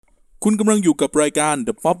คุณกำลังอยู่กับรายการ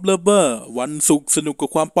The Pop Lover วันศุกร์สนุกกับ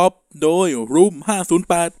ความป๊อปโดย Room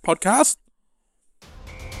 508 Podcast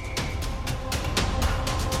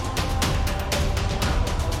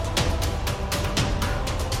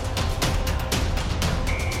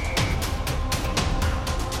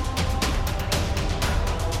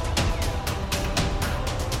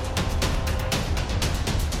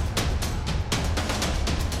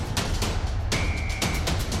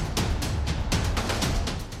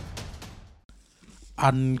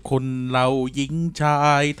อันคนเราหญิงชา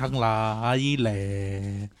ยทั้งหลายแหละ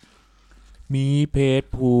มีเพศ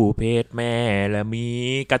ผู้เพศแม่และมี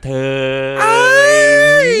กระเท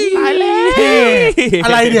ยตายแล้วอะ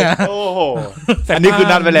ไรเนี่ยโอ้โหอันนี้คือ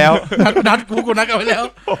นัดไปแล้วนัดกูนัดกันไปแล้ว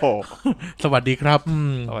โอ้โหสวัสดีครับ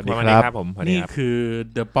สวัสดีครับผมนี่คือ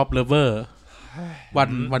The Pop Lover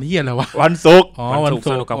วันเฮียอะไรวะวันศุกร์วันศุกร์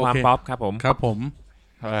สนุกกับความป๊อปครับผมครับผม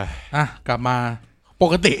กลับมาป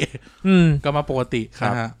กติก็มาปกติน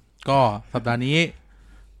ะฮะก็สัปดาห์นี้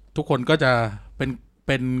ทุกคนก็จะเ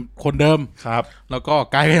ป็นคนเดิมครับแล้วก็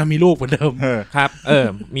กายก็ยังมีลูกเหมือนเดิมครับ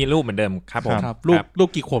มีลูกเหมือนเดิมครับผมลูก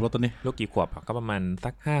กี่ขวบแล้วตอนนี้ลูกกี่ขวบก็ประมาณสั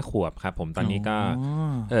ก5ขวบครับผมตอนนี้ก็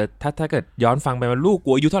ถ้าเกิดย้อนฟังไปว่าลูก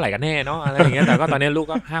กูอายุเท่าไหร่กันแน่เนาะอะไรอย่างเงี้ยแต่ก็ตอนนี้ลูก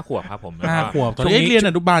ก็5ขวบครับผม5ขวบตอนนี้เรียน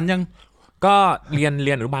อนุบาลยังก็เรีย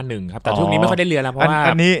นอนุบาล1ครับแต่ช่วงนี้ไม่ค่อยได้เรียนแล้วเพราะว่า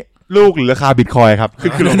อันนี้ลูกหรือราคาบิตคอยครับ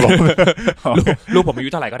ขึ้นลงลูกผมอายุ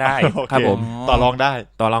เท่าไหร่ก็ได้ครับผมต่อรองได้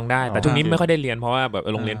แต่ช่วงนี้ไม่ค่อยได้เรียนเพราะว่าแบบ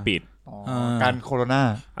โรงเรียนปิดการโควิด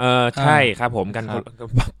ใช่ครับผมกัน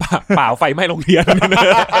เปล่าไฟไหม้โรงเรียน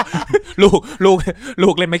ลู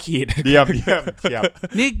กเล่นไม่ขีดเยี่ยม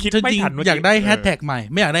นี่คิดไม่ทันอยากได้แฮชแท็กใหม่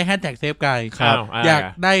ไม่อยากได้แฮชแท็กเซฟกายอยาก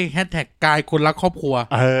ได้แฮชแท็กกายคนรักครอบครัว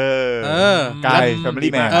กาย Family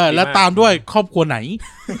Man แล้วตามด้วยครอบครัวไหน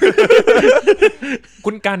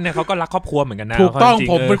คุณกันเนี่ยเขาก็รักครอบครัวเหมือนกันนะถูกต้อง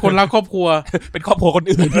ผมเป็นคนรักครอบครัวเป็นครอบครัวคน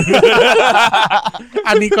อื่น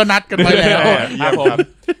อันนี้ก็นัดกันไปแล้ว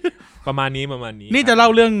ประมาณนี้นี่จะเล่า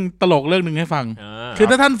เรื่องตลกเรื่องนึงให้ฟังคือ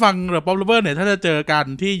ถ้าท่านฟังThe Pop Lover เนี่ยถ้าจะเจอกัน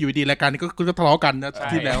ที่อยู่ดีรายการนี้ก็จะทะเลาะกันนะ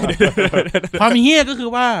ที่แล้วความเหี้ยก็คือ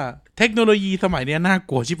ว่าเทคโนโลยีสมัยนี้น่า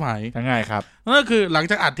กลัวชิบหายทั้งง่ายครับนั่นก็คือหลัง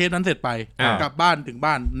จากอัดเทปนั้นเสร็จไปกลับบ้านถึง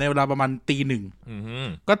บ้านในเวลาประมาณ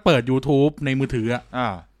 01:00 ก็เปิด YouTube ในมือถือ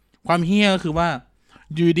ความเหี้ยก็คือว่า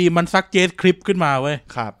อยู่ดีมันซักเจสคลิปขึ้นมาเว้ย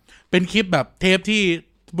ครับเป็นคลิปแบบเทปที่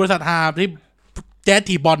บริษัทฮาที่แจ๊ส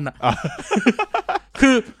ทีบอลอ่ะ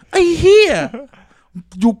คือไอ้เหี้ย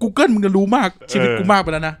อยู่ Google มึงจะรู้มากชีวิตกูมากไป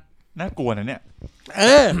แล้วนะน่ากลัวนะเนี่ย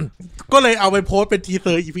ก็เลยเอาไปโพสเป็นทีเซ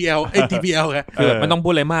อร์ EPL TPL ไงคือมันต้องพู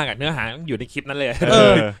ดอะไรมากอ่ะเนื้อหาอยู่ในคลิปนั้นเลย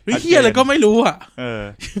ไอ้เหี้ยอะไรก็ไม่รู้อ่ะ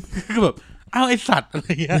คือแบบเอาไอ้สัตว์อะไร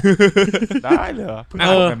เงี้ยได้เหรอ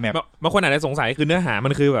บางคนอาจจะสงสัยคือเนื้อหามั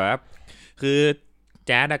นคือแบบคือแ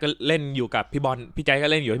จ๊ดก็เล่นอยู่กับพี่บอลพี่แจ๊ดก็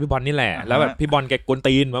เล่นอยู่กับพี่บอลนี่แหละแล้วแบบพี่บอลแกกวน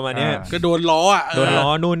ตีนประมาณนี้ก็โดนล้อ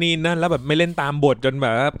นู่นนี่นั่นแล้วแบบไม่เล่นตามบทจนแบ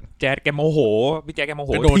บแจ๊ดแกโมโหพี่แจ๊ดแกโมโห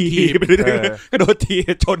กระโดดที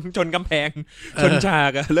ชนกำแพงชนฉา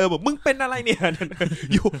กอะเริ่มแบบมึงเป็นอะไรเนี่ย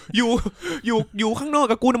อยู่ข้างนอก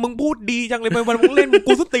กับกูนะมึงพูดดีจังเลยไปวันมึงเล่น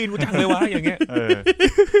กูสตีนกูจังเลยวะอย่างเงี้ย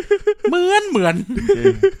เหมือน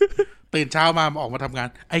ตื่นเช้ามาออกมาทำงาน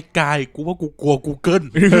ไอ้กายกูว่ากูกลัว Google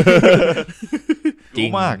จริ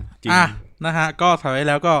งมากนะฮะก็ถ่ายไว้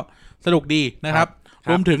แล้วก็สนุกดีนะครับ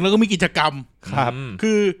รวมถึงแล้วก็มีกิจกรรมครับ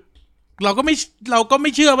คือเราก็ไ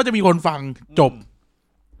ม่เชื่อว่าจะมีคนฟังจบ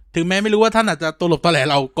ถึงแม้ไม่รู้ว่าท่านอาจจะตัวหลบตัวแหล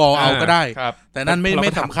เรากอเอาก็ได้แต่นั่นไ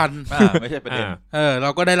ม่สำคัญไม่ใช่ประเด็นเรา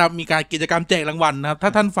ก็ได้รับมีการกิจกรรมแจกรางวัลนะครับถ้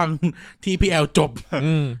าท่านฟัง TPL จบ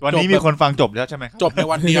วันนี้มีคนฟังจบแล้วใช่ไหมจบใน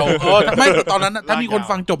วันเดียวไม่ตอนนั้นถ้ามีคน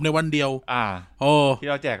ฟังจบในวันเดียวที่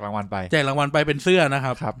เราแจกรางวัลไปเป็นเสื้อนะค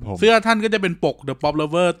รับเสื้อท่านก็จะเป็นปก The Pop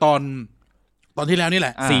Lover ตอนที่แล้วนี่แหล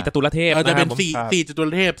ะ4จตุรเทพจะเป็น4จตุร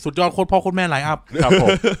เทพสุดยอดโคตรพ่อโคตรแม่ไลน์อัพครับผม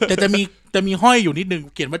แต่จะมีห้อยอยู่นิดนึง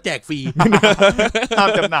เขียนว่าแจกฟรีห้าม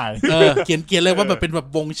จำหน่ายเขียนเลยว่าแบบเป็นแบบ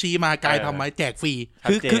วงชี้มากายทำไมแจกฟรี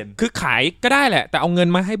คือขายก็ได้แหละแต่เอาเงิน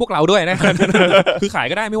มาให้พวกเราด้วยนะคือขาย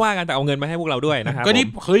ก็ได้ไม่ว่ากันแต่เอาเงินมาให้พวกเราด้วยนะครับก็นี่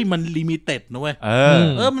เฮ้ยมันลิมิเต็ดนะเว้ย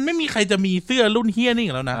มันไม่มีใครจะมีเสื้อรุ่นเฮี้ยนี่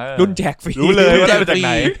แล้วนะรุ่นแจกฟรีรู้เลยว่าได้มาจากไห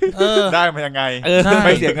นได้มายังไงไ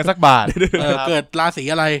ม่เสียเงินสักบาทเกิดราศี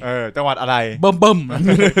อะไรจังหวัดอะไรเบิ่ม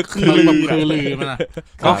คือลือมันนะ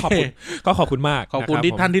ก็ขอบคุณมากขอบคุณ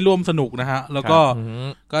ที่ท่านที่ร่วมสนุกนะฮะแล้ว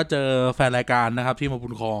ก็เจอแฟนรายการนะครับที่มาบุ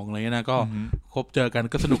ญครองอะไรเงี้ยนะก็คบเจอกัน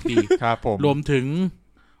ก็สนุกดีครับผมรวมถึง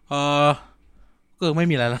ก็ไม่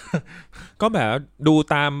มีอะไรแล้วก็แบบดู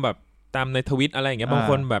ตามในทวิตอะไรอย่างเงี้ยบาง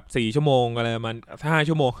คนแบบ4ชั่วโมงอะไรมัน5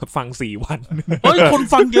ชั่วโมงฟัง4วันเฮ้ยคน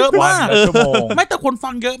ฟังเยอะมากไม่แต่คนฟั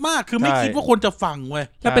งเยอะมากคือไม่คิดว่าคนจะฟังเว้ย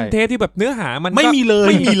แล้วเป็นเทปที่แบบเนื้อหามันไม่มีเลย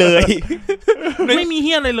ไม่มีเ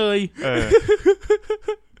ฮี้ยอะไรเลย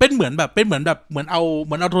เป็นเห เหมือนเ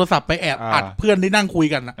อาโทรศัพท์ไปแอบอัดเพื่อนที่นั่งคุย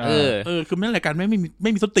กันอ่ะคือไม่รายการไ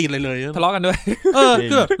ม่มีส้นตีนอะไรเลยทะเลาะกันด้วย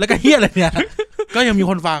คือแล้วก็เฮี้ยอะไรเนี่ยก็ยังมี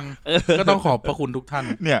คนฟังก็ต้องขอบพระคุณทุกท่าน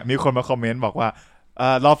เนี่ยมีคนมาคอมเมนต์บอกว่า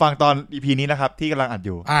รอฟังตอน EP นี้นะครับที่กำลังอัดอ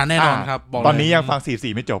ยู่แน่นอนครับตอนนี้ยังฟัง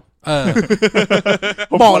44ไม่จบ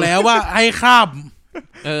บอกแล้วว่าให้ข้าม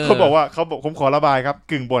เขาบอกว่าผมขอระบายครับ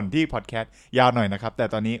กึ่งบ่นที่พอดแคสต์ยาวหน่อยนะครับแต่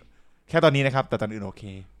ตอนนี้แค่ตอนนี้นะครับแต่ตอนอื่นโอเค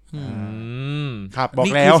ครับบอก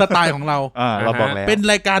แล้วนี่คือสไตล์ของเราเราบอกแล้วเป็น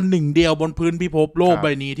รายการหนึ่งเดียวบนพื้นพิภพโลกใบ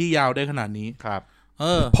นี้ที่ยาวได้ขนาดนี้ครับ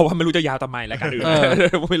เพราะว่าไม่รู้จะยาวทำไมรายการอื่น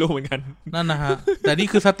ไม่รู้เหมือนกันนั่นนะฮะแต่นี่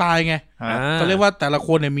คือสไตล์ไงเขาเรียกว่าแต่ละค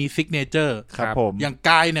นเนี่ยมีซิกเนเจอร์ครับผมอย่างก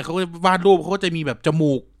ายเนี่ยเขาก็วาดรูปเขาก็จะมีแบบจ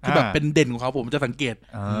มูกที่แบบเป็นเด่นของเขาผมจะสังเกต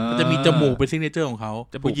ก็จะมีจมูกเป็นซิกเนเจอร์ของเขา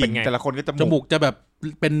ผู้หญิงแต่ละคนก็จมูกจะแบบ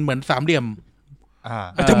เป็นเหมือนสามเหลี่ยม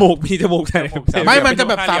จมูกมีจมูกใช่ไม่มันจะ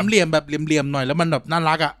แบบสามเหลี่ยมแบบเหลี่ยมๆหน่อยแล้วมันแบบน่า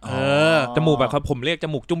รักอ่ะจมูกแบบผมเรียกจ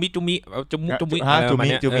มูกจุมิจมูกไม่น่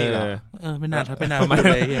าอ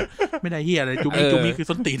ะไรเฮียไม่ได้เฮียอะไรจุมิคือ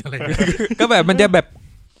ส้นตีนอะไรก็แบบมันจะแบบ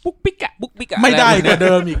ปุ๊กปิ๊กอะไม่ได้กว่าเ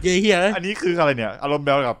ดิมอีกเฮียอันนี้คืออะไรเนี่ยอารมณ์แบ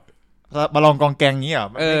บกับมาลองกองแกงงี้อ่ะ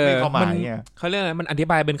ไม่เข้ามาเงี้ยเขาเรียกอะไรมันอธิ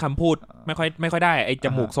บายเป็นคำพูดไม่ค่อยได้ไอ้จ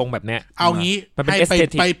มูกทรงแบบเนี้ยเอางี้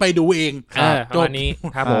ให้ไปดูเองจบนี้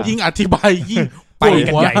ครับผมยิ่งอธิบายยิ่งไ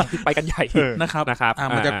ปกันใหญ่นะครับ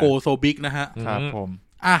มันจะโกโซบิกนะฮะครับผม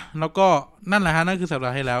แล้วก็นั่นแหละฮะนั่นคือสัปด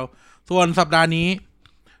าห์ที่แล้วส่วนสัปดาห์นี้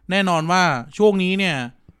แน่นอนว่าช่วงนี้เนี่ย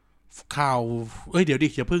ข่าวเดี๋ยวดิ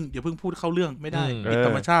อย่าเพิ่งพูดเข้าเรื่องไม่ได้ผิดธ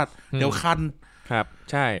รรมชาติเดี๋ยวคันครับ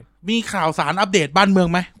ใช่มีข่าวสารอัปเดตบ้านเมือง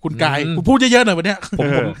ไหมคุณกายคุณพูดเยอะๆหน่อยวันนี้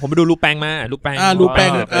ผมไปดูลูกแปงมาลูกแปง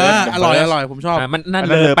อร่อยผมชอบมันนั่น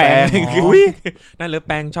เลอแปงนั่นเลอแ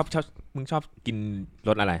ปงชอบมึงชอบกิน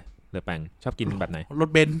รสอะไรเลอแปงชอบกินแบบไหนรถ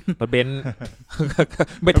เบนซ์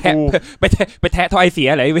ไปแทะท่อไอเสีย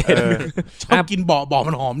อะไรเว้ยชอบกินเบาะ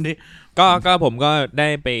มันหอมดิก็ผมก็ได้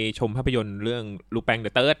ไปชมภาพยนตร์เรื่องลูกแปงเด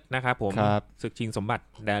อะเติร์ดนะครับผมศึกชิงสมบัติ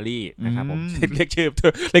ไดอารี่นะครับผมเรียก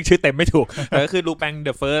ชื่อเต็มไม่ถูกก็คือลูกแปงเด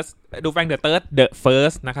อะเฟิร์สลูกแปงเดอะเติร์ดเดอะเฟิร์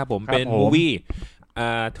สนะครับผมเป็นมูวี่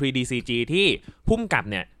3D CG ที่พุ่มกับ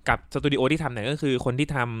เนี่ยกับสตูดิโอที่ทำเนี่ยก็คือคนที่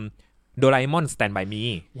ทำโดราเอมอนสแตนด์บายมี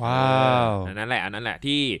ว้าวอันนั้นแหละ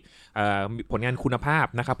ที่ผลงานคุณภาพ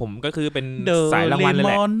นะครับผมก็คือเป็นสายรางวัลเลยแ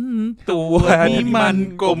หละตัวนี้มัน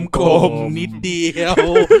กลมๆนิดเ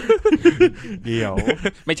ดียว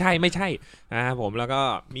ไม่ใช่ผมแล้วก็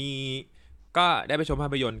ก็ได้ไปชมภา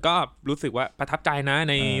พยนตร์ก็รู้สึกว่าประทับใจนะ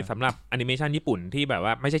ในสำหรับแอนิเมชันญี่ปุ่นที่แบบ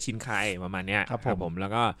ว่าไม่ใช่ชินไคประมาณเนี้ยครับผมแล้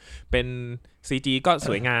วก็เป็น CG ก็ส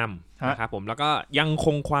วยงามนะครับผมแล้วก็ยังค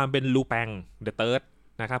งความเป็นลูแปงเดอะเติร์ด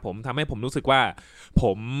นะครับผมทำให้ผมรู้สึกว่าผ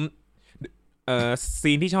ม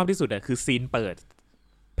ซีนที่ชอบที่สุดคือซีนเปิด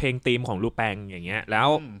เพลงธีมของลูแปงอย่างเงี้ยแ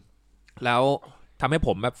ล้วทำให้ผ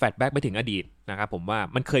มแบบแฟลชแบ็กไปถึงอดีตนะครับผมว่า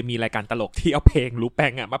มันเคยมีรายการตลกที่เอาเพลงลูแป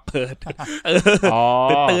งมาเปิด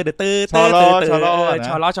ตื้อชอล้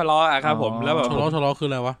อครับผมแล้วแบบชอล้อคือ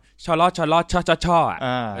อะไรวะชอล้อช่อ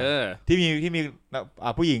ที่มี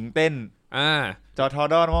ผู้หญิงเต้นจอทอ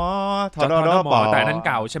ดอนมอแต่นั้นเ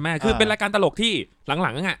ก่าใช่ไหมคือเป็นรายการตลกที่ห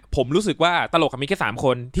ลังๆอ่ะผมรู้สึกว่าตลกมีแค่3ค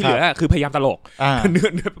นที่เหลือคือพยายามตลก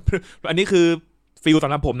อันนี้คือฟิลส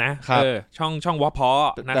ำหรับผมนะช่องวอพอ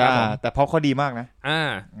นะครับแต่พอเขาดีมากนะ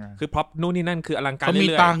คือพร็อพนู่นนี่นั่นคืออลังการเรื่อยๆเข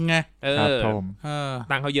ามีตังไง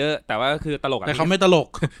ตังเขาเยอะแต่ว่าคือตลกแต่เขาไม่ตลก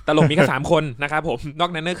มีแค่3คนนะครับผมนอ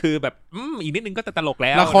กนั้นก็คือแบบอีกนิดนึงก็จะตลกแ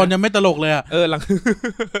ล้วละครยังไม่ตลกเลย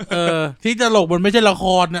ที่ตลกมันไม่ใช่ละค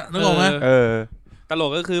รน่ะนึกออกไหมตล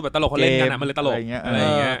กก็คือแบบตลกเขาเล่นกันมันเลยตลกอะไรอย่าง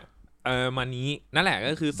เงี้ยมานี้นั่นแหละ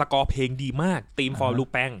ก็คือสกอร์เพลงดีมากธีม for ลู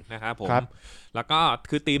แปงนะครับผมแล้วก็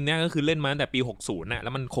คือธีมเนี้ยก็คือเล่นมาตั้งแต่ปี60นะแล้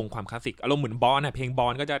วมันคงความคลาสสิกอารมณ์เหมือนบอลนะเพลงบอ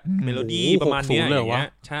ลก็จะเมโลดี้ประมาณนี้อย่างเงี้ย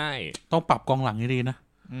ใช่ต้องปรับกองหลังให้ดีนะ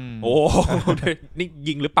โอ้นี่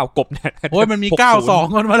ยิงหรือเป่ากบเนี่ยโอ้ยมันมี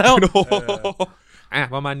92กันมาแล้ว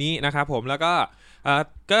ประมาณนี้นะครับผมแล้ว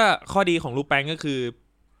ก็ข้อดีของลูแปงก็คือ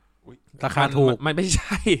ราคาถูกมันไม่ใ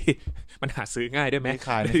ช่มันหาซื้อง่ายด้วยไหมข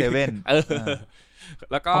ายในเซเว่น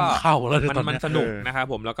แล้วก็มันสนุกนะครับ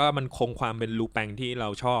ผมแล้วก็มันคงความเป็นลูแปงที่เรา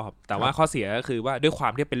ชอบแต่ว่าข้อเสียก็คือว่าด้วยควา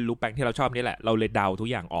มที่เป็นลูแปงที่เราชอบนี่แหละเราเลยเดาทุก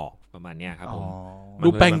อย่างออกประมาณนี้ครับผมลู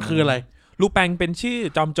แปงคืออะไรลูแปงเป็นชื่อ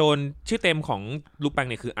จอมโจรชื่อเต็มของลูแปง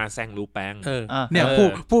เนี่ยคืออาแซงลูแปงเนี่ย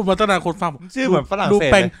พูดมาตั้งนานคนฟังชื่อเหมือนฝรั่งเศ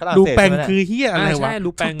สลูแปงคือเฮียอะไรวะ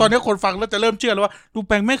ตอนนี้คนฟังแล้วจะเริ่มเชื่อแล้วว่าลูแ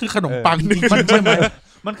ปงไม่คือขนมปังจริงใช่ไหม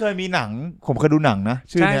มันเคยมีหนังผมเคยดูหนังนะ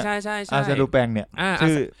ชื่อเนี้ยอาเซลูแปงเนี่ย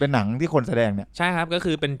ชื่อเป็นหนังที่คนแสดงเนี่ยใช่ครับก็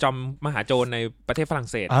คือเป็นจอมมหาโจรในประเทศฝรั่ง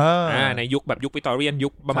เศสในยุคแบบยุควิกตอเรียนยุ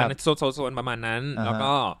คประมาณโซนประมาณนั้นแล้ว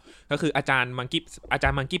ก็คืออาจารย์มัง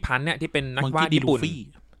กี้พันธ์เนี่ยที่เป็นนักวาดญี่ปุ่น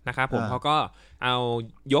นะครับผมเขาก็เอา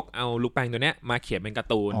ลูแปงตัวเนี้ยมาเขียนเป็นกา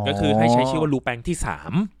ร์ตูนก็คือให้ใช้ชื่อว่าลูแปงที่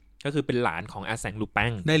3ก็คือเป็นหลานของอาแสงลูแป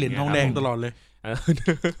งได้เหรียญทองแดงตลอดเลย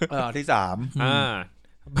ที่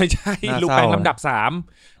3ไม่ใช่ลูแปงลำดับ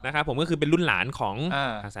3นะครับผมก็คือเป็นรุ่นหลานของ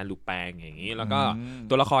อาแสงลูแปงอย่างนี้แล้วก็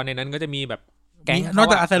ตัวละครในนั้นก็จะมีแบบแก๊งนอก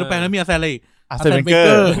จากอาแสงลูแปงแล้วมีอาแสงอะไรอีกอาแสงเบเก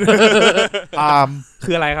อร์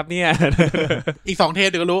คืออะไรครับเนี่ยอีก2เทป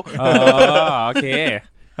เดี๋ยวก็รู้โอเค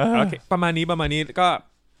ประมาณนี้ก็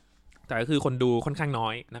แต่ก็คือคนดูค่อนข้างน้อ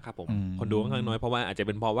ยนะครับผมคนดูค่อนข้างน้อยเพราะว่าอาจจะเ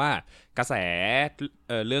ป็นเพราะว่ากระแส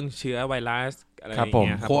เรื่องเชื้อไวรัสอะไรอย่างเ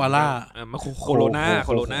งี้ยครับโคอาล่าโคโรนา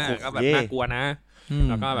ก็แบบน่ากลัวนะ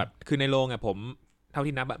แล้วก็แบบคือในโรงผมเท่า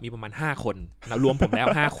ที่นับมีประมาณ5คนนะรวมผมแล้ว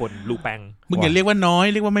5คนลูแปงมึงอย่าเรียกว่าน้อย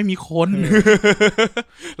เรียกว่าไม่มีคน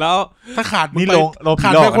แล้วถ้าขาดมึงไป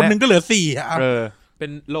คนนึงก็เหลือ4อ่ะเป็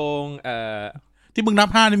นโรงที่มึงนับ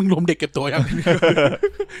5นี่มึงรวมเด็กเก็บตัวยัง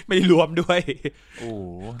ไม่ได้รวมด้วย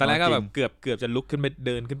ตอนแรกก็แบบเกือบจะลุกขึ้นไปเ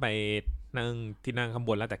ดินขึ้นไปนั่งที่นั่งข้างบ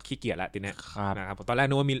นแล้วแต่ขี้เกียจแล้วทีเนี้ยนะครับตอนแรก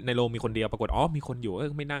นึกว่ามีในโรงมีคนเดียวปรากฏมีคนอยู่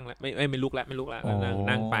ไม่นั่งแล้วไม่ลุกแล้ว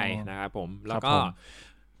นั่งไปนะครับผมแล้วก็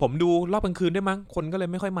ผมดูรอบกลางคืนด้วยมั้งคนก็เลย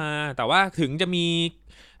ไม่ค่อยมาแต่ว่าถึงจะมี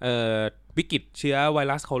วิกฤตเชื้อไว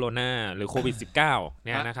รัสโคโรนาหรือโควิด -19 เ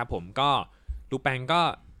นี่ยนะครับผมก็ลูแปงก็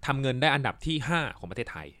ทำเงินได้อันดับที่5ของประเทศ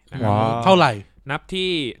ไทยนะครับเท่าไหร่นับที่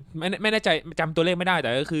ไม่แน่ใจจำตัวเลขไม่ได้แ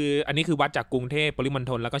ต่ก็คืออันนี้คือวัดจากกรุงเทพปริมณ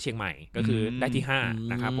ฑลแล้วก็เชียงใหม่ก็คือได้ที่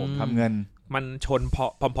5นะครับผมทำเงินมันชนพ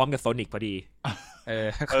ร้อมๆกับโซนิกพอดี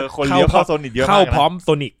คนเลี้ยวเข้าโซนิกเยอะมากเข้าพร้อมโซ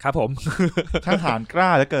นิกครับผมทั้งหารกล้า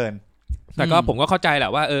เหลือเกินแต่ก็ผมก็เข้าใจแหล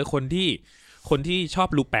ะว่าคนที่ชอบ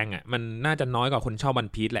ลูแปงมันน่าจะน้อยกว่าคนชอบวัน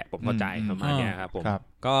พีซแหละผมเข้าใจประมาณนี้ครับผม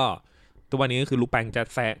ก็ตัววันนี้ก็คือลูแปงจะ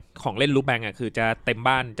แซะของเล่นลูแปงคือจะเต็ม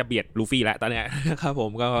บ้านจะเบียดลูฟี่แล้วตอนนี้ครับผม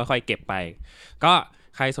ก็ค่อยเก็บไปก็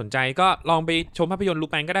ใครสนใจก็ลองไปชมภาพยนตร์ลู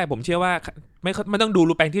แปงก็ได้ผมเชื่อว่าไม่ต้องดู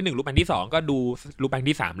ลูแปงที่1ลูแปงที่2ก็ดูลูแปง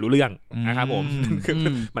ที่3รู้เรื่องนะครับผม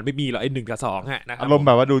มันไม่มีหรอกไอ้1กับ2นะครับอารมณ์แ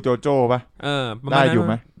บบว่าดูโจโจ้ป่ะได้อยู่ไ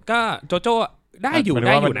หมก็โจโจ้ได้อยู่น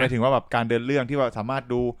ะหมายถึงว่าแบบการเดินเรื่องที่ว่าสามารถ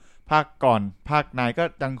ดูภาคก่อนภาคในก็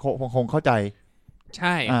ยังคงเข้าใจใ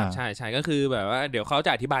ช่ใช่ก็คือแบบว่าเดี๋ยวเขาจ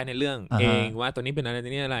ะอธิบายในเรื่องเองว่าตัวนี้เป็นอะไรตั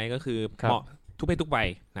วนี้อะไรก็คือเหมาะทุกเพศทุกวัย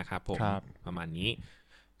นะครับผมประมาณนี้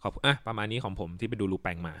ประมาณนี้ของผมที่ไปดูลูแป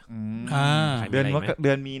งมาเดื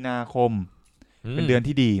อนมีนาคมเป็นเดือน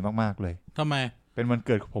ที่ดีมากๆเลยทำไมเป็นวันเ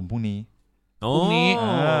กิดของผมพรุ่งนี้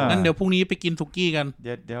งั้นเดี๋ยวพรุ่งนี้ไปกินสุกี้กันเ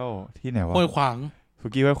ดี๋ยวที่ไหนวะห้วยขวางสุ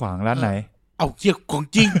กี้ห้วยขวางร้านไหนเอาเกี่ยวของ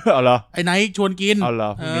จริงเอาเหรอไอ้ไนท์ชวนกินเอาเหร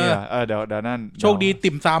อพรุ่งนี้เดี๋ยวนั่นโชคดี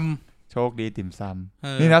ติ่มซำโชคดีติ่มซ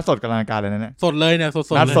ำนี่นัดสดกำลังการเลยนะเนี่ยสดเลยเนี่ยส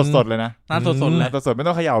ดนัดสดเลยนะนัดสดเลยสดไม่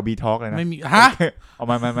ต้องเขย่าบีทอล์กเลยนะไม่มีฮะเอาไ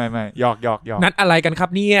ม่หยอกนัดอะไรกันครับ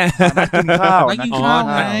เนี่ยนัดกินข้าวนัด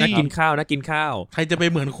กินข้าวใครจะไป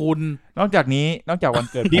เหมือนคุณนอกจากวัน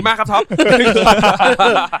เกิดดีมากครับท็อป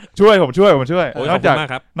ผมช่วยนอกจ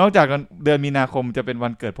ากเดือนมีนาคมจะเป็นวั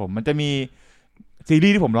นเกิดผมมันจะมีซีรี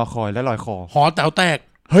ส์ที่ผมรอคอยและลอยคอหอแต๋วแตก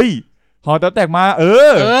เฮ้ยหอแต๋วแตกมา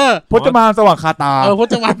พจมานสว่างคาตาพ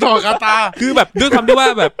จมานสว่างคาตาคือแบบด้วยคำที่ว่า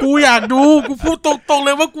แบบกูอยากดูกูพูดตรงๆเล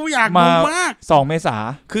ยว่ากูอยากดูมาก2 เมษา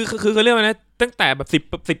คือเขาเรียกว่านะตั้งแต่แบบ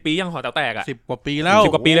10 ปียังหอแต๋วแตก10 กว่าปีแล้ว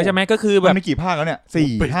10 กว่าปีแล้วใช่ไหมก็คือแบบมันมีกี่ภาคแล้วเนี่ย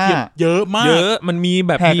4 5เยอะมากเยอะมันมีแ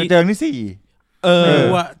บบแหกกระเจิงที่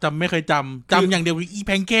4ว่าจำไม่เคยจำอย่างเดียวอีแ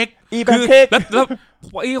พนเค้กแล้ว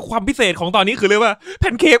ความพิเศษของตอนนี้คือเรียกว่าแพ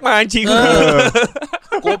นเค้กมาจริง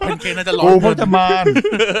กูแพนเค้กน่าจะร้อนกูพจมาน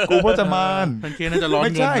แพนเค้กน่าจะร้อนไ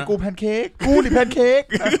ม่ใช่กูแพนเค้กกูนี่แพนเค้ก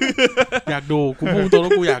อยากดูกูพูดตรงแล้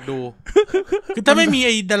วกูอยากดูคือถ้าไม่มีไ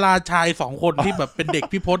อ้ดาราชาย2 คนที่แบบเป็นเด็ก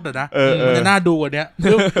พี่พจน์นะมันจะน่าดูกว่านี้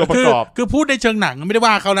คือพูดในเชิงหนังไม่ได้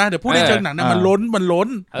ว่าเขานะเดี๋ยวพูดในเชิงหนังเนี่ยมันล้น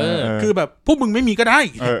คือแบบพวกมึงไม่มีก็ได้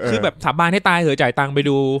คือแบบสาบานให้ตายเหอะจ่ายตังค์ไป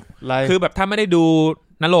ดูคือแบบถ้าไม่ได้ดู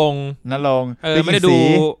นรงไม่ได้ดู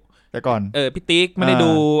แต่ก่อนพี่ติ๊กไม่ได้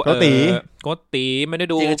ดูโกตีไม่ได้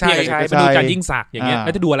ดูพี่กระชายไม่ได้ดูจันยิ่งศักดิ์อย่างเงี้ยแ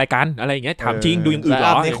ล้วจะดูอะไรกันอะไรอย่างเงี้ยถามจริงดูอย่างอื่นหร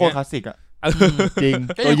อนี่โคตรคลาสสิกอ่ะจริง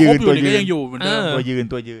ตัวยืนก็ยังอยู่เหมือนเดิมตัวยื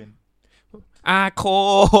นโค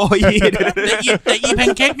แต่อีแพน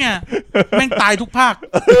เค้กเนี่ยแม่งตายทุกภาค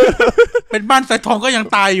เป็นบ้านสายทองก็ยัง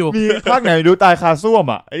ตายอยู่มีภาคไหนดูตายคาส้วม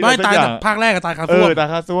อ่ะไม่ตายแต่ภาคแรกก็ตายคาส้วมตาย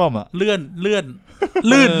คาส้วมอ่ะเลื่อนลื่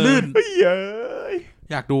น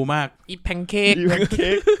อยากดูมากอีแพนเค้ก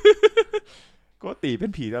ก็ตีเป็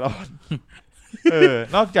นผีตลอด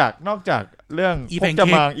นอกจากเรื่องพจ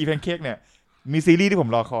มานอีแพนเค้กเนี่ยมีซีรีส์ที่ผม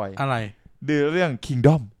รอคอยอะไรดูเรื่อง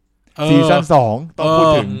Kingdom ซีซั่น2ต้องพูด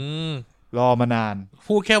ถึงรอมานาน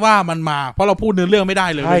พูดแค่ว่ามันมาเพราะเราพูดเนื้อเรื่องไม่ได้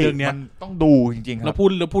เลยเรื่องนี้มันต้องดูจริงๆครับเรา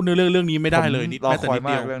พูดเนื้อเรื่องนี้ไม่ได้เลยนิดรอคอยม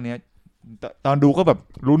ากเรื่องนี้ตอนดูก็แบบ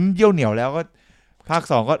ลุ้นเยี่ยวเหนียวแล้วก็ ภาค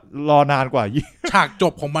 2ก็รอนานกว่าฉากจ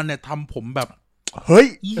บของมันเนี่ยทำผมแบบเฮ้ย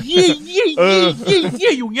เยี่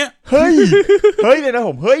ยอยู่เงี้ยเฮ้ยเลยนะผ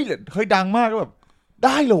มเฮ้ยดังมากก็แบบไ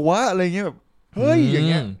ด้เหรอวะอะไรเงี้ยแบบเฮ้ยอย่างเ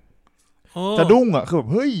งี้ยจะดุ้งอ่ะคือแบบ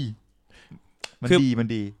เฮ้ยมัน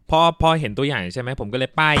ดีพอเห็นตัวอย่างใช่ไหมผมก็เลย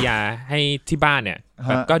ป้ายยาให้ที่บ้านเนี่ย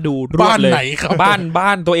แบบก็ดูบ้านไหนครับบ้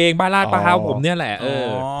านตัวเองบ้านลาดพร้าวผมเนี่ยแหละ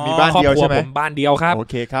มีบ้านเดียวใช่ไหมผมบ้านเดียวครับโอ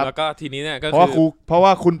เคครับแล้วก็ทีนี้เนี่ยก็เพราะว่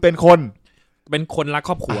าคุณเป็นคนรัก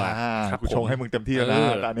ครอบครัวครับกูชงให้มึงเต็มที่แล้วนะ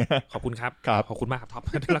ตอนนี้ขอบคุณครับขอบคุณมากครับท็อป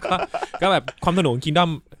แล้วก็แบบความสนุกของคิงดอ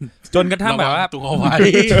มจนกระทั่งแบบว่าตัวไว้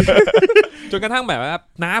จนกระทั่งแบบว่า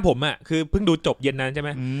น้าผมอ่ะคือเพิ่งดูจบเย็นนั้นใช่ไหม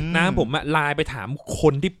น้าผมอ่ะไลน์ไปถามค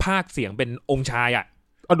นที่พากย์เสียงเป็นองค์ชายอ่ะ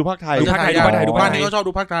ดูภาคไทยบ้านนี้ก็ชอบ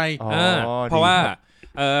ดูภาคไทยเพราะว่า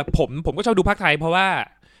ผมก็ชอบดูภาคไทยเพราะว่า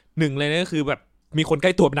หนึ่งเลยก็คือแบบมีคนใก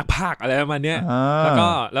ล้ตัวเป็นนักพากย์อะไรประมาณนี้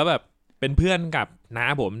แล้วแบบเป็นเพื่อนกับน้า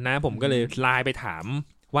ผมก็เลยไลน์ไปถาม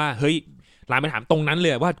ว่าเฮ้ยไลน์ไปถามตรงนั้นเล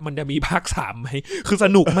ยว่ามันจะมีภาค 3ไหมคือส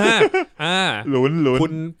นุกมากลุ้นคุ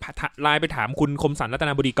ณไลน์ไปถามคุณคมสันรัต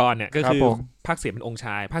นบุรีกรเนี่ยก็คือภาคเสียงเป็นองค์ช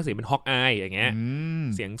ายภาคเสียงเป็นฮอกอายอย่างเงี้ย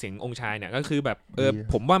เสียงองค์ชายเนี่ยก็คือแบบ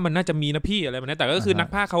ผมว่ามันน่าจะมีนะพี่อะไรแบบนี้แต่ก็คือนัก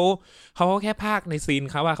พากย์เขาแค่พากย์ในซีน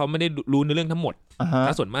เขาว่าเขาไม่ได้รู้ในเรื่องทั้งหมดถ้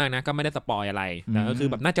าส่วนมากนะก็ไม่ได้สปอยอะไรแต่ก็คือ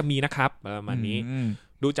แบบน่าจะมีนะครับประมาณนี้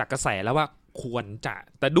ดูจากกระแสแล้วว่าควรจะ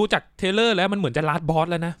แต่ดูจากเทเลอร์แล้วมันเหมือนจะลาดบอส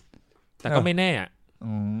แล้วนะแต่ก็ไม่แน่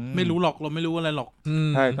ไม่รู้หรอกเราไม่รู้อะไรหรอก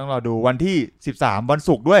ใช่ต้องรอดูวันที่13วัน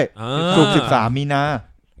ศุกร์ด้วยศุกร์13มีนา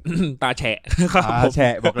ตาแฉะ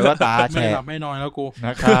บอกเลยว่าตาแฉะไม่หลับไม่นอนแล้วกูน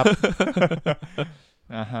ะครับ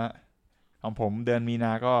นะฮะของผมเดือนมีน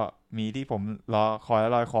าก็มีที่ผมรอคอยแล้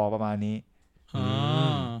วลอยคอประมาณนี้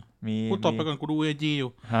มีพูดต่อไปก่อนกูดูAGอ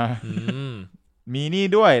ยู่มีนี่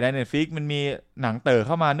ด้วยใน Netflix มันมีหนังเต๋อเ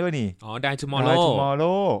ข้ามาด้วยนี่Die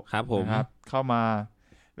Tomorrow ครับผมเข้ามา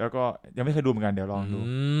แล้วก็ยังไม่เคยดูเหมือนกันเดี๋ยวลองดู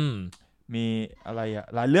มีอะไรอ่ะ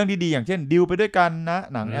หลายเรื่องที่ดีอย่างเช่นดิวไปด้วยกันนะ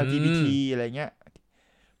หนัง LGBT อะไรเงี้ย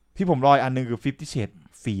ที่ผมรออันนึงคือ Fifty Shades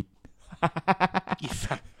Freed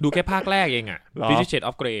ดูแค่ภาคแรกเองอ่ะ Fifty Shades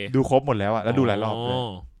of Grey ดูครบหมดแล้วอ่ะแล้วดูหลายรอบเลย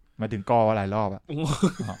มาถึงกอหลายรอบอ่ะ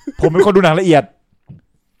ผมเป็นคนดูหนังละเอียด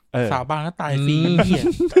สาวบางแล้วตายฟรี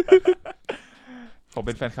ผมเ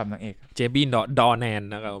ป็นแฟนคลับนางเอกเจบี้ดอแนน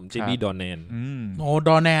นะครับผมเจบี้ดอแนนโอ้ด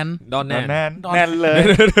อแนนเลย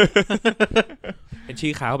เป็นชื่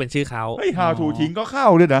อเขาเฮ้ย How to ทิ้งก็เข้า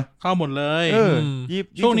ด้วยนะเข้าหมดเลย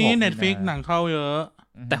ช่วงนี้ Netflix หนังเข้าเยอะ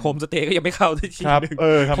แต่โฮมสเตย์ก็ยังไม่เข้าที่ชี้นึง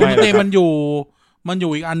โฮมสเตย์มันอ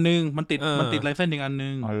ยู่อีกอันนึงมันติดไลเซนส์อีกอันนึ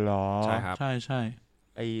งอ๋อเหรอใช่ครับใช่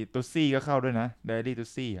ไอ้ตุ๊ซี่ก็เข้าด้วยนะ Diary ตุ๊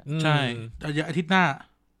ซี่อ่ะใช่อาทิตย์หน้า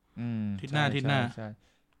อาทิตย์หน้า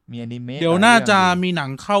มีอนิเมะเดี๋ยวน่าจะมีหนั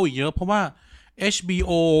งเข้าอีกเยอะเพราะว่า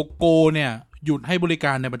HBO Go เนี่ยหยุดให้บริก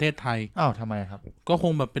ารในประเทศไทยอ้าวทำไมครับก็ค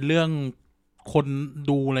งแบบเป็นเรื่องคน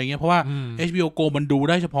ดูอะไรเงี้ยเพราะว่า HBO Go มันดู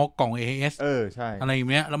ได้เฉพาะกล่อง AAS ใช่อะไรอย่าง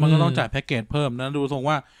เงี้ยแล้วมันก็ต้องจ่ายแพ็กเกจเพิ่มนะดูทรง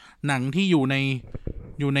ว่าหนังที่อยู่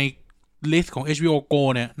ในลิสต์ของ HBO Go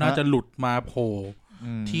เนี่ยน่าจะหลุดมาโผล่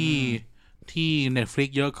ที่ Netflix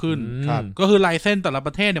เยอะขึ้นก็คือไลเซนส์แต่ละป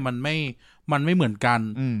ระเทศเนี่ยมันไม่เหมือนกัน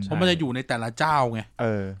เพราะมันจะอยู่ในแต่ละเจ้าไง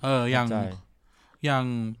อย่าง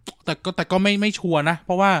แต่ก็ไม่ชัวร์นะเพ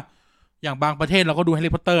ราะว่าอย่างบางประเทศเราก็ดูแฮร์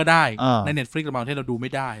รี่พอตเตอร์ได้ใน Netflix บางประเทศเราดูไ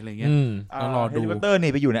ม่ได้อะไรเงี้ยก็รอดูแฮร์รี่พอตเตอร์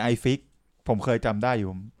นี่ไปอยู่ใน iFlix ผมเคยจำได้อยู่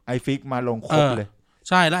iFlix มาลงครบเลย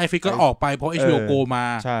ใช่แล้ว iFlix ก็ออกไปเพราะ HBO Go มา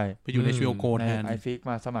ใช่ไปอยู่ใน HBO Go แทน iFlix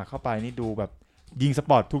มาสมัครเข้าไปนี่ดูแบบยิงส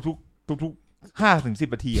ปอร์ตทุก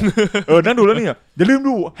 5-10 นาทีนั่งดูแล้วเนี่ยอย่าลืม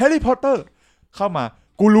ดูแฮร์รี่พอตเตอร์เข้ามา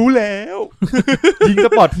กูรู้แล้วยิงส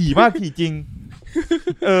ปอร์ตถี่มากถี่จริง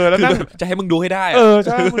แล้วนั่งจะให้มึงดูให้ได้ใ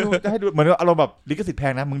ช่มึงจะให้ดูเหมือนอารมณ์แบบลิขสิทธิ์แพ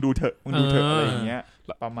งนะมึงดูเถอะอะไรอย่างเงี้ย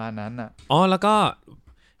ประมาณนั้นน่ะแล้วก็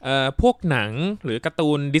พวกหนังหรือการ์ตู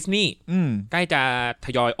นดิสนีย์ใกล้จะท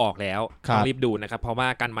ยอยออกแล้วต้องรีบดูนะครับเพราะว่า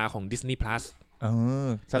การมาของ Disney Plus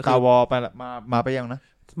Star Wars ไปมาไปยังนะ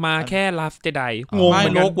มาแค่ Last Jedi งงเหมื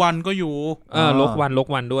อนกันโลกวันก็อยู่โลกวั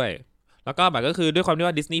นด้วยแล้วก็แบบก็คือด้วยความที่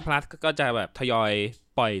ว่า Disney Plus ก็จะแบบทยอย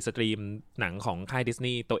ปล่อยสตรีมหนังของค่ายดิส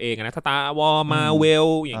นีย์ตัวเองนะ Star Wars Marvel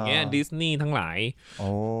อย่างเงี้ยดิสนีย์ทั้งหลาย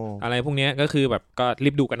อะไรพวกเนี้ยก็คือแบบก็รี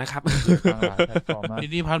บดูกันนะครับดิ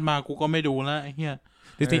สนีย์พัทมากูก็ไม่ดูแล้วไอ้เหี้ย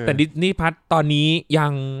แต่ดิสนีย์พัทตอนนี้ยั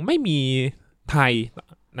งไม่มีไทย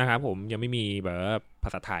นะครับผมยังไม่มีแบบภา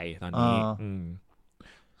ษาไทยตอนนี้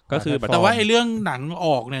ก็คือแต่ว่าไอ้เรื่องหนังอ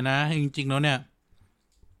อกเนี่ยนะจริงๆแล้วเนี่ย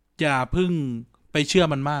อย่าพึ่งไปเชื่อ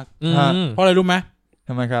มันมากเพราะอะไรรู้ไหมท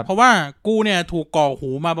ำไมครับเพราะว่ากูเนี่ยถูกก่อหู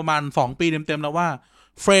มาประมาณ2 ปีเต็มๆแล้วว่า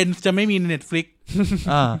Friends จะไม่มีใน Netflix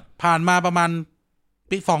ผ่านมาประมาณ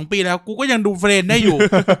2 ปีแล้วกูก็ยังดู Friends ได้อยู่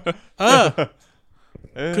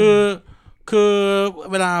คือ คือ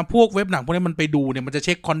เวลาพวกเว็บหนังพวกนี้มันไปดูเนี่ยมันจะเ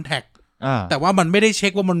ช็คคอนแทคแต่ว่ามันไม่ได้เช็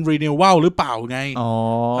คว่ามัน renewal หรือเปล่าไง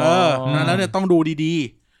แล้วเนี่ยต้องดูดี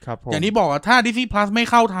ๆครับอย่างที่บอกว่าถ้า Disney Plus ไม่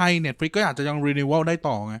เข้าไทย Netflix ก็อาจจะยัง renewal ได้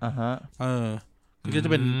ต่อไงก็จะ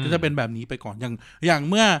เป็นแบบนี้ไปก่อนอย่าง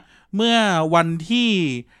เมื่อวันที่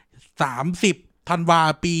30ธันวา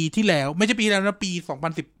ปีที่แล้วไม่ใช่ปีแล้วนะปี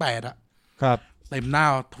2018อ่ะครับเต็มห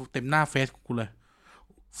น้าเฟซกูเลย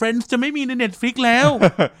Friends จะไม่มีใน Netflix แล้ว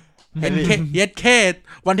เย็ดเค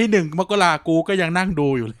วันที่1 มกรากูก็ยังนั่งดู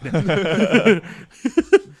อยู่เลย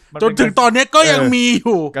จนถึงตอนนี้ก็ยังมีอ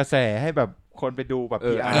ยู่กระแสให้แบบคนไปดูแบบ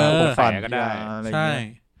PR ฝันก็ได้ใช่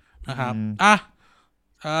นะครับ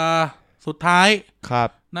สุดท้ายครับ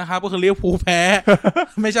นะครับก็คือลิเวอร์พูลแพ้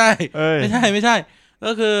ไม่ใช่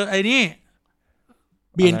ก็คือไอ้นี่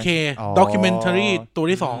BNK documentary ตัว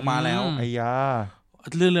ที่2มาแล้วไอ้ยา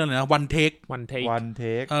เรื่องอะไรนะ One Take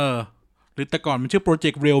หรือแต่ก่อนมันชื่อ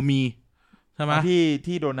Project Real Me ใช่ไหม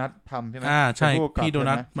ที่โดนัททำใช่ไหมใช่พี่โด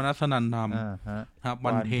นัทมนัสสนันทำครับ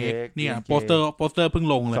One Take เนี่ยโปสเตอร์เพิ่ง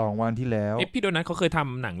ลงเลย2 วันที่แล้วพี่โดนัทเขาเคยท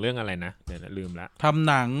ำหนังเรื่องอะไรนะเดี๋ยวลืมละทำ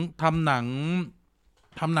หนัง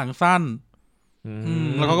สั้น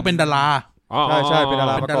แล้วเขาก็เป็นดาราใช่เป็นดา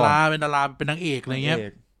ราเป็นนางเอกอะไรเงี้ย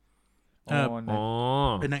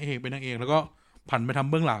เป็นนางเอกแล้วก็ผันไปทำ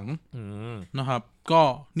เบื้องหลังนะครับก็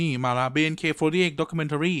นี่มาละ BNK48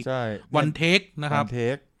 documentary ใช่ One Take นะครับ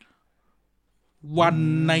วัน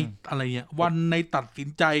ในอะไรเนี่ยวันในตัดสิน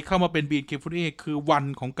ใจเข้ามาเป็น BNK48 คือวัน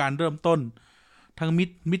ของการเริ่มต้นทั้ง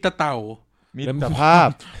มิตรเต่ามิตรภาพ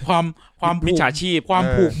ความมิจฉาชีพความ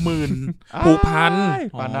ผูกหมื่นผูกพัน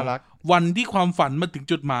น่ารักวันที่ความฝันมาถึง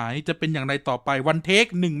จุดหมายจะเป็นอย่างไรต่อไปวันเทค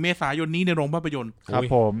1 เมษายนนี้ในโรงภาพยนตร์ครับ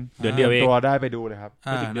ผมเดือนเดียวเองตัวได้ไปดูเลยครับไ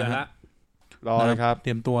ม่ถึงเดือนละรอเลยครับเต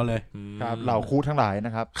รียมตัวเลยครับเหล่าคู่ทั้งหลายน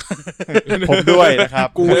ะครับผมด้วยนะครับ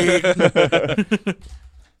กูเอง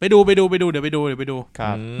ไปดูเดี๋ยวไปดูค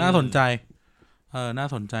รับน่าสนใจน่า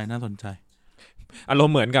สนใจอารม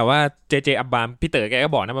ณ์เหมือนกับว่าเจเจอับบานพี่เต๋อแกก็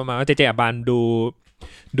บอกนะประมาณว่าเจเจอับบาน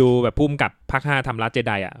ดูแบบพุ่มกับภาค 5ทำลัสเจไ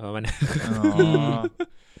ดอ่ะประมาณ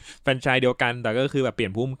แฟรนไชส์เดียวกันแต่ก็คือแบบเปลี่ย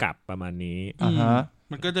นพุ่มกับประมาณนี้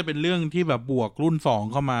มันก็จะเป็นเรื่องที่แบบบวกรุ่น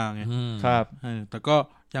2เข้ามาไงครับแต่ก็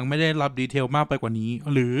ยังไม่ได้รับดีเทลมากไปกว่านี้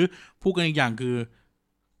หรือพูดกันอีกอย่างคือ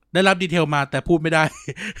ได้รับดีเทลมาแต่พูดไม่ได้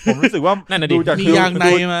ผมรู้สึกว่าดูจาก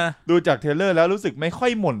เทรลเลอร์แล้วรู้สึกไม่ค่อ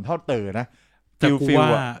ยหม่นเท่าเต๋อนะแต่กูว่า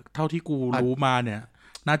เท่าที่กูรู้มาเนี่ย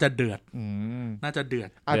น่าจะเดือดอ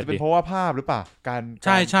าจจะเป็นเพราะว่าภาพหรือเปล่าการใ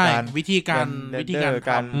ช่วิธีก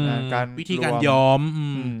ารย้อม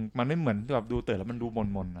มันไม่เหมือนแบบดูเต๋อแล้วมันดูม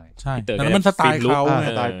นหน่อยใช่แต่มันสไตล์เขาส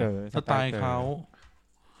ไตล์เขา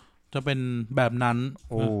จะเป็นแบบนั้น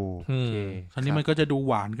คราวนี้มันก็จะดู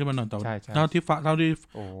หวานขึ้นมาหน่อยแต่เท่าที่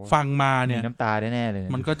ฟังมาเนี่ยน้ำตาแน่ๆเลย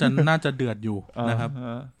มันก็จะน่าจะเดือดอยู่นะครับ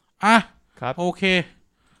โอเค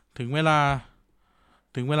ถึงเวล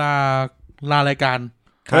าลารายการ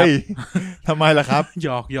เฮ้ยทำไมล่ะครับหย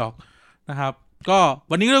อกนะครับก็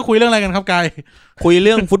วันนี้เราคุยเรื่องอะไรกันครับกายคุยเ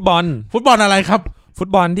รื่องฟุตบอลอะไรครับฟุต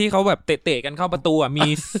บอลที่เขาแบบเตะกันเข้าประตูอ่ะมี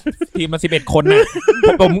ทีมมา11 คนน่ะ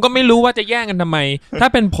ผมก็ไม่รู้ว่าจะแย่งกันทำไมถ้า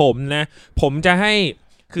เป็นผมนะผมจะให้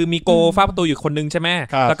คือมีโกฟาประตูอยู่คนนึงใช่ไหม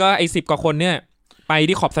แล้วก็ไอ้10 กว่าคนเนี่ยไป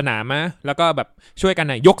ที่ขอบสนามนะแล้วก็แบบช่วยกัน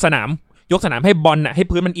น่ะยกสนามให้บอลน่ะให้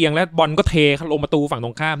พื้นมันเอียงแล้วบอลก็เทลงประตูฝั่งต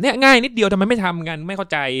รงข้ามเนี่ยง่ายนิดเดียวทำไมไม่ทำกันไม่เข้า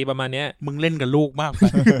ใจประมาณเนี้ยมึงเล่นกับลูกมากไป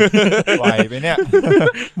ไหวไปเนี่ย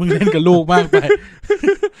มึงเล่นกับลูกมากไป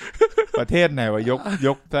ประเทศไหนวะย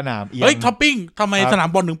กสนามเอียงเฮ้ยท็อปปิ้งทำไมสนาม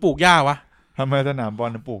บอลถึงปลูกหญ้าวะทำไมสนามบอล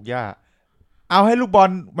ถึงปลูกหญ้าเอาให้ลูกบอล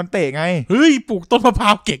มันเตะไงเฮ้ยปลูกต้นมะพร้า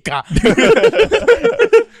วเกะกะ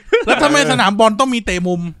แล้วทำไมสนามบอลต้องมีเตะ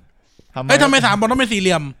มุมทำไมสนามบอลต้องเป็นสี่เห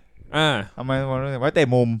ลี่ยมทำไมมันไว้เตะ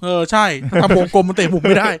มุมใช่ทำวงกลมมันเตะมุม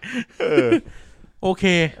ไม่ได้โอเค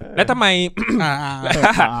แล้วทำไม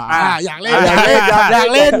อยากเล่น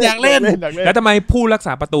แล้วทำไมผู้รักษ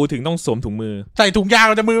าประตูถึงต้องสวมถุงมือใส่ถุงยาง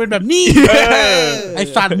มันจะมือเป็นแบบนี้ไอ้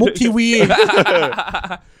สัตว์มุกทีวี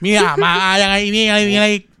มีมายังไงมีอะไร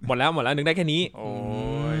หมดแล้วนึกได้แค่นี้โอ้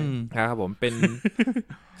ยครับผมเป็น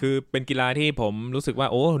คือเป็นกีฬาที่ผมรู้สึกว่า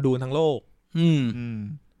โอ้ดูทั้งโลก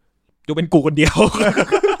ดูเป็นกูคนเดียว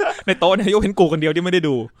ในโต๊ะเนี่ยยกเป็นกูคนเดียวที่ไม่ได้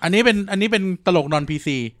ดูอันนี้เป็นตลกนอน PC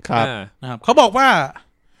ครับนะครับเขาบอก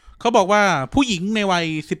ว่าผู้หญิงในวัย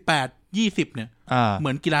18-20เนี่ยเหมื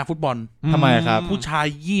อนกีฬาฟุตบอลทำไมครับผู้ชาย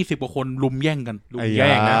20 กว่าคนลุมแย่งกันแ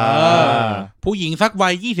ย่งนะผู้หญิงสักวั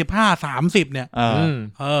ย25-30เนี่ย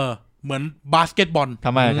เหมือนบาสเกตบอลท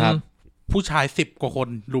ำไมครับ ผู้ชาย10 กว่าคน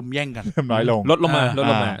ลุมแย่งกันน้อยลงลดลงมา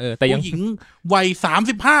แต่ยังผู้หญิงวัย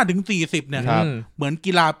35 ถึง 40เนี่ยเหมือน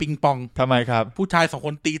กีฬาปิงปองทำไมครับผู้ชาย2 ค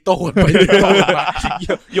นตีโต้กันไป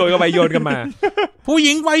โยนกันไปโยนกันมาผู้ห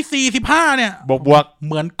ญิงวัย45เนี่ยบวกเ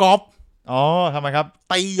หมือนกอล์ฟอ๋อทำไมครับ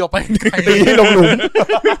ตีออกไปตีให้ลงหลุม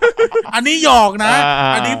อันนี้หยอกนะ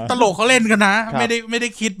อันนี้ตลกเขาเล่นกันนะไม่ได้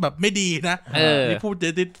คิดแบบไม่ดีนะนี่พูดเดี๋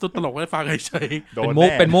ยวตลกให้ฟังเฉยๆ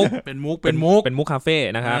เป็นมุกคาเฟ่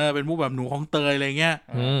นะครับเป็นมุกแบบหนูของเตยอะไรเงี้ย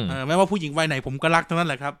ไม่ว่าผู้หญิงวัยไหนผมก็รักทั้งนั้นแ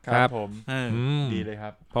หละครับครับผมดีเลยครั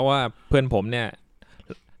บเพราะว่าเพื่อนผมเนี่ย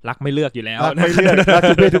รักไม่เลือกอยู่แล้วรักไม่เลือกรัก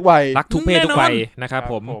ทุกเพศทุกวัยรักทุกเพศทุกวัยนะครับ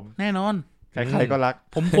ผมแน่นอนใครๆก็รัก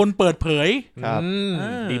ผมคนเปิดเผยครับ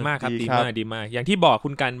ดีมากครับดีมากอย่างที่บอกคุ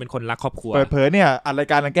ณกันเป็นคนรักครอบครัวเปิดเผยเนี่ยอัดราย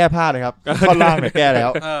การแก้ผ้าเลยครับข้อล่างเนี่ยแก้แล้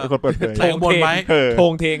วเป็นคนเปิดเผยโถงบนไม้โถ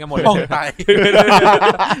งเทงกันหมดห้องไต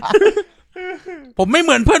ผมไม่เห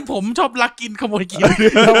มือนเพื่อนผมชอบลักกินขโมยกิน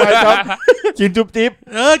ทำไมครับกินจุ๊บจิ๊บ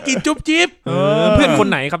กินจุ๊บจิ๊บเพื่อนคน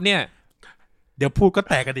ไหนครับเนี่ยเดี๋ยวพูดก็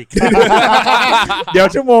แตกกันอีกเดี๋ยว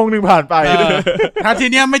ชั่วโมงนึงผ่านไปถ้าที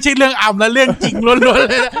เนี้ยไม่ใช่เรื่องอ่ำแล้วเรื่องจริงล้วนๆ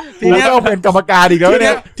เลยทีเนี้ยก็เป็นกรรมการอีกแล้วเ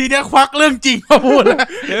นี่ยทีเนี้ยควักเรื่องจริงมาพูดแล้ว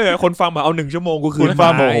คนฟังมาเอา1 ชั่วโมงกูคืนฟั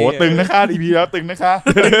งโอ้โหตึงนะคะอีพีแล้วตึงนะคะ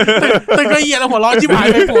ตึงละเอียดแล้วหัวร้อนชิบหาย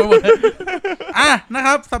ไปปวดหมดนะค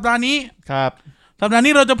รับสัปดาห์นี้ครับสัปดาห์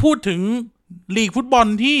นี้เราจะพูดถึงลีกฟุตบอล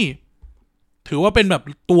ที่ถือว่าเป็นแบบ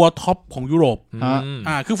ตัวท็อปของยุโรป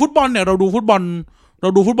คือฟุตบอลเนี่ยเราดูฟุตบอ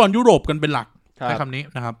ลยุโรปกันเป็นหลักใช้คำนี้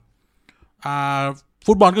นะครับ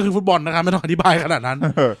ฟุตบอลก็คือฟุตบอลนะครับไม่ต้องอธิบายขนาดนั้น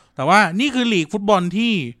แต่ว่านี่คือลีกฟุตบอล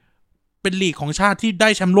ที่เป็นลีกของชาติที่ได้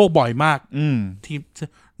แชมป์โลกบ่อยมากทีม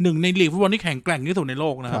หนึ่งในลีกฟุตบอลที่แข็งแกร่งที่สุดในโล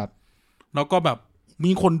กนะครับแล้วก็แบบ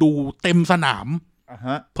มีคนดูเต็มสนาม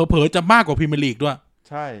เผลอๆจะมากกว่าพรีเมียร์ลีกด้วย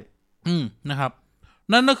ใช่นะครับ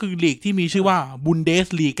นั่นก็คือลีกที่มีชื่อว่าบุนเดส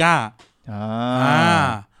ลีกา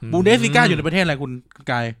บุนเดสลีกาอยู่ในประเทศอะไรคุณ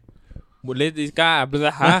กายบุนเลสลีกา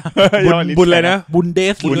บุนเลยนะบุนเด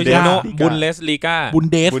สบุนเลสลีกาบุน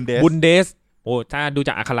เดสโอ้ถ้าดูจ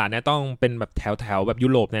ากอักขระเนี่ยต้องเป็นแบบแถวแบบยุ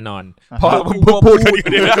โรปแน่นอนเพราะพูดกันอยู่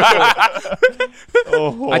เนี่ย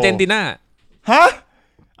อาร์เจนตินาฮะ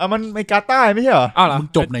มันเมกาใต้ไม่ใช่เหรออ้าวเหรอ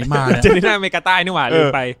จบไหนมาอาร์เจนตินาเมกาใต้นี่หว่าลืม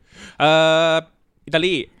ไปอิตา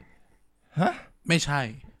ลีฮะไม่ใช่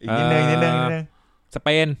อีกนิดนึงสเป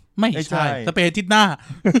นไม่ใช่สเปนทิศหน้า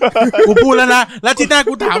กูพูดแล้วนะแล้วทิศหน้า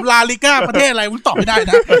กูถามลาลิก้าประเทศอะไรมึงตอบไม่ได้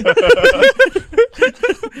นะ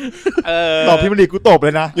ตอบพิมพ์ลีกกูตบเล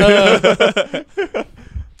ยนะ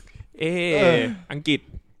อังกฤษ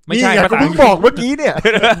ไม่ใช่กูเพิ่งบอกเมื่อกี้เนี่ย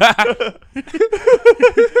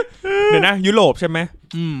เดี๋ยวนะยุโรปใช่ไหม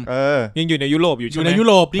ยังอยู่ในยุโรปอยู่ในยุ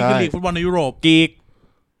โรปนี่คือลีกฟุตบอลในยุโรปกีก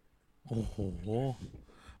โอ้โห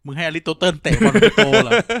มึงให้อริสโตเติลเตะบอลโตเห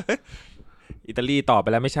รออิตาลีตอบไป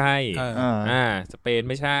แล้วไม่ใช่สเปน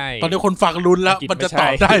ไม่ใช่ตอนนี้คนฟังลุ้นแล้วมันจะตอ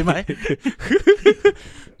บได้ไหม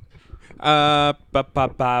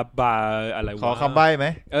อะไรวะขอคำใบ้ไหม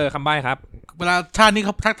คำใบ้ครับเวลาชาตินี้เข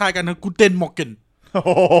าทักทายกันกูเตนมอกเกน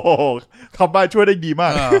คำใบ้ช่วยได้ดีมา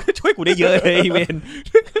กช่วยกูได้เยอะเลยเวน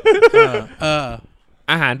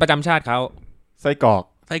อาหารประจำชาติเขาไส้กรอก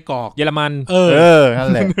เยอรมันนั่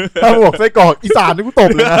นแหละถ้าบอกไส้กรอกอีสานนี่กูตบ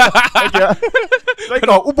เลยนะไส้ก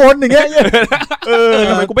รอกอุบลอย่างเงี้ย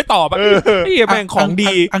ทำไมกูไม่ตอบไอ้แม่งของ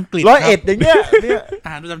ดีอังกฤษ101อย่างเงี้ยอา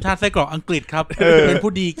หารประจำชาติไส้กรอกอังกฤษครับเป็น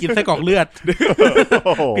ผู้ดีกินไส้กรอกเลือด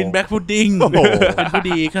กินแบล็คพุดดิ้งเป็นผู้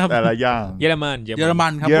ดีครับแต่ละอย่างเยอรมั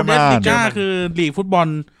นครับบุนเดสลีกาคือลีกฟุตบอล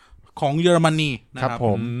ของเยอรมนีนะครับผ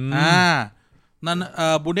มนั่น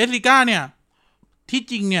บุนเดสลีกาเนี่ยที่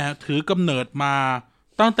จริงเนี่ยถือกำเนิดมา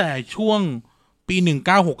ตั้งแต่ช่วงปี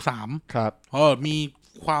1963ครับมี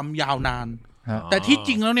ความยาวนานแต่ที่จ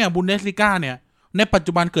ริงแล้วเนี่ยบุนเดสลีกาเนี่ยในปัจ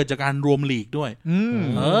จุบันเกิดจากการรวมลีกด้วย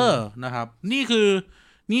นะครับนี่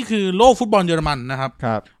คือโลกฟุตบอลเยอรมันนะครับ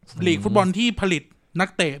ลีกฟุตบอลที่ผลิตนัก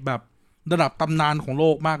เตะแบบระดับตำนานของโล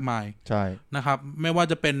กมากมายใช่นะครับไม่ว่า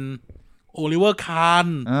จะเป็นโอลิเวอร์คาร์น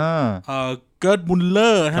เกิร์ตมุลเล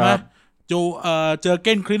อร์ใช่ไหมเจอเก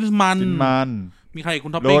นคลินส์มันมีใครคุ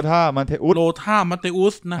ณท็อปปิ้งโลท่ามาเตอุ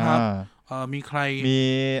สนะครับมีใครมี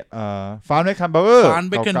ฟานเบคเคนเบอ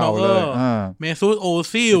ร์เมซูตโอ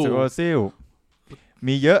ซิล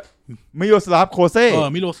มีเยอะมิโลสลาฟโคเ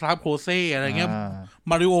ซ่อะไรเงี้ย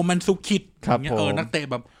มาริโอมันซูคิดอย่างเงี้ยนักเตะ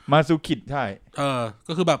แบบมาซูคิดใช่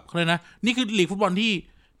ก็คือแบบอะไรนะนี่คือลีกฟุตบอล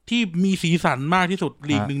ที่มีสีสันมากที่สุด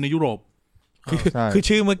ลีกหนึ่งในยุโรปคือ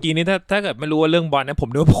ชื่อเมื่อกี้นี้ถ้าเกิดไม่รู้ว่าเรื่องบอลนะผม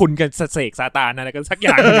นึกว่าคุณกันเสกซาตานอะไรกันสักอย่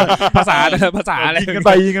างภาษาอะไรกันไ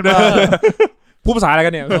ปยิงกันมาพูดภาษาอะไรกั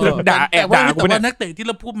นเนี่ยด่าแต่ว่านักเตะที่เ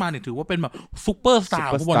ราพูดมาเนี่ยถือว่าเป็นแบบซุปเปอร์สตา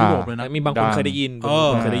ร์ฟุตบอลยุโรปเลยนะมีบางคนเคยได้ยิน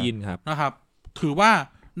ครับนะครับถือว่า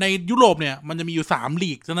ในยุโรปเนี่ยมันจะมีอยู่3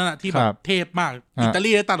ลีกเท่านั้นนะที่แบบเทพมากอิตาลี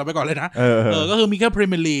ตัดออกไปก่อนเลยนะก็คือมีแค่พรี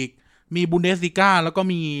เมียร์ลีกมีบุนเดสลีกาแล้วก็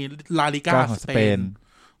มีลาลิก้าสเปน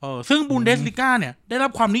ซึ่งบุนเดสลีกาเนี่ยได้รั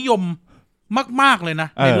บความนิยมมากๆเลยนะ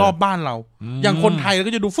ในรอบบ้านเราอย่างคนไทยเรา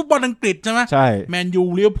ก็จะดูฟุตบอลอังกฤษใช่ไหมใช่แมนยู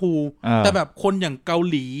ลิเวอร์พูลแต่แบบคนอย่างเกา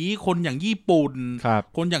หลีคนอย่างญี่ปุ่น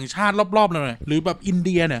คนอย่างชาติรอบๆเลยหรือแบบอินเ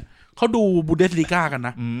ดียเนี่ยเขาดูบุนเดสลีกากันน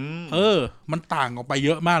ะมันต่างออกไปเย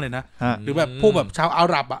อะมากเลยนะหรือแบบพวกแบบชาวอา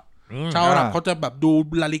หรับอ่ะชาวอาหรับเขาจะแบบดู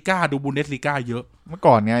ลาลิก้าดูบุนเดสลีกาเยอะเมื่อ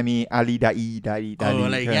ก่อนไงมีอาลีดาอีอ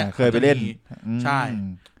ะไรเงี้ยเคยไปเล่นใช่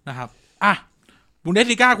นะครับอ่ะบุนเดส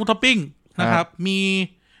ลีกาคุณท็อปปิ้งนะครับ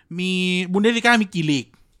มีบุนเดสลีกามีกี่ลีก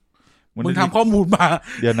มึงทำข้อมูลมา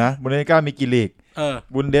เดี๋ยวนะบุนเดสลีกามีกี่ลีก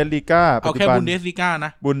บุนเดสลีกาเอาแค่บุนเดสลีกาน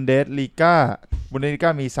ะบุนเดสลีกา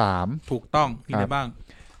มี3ถูกต้องมีอะไรบ้าง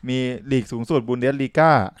มีลีกสูงสุดบุนเดสลีก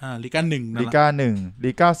าลีกา1ลีกา1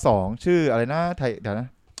ลีกา2ชื่ออะไรนะไทยเดี๋ยวนะ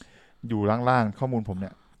อยู่ล่างๆข้อมูลผมเนี่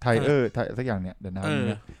ยไทยสักอย่างเนี่ยเดี๋ยวนะ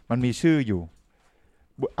มันมีชื่ออยู่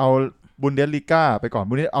เอาบุนเดสลีกาไปก่อน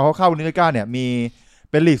เอาเข้าบุนเดสลีกาเนี่ยมี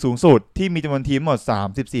เป็นลีกสูงสุดที่มีจำนวนทีมหมด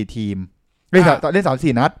34ทีมเล่น34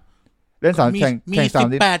นัดเล่น3แข่ง18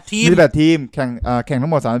ทีมแข่งทั้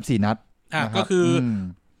งหมด34นัดก็คือ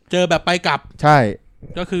เจอแบบไปกลับใช่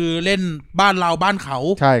ก็คือเล่นบ้านเราบ้านเขา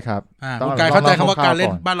ใช่ครับคุณกายเข้าใจคำว่าการเล่น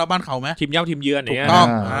บ้านเราบ้านเขาไหมทีมเย้าทีมเยือนถูกต้อง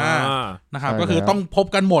นะครับก็คือต้องพบ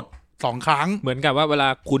กันหมด2ครั้งเหมือนกับว่าเวลา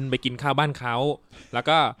คุณไปกินข้าวบ้านเขาแล้ว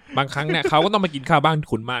ก็บางครั้งเนี่ยเขาก็ต้องมากินข้าวบ้าน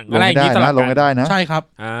คุณบ้างอะไรอย่างนี้ตลอดลงได้นะใช่ครับ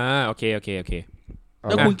โอเคแ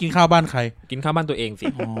ล้วคุณกินข้าวบ้านใครกินข้าวบ้านตัวเองสิ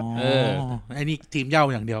ไอ้นี่ทีมเย้า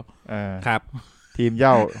อย่างเดียวครับทีมเ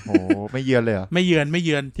ย้าโหไม่เยือนเลยเหรอไม่เยือ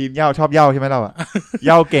นทีมเย้าชอบเย้าใช่ไหมเราอะเ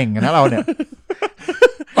ย้าเก่งนะเราเนี่ย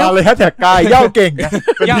มาเลยฮะแท็กกายเย้าเก่ง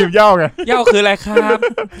เป็นทีมเย้าไงเย้าคืออะไรครับ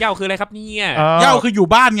เย้าคืออะไรครับเนี่ยเย้าคืออยู่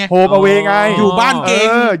บ้านไงโฮมเอาเวไงอยู่บ้านเก่ง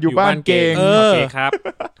อยู่บ้านเก่งโอเคครับ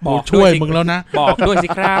บอกช่วยมึงแล้วนะบอกด้วยสิ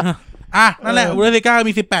ครับนั่นแหละบุนเดสลีกา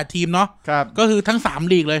มี18ทีมเนาะก็คือทั้ง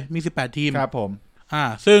3ลีกเลยมี18ทีมครับผม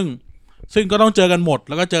ซึ่งก็ต้องเจอกันหมด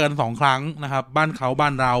แล้วก็เจอกัน2ครั้งนะครับบ้านเขาบ้า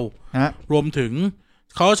นเรารวมถึง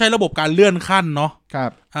เขาใช้ระบบการเลื่อนขั้นเนาะครั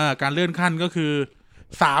บการเลื่อนขั้นก็คือ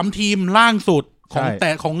3ทีมล่างสุด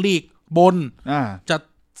ของลีกบนจะ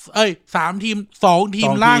3ทีม2ทีม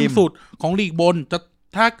ล่างสุดของลีกบนจะ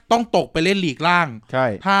ถ้าต้องตกไปเล่นลีกล่าง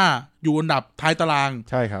ถ้าอยู่อันดับท้ายตาราง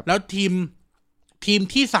ใช่ครับแล้วทีม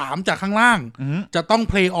ที่3จากข้างล่างจะต้อง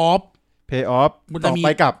เพลย์ออฟมันจะมีไป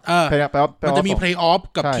กับมันจะมีเพลย์ออฟ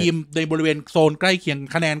กับทีมในบริเวณโซนใกล้เคียง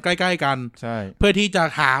คะแนนใกล้ๆกันเพื่อที่จะ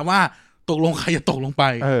หาว่าตกลงใครจะตกลงไป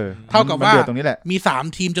เท่ากับว่ามี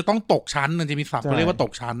3ทีมจะต้องตกชั้นมันจะมีศัพท์เขาเรียกว่าต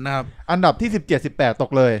กชั้นนะครับอันดับที่17 18ต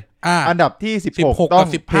กเลยอันดับที่16ต้อง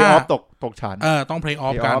เพลย์ออฟตกชั้นต้องเพลย์ออ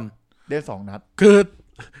ฟกันได้2นัด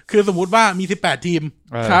คือสมมุติว่ามี18ทีม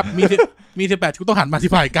ครับมี18ชุดต้องหันมา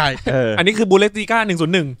ที่ฝ่ายไกลอันนี้คือบุนเดสลีกา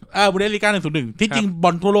101บุนเดสลีกา101ที่จริงบ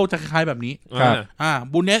อลทั่วโลกจะคล้ายๆแบบนี้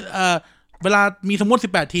บุนเดสเวลามีสมมติ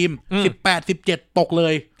18ทีม18 17ตกเล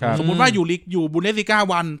ยสมมุติว่าอยู่บุนเดสลีกา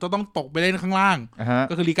1จะต้องตกไปเล่นข้างล่าง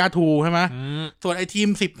ก็คือลีกา2ใช่ไหมส่วนไอ้ทีม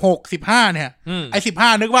16 15เนี่ยไอ้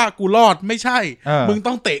15นึกว่ากูรอดไม่ใช่มึง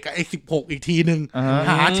ต้องเตะกับไอ้16อีกทีนึง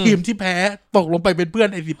หาทีมที่แพ้ตกลงไปเป็นเพื่อน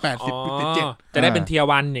ไอ้18 17จะได้เป็นเทียร์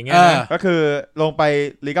1อย่างเงี้ยก็คือลงไป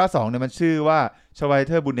ลีกา2เนี่ยมันชื่อว่าชวายเ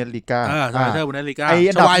ทอร์บุนเดสลีกาชวายเทอร์บุนเดสลีกา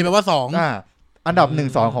ชวายแปลว่า2อันดับ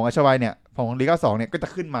 1-2 ของชวายเนี่ยของลีกา2เนี่ยก็จะ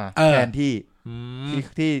ขึ้นมาแทนที่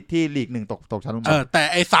ลีก1ตกชั้นลงมาแต่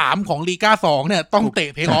ไอ้3ของลีกา2เนี่ยต้องเตะ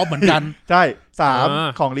เพลย์ออฟเหมือนกันใช่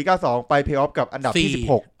3ของลีกา2ไปเพลย์ออฟกับอันดับที่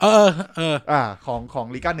16ของ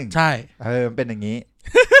ลีกา1ใช่มันเป็นอย่างนี้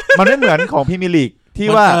มันไม่เหมือนของพรีเมียร์ลีกที่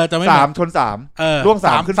ว่า3ชน3ล่วง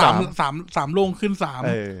3ขึ้น3ล่วงขึ้น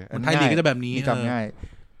3ไทยลีกก็จะแบบนี้จำง่าย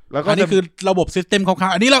แล้วก็นี่คือระบบซิสเต็มคร่า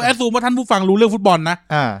วๆอันนี้เราแอดซูมว่าท่านผู้ฟังรู้เรื่องฟุตบอลนะ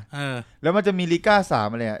แล้วมันจะมีลีกา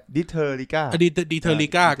3อะไรอ่ะดิเทอร์ลีกาลี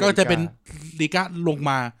กาก็จะเป็นลีกาลง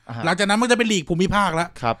มาหลังจากนั้นมันจะเป็นลีกภูมิภาคแล้ว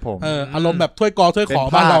ครับผมอารมณ์แบบถ้วยกอถ้วยขอ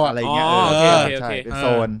บ้านเราอะไรเงี้ยใช่เป็นโซ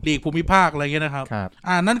นลีกภูมิภาคอะไรเงี้ยนะครับ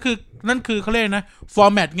นั่นคือเขาเรียกนะฟอ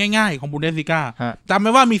ร์แมตง่ายๆของบุนเดสลีกาจำไ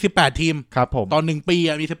ว้ว่ามี18ทีมครับผมตอน1ปี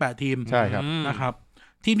มี18ทีมใช่ครับนะครับ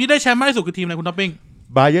ทีมที่ได้แชมป์มากที่สุดคือทีมอะไรคุณท็อปปิ้ง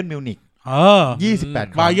บาเยิร์นมิวนิก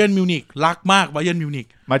28บาเยิร์นมิวนิกรักมากบาเยิร์นมิวนิก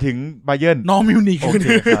มาถึงบาเยิร์นน้องมิวนิก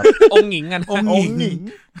องหญิงกันองหญิง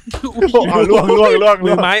ล่วงมื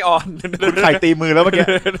อไม้อ่อนไข่ตีมือแล้วเมื่อกี้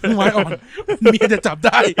มือไม้อ่อนเมียจะจับไ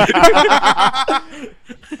ด้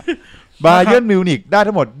บาเยิร์นมิวนิกได้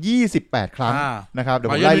ทั้งหมด28ครั้งนะครับเดี๋ย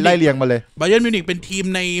วไล่เรียงมาเลยบาเยิร์นมิวนิกเป็นทีม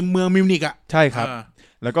ในเมืองมิวนิกอ่ะใช่ครับ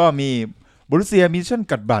แล้วก็มีบรูเซียมินเชน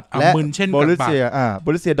กัดบัตและบ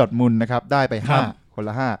รูเซียดอร์ทมุนด์นะครับได้ไป5คน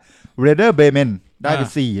ละ5เรเดอร์เบเมน ได้ไป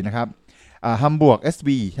4นะครับฮัมบวร์ก SV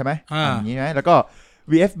ใช่ไหมอย่างนี้ไหมแล้วก็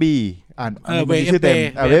VfB มีชื่อเต็ม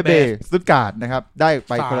VfB สตุตการ์ดนะครับได้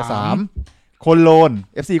ไปคนละ3โคโลน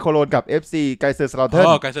FC โคโลนกับ FC ไกเซอร์สลา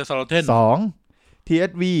เทน2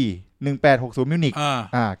 TSV 1860มิวนิก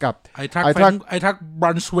กับไอทักบ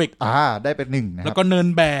รันสวิกได้เป็น1นะครับแล้วก็เนิน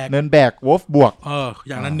แบกวอฟบวก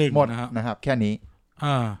อย่างนั้น1หมดนะครับแค่นี้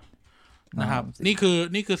นะครับนี่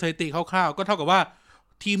คือสถิติคร่าวๆก็เท่ากับว่า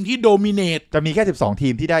ทีมที่โดมิเนตจะมีแค่12ที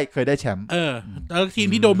มที่เคยได้แชมป์แล้วทีม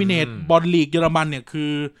ที่โดมิเนตบอลลีกเยอรมันเนี่ยคื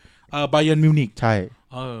อไบเยิร์นมิวนิกใช่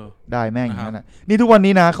ได้แม่งอย่างนั้นนี่ทุกวัน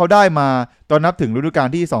นี้นะเขาได้มาตอนนับถึงฤดูกาล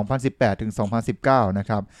ที่2018ถึง2019นะ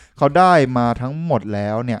ครับเขาได้มาทั้งหมดแล้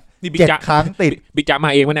วเนี่ย7ครั้งติดบิ๊กจ๊ะมา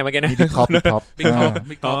เองมั้ยเนี่ยเมื่อกี้นะบิ๊กท็อป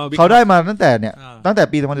เขาได้มาตั้งแต่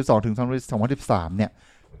ปี2012ถึง2013เนี่ย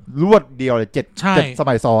รวดเดียวเลย7ส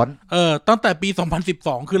มัยซ้อนตั้งแต่ปี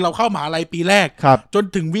2012คือเราเข้ามหาลัยปีแรกจน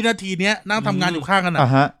ถึงวินาทีเนี้ยนั่งทำงานอยู่ข้างกันนะ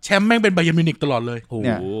แชมป์แม่งเป็นไบเยิร์นมิวนิกตลอดเลยเ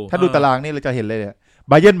นี่ยถ้าดูตารางนี่เราจะเห็นเลยเนี่ย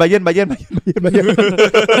ไบเยิร์น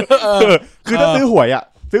คือถ้าซื้อหวย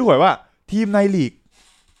ว่าทีมในลีก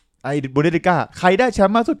ไอ้บูนเดสลิก้าใครได้แชม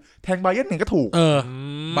ป์มากสุดแทงไบเยิร์น1ก็ถูก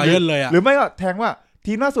ไบเยิร์นเลยอ่ะหรือไม่ก็แทงว่า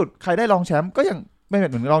ทีมล่าสุดใครได้รองแชมป์ก็ยังไม่เห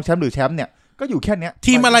มือนรองแชมป์หรือแชมป์เนี่ยก็อยู่แค่เนี้ย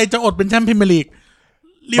ทีมอะไรจะอดเป็นแชมป์พรีเมียร์ลีก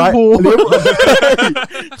ลิเวอร์พูล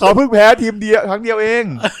เขาเพิ่งแพ้ทีมเดียวครั้งเดียวเอง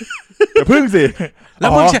อย่าพึ่งสิแล้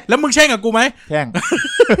วมึงแช่งกับกูไหมแช่ง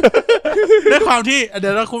ด้วยความที่เดี๋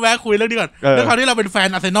ยวเราคุยเรื่องนี้ก่อนด้วยความที่เราเป็นแฟน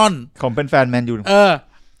อาร์เซนอลผมเป็นแฟนแมนยู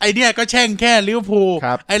ไอเนี้ยก็แช่งแค่ลิเวอร์พูล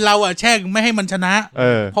ไอเราแช่งไม่ให้มันชนะ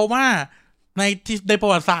เพราะว่าในประ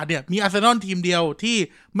วัติศาสตร์เนี่ยมีอาร์เซนอลทีมเดียวที่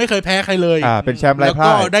ไม่เคยแพ้ใครเลยเป็นแชมป์ไร้พ่ายแล้ว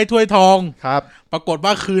ก็ได้ถ้วยทองครับปรากฏว่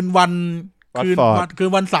าคืนวัน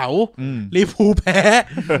เสาร์ลิเวอร์พูลแพ้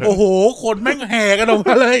โอ้โหคนแม่งแห่กันออกม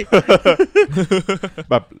าเลย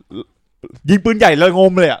แบบยิงปืนใหญ่เลยง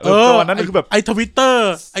มเลยตอนนั้นคือแบบไอ้ทวิตเตอ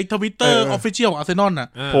ร์ออฟฟิเชียลของอาร์เซนอลน่ะ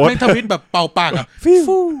แม่งทวิตแบบเป่าปาก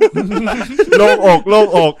โล่ง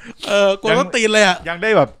อกกดตีนเลยยังได้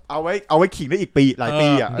แบบเอาไว้ขิงได้อีกปีหลายปี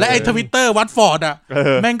และไอ้ทวิตเตอร์วัตฟอร์ด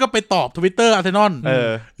แม่งก็ไปตอบทวิตเตอร์อาร์เซนอล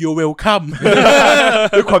you welcome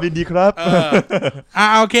ด้วยความยินดีครับ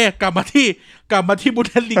โอเคกลับมาที่บุนเ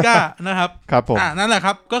ดสลีกานะครับครับผมนั่นแหละค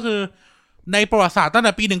รับก็คือในประวัติศาสตร์ตั้งแ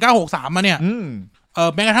ต่ปี1963มาเนี่ย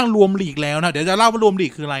แม้กระทั่งรวมลีกแล้วนะเดี๋ยวจะเล่าว่ารวมลี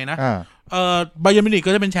กคืออะไรนะไบเยิร์นมิวนิก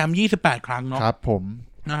ก็จะเป็นแชมป์28ครั้งเนาะครับผม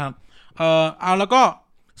นะครับเอาแล้วก็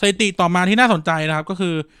สถิติต่อมาที่น่าสนใจนะครับก็คื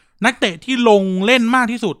อนักเตะที่ลงเล่นมาก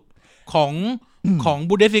ที่สุดของ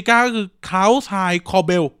บูนเดสลีกาก็คือคาร์ลไฮน์คอร์เ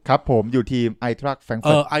บลครับผมอยู่ทีมไอทรัคแฟรงก์เ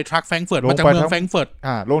ฟิร์ตไอทรัคแฟรงก์เฟิร์ตมาจากเมืองแฟรงก์เฟิร์ต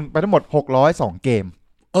ลงไปทั้งหมด602เกม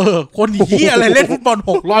คนเหี้ยอะไรเล่นฟุตบอล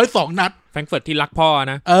602นัดแฟรงก์เฟิร์ตที่รักพ่อ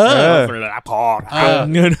นะรักพ่อ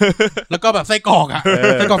เงินแล้วก็แบบไส้กรอก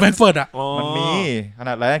ไส้กรอกแฟรงก์เฟิร์ตมันมีขน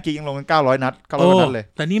าดไรอังกฤษยังลงกัน900นัดนัดเลย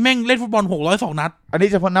แต่นี่แม่งเล่นฟุตบอล602นัดอันนี้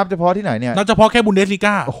เฉพาะที่ไหนเนี่ยนับเฉพาะแค่บุนเดสลีก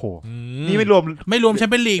าโอ้โหนี่ไม่รวมแชม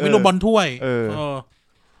เปี้ยนลีกไม่รวมบอลถ้วย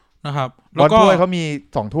นะครับบอลถ้วยเขามี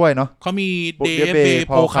2ถ้วยเนาะเขามี DFB โ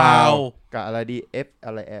พคาวกับอะไร DF อ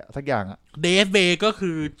ะไรสักอย่างDFB ก็คื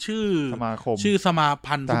อชื่อสมา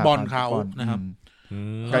พันธ์ฟุตบอลเขานะครับ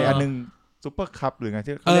ไกอันนึงซุปเปอร์คัพหรือไง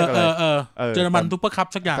ที่เขาเรียกอะไรเยอรมันซุปเปอร์คัพ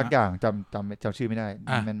สักอย่างจำชื่อไม่ได้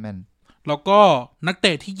แม่นแล้วก็นักเต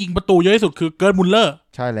ะที่ยิงประตูเยอะที่สุดคือเกิร์ตมุลเลอร์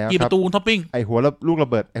ใช่แล้วกี่ประตูท็อปปิ้งไอหัวลูกระ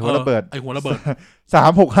เบิด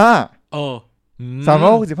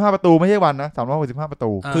365365ประตูไม่ใช่วันนะ365ประ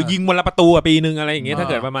ตูคือยิงวันละประตูปีนึงอะไรอย่างเงี้ยถ้า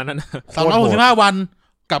เกิดประมาณนั้น365วัน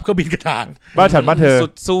กับเครื่องบินกระดานบ้านฉันบ้านเธอสุ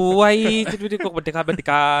ดสวยบัติ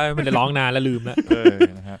กาไม่ได้ร้องนานแล้วลืมแล้ว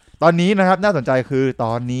นะครับตอนนี้นะครับน่าสนใจคือต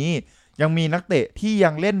อนนี้ยังมีนักเตะที่ยั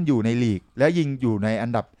งเล่นอยู่ในลีกและยิงอยู่ในอั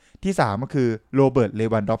นดับที่3ก็คือโรเบิร์ตเล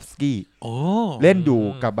วันดอฟสกี้เล่นอยู่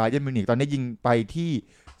กับบาเยิร์นมิวนิกตอนนี้ยิงไปที่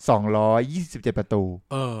227ประตู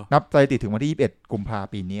นับสถิติถึงวันที่21กุมภาพันธ์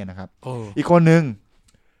ปีนี้นะครับอีกคนนึง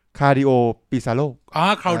คาร์ดิโอปิซาโล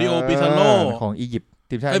คาร์ดิโอปิซาโลของอียิปต์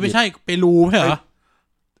ทีมชาติไม่ใช่เปรูใช่เหรอ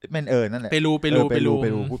นั่นนั่นแหละเปรู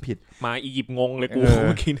พูดผิดมาอียิปต์งงเลยกูเ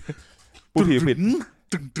มื่อกี้พูดผิด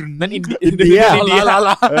นั่นอินเดีย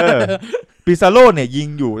ปิซาโลเนี่ยยิง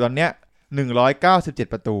อยู่ตอนเนี้ย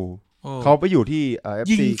197ประตูเขาไปอยู่ที่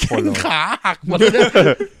FC โคโลนขาหักหมดเลย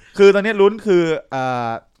คือตอนนี้ลุ้นคือ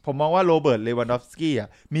ผมมองว่าโรเบิร์ตเลวันดอฟสกี้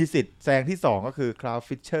มีสิทธิ์แซงที่2ก็คือคลาว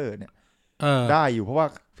ฟิชเชอร์เนี่ยได้อยู่เพราะว่า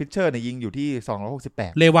ฟิชเชอร์เนี่ยยิงอยู่ที่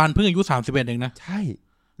268เลวันเพิ่งอายุ31เองนะใช่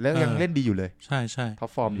แล้วยังเล่นดีอยู่เลยใช่ท็อ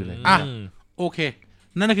ปฟอร์มอยู่เลยโอเค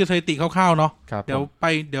นั่นคือสถิติคร่าวๆเนาะเดี๋ยว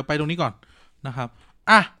ไปตรงนี้ก่อนนะครับ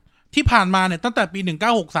ที่ผ่านมาเนี่ยตั้งแต่ปี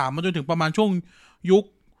1963มาจนถึงประมาณช่วง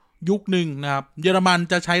ยุคหนึ่งนะครับเยอรมัน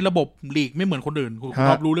จะใช้ระบบลีกไม่เหมือนคนอื่นคุณ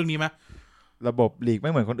รู้เรื่องนี้ไหมระบบลีกไ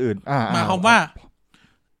ม่เหมือนคนอื่นหมายความว่า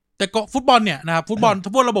แต่ก็ฟุตบอลเนี่ยนะครับฟุตบอลทั้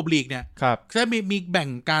งพวกระบบลีกเนี่ย ครับ จะมีแบ่ง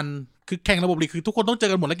กันคือแข่งระบบลีกคือทุกคนต้องเจอ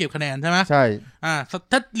กันหมดแล้วเก็บคะแนนใช่ไหม ใช่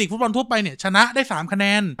ถ้าลีกฟุตบอลทั่วไปเนี่ยชนะได้3คะแน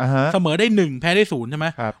น เสมอได้1แพ้ได้0ใช่ไหม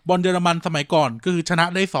ครับ บอลเยอรมันสมัยก่อนก็คือชนะ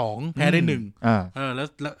ได้2แพ้ได้1แล้ว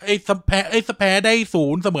แพ้ได้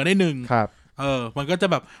0เสมอได้1ครับมันก็จะ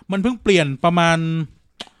แบบมันเพิ่งเปลี่ยนประม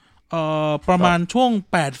าณช่วง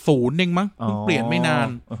80เองมั้งเพิ่งเปลี่ยนไม่นาน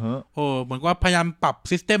เหมือนว่าพยายามปรับ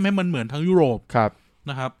ซิสเต็มให้มันเหมือนทั้งยุโรป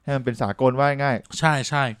นะครับให้มันเป็นสากลว่าง่ายใ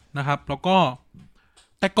ช่นะครับแล้วก็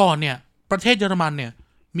แต่ก่อนเนี่ยประเทศเยอรมันเนี่ย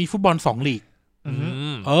มีฟุตบอล2ลีก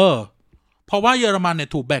เพราะว่าเยอรมันเนี่ย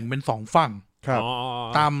ถูกแบ่งเป็น2ฝั่ง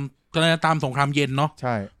ตามสงครามเย็นเนาะใ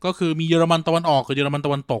ช่ก็คือมีเยอรมันตะวันออกกับเยอรมันต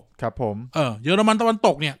ะวันตกครับผมเยอรมันตะวันต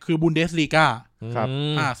กเนี่ยคือบุนเดสลีกาครับ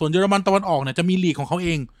ส่วนเยอรมันตะวันออกเนี่ยจะมีลีกของเขาเอ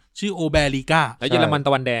งชื่อโอแบลีกาแล้วเยอรมันต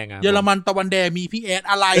ะวันแดงเยอรมันตะวันแดงมีพี่แอด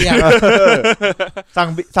อะไรอ่ะสั่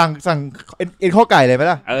งเอ็นข้อไก่เลยไหม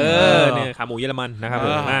ล่ะเนี่ยขาหมูเยอรมันนะครับ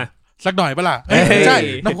สักหน่อยปะล่ะใช่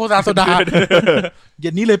น้ำโคตาโซดาเย็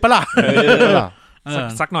นนี้เลยปะล่ะ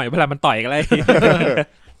สักหน่อยเวลามันต่อยกันเลย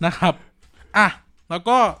นะครับแล้ว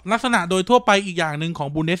ก็ลักษณะโดยทั่วไปอีกอย่างหนึ่งของ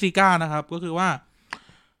บุนเดสลีกานะครับก็คือว่า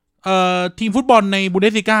ทีมฟุตบอลในบุนเด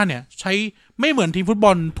สลีกาเนี่ยใช้ไม่เหมือนทีมฟุตบ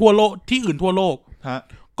อลทั่วโลกที่อื่นทั่วโลก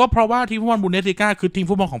ก็เพราะว่าทีมฟุตบอลบุนเดสลีกาคือทีม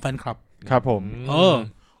ฟุตบอลของแฟนคลับครับผม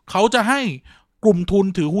เขาจะให้กลุ่มทุน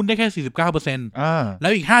ถือหุ้นได้แค่ 49% แล้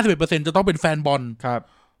วอีก 51% จะต้องเป็นแฟนบอลครับ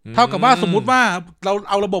เท่ากับว่าสมมุติว่าเรา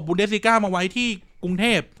เอาระบบบุนเดสลีกามาไว้ที่กรุงเท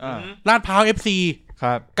พลาดพร้าว FC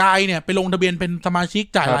กายเนี่ยไปลงทะเบียนเป็นสมาชิก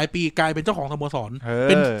จ่ายรายปีกายเป็นเจ้าของสโมสร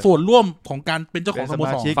เป็นส่วนร่วมของการเป็นเจ้าของสโม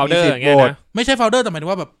สรโฟลเดอร์อย่างเงี้ยนะไม่ใช่โฟลเดอร์แต่หมายถึ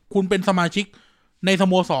งว่าแบบคุณเป็นสมาชิกในส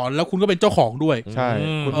โมสรแล้วคุณก็เป็นเจ้าของด้วยใช่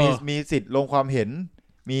คุณมีสิทธิ์ลงความเห็น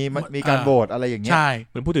มีการโหวตอะไรอย่างเงี้ยใช่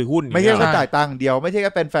เหมือนผู้ถือหุ้นไม่ใช่แค่จ่ายตังค์เดียวไม่ใช่แ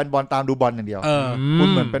ค่เป็นแฟนบอลตามดูบอลอย่างเดียวคุณ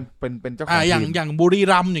เหมือนเป็นเจ้าของอย่างบุรี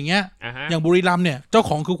รัมย์อย่างเงี้ยอย่างบุรีรัมย์เนี่ยเจ้า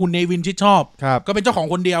ของคือคุณเนวินชิดชอบก็เป็นเจ้าของ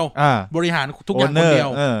คนเดียวบริหารทุกอย่างคนเดียว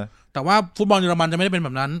แต่ว่าฟุตบอลเยอรมันจะไม่ได้เป็นแบ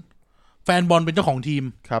บนั้นแฟนบอลเป็นเจ้าของทีม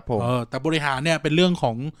ครับผมแต่บริหารเนี่ยเป็นเรื่องข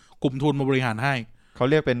องกลุ่มทุนมาบริหารให้เขา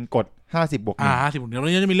เรียกเป็นกฎ50+1 50+1เดี๋ยวเรา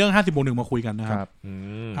จะมีเรื่อง50+1มาคุยกันนะครับ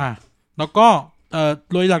แล้วก็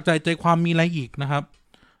โดยหลักใจความมีอะไรอีกนะครับ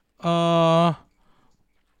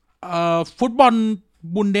ฟุตบอล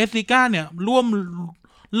บุนเดสลีกาเนี่ย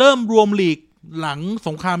เริ่มรวมลีกหลังส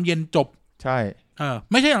งครามเย็นจบใช่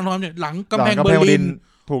ไม่ใช่หลังสงครามเย็นหลังกำแพงเบอร์ลิน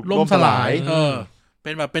ถูกล่มสลายเ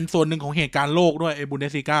ป็นแบบเป็นส่วนหนึ่งของเหตุการณ์โลกด้วยไอ้บุนเด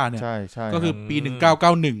สลีกาเนี่ยก็คือปี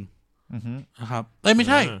1991นะครับไม่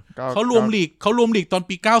ใช่เขารวมลีกตอน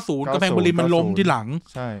ปี90กำแพงเบอร์ลินมันล้มที่หลัง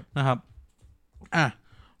ใช่นะครับ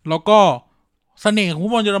แล้วก็เสน่ห์ของฟุ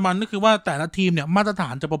ตบอลเยอรมันก็คือว่าแต่ละทีมเนี่ยมาตรฐา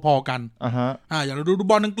นจะพอๆกันอย่างเราดู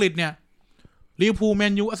บอลอังกฤษเนี่ยลิเวอร์พูลแม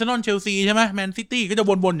นยูอาร์เซนอลเชลซีใช่ไหมแมนซิตี้ก็จะ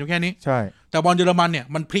วนๆอยู่แค่นี้ใช่แต่บอลเยอรมันเนี่ย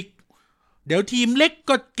มันพลิกเดี๋ยวทีมเล็ก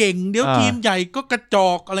ก็เก่งเดี๋ยวทีมใหญ่ก็กระจอ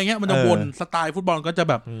กอะไรเงี้ยมันจะวนสไตล์ฟุตบอลก็จะ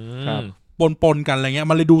แบบปนกันอะไรเงี้ย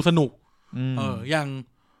มันเลยดูสนุกอย่าง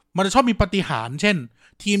มันจะชอบมีปาฏิหาริย์เช่น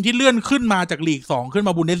ทีมที่เลื่อนขึ้นมาจากลีก2ขึ้นม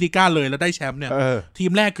าบุนเดสลีกาเลยแล้วได้แชมป์เนี่ยที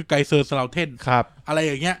มแรกคือไกเซอร์สลาวเทนอะไร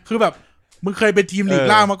อย่างเงี้ยคือแบบมึงเคยเป็นทีมลีก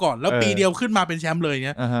ล่างมาก่อนแล้วปีเดียวขึ้นมาเป็นแชมป์เลยเ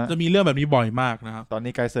งี้ยจะมีเรื่องแบบนี้บ่อยมากนะครับตอน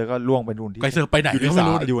นี้ไกเซอร์ก็ล่วงไปนู่นที่ไกเซอร์ไปไหนก็ไม่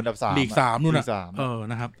รู้อยู่อันดับ3ลีก3นู่นน่ะ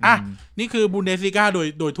นะครับนี่คือบุนเดสลีกา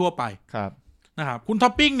โดยทั่วไปครับนะครับคุณท็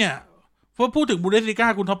อปปิ้งเนี่ยพอพูดถึงบุนเดสลีกา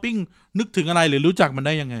คุณท็อปปิ้งนึกถึงอะไรหรือรู้จักมันไ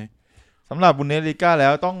ด้ยังไงสำหรับบุนเดสลีกาแล้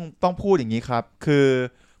วต้องพูดอย่างนี้ครับคือ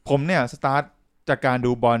ผมเนี่ยสตาร์ทจากการ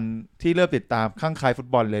ดูบอลที่เริ่มติดตามข้างใครฟุต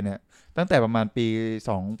บอลเลยเนี่ยตั้งแต่ประมาณปี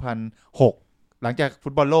2006หลังจากฟุ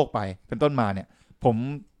ตบอลโลกไปเป็นต้นมาเนี่ยผม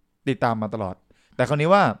ติดตามมาตลอดแต่คราวนี้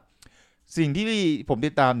ว่าสิ่งที่ผม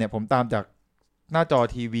ติดตามเนี่ยผมตามจากหน้าจอ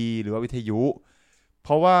ทีวีหรือว่าวิทยุเพ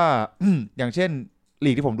ราะว่า อย่างเช่นลี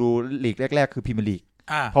กที่ผมดูลีกแรกๆคือพรีเมียร์ลีก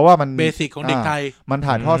เพราะว่ามันเบสิกของเด็กไทยมัน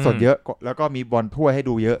ถ่ายทอดสดเยอะแล้วก็มีบอลถ้วยให้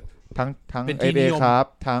ดูเยอะทั้งFAครับ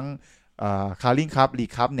ทั้งคาริ่งคัพลีก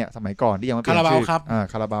คัพเนี่ยสมัยก่อนที่ยังไม่เป็นชื่อ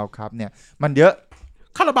คาราบาวคัพเนี่ยมันเยอะ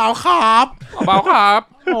คาราบาวครับ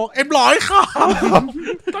โอ้M100ครับ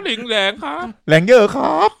ก็หลิงแรงครับแรงเยอะค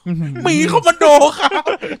รับมีคอมมานโดครับ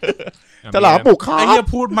จะหลาปลุกครับไอ้เหี้ย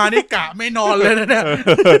พูดมานี่กะไม่นอนเลยนะเนี่ย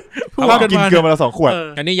พูดกันกินเกลือมาละ2 ขวด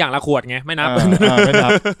อันนี้อย่างละขวดไงไม่นับ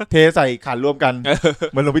เทใส่ขันรวมกัน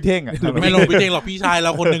เหมือนลงพิเท่งไม่ลงพิเท่งหรอกพี่ชายเร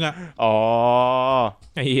าคนนึงอ๋อ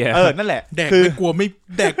ไอ้เหี้ยนั่นแหละแดกไม่กลัวไม่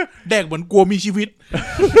แดกเหมือนกลัวมีชีวิต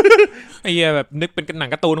ไอ้เหี้ยแบบนึกเป็นหนัง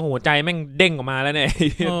การ์ตูนหัวใจแม่งเด้งออกมาแล้วเนี่ย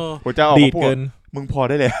หัวใจออกมาพูดมึงพอ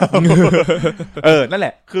ได้แล้วนั่นแหล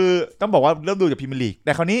ะคือต้องบอกว่าเริ่มดูจากพรีเมียร์ลีกแ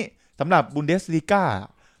ต่คราวนี้สำหรับบุนเดสลีกา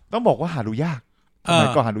ต้องบอกว่าหาดูยากสมัย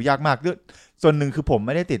ก่อนหาดูยากมากด้วยส่วนหนึ่งคือผมไ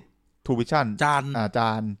ม่ได้ติด ทูวิชั่นจ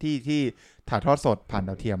านที่ถ่ายทอดสดผ่านด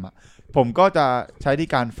าวเทียมอ่ะผมก็จะใช้ที่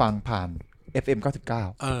การฟังผ่าน FM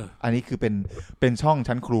 99อันนี้คือเป็นช่อง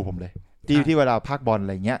ชั้นครูผมเลยที่เวลาพากบอลอะ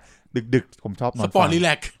ไรเงี้ยดึกผมชอบนอนสปอร์ตรีแล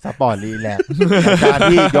กการ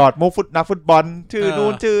ที่หยอดมุกนักฟุตบอลชื่อนู้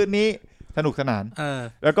นชื่อนี้สนุกสนาน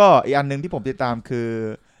แล้วก็อีกอันนึงที่ผมติดตามคือ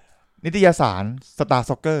นิตยสาร Star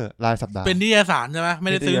Soccer รายสัปดาห์เป็นนิตยสารใช่ไหมไม่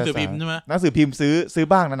ได้ซื้อหนังสือพิมพ์ใช่ไหมหนังสือพิมพ์ซื้อ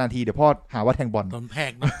บ้างนานๆทีเดี๋ยวพ่อหาว่าแทงบอลโดนแพ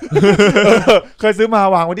งนะเคยซื้อมา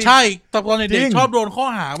วางไว้ที่ใช่ตอนเด็กชอบโดนข้อ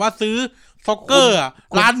หาว่าซื้อซ็อกเกอร์อ่ะ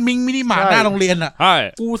ร้านมิงมินิมาร์ทหน้าโรงเรียนอ่ะ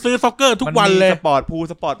กูซื้อซ็อกเกอร์ทุกวันเลยสปอร์ต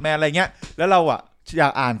สปอร์ตแมนอะไรเงี้ยแล้วเราอ่ะอยา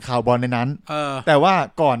กอ่านข่าวบอลในนั้นแต่ว่า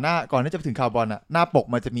ก่อนที่จะถึงข่าวบอลอ่ะหน้าปก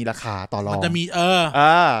มันจะมีราคาต่อรองมันจะมี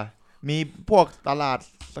มีพวกตลาด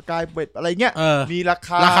สกายเบ็ดอะไรเงี้ยมีรา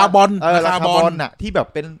คาบอลราคาบอลน่ะที่แบบ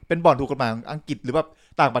เป็นบอลถูกกฎหมายอังกฤษหรือแบบ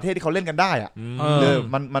ต่างประเทศที่เขาเล่นกันได้อ่ะ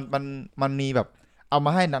มันมีแบบเอาม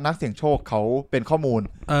าให้นักเสี่ยงโชคเขาเป็นข้อมูล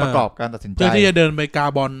ประกอบการตัดสินใจเพื่อที่จะเดินไปกา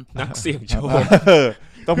บอลนักเสี่ยงโชค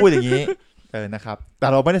ต้องพูดอย่างนี้นะครับแต่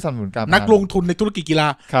เราไม่ได้สนับสนุนการนักลงทุนในธุรกิจกีฬา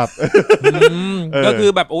ครับก็คื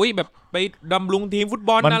อแบบโอ้ยแบบไปดำรงทีมฟุตบ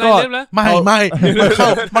อลอะไรเล่นแล้วไม่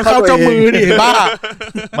มันเข้าเจ้ามือดิบ้า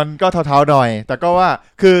มันก็เท้าๆหน่อยแต่ก็ว่า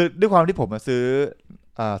คือด้วยความที่ผมมาซื้อ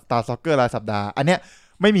Star Soccer รายสัปดาห์อันเนี้ย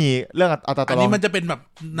ไม่มีเรื่องอัตราต่อรองอันนี้มันจะเป็นแบบ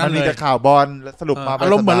มันมีแต่ข่าวบอลสรุปมาอา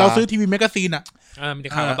รมณ์เหมือนเราซื้อทีวีแมกกาซีนอ่ะมี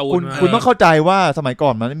ข่าวการ์ตูนคุณต้องเข้าใจว่าสมัยก่อ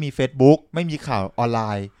นมันไม่มี Facebook ไม่มีข่าวออนไล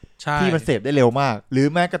น์ที่มันเสพได้เร็วมากหรือ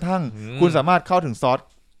แม้กระทั่งคุณสามารถเข้าถึงซอส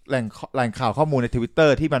แหล่งข่าวข้อมูลใน Twitter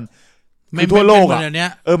ที่มันทั่วโลกอ่ะ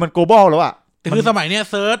มัน global แล้วอ่ะแต่คือสมัยเนี้ย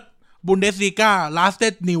เซิร์ชบุนเดสลีกา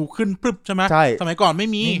Lasted New ขึ้นพรึบใช่ไหมใช่สมัยก่อนไม่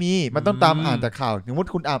มีมันต้องตามอ่านจากข่าวสมมติ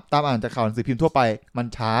คุณตามอ่านจากข่าวหนังสือพิมพ์ทั่วไปมัน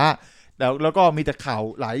ช้าแล้วก็มีแต่ข่าว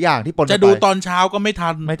หลายอย่างที่ปนจะดูตอนเช้าก็ไม่ทั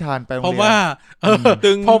นไปเพราะว่า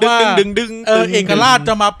ดึงเอกราชจ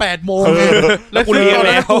ะมา 8 โมงแล้วคุณแ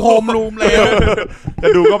ล้วโฮมรูมแล้วจะ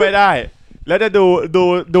ดูก็ไม่ได้แล้วจะ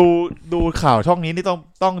ดูข่าวช่องนี้นี่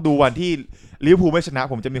ต้องดูวันที่ลิเวอร์พูลไม่ชนะ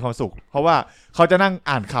ผมจะมีความสุขเพราะว่าเขาจะนั่ง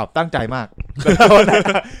อ่านข่าวตั้งใจมาก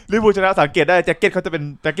ลิเวอร์พูลชนะสังเกตได้แจ็คเก็ตเขาจะเป็น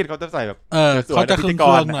แจ็คเก็ตเขาจะใส่แบบเขาจะพิธีก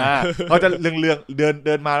รเขาจะเรื่องเ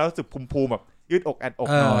ดินมาแล้วรู้สึกภูมิแบบยืดอกแอนอก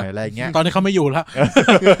หน่อยอะไรเงี้ยตอนนี้เขาไม่อยู่แล้ว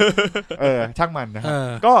ช่างมันนะครับ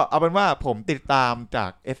ก็เอาเป็นว่าผมติดตามจา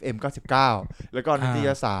ก FM 99แล้วก็นิตย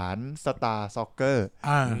สาร Star Soccer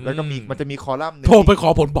แล้วก็มันจะมีคอลัมน์นึงโทรไปขอ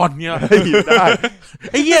ผลบอลเงี้ยได้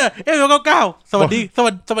ไอ้เหี้ย FM 99สวัส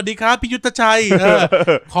ดีครับพี่ยุทธชัย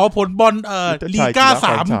ขอผลบอลลีก้า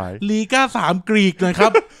3กรีกหน่อยครั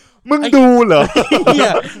บมึงดูเหรอเหี้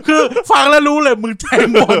ยคือฟังแล้วรู้เลยมึงแทง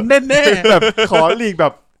บอลแน่ๆแบบขอลีกแบ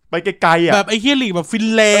บไปไกลๆอ่ะแบบไอ้เหี้ยลีกแบบฟิน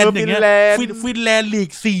แลนด์อย่างเงี้ยฟินแลนด์ลีก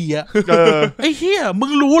4อ่ะไอ้เหี้ยมึ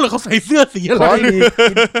งรู้เหรอเขาใส่เสื้อสีอะไร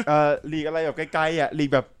ลีกอะไรแบบไกลๆอ่ะลีก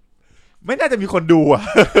แบบไม่น่าจะมีคนดูอ่ะ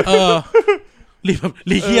ลีกแบบ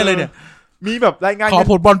ลีกเหี้ยอะไรเนี่ยมีแบบรายงานขอ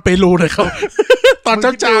ผลบอลเปรูหน่อยครับตอน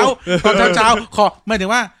เช้าขอหมายถึง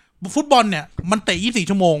ว่าฟุตบอลเนี่ยมันเตะ24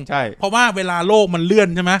 ชั่วโมงใช่เพราะว่าเวลาโลกมันเลื่อน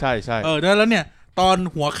ใช่ไหมใช่แล้วเนี่ยตอน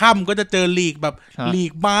หัวค่ำก็จะเจอลีกแบบลี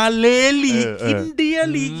กมาเลลีกอินเดีย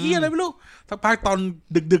ลีกอะไรไม่รู้สักพักตอน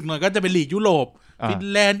ดึกๆหน่อยก็จะเป็นลีกยุโรปฟิน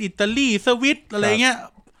แลนด์อิตาลีสวิตอะไรเงี้ย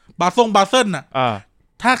บาเซิลน่ะ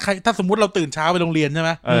ถ้าสมมุติเราตื่นเช้าไปโรงเรียนใช่ไห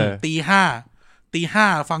มตี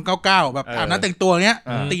 5ฟัง99แบบอาบน้ำแต่งตัวเงี้ย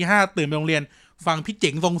ตี 5ตื่นไปโรงเรียนฟังพี่เ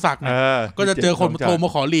จ๋งทรงศักดิ์ก็จะเจอคนโทรมา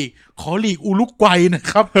ขอลีกอุรุกวัยนะ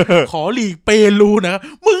ครับขอลีกเปรูนะครับ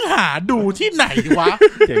มึงหาดูที่ไหนวะ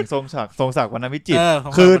เจ๋งทรงศักดิ์วรรณวิจิตร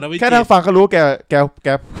คือแค่ทางฟังก็รู้แก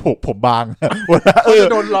ผมบาง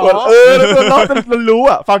โดนล้อมันรู้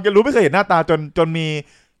อ่ะฟังจะรู้ไม่เคยเห็นหน้าตาจน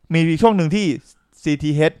มีช่วงหนึ่งที่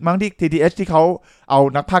CTH มั้งที่ TTH ที่เขาเอา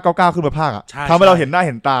นักพากย์99ขึ้นมาพากย์อ่ะทำให้เราเห็นหน้าเ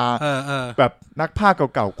ห็นตาแบบนักพากย์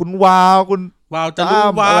เก่าๆคุณวาวจะรู้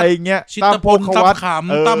ว่าอะไรเงี้ยตั้มพกวัด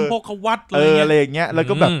ตั้มพกวัดอะไรอย่างเงี้ยแล้ว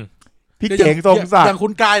ก็แบบพี่เจ๋งทรงศักดิ์อย่างคุ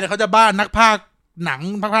ณกายเนี่ยเขาจะบ้านนักพากย์หนัง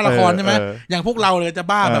พากย์ละครใช่ไหมอย่างพวกเราเลยจะ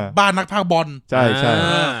บ้าแบบบ้านนักพากย์บอลใช่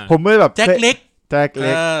ผมไม่แบบแจ็คเล็ก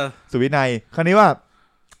สุวินัยคราวนี้ว่า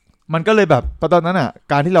มันก็เลยแบบตอนนั้นอ่ะ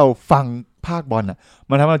การที่เราฟังพากย์บอลอ่ะ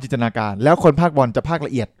มันทำให้เราจินตนาการแล้วคนพากย์บอลจะพากย์ล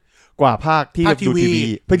ะเอียดกว่าภาคที่ดูที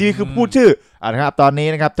วีคือพูดชื่อนะครับตอนนี้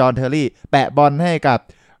นะครับจอห์นเทอร์รี่แปะบอลให้กับ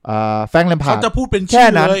แฟรงค์แลมพาร์ดเขาจะพูดเป็นชื่อ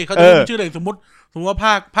เลยเขาจะพูดชื่อเลยสมมติว่า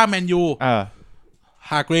ภาคแมนยู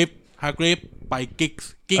ฮาร์กริฟไปกิก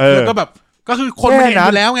แล้วก็แบบ ก็คือคนมันเห็นอ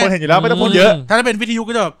ยู่แล้วไง คนเห็นอยู่แล้วไม่ต้องพูดเยอะถ้าเป็นวิทยุ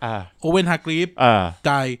ก็จะแบบโอเวนฮาร์กรีฟ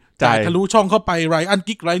จ่ายทะลุช่องเข้าไปไรอัน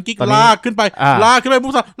กิ๊กลากขึ้นไปบุ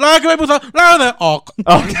ษลากเลยออก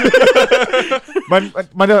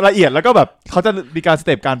มันจะละเอียดแล้วก็แบบเขาจะมีการสเ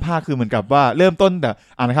ต็ปการพากคือเหมือนกับว่าเริ่มต้นแต่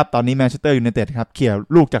นะครับตอนนี้แมนเชสเตอร์ยูไนเต็ดครับเขี่ย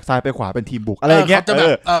ลูกจากซ้ายไปขวาเป็นทีมบุกอะไรอย่างเงี้ย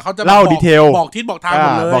เขาจะเล่าดีเทลบอกทิศบอกทางหม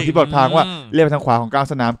ดเลยบอกทิศบอกทางว่าเลี้ยวไปทางขวาของกลาง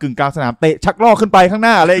สนามกึ่งกลางสนามเตะชักลอกขึ้นไปข้างห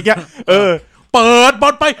น้าอะไรอย่างเงี้ยเปิดบ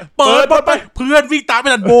อลไปเพื่อนวิ่งตามไป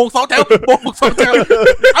ดันโบก2 แถว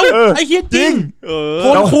เอ้าไอ้เหี้ยจริงท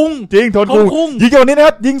นคุงจริงทนคุงยิงวันนี้นะค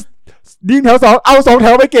รับยิงแถว2เอา2แถ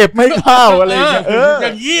วไปเก็บไม่เข้าอะไรอย่างเงี้ยอย่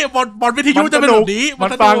างนี้บอลวิทยุจะเป็นแบบนี้มัน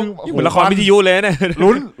ฟังเหมือนละครวิทยุเลยเนี่ย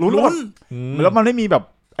ลุ้นแล้วมันไม่มีแบบ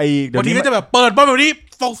ไอ้บางทีก็จะแบบเปิดบอลแบบนี้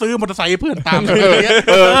ต้องซื้อมอเตอร์ไซค์เพื่อนตามอะไรอย่างเงี้ย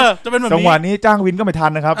จะเป็นแบบนี้จังหวะนี้จ้างวินก็ไม่ทั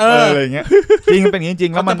นนะครับอะไรอย่างเงี้ยจริงเป็นอย่างนี้จริ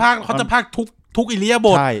งแล้วเขาจะพากทุกอิเลียบ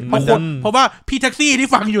ทเพราะว่าพี่แท็กซี่ที่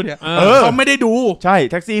ฟังอยู่เนี่ยเขาไม่ได้ดูใช่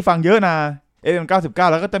แท็กซี่ฟังเยอะนะ FM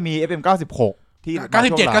 99แล้วก็จะมี FM 96ที่97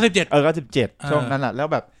ช่วงนั้นแหละแล้ว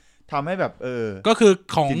แบบทำให้แบบก็คือ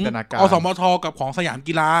ของอสมทกับของสยาม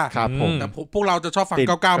กีฬาครับผมแต่พวกเราจะชอบฟัง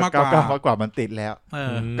99มากกว่ามันติดแล้ว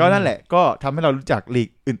ก็นั่นแหละก็ทำให้เรารู้จักลีก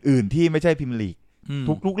อื่นๆที่ไม่ใช่พรีเมียร์ลีก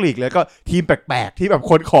ทุกลีกแล้วก็ทีมแปลกๆที่แบบ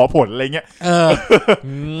คนขอผลอะไรเงี้ย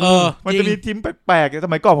มันจะมีทีมแปลกๆส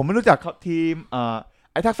มัยก่อนผมไม่รู้จักทีม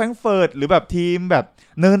ไอ้ทักแฟรงก์เฟิร์ตหรือแบบทีมแบบ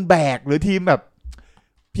เนินแบกหรือทีมแบบ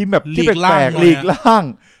ที่แปลกๆลีกล่าง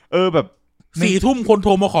แบบ4 ทุ่มคนโท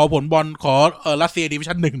รมาขอผลบอลขอรัสเซียดิวิ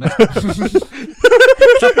ชั่น 1นะ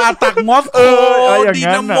สปาร์ตักมอสโกดิ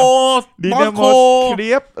นาโมเครี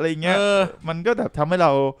ยบอะไรเงี้ยมันก็แบบทำให้เร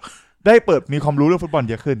าได้เปิดมีความรู้เรื่องฟุตบอล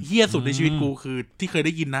เยอะขึ้นเฮี้ยสุดในชีวิตกูคือที่เคยไ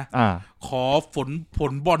ด้ยินนะขอผ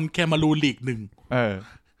ลบอลแคมารูนลีก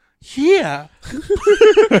1เฮี้ย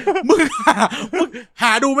มึงห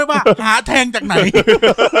าดูไหมว่าหาแทงจากไหน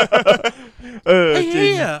จริ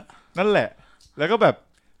งนั่นแหละแล้วก็แบบ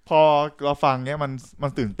พอเราฟังเนี้ยมั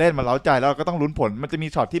นตื่นเต้นมันเร้าใจแล้วก็ต้องลุ้นผลมันจะมี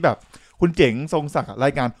ช็อตที่แบบคุณเจ๋งทรงศักดิ์รา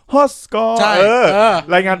ยงานฮอตสกอร์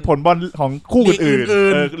รายงานผลบอลของคู่อื่น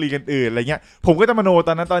ลีกอื่นอะไรเงี้ยผมก็จะมโนต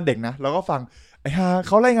อนเด็กนะแล้วก็ฟังไอ้ฮะเ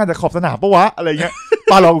ขารายงานจากขอบสนามปะวะอะไรเงี้ย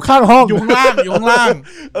ปาหลอกข้างห้องอยู่ข้างล่าง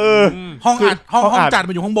ห้องอัดห้องจัด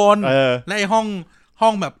มันอยู่ข้างบนและไอ้ห้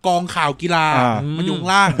องแบบกองข่าวกีฬามันอยู่ข้าง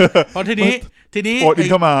ล่างเพราะทีนี้โอดอิน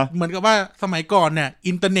เข้ามาเหมือนกับว่าสมัยก่อนเนี่ย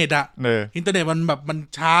อินเทอร์เน็ตมันแบบมัน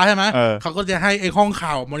ช้าใช่ไหมเขาก็จะให้ไอ้ห้องข่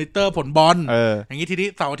าวมอนิเตอร์ผลบอลอย่างนี้ทีนี้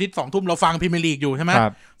เสาร์อาทิตย์ 20:00 นเราฟังพรีเมียร์ลีกอยู่ใช่ไหม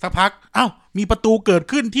สักพักมีประตูเกิด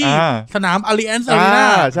ขึ้นที่สนามอารีแอนซ์อารีนา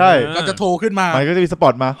ใช่ก็จะโทรขึ้นมามันก็จะมีสปอ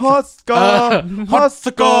ตมาฮอตสก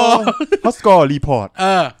อร์รีพอร์ต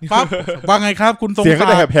ปั๊บว่าไงครับคุณทรงศักดิ์เสียงก็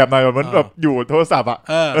จะแหบๆหน่อยมันแบบอยู่โทรศัพท์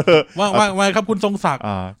ว่าครับคุณทรงศักดิ์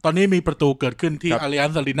ตอนนี้มีประตูเกิดขึ้นที่อารีแอน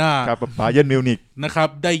ซ์อารีนาครับบาเยิร์นมิวนิกนะครับ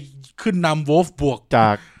ได้ขึ้นนำวอลฟบวก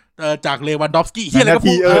จากเลวันดอฟสกี้ที่อะไรก็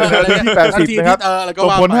พูดที่80นะครับส่ง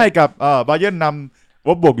ผลให้กับบาเยิร์นนำ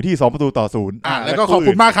วบบวกอยู่ที่2-0แล้วก็ขอบ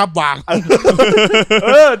คุณมากครับวาง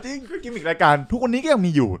จริงกิมมิครายการทุกวันนี้ก็ยัง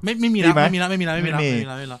มีอยู่ไม่มีแล้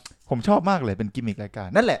วผมชอบมากเลยเป็นกิมมิครายการ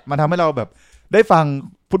นั่นแหละมันทำให้เราแบบได้ฟัง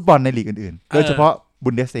ฟุตบอลในลีกอื่นๆโดยเฉพาะบุ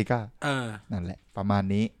นเดสลีกานั่นแหละประมาณ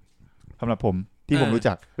นี้สำหรับผมที่ผมรู้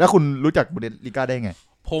จักแล้วคุณรู้จักบุนเดสลีกาได้ไง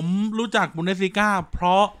ผมรู้จักบุนเดสลีกาเพร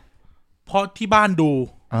าะที่บ้านดู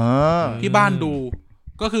ที่บ้านดู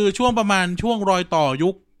ก็คือช่วงประมาณช่วงรอยต่อ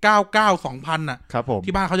ยุค99-2000น่ะครับผม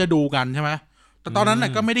ที่บ้านเขาจะดูกันใช่ไหมแต่ตอนนั้นน่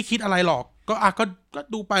ะก็ไม่ได้คิดอะไรหรอกก็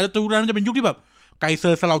ดูไปแล้วดูนั้นจะเป็นยุคที่แบบไกเซอ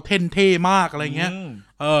ร์สลาเทนเท่มากอะไรเงี้ย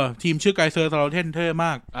ทีมชื่อไกเซอร์สลาเทนเท่ม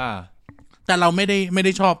ากแต่เราไม่ไ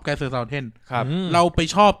ด้ชอบไกเซอร์สลาเทนเราไป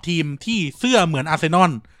ชอบทีมที่เสื้อเหมือนอาร์เซนอ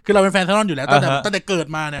ลคือเราเป็นแฟนอาร์เซนอลอยู่แล้วตั้งแต่เกิด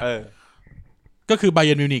มาเนี่ยก็คือไบเ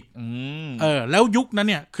ยิร์นมิวนิกแล้วยุคนั้น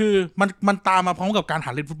เนี่ยคือมันตามมาพร้อมกับการหั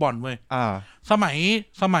ดเล่นฟุตบอลเว้ยส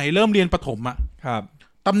มัยเริ่มเรียนประถมอ่ะ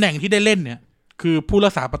ตำแหน่งที่ได้เล่นเนี่ยคือผู้รั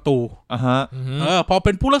กษาประตูพอเ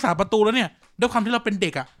ป็นผู้รักษาประตูแล้วเนี่ยด้วยความที่เราเป็นเด็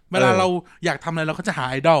กอ่ะเวลาเราอยากทำอะไรเราก็จะหา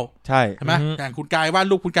ไอดอลใช่ไหมอย่างคุณกายว่า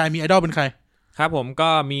ลูกคุณกายมีไอดอลเป็นใครครับผมก็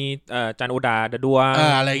มีจันโอดาดดัว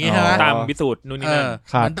อะไรอย่างเงี้ยใช่ไหมตามพิสูจน์นู่นนี่นั่น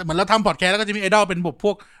เหมือนเราทำพอดแคสต์แล้วก็จะมีไอดอลเป็นพ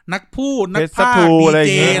วกนักพูดนักพากย์ดีเ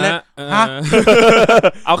จแล้ว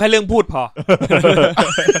เอาแค่เรื่องพูดพอ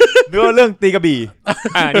หรือว่าเรื่องตีกระบี่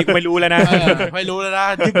นี่ไม่รู้แล้วนะไม่รู้แล้วนะ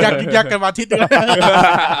ยึกยักกันมาทิศนึง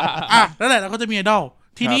นั่นแหละเราก็จะมีไอดอล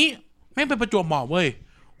ทีนี้แม่งเป็นประจวบเหมาะเว้ย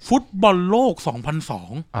ฟุตบอลโลก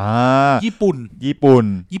2002ญี่ปุ่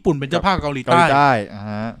นเป็นเจ้าภาพเกาหลีใต้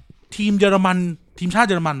ทีมเยอรมันทีมชาติ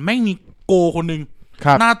เยอรมันแม่งมีโกคนนึง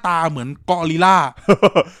หน้าตาเหมือนกอริลลา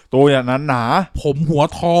ตัวอย่างนั้นหนาผมหัว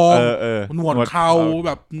ทองหนวดเขาแ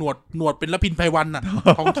บบหนวดเป็นละพินไพวันน่ะ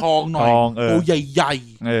ทองหน่อยตัวใหญ่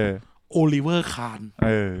ๆ โอลิเวอร์คาน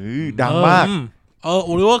ดังมากโ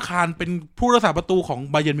อลิเวอร์คานเป็นผู้รักษาประตูของ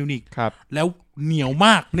บาเยิร์นมิวนิกครับแล้วเหนียวม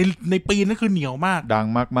ากในปีนั้นคือเหนียวมากดัง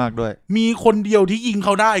มากๆด้วยมีคนเดียวที่ยิงเข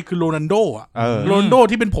าได้คือโรนัลโดอ่ะโรนัลโด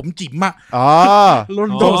ที่เป็นผมจิ๋มอ่ะโร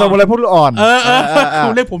นัลโดสมุไรพูดอ่อนเข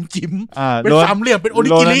าเรียกผมจิ๋มเป็นสามเหลี่ยมเป็นโอนิ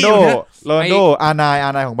กิริอย่างเงี้ยโรนัลโดอาร์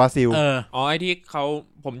ไนของบราซิลไอ้ที่เขา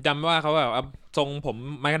ผมจำว่าเขาแบบทรงผม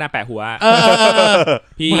ไม้กระดาษแปะหัว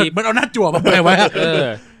พี่มันเอาหน้าจั่วมาแปะไว้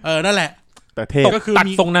นั่นแหละแต่เท่ก็คือตัด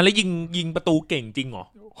ทรงนั้นแล้วยิงประตูเก่งจริงเหรอ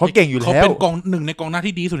เขาเก่งอยู่แล้วเขาเป็นหนึ่งในกองหน้า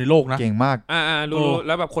ที่ดีสุดในโลกนะเก่งมากรู้แ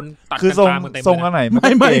ล้วแบบคนตัดตามกันเต็มทรงอันไหนไ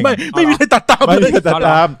ม่มีใครตัดตามไม่มีใครตัดต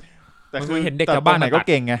ามแต่คือเห็นเด็กชาวบ้านไหนก็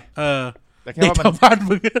เก่งไงแต่แค่ว่ามันชาวบ้าน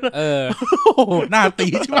มึงหน้าตี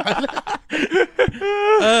ใช่ไหม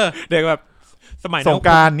เด็กแบบสมัยสงก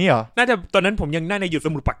รานต์นี่เหรอน่าจะตอนนั้นผมยังน่าจะอยู่ส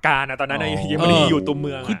มุทรปราการนะตอนนั้นยังไม่ได้อยู่ตัวเ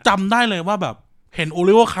มืองคือจำได้เลยว่าแบบเห็นโอ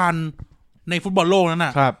ลิเวอร์คันในฟุตบอลโลกนั้นน่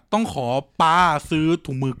ะต้องขอป้าซื้อ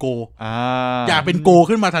ถุงมือโกอยากเป็นโก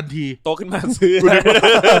ขึ้นมาทันทีโตขึ้นมาซื้อ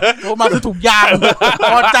โตมาซื้อถุงยาง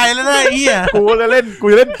พอใจแล้วนะไอ้เหี้ยกูจะเล่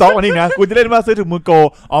นต๊อกอันนี้นะกูจะเล่นมาซื้อถุงมือโก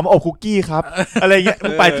มาอบคุกกี้ครับอะไรเงี้ยมึ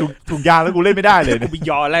งไปถุงยางแล้วกูเล่นไม่ได้เลยกู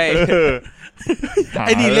ยอเลยไ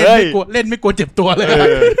อ้นี่เล่นไม่กลัวเจ็บตัวเลย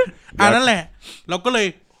นั่นแหละเราก็เลย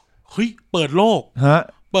เฮ้ยเปิดโลก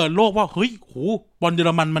ว่าเฮ้ยโหบอลเยอ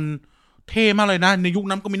รมันมันเท่มากเลยนะในยุค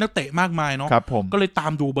นั้นก็มีนักเตะมากมายเนาะก็เลยตา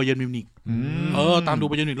มดูบาเยิร์นมิวนิกตามดู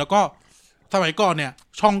บาเยิร์นมิวนิกแล้วก็สมัยก่อนเนี่ย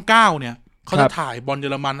ช่อง9เนี่ยเขาจะถ่ายบอลเย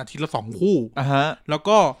อรมันอาทิตย์ละ2คู่แล้ว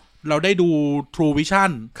ก็เราได้ดู True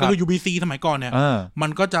Vision ก็คือ UBC สมัยก่อนเนี่ยมั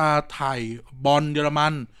นก็จะถ่ายบอลเยอรมั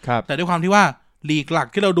นแต่ด้วยความที่ว่าลีกหลัก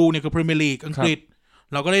ที่เราดูเนี่ยคือพรีเมียร์ลีกอังกฤษ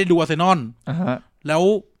เราก็ได้ดูอาร์เซนอลแล้ว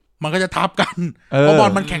มันก็จะทับกันเพราะบอ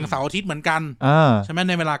ลมันแข่งเสาร์อาทิตย์เหมือนกันใช่ไหม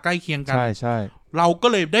ในเวลาใกล้เคียงกันใช่เราก็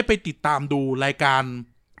เลยได้ไปติดตามดูรายกา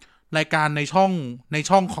รในช่อง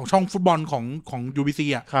ฟุตบอลของ UBC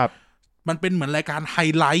อ่ะมันเป็นเหมือนรายการไฮ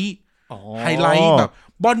ไลท์แบบ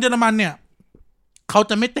บอลเยอรมันเนี่ยเขา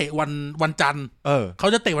จะไม่เตะวันจันทร์เขา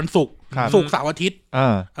จะเตะวันศุกร์เสาร์อาทิตย์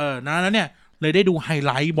นั้นเนี่ยเลยได้ดูไฮไ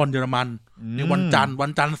ลท์บอลเยอรมันในวันจันท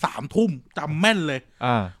ร์3 ทุ่มจำแม่นเลย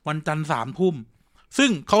วันจันทร์3 ทุ่มซึ่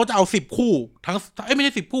งเขาจะเอา10 คู่ทั้งไม่ใ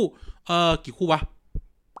ช่10 คู่กี่คู่วะ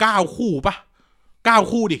9 คู่ปะ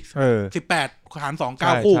9 คู่ดิ18 หาร 2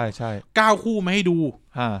 9 คู่9 คู่มาให้ดู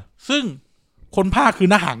ซึ่งคนภาคคือ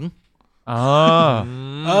หน้าหัง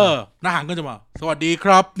หน้าหังก็จะมาสวัสดีค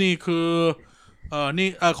รับนี่คือนี่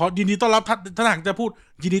ขอยินดีต้อนรับท่านหังจะพูด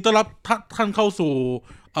ยินดีต้อนรับท่านเข้าสู่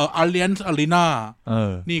Allianz Arena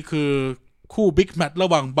นี่คือคู่บิ๊กแมตช์ระ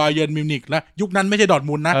หว่างบาเยิร์นมิวนิกและยุคนั้นไม่ใช่ดอร์ท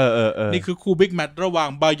มุนด์นะนี่คือคู่บิ๊กแมตช์ระหว่าง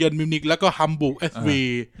บาเยิร์นมิวนิกแล้วก็ฮัมบูร์ก SV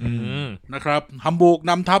นะครับฮัมบูร์ก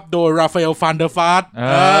นำทัพโดยราฟาเอลฟานเดอร์ฟาร์ต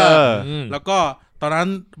แล้วก็ตอนนั้น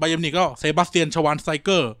บาเยิร์นมิวนิกก็เซบาสเตียนชวานไซเก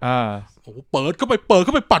อร์โอ้เปิดเข้าไป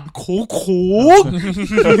ปั่นขู่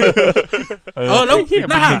แล้ว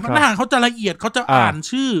หน้าห่างเขาจะละเอียดเขาจะอ่าน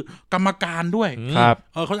ชื่อกรรมการด้วย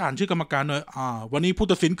เขาจะอ่านชื่อกรรมการเลยวันนี้ผู้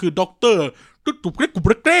ตัดสินคือด็อกเตอร์ตุบเกรกุบ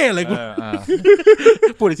เกรอะไรกู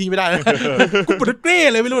พูดอีกทีไม่ได้กุบเกร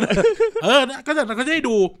อะไรไม่รู้นะก็จะได้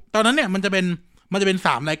ดูตอนนั้นเนี่ยมันจะเป็น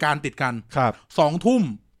3 รายการติดกัน2 ทุ่ม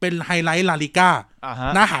เป็นไฮไลท์ลาลิก้า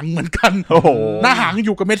หน้าหังเหมือนกันหน้าหังอ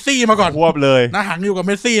ยู่กับเมสซี่มาก่อนควบเลยหน้าหังอยู่กับเ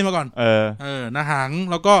มสซี่มาก่อนหน้าหัง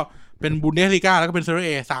แล้วก็เป็นบุนเดสลีกาแล้วก็เป็นเซเรี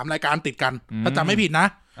ย3 รายการติดกันถ้าจำไม่ผิดนะ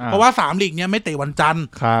เพราะว่า3 ลีกเนี้ยไม่เตะวันจันทร์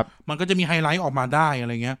มันก็จะมีไฮไลท์ออกมาได้อะไ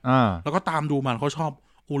รเงี้ยแล้วก็ตามดูมันเขาชอบ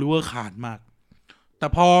โอลิเวอร์คานมากแต่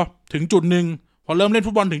พอถึงจุดนึงพอเริ่มเล่น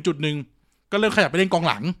ฟุตบอลถึงจุดนึงก็เริ่มขยับไปเล่นกอง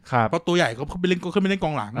หลังเพราะตัวใหญ่เขาขึ้นไปเล่นก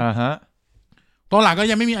องหลังกองหลังก็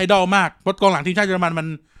ยังไม่มีไอดอลมากเพราะกองหลังทีมชาติเยอรมัน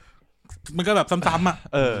มันก็แบบซ้ำๆอ่ะ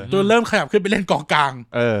จนเริ่มขยับขึ้นไปเล่นกองกลาง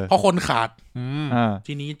เพราะคนขาด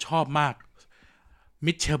ทีนี้ชอบมาก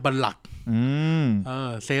มิเชลบัลลัก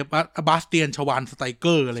เซฟบาสเตียนชวานสไตเก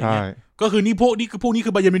อร์อะไรเงี้ยก็คือพวกนี้คื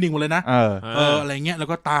อบาเยิร์นมิวนิกหมดเลยนะอะไรเงี้ยแล้ว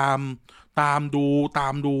ก็ตาม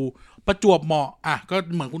ดูประจวบเหมาะก็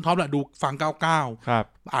เหมือนคุณท็อปแหละดูฟัง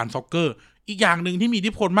99อ่านซ็อกเกอร์อีกอย่างหนึ่งที่มีอิท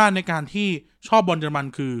ธิพลมากในการที่ชอบบอลเยอรมัน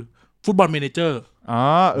คือฟุตบอลเมเนเจอร์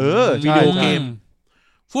วิดีโอเกม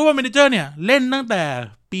ฟุตบอลเมเนเจอร์เนี่ยเล่นตั้งแต่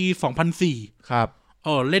ปี2004ครับ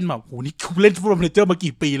เล่นแบบโหนี่เล่นฟุตบอลเมเนเจอร์มา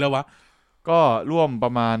กี่ปีแล้ววะก็ร่วมปร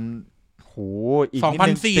ะมาณอีกนิด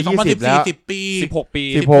นึง2014 10 ปี16 ปี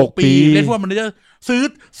เล่นฟุตบอลเมเนเจอร์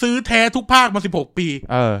ซื้อแท้ทุกภาคมา16 ปี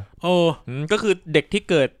ก็คือเด็กที่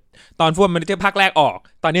เกิดตอนฟุตบอลเมเนเจอร์ภาคแรกออก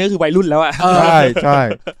ตอนนี้ก็คือวัยรุ่นแล้วอ่ะใช่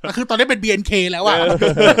คือตอนนี้เป็น BNK แล้วอ่ะ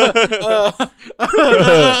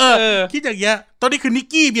คิดอย่างเงี้ยตอนนี้คือนิก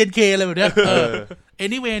กี้ BNK อะไรแบบเนี้ย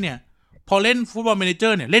anyway เนี่ย พอเล่นฟุตบอลแมเนเจอ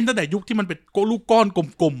ร์เนี่ยเล่นตั้งแต่ยุคที่มันเป็นลูกก้อนก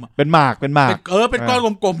ลมๆอ่ะเป็นหมากเป็นก้อน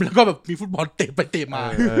กลมๆแล้วก็แบบมีฟุตบอลเตะไปเตะมา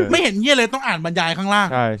ไม่เห็นเหี้ยเลยต้องอ่านบรรยายข้างล่าง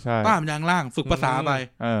ใช่ต้องอ่านบรรยายข้างล่างฝึกภาษาไป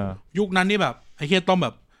ยุคนั้นนี่แบบไอ้เหี้ยต้องแบ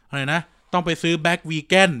บอะไรนะต้องไปซื้อแบ็กวี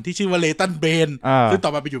แกนที่ชื่อว่าเลตันเบนซึ่งต่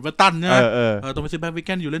อมาไปอยู่เวอร์ตันใช่ไหมต้องไปซื้อแบ็กวีแก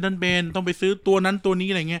นอยู่เลตันเบนต้องไปซื้อตัวนั้นตัวนี้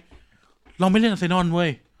อะไรเงี้ยเราไม่เล่นอาร์เซนอลเว้ย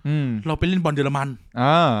เราไปเล่นบอลเยอรมัน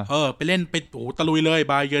ไปเล่นไปโอ้ตะลุยเลย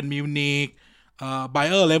บาเยิร์นมิวนิกไบ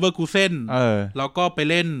เออร์เลเวอร์คูเซ่นแล้วก็ไป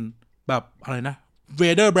เล่นแบบอะไรนะเว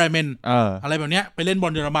เดอร์แบรเมนอะไรแบบเนี้ยไปเล่นบอ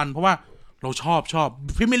ลเยอรมันเพราะว่าเราชอบ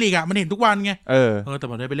พรีเมียร์ลีกอ่ะมันเห็นทุกวันไงแต่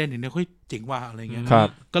พอได้ไปเล่นอย่างเนี้ยค่อยเจ๋งว่าอะไรเงี้ย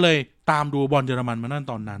ก็เลยตามดูบอลเยอรมันมาตั้ง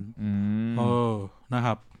ตอนนั้นนะค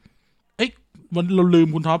รับวันเราลืม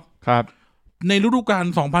คุณท็อปครับในฤดูกาล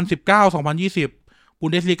 2019-2020 บุ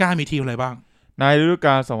นเดสลีกามีทีมอะไรบ้างในฤดูก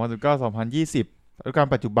าล 2019-2020 ฤดูกาล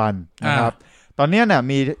ปัจจุบันนะครับตอนนี้เนี่ย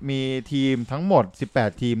มีทีมทั้งหมด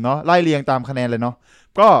18ทีมเนาะไล่เรียงตามคะแนนเลยเนาะ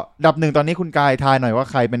ก็อันดับ1ตอนนี้คุณกายทายหน่อยว่า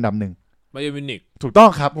ใครเป็นอันดับ1บาเยิร์นมิวนิกถูกต้อง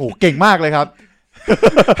ครับโอ้เก่งมากเลยครับ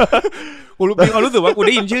กูมีความรู้สึกว่ากูไ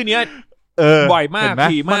ด้ยินชื่อนี้บ่อยมาก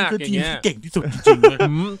ถี่มากคือทีมที่เก่งที่สุดจริงๆเลย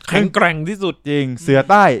แข็งแกร่งที่สุดจริงเสือ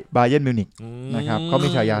ใต้บาเยิร์นมิวนิกนะครับเขามี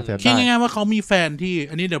ฉายาเสือใต้คิดง่ายๆว่าเขามีแฟนที่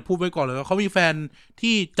อันนี้เดี๋ยวพูดไว้ก่อนเลยว่าเขามีแฟน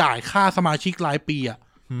ที่จ่ายค่าสมาชิกรายปีอ่ะ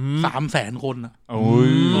300,000 คนอ่ะ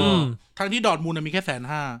ทั้งที่ดอร์ทมุนด์มีแค่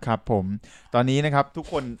 150,000 ครับผมตอนนี้นะครับ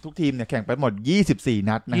ทุกทีมเนี่ยแข่งไปหมด24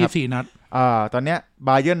นัดนะครับ24นัดตอนเนี้ยบ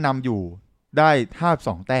าเยิร์นนำอยู่ได้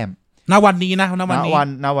52แต้มณวันนี้นะณวั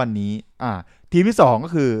นนี้ทีมที่2ก็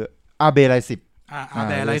คืออาเบไลซิปอา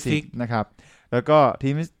เบไลซิปนะครับแล้วก็ที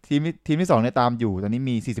มที่2เนี่ยตามอยู่ตอนนี้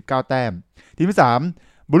มี49แต้มทีมที่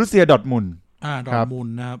3บรูเซียดอร์ทมุนด์ดอร์ทมุน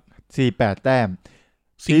ด์นะครับ48แต้ม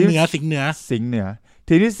สิงห์เหนือ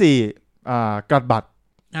ทีมที่4กัดบัต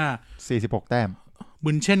46แต้ม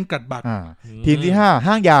บุญเช่นกัดบัตทีมที่5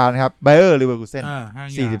ห้างยานะครับไบเออร์ลิเวอร์คูเซ่น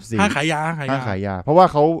44ห้างขายยาเพราะว่า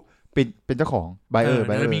เขาเป็นเจ้าของไบเออร์เ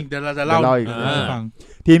ดี๋ยวเราจะเล่าอีกฟัง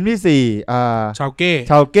ทีมที่4ชาวเ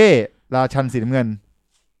ก้ราชันสีน้ำเงิน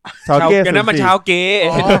ชาวเก้กันนั้นมาชาวเก้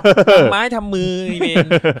ไม้ทำมือ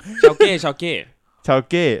เป็นชาว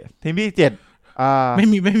เก้ทีมที่7ไม่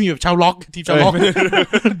มีแบบชาวล็อกทีมชาวล็อก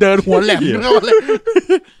เดินหัวแหลมเข้ามาเลย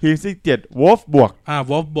ทีมที่7วอล์ฟบวก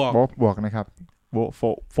วอล์ฟบวกนะครับ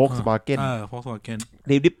โฟกสวาเกน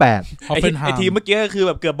ทีมที่8ไอทีมเมื่อกี้คือแ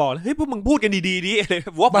บบเกือบบอกเฮ้ยพวกมึงพูดกันดีๆดิ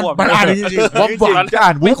วอล์ฟบวกมันอ่านจริงๆวอล์ฟบวกจะอ่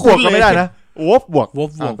านวอล์ฟบวกก็ไม่ได้นะวอล์ฟบวก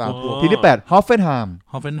ทีมที่8ฮอฟเฟนไฮม์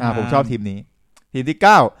ผมชอบทีมนี้ทีมที่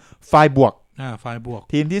9ไฟบวก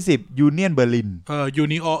ทีมที่10ยูเนียนเบอร์ลินยู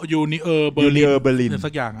นิเออร์เบอร์ลินสั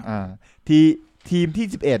กอย่างทีมที่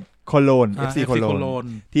11โคโลน FC โคโลน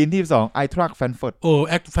ทีมที่12ไอทรัคแฟรงก์เฟิร์ต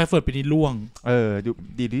แอคแฟรงก์เฟิร์ตปีนี้ล่วง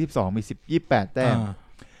ทีมที่12มี28แต้ม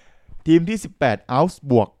ทีมที่18อัลส์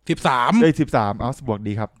บวก13อัลส์บวก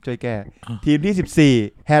ดีครับช่วยแก้ทีมที่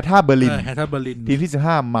14แฮท่าเบอร์ลินทีมที่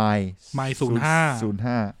15ไมล์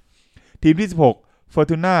05ทีมที่16ฟอร์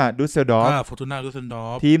ตูน่าดูสเซลดอร์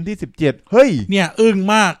ฟทีมที่17เฮ้ยเนี่ยอึ้ง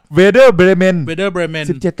มากเวเดอร์เบรเมน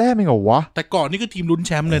17แต้มเองเหรอวะแต่ก่อนนี่คือทีมลุ้นแ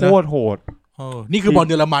ชมป์เลยนะโหดนี่คือบอล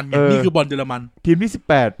เยอรมันไงนี่คือบอลเยอรมันทีมที่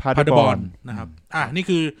18พาเดบอลนะครับนี่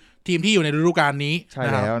คือทีมที่อยู่ในฤดูกาลนี้ใช่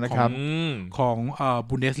แล้วนะครับของ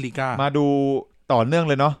บุนเดสลีกามาดูต่อเนื่อง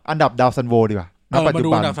เลยเนาะอันดับดาวซันโวดีกว่ามาดู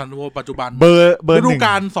อันดับซันโวปัจจุบันเบอร์ฤดูก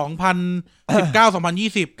าล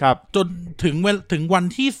2019-2020 ครับจนถึงวัน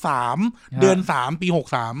ที่3เดือน3ปี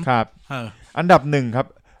63ครับอันดับ1ครับ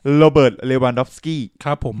โรเบิร์ตเลวันดอฟสกี้ค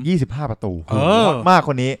รับผม25ประตูมากค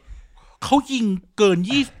นนี้เขายิงเกิน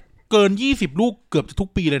20ลูกเกือบทุก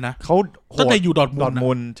ปีเลยนะเขาตั้งแต่อยู่ดอร์ท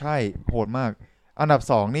มุนด์ใช่โหดมากอันดับ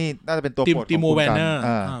2นี่น่าจะเป็นตัวโปรดของติโมแวนเ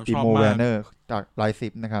นอร์จากไลซิ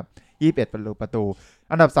ปนะครับ21ประตู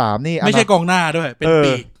อันดับ3นี่ไม่ใช่กองหน้าด้วยเป็น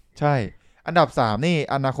ปีกใช่อันดับ3นี่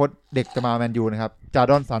อนาคตเด็กจะมาแมนยูนะครับจาร์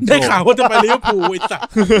ดอนซานโชได้ข่าวว่าจะไปลิเวอร์พูลไอ้สัส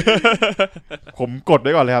ผมกดไ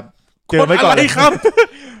ว้ก่อนเลยครับเตือนไว้ก่อนเลยครับ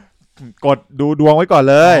กดดูดวงไว้ก่อน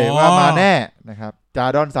เลยว่ามาแน่นะครับจา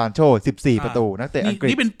ร์ดอนซานโช14ประตูนักเตะอังกฤษ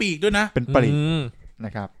นี่เป็นปีกด้วยนะเป็นปีกน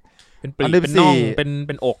ะครับเป็นปีกเป็นน่องเ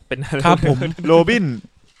ป็นอกเป็นครับผมโรบิน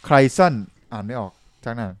ไคลซันอ่านไม่ออก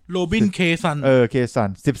จังนั้นโรบินเคซันเคซัน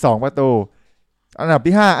12ประตูอันดับ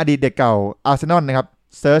ที่5อดีตเด็กเก่าอาร์เซนอลนะครับ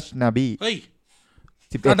เซิร์ชนาบีเฮ้ย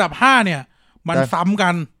อันดับ5เนี่ยมันซ้ำกั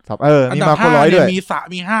นมีมาคนร้อยด้วย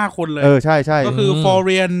มี5คนเลยใช่ก็คือฟอร์เ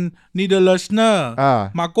รียนนีเดอร์เลชเนอร์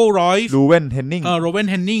มาโก้รอยส์ลูเวนเฮน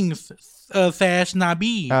นิงแซชนา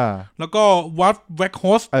บีแล้วก็วัตแวคโฮ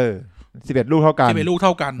ส11ลูกเท่ากัน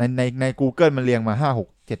ใน Google มันเรียงมา5 6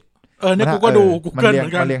 7เนี่ยกูก็ดู Google เหมื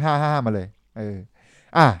อนกันมันเรียง5มาเลย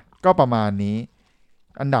ก็ประมาณนี้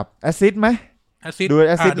อันดับแอสซิสต์มั้ย แอซิดดูแ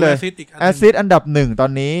อซิดเลยแอซิดอันดับ1ตอ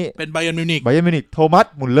นนี้เป็นไบเยิร์นมิวนิกโทมัส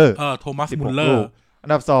มุลเลอร์โทมัสมุลเลอร์อั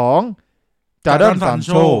นดับ2จาร์ดอนซานโ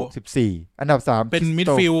ช14อันดับ3เป็นมิด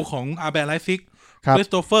ฟิลด์ของอาร์เบไลซิกคริส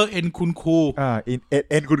โตเฟอร์เอ็นคุนคู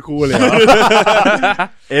เอ็นคุนคูเลย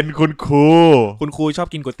เอ็นคุนคูคุณครูชอบ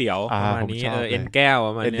กินก๋วยเตี๋ยวประมาณนี้เอ็นแก้วป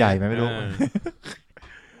ระมาณนี้เอ็นใหญ่ไหมไม่รู้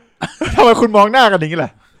ทำไมคุณมองหน้ากันอย่างนี้ล่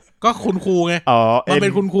ะก็คุณครูไงมันเป็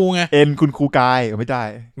นคุณครูไงเอ็นคุณครูกายไม่ได้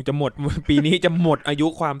จะหมดปีนี้จะหมดอายุ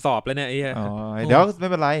ความสอบแล้วเนี่ยไอ้เดี๋ยวไม่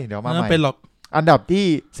เป็นไรเดี๋ยวมาใหม่เป็นหรอกอันดับ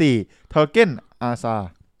ที่4เทอร์เกนอาซา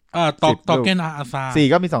ตอกเกนอาซา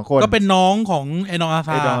4ก็มี2คนก็เป็นน้องของไอ้น้องอาซ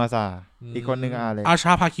าอีกคนนึงเลยอาช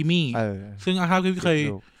าพาคิมิซึ่งอาชาพาคิมิเคย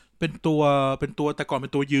เป็นตัวแต่ก่อนเป็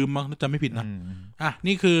นตัวยืมมั้งจะไม่ผิดนะ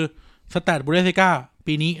นี่คือสแตทบูเดสลิก้า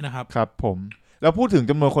ปีนี้นะครับครับผมแล้วพูดถึง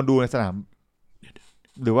จำนวนคนดูในสนาม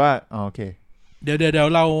หรือว่าโอเคเดี๋ยว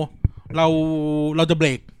เราจะเบร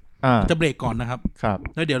กก่อนนะครับ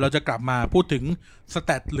แล้วเดี๋ยวเราจะกลับมาพูดถึงสแต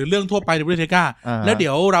ทหรือเรื่องทั่วไปในบูเดสลิก้าแล้วเดี๋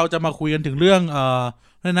ยวเราจะมาคุยกันถึงเรื่อง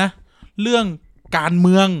นั่นนะเรื่องการเ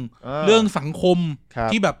มืองเรื่องสังคม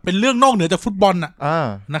ที่แบบเป็นเรื่องนอกเหนือจากฟุตบอล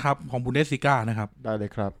นะครับของบูเดสลิก้านะครับได้เล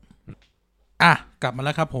ยครับกลับมาแ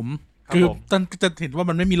ล้วครับผมคือจะเห็นว่า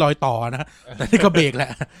มันไม่มีรอยต่อนะแต่นี่ก็เบรกแหละ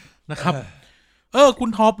นะครับคุณ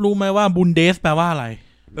ท็อปรู้ไหมว่าบุนเดสแปลว่าอะไร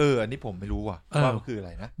อันนี้ผมไม่รู้ว่าคืออะไร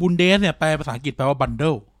นะบุนเดสเนี่ยแปลภาษาอังกฤษแปลว่าบันเดิ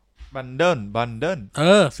ล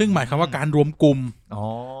ซึ่งหมายความว่าการรวมกลุ่ม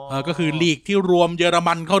ก็คือลีกที่รวมเยอร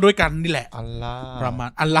มันเข้าด้วยกันนี่แหละประมาณ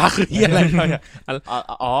อัลลาคืออะไรอะ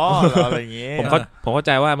ไรอย่างงี้ผมเข้าใ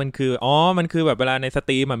จว่ามันคือแบบเวลาในส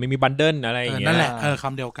ตรีมมันมีบันเดิลอะไรอย่างเงี้ยนั่นแหละค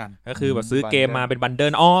ำเดียวกันก็คือแบบซื้อเกมมาเป็นบันเดิ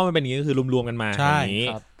ลมันเป็นอย่างงี้ก็คือรวมๆกันมาอย่างนี้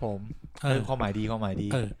ครับผมข้อหมายดี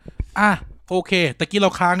โอเคตะกี้เร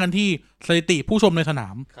าค้างกันที่สถิติผู้ชมในสนา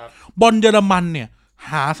มบอลเยอรมันเนี่ย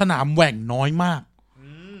หาสนามแหว่งน้อยมาก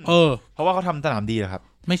เพราะว่าเขาทำสนามดีเหรอครับ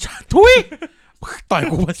ไม่ใช่ทุยต่อย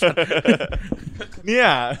กูมาสัตว์เนี่ย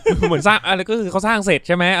เหมือนสร้างอะไรก็คือเขาสร้างเสร็จใ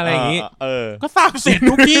ช่ไหมอะไรอย่างงี้ก็สร้างเสร็จ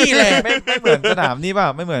ทุกที่แหละไม่เหมือนสนามนี่เปล่า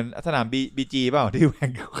ไม่เหมือนสนามบีจีเปล่าที่แหว่ง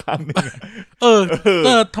ครั้งนึง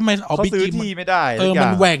ทำไมเขาซื้อที่ไม่ได้มั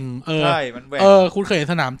นแหว่งใช่มันแหว่งคุณเคยเห็น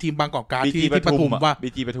สนามทีมบางกอกการ์ดที่ปทุมป่ะบี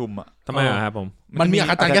จีปทุมทำไมครับผมมันมีอาค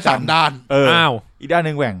ารแค่3ด้านอีกด้าน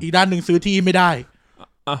นึงแหว่งอีกด้านนึงซื้อที่ไม่ได้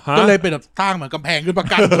ก็เลยเป็นแบบสร้างเหมือนกำแพงขึ้นประ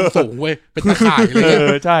กันสูงเว้ยเป็นตะข่ายเล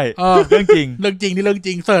ยใช่เรื่องจริงนี่เรื่องจ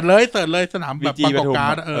ริงเสิร์ชเลยสนามแบบบางกอกกา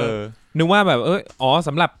ร์ดนึกว่าแบบส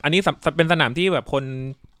ำหรับอันนี้เป็นสนามที่แบบคน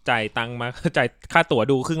จ่ายตังค์มาจ่ายค่าตั๋ว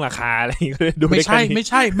ดูครึ่งราคาอะไรอย่างเงี้ยดูไม่ใช่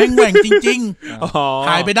แม่งแหว่งจริงๆ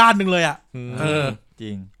หายไปด้านนึงเลยจ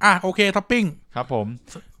ริงโอเคท็อปปิ้งครับผม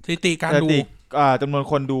สถิติการดูจำนวน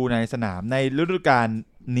คนดูในสนามในฤดูกาล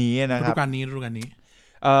นี้นะครับฤดูกาลนี้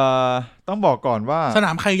ต้องบอกก่อนว่าสน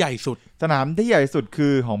ามใครใหญ่สุดสนามที่ใหญ่สุดคื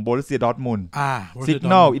อของโบรุสเซียดอร์ทมุนด์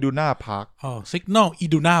Signal Iduna Park Signal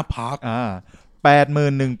Iduna Park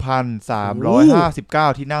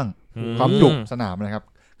 81,359 ที่นั่งความจุสนามนะครับ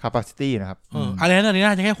capacity นะครับอะไรนั่นนี่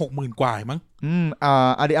น่าจะแค่ 60,000 กว่ามั้ง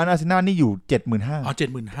อาริอันอาร์เซนอลนี่อยู่ 75,000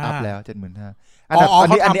 75,000 อัพแล้ว 75,000อัน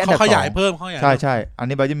นี้เขาขยายเพิ่มใช่อัน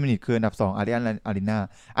นี้บาเยิร์นมิวนิกคืออันดับ2อาริอันอารีนา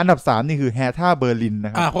อันดับ3นี่คือแฮท่าเบอร์ลินน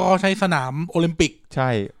ะครับเพราะเขาใช้สนามโอลิมปิกใช่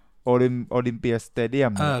โอลิมเปียสเตเดีย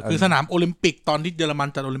มคือสนามโอลิมปิกตอนที่เยอรมัน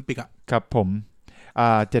จัดโอลิมปิกครับผม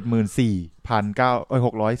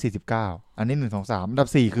74,649อันนี้1 2 3อันดับ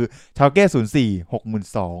4คือชาลเก้04,62,000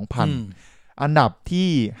อันดับที่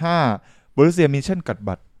5บรูเซียมินเช่นกัด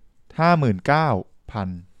บัต 59,000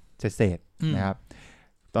 เศษนะครับ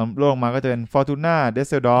ตอนลงมาก็จะเป็นฟอร์ตูน่าเดส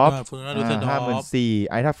เซลดอร์ฟ54,000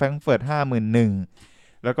ไอทัฟแฟรงก์เฟิร์ต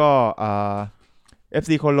51,000แล้วก็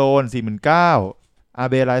FC โคโลน49,000อาร์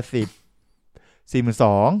เบไลซิก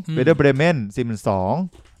42,000เวเดอร์เบรเมน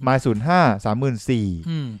42,000ไมล์05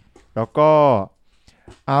 34,000แล้วก็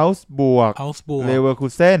อัลส์บวกเลเวอร์คู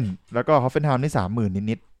เซนแล้วก็ฮอฟเฟนไฮม์นี่30,000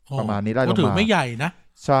นิดๆประมาณนี้ได้ลงมาก็ถือไม่ใหญ่นะ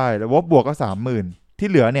ใช่แล้ววบบวกก็30,000ที่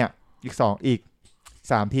เหลือเนี่ยอีก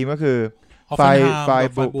3ทีมก็คือไ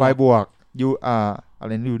ฟบวกอะไ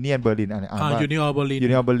รยูเนียนเบอร์ลินยู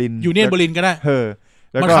เนียนเบอร์ลินก็ได้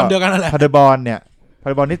แล้วก็พาเดบอลเนี่ยพา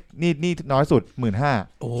เดบอลนี่น้อยสุด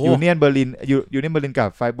 15,000 ยูเนียนเบอร์ลินกับ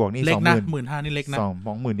ไฟบวกนี่ 20,000 15,000นี่เล็กนะ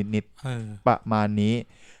 20,000 นิดๆประมาณนี้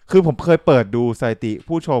คือผมเคยเปิดดูสถิติ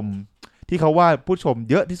ผู้ชมที่เขาว่าผู้ชม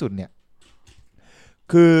เยอะที่สุดเนี่ย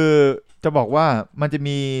คือจะบอกว่ามันจะ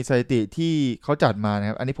มีสถิติที่เขาจัดมานะค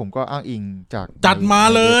รับอันนี้ผมก็อ้างอิงจากจัดมา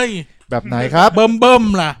เลยแบบไหนครับเบิ่ม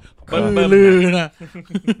ล่ะลือนะ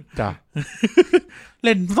จ้ะเ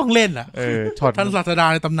ล่นต้องเล่นอ่ะช็อตท่านศาสดา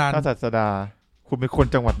ในตำนานท่านศาสดาคุณเป็นคน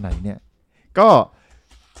จังหวัดไหนเนี่ยก็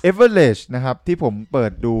average นะครับที่ผมเปิ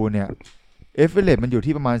ดดูเนี่ย average มันอยู่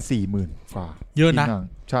ที่ประมาณ 40,000 กว่าเยอะนะ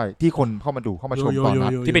ใช่ที่คนเข้ามาดูเข้ามาชมตอนนั้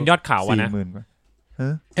นที่เป็นยอดเขาอะนะ 40,000 กว่า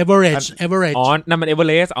average อ๋อนั่นมัน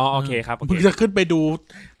Everest อ๋อโอเคครับมึงจะขึ้นไปดู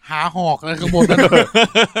หาหอกอะไรข้างบนนั้น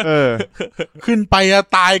ขึ้นไป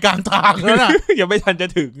ตายกลางทางแล้วน่ะยังไม่ทันจะ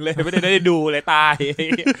ถึงเลยไม่ได้ดูเลยตาย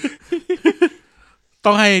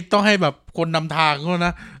ต้องให้แบบคนนำทางเขาน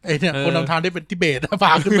ะไอ้เนี่ยคนนำทางได้เป็นทิเบตพ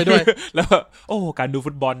าขึ้นไปด้วยแล้วโอ้การดู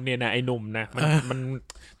ฟุตบอลเนี่ยนะไอ้หนุ่มนะมัน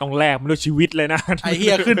ต้องแลกมันด้วยชีวิตเลยนะไอ้เฮี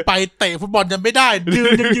ยขึ้นไปเตะฟุตบอลยังไม่ได้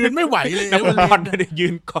ยืนไม่ไหวเลยนักฟุตบอล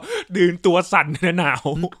ยืนตัวสั่นหนาว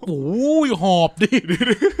โอ้ยหอบดิ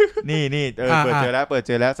นี่เปิดเจอ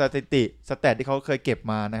แล้วสถิติสแตทที่เขาเคยเก็บ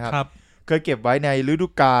มานะครับเคยเก็บไว้ในฤดู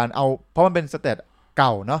กาลเอาเพราะมันเป็นสแตทเก่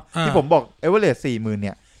าเนาะที่ผมบอกเอเวอเรสต์ 40,000 เ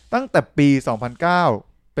นี่ยตั้งแต่ปี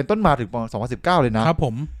 2009 เป็นต้นมาถึงปี 2019 เลยนะครับผ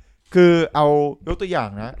มคือเอายกตัวอย่าง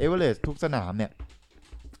นะเอเวอเรสต์ทุกสนามเนี่ย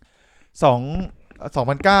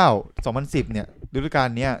2009 2010 เนี่ยฤดูกาล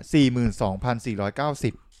เนี้ย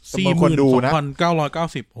 42,490 จำนวนคนดูนะ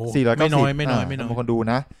 42,990 โอ้ไม่น้อยจำนวนคนดู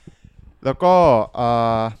นะแล้วก็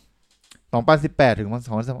2018 ถึง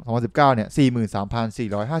 2019 เนี่ย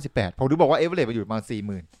 43,458 ผมถึงบอกว่าเอเวอเรสต์มันอยู่ประมาณ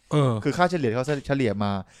 40,000 คือค่าเฉลี่ยเขาเฉลี่ยม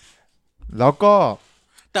าแล้วก็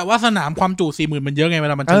แต่ว่าสนามความจุ 40,000 มันเยอะไงเว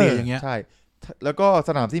ลามันเฉลี่ยอย่างเงี้ยใช่แล้วก็ส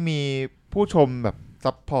นามที่มีผู้ชมแบบ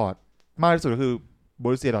ซัพพอร์ตมากที่สุดก็คือโบ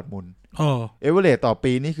รุสเซียดอร์ทมุนด์เอเวอเรสต์ต่อ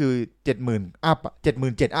ปีนี่คือ 70,000 อัพอ่ะ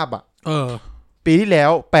 77,000 อัพอ่ะปีที่แล้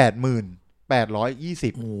ว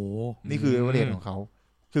 8,820 โอ้นี่คือเอเวอเรสต์ของเขา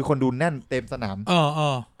คือคนดูแน่นเต็มสนาม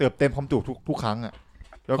เต็มความจุทุกครั้งอ่ะ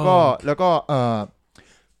แล้วก็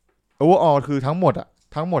โอเวอร์ออลคือทั้งหมด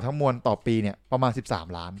ทั้งมวลต่อปีเนี่ยประมาณ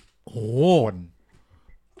13 ล้านคน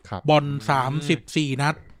ครับบอล34 นั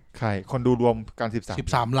ดใช่คนดูรวมกัน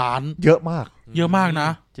13 ล้านเยอะมากนะ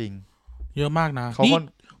จริงเยอะมากนะนี่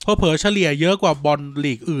เผลอเฉลี่ยเยอะกว่าบอล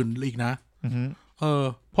ลีกอื่นอีกนะ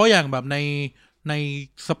เพราะอย่างแบบใน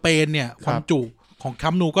สเปนเนี่ยความจุของคั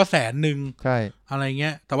มนูก็100,000ใช่อะไรเงี้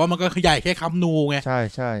ยแต่ว่ามันก็ใหญ่แค่คัมนูไงใ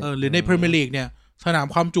ช่หรือในพรีเมียร์ลีกเนี่ยสนาม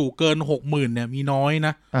ความจุเกิน 60,000 เนี่ยมีน้อยน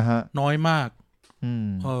ะน้อยมาก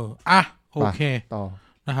โอเคต่อ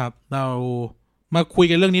นะครับเรามาคุย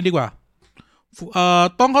กันเรื่องนี้ดีกว่า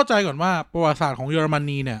ต้องเข้าใจก่อนว่าประวัติศาสตร์ของเยอรม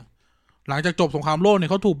นีเนี่ยหลังจากจบสงครามโลกเนี่ย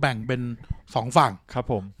เขาถูกแบ่งเป็น2ฝั่งครับ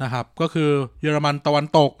ผมนะครับก็คือเยอรมันตะวัน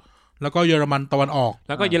ตกแล้วก็เยอรมันตะวันออกแ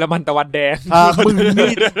ล้วก็เยอรมันตะวันแดง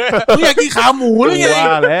มึงอยากกินขาหมูหรือไง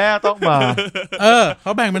ว่าแล้วต้องมาเข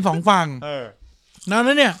าแบ่งเป็น2ฝั่งนั้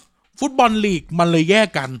นเนี่ยฟุตบอลลีกมันเลยแยก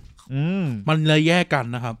กันมันเลยแยกกัน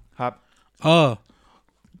นะครับ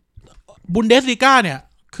บุนเดสลีกาเนี่ย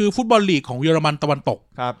คือฟุตบอลลีกของเยอรมันตะวันตก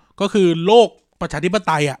ก็คือโลกประชาธิปไ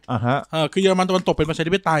ตยคือเยอรมันตะวันตกเป็นประชา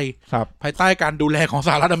ธิปไตยภายใต้การดูแลของส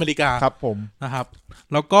หรัฐอเมริกาครับผมนะครับ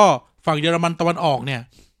แล้วก็ฝั่งเยอรมันตะวันออกเนี่ย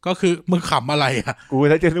ก็คือมึงขำอะไรอ่ะกู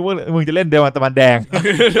จะนึกว่ามึงจะเล่นเยอรมันตะวันแดง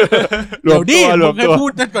เดี๋ยวดิมึงให้พู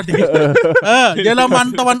ดนั่นก่อนดิเยอรมัน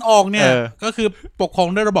ตะวันออกเนี่ยก็คือปกครอง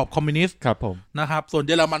ด้วยระบอบคอมมิวนิสต์ครับผมนะครับส่วนเ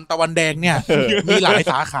ยอรมันตะวันแดงเนี่ยมีหลาย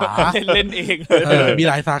สาขาเล่นเองมี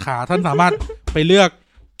หลายสาขาท่านสามารถไปเลือก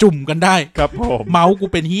จุ่มกันได้ครับผมเมาส์กู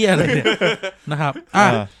เป็นเหี้ยอะไรเนี่ยนะครับ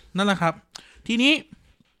นั่นแหละครับทีนี้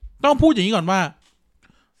ต้องพูดอย่างนี้ก่อนว่า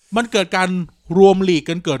มันเกิดการรวมลีก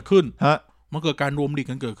กันเกิดขึ้นมันเกิดการรวมลีก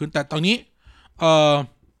กันเกิดขึ้นแต่ตอนนี้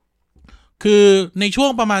คือในช่วง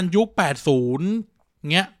ประมาณยุค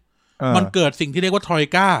80เงี้ยมันเกิดสิ่งที่เรียกว่าทรอย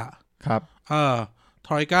ก้าครับท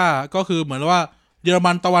รอยก้าก็คือเหมือนว่าเยอร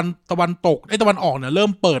มันตะวันตกตะวันออกเนี่ยเริ่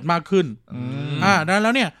มเปิดมากขึ้นดังนั้นแ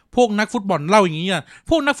ล้วเนี่ยพวกนักฟุตบอลเล่าอย่างนี้นะ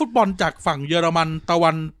พวกนักฟุตบอลจากฝั่งเยอรมันตะ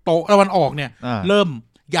วันออกเนี่ยเริ่ม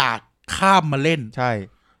อยากข้ามมาเล่นใช่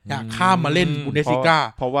อยากข้ามมาเล่นบุนเดสลีกา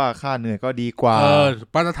เพราะว่าค่าเหนื่อยก็ดีกว่า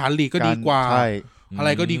มาตรฐานลีกก็ดีกว่าใช่อะไร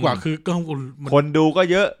ก็ดีกว่าคือก็คนดูก็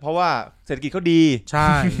เยอะเพราะว่าเศรษฐกิจเขาดีใ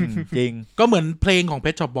ช่จริงก็เหมือนเพลงของ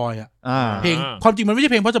Pet Shop Boy เพลงความจริงมันไม่ใ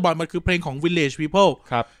ช่เพลง Pet Shop Boy มันคือเพลงของ Village People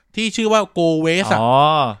ครับที่ชื่อว่า Go West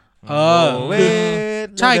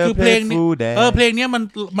ใช่คือเพลงนี้เพลงนี้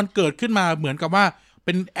มันเกิดขึ้นมาเหมือนกับว่า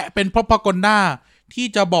เป็นpropaganda ที่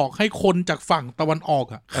จะบอกให้คนจากฝั่งตะวันออก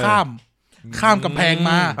ข้ามกำแพง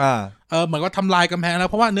มาเหมือนว่าทำลายกำแพงแล้ว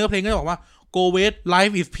เพราะว่าเนื้อเพลงก็จะบอกว่า Go West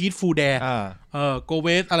life is peaceful there Go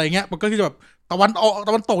West อะไรเงี้ยมันก็คือแบบตะวั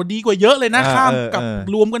นตกดีกว่าเยอะเลยนะข้ามกับ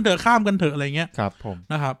รวมกันเถอะข้ามกันเถอะอะไรเงี้ยครับผม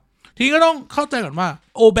นะครับทีนี้ก็ต้องเข้าใจก่อนว่า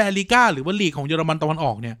โอเบลิก้าหรือว่าลีกของเยอรมันตะวันอ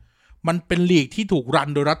อกเนี่ยมันเป็นลีกที่ถูกรัน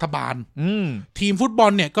โดยรัฐบาลทีมฟุตบอ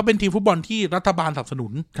ลเนี่ยก็เป็นทีมฟุตบอลที่รัฐบาลสนับสนุ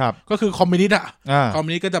นก็คือคอมมิวนิสต์คอมมิ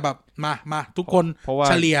วนิสต์ก็จะแบบมาทุกคน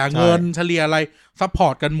เฉลี่ยเงินเฉลี่ยอะไรซัพพอ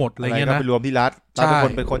ร์ตกันหมดอะไรเงี้ยนะไปรวมที่รัฐ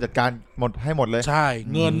เป็นคนจัดการหมดให้หมดเลยใช่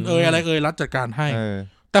เงินอะไรรัฐจัดการให้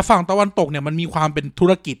แต่ฝั่งตะวันตกเนี่ยมันมีความเป็นธุ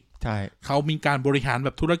รกิจ ใช่เขามีการบริหารแบ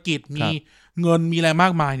บธุรกิจมีเงินมีอะไรมา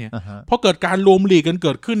กมายเนี่ยพอเกิดการรวมลีกกันเ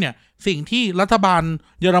กิดขึ้นเนี่ยสิ่งที่รัฐบาล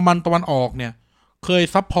เยอรมันตะวันออกเนี่ยเคย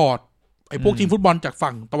ซัพพอร์ตไอ้พวกทีมฟุตบอลจาก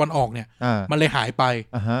ฝั่งตะวันออกเนี่ยมันเลยหายไป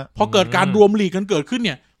พอเกิดการรวมลีกกันเกิดขึ้นเ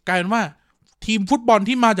นี่ยกลายเป็นว่าทีมฟุตบอล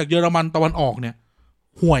ที่มาจากเยอรมันตะวันออกเนี่ย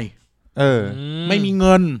ห่วยไม่มีเ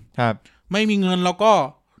งินไม่มีเงินแล้วก็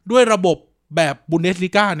ด้วยระบบแบบบุนเดสลี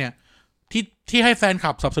กาเนี่ยที่ให้แฟนค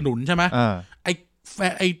ลับสนับสนุนใช่ไหม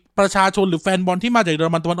ไอประชาชนหรือแฟนบอลที่มาจากเยอ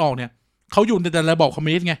รมันตะวันออกเนี่ยเขาอยู่ในแต่ระบบคอมมิ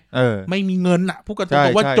วนิสต์ไงไม่มีเงินอ่ะพูดกันตร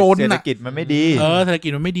งว่าจนเศรษฐกิจมันไม่ดีเศรษฐกิ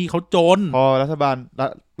จมันไม่ดีเขาจนพอรัฐบาล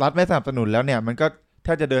รัฐไม่สนับสนุนแล้วเนี่ยมันก็แท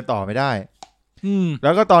บจะเดินต่อไม่ได้แ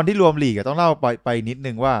ล้วก็ตอนที่รวมลีกต้องเล่าไปนิด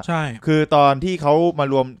นึงว่าคือตอนที่เขามา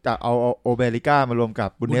รวมจากเอาโอเบริก้ามารวมกับ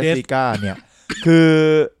บุนเดสลีกาเนี่ยคือ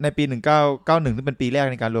ในปี1991ซึ่งเป็นปีแรก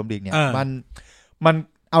ในการรวมลีกเนี่ยมัน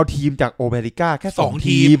เอาทีมจากโอเบริก้าแค่2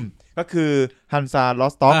ทีมก็คือฮันซาลอ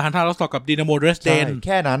สต็อกกับดินาโมเดรสเดนแ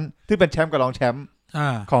ค่นั้นที่เป็นแชมป์กับรองแชมป์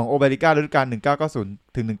ของโอเบริก้าฤดูกาล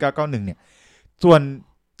1990ถึง1991เนี่ยส่วน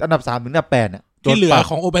อันดับ3ถึงอันดับ8เนี่ยที่เหลือ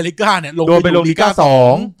ของโอเบริก้าเนี่ยโดนไปลงลีกา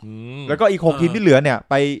2แล้วก็อีก6ทีมที่เหลือเนี่ย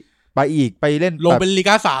ไปเล่นลงเป็นลี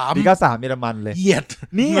กา3เยอรมันเลยเหยียด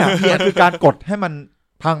นี่คือการกดให้มัน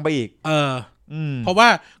พังไปอีกเพราะว่า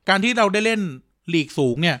การที่เราได้เล่นลีกสู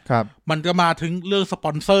งเนี่ยมันก็มาถึงเรื่องสป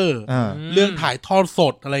อนเซอร์เรื่องถ่ายทอดส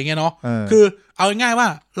ดอะไรเงี้ยเนาะคือเอาง่ายๆว่า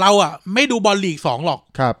เราอ่ะไม่ดูบอลลีก2หรอก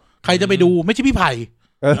ใครจะไปดูไม่ใช่พี่ไผ่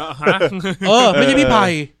ไม่ใช่พี่ไผ่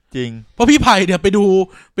จริงเพราะพี่ไผ่เนี่ยไป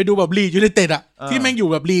ดูแบบลีกยูไนเต็ดอ่ะที่แม่งอยู่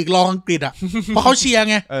แบบลีกรองอังกฤษอ่ะเพราะเขาเชียร์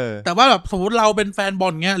ไงแต่ว่าแบบสมมติเราเป็นแฟนบอ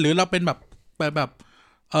ลเงี้ยหรือเราเป็นแบบ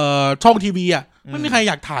ช่องทีวีอ่ะไม่มีใครอ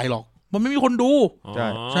ยากถ่ายหรอกมันไม่มีคนดู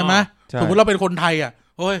ใช่ไหมสมมติเราเป็นคนไทยอ่ะ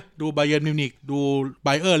โอ้ยดูไบเยิร์นมิวนิกดูไบ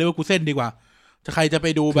เออร์เลเวอร์คูเซ่นดีกว่าจะใครจะไป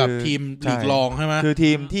ดูแบบทีมลีกรองใช่ไหมคือ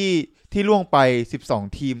ทีมที่ล่วงไป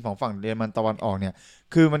12ทีมของฝั่งเยอรมันตะวันออกเนี่ย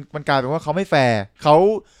คือมันกลายเป็นว่าเขาไม่แฟร์เขา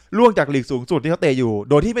ล่วงจากลีกสูงสุดที่เขาเตะอยู่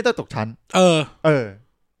โดยที่ไม่ต้องตกชั้น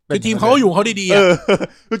คือทีมเขาก็อยู่เขาดี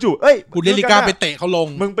ๆคือจู่เอ้ยบุนเดสลีกาไปเตะเขาลง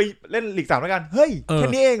มึงไปเล่นลีก3แล้วกันเฮ้ยแค่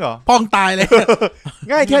นี้เองเหรอป้องตายเลย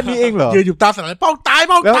ง่ายแค่นี้เองเหรอยืนอยู่ตาสั่นเลยป้องตาย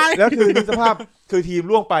แล้วคือสภาพคือทีม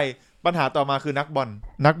ล่วงไปปัญหาต่อมาคือนักบ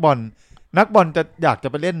อลจะอยากจะ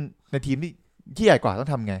ไปเล่นในทีมที่ใหญ่กว่าต้อง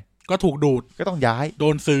ทำไงก็ถูกดูดก็ต้องย้ายโด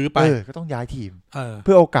นซื้อไปก็ต้องย้ายทีมเ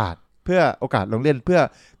พื่อโอกาสลงเล่นเพื่อ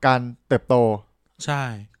การเติบโตใช่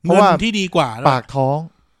เพราะว่าที่ดีกว่าปากท้อง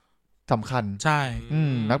สำคัญใช่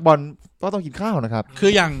นักบอลก็ต้องกินข้าวนะครับคื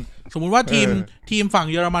ออย่างสมมุติว่าทีมฝั่ง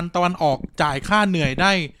เยอรมันตะวันออกจ่ายค่าเหนื่อยไ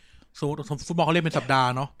ด้สมมติฟุตบอลเขาเล่นเป็นสัปดาห์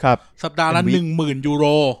เนาะสัปดาห์ละ 10,000 ยูโร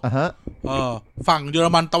ฝั่งเยอร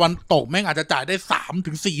มันตะวันตกแม่งอาจจะจ่ายได้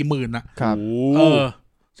 3-4 หมื่นนะครับ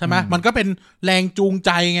ใช่ไหมมันก็เป็นแรงจูงใ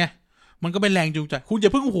จไงมันก็เป็นแรงจูงใจคุณอย่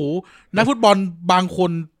าเพิ่งหูนักฟุตบอลบางค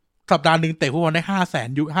นสัปดาห์นึงเตะฟุตบอลได้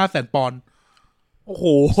500,000 ปอนด์โอ้โห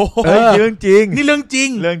เรื่องจริงนี่เรื่องจริง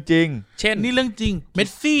เช่นนี่เรื่องจริงเมส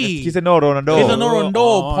ซี่คริสเตียโนโรนัลโด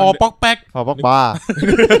พอป๊อกแป๊ก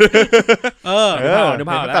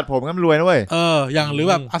ตัดผมก็รวยนะเว้ยอย่างหรือ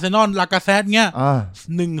แบบอาร์เซนอลลากาเซตเงี้ย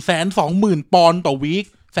120,000 ปอนด์ต่อวีค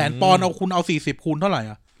100,000 ปอนด์เอาคุณเอา40คูณเท่าไหร่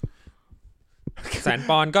อ่ะ100,000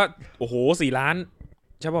 ปอนด์ก็โอ้โห4 ล้าน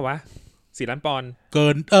ใช่ป่าววะ4 ล้านปอนด์เกิ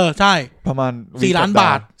นใช่ประมาณ4 ล้านบ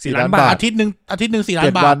าท4 ล้านบาทอาทิตย์นึง4 ล้า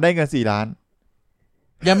นบาท7 วันได้เงิน4 ล้าน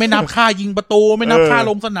ยังไม่นับค่ายิงประตูไม่นับค่า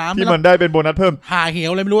ลงสนามที่มันได้เป็นโบนัสเพิ่มหาเหว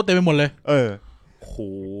อะไรไม่รู้เต็มไปหมดเลยโห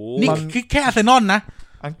นี่แค่อาร์เซนอลนะ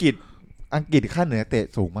อังกฤษค่าเหนือเตะ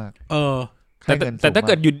สูงมากแต่ถ้าเ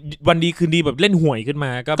กิดหยุดวันดีคืนดีแบบเล่นห่วยขึ้นม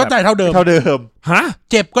าก็จ่ายเท่าเดิมฮะ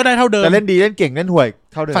เจ็บก็ได้เท่าเดิมแต่เล่นดีเล่นเก่งเล่นห่วย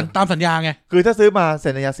เท่าเดิมตามสัญญาไงคือถ้าซื้อมาเซ็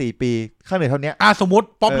นสัญญา4 ปีค่าเหนือเท่านี้สมมติ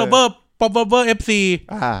ป๊อปเลเวอร์ FC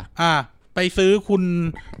ไปซื้อ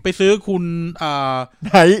คุณ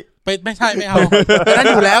ไหนไปไม่ใช่ไม่เอาไอ้นั่น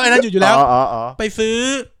อยู่แล้วไป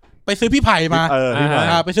ซื้อพี่ไผ่มา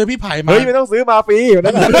ไปซื้อพี่ไผ่มาเฮ้ยไม่ต้องซื้อมาฟรีอยู่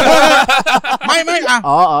นั่นไม่ไ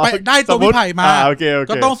ปได้ตัวพี่ไผ่มา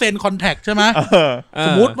ก็ต้องเซ็นคอนแทคใช่ไหมส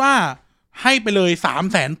มมุติว่าให้ไปเลย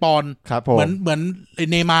300,000 ปอนด์เหมือน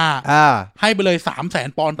เนย์มาร์ให้ไปเลย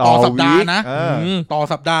300,000 ปอนด์ต่อสัปดาห์นะต่อ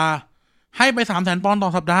สัปดาห์ให้ไป300,000 ปอนด์ต่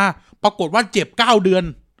อสัปดาห์ปรากฏว่าเจ็บ9 เดือน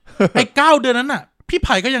ไอ้9 เดือนนั้นน่ะพี่ไ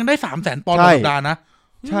ผ่ก็ยังได้300,000 ปอนด์ต่อสัปดาห์นะ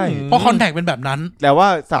ใช่เพราะคอนแทคเป็นแบบนั้นแต่ว่า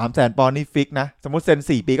300,000 ปอนด์นี่ฟิกนะสมมติเซ็น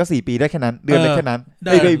4 ปีก็4 ปีได้แค่นั้นเดือนละแค่นั้น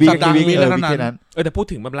สัปดาห์วีแค่นั้นแต่พูด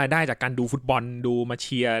ถึงรายได้จากการดูฟุตบอลดูมาเ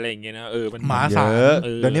ชียร์อะไรอย่างเงี้ยนะมันมหาศาล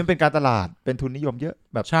เดี๋ยวนี้เป็นการตลาดเป็นทุนนิยมเยอะ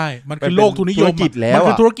แบบใช่มันคือโลกทุนนิยมมัน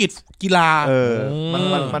คือธุรกิจกีฬา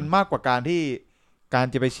มันมากกว่าการ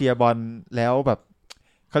จะไปเชียร์บอลแล้วแบบ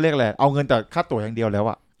เขาเรียกอะไรเอาเงินแต่ค่าตั๋วอย่างเดียวแล้ว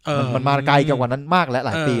อะ มันมาไกลกว่านั้นมากแล้วห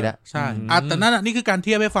ลายปีแล้วใช่แต่นั่นนี่คือการเ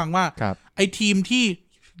ทียบให้ฟังว่า ครับ ไอ้ทีมที่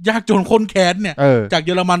ยากจนคนแค้นเนี่ยจากเย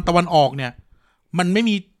อรมันตะวันออกเนี่ยมันไม่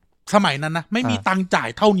มีสมัยนั้นนะไม่มีตังค์จ่าย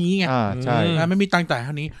เท่านี้ไงใช่ไม่มีตังค์จ่ายเ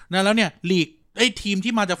ท่านี้นะแล้วเนี่ยลีกไอ้ทีม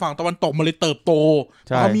ที่มาจากฝั่งตะวันตกมันเลยเติบโต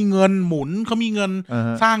เขามีเงินหมุนเขามีเงิน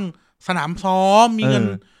สร้างสนามซ้อมมีเงิ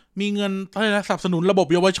นอะไรนะสนับสนุนระบบ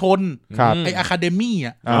เยาวชนไอ้อะคาเดมี่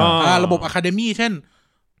ระบบอะคาเดมี่เช่น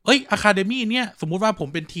อะคาเดมี่เนี่ยสมมุติว่าผม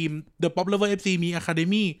เป็นทีม The Pop Lover FC มีอะคาเด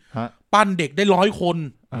มี่ปั้นเด็กได้100 คน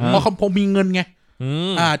เพราะผมมีเงินไง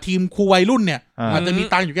ทีมครูวัยรุ่นเนี่ยอาจจะมี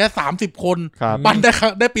ตังค์อยู่แค่30 คนปั้น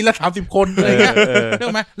ได้ปีละ30 คนอะไรเงี้ยได้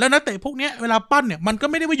ไหมแล้วนักเตะพวกเนี้ยเวลาปั้นเนี่ยมันก็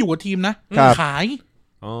ไม่ได้ว่าอยู่กับทีมนะขาย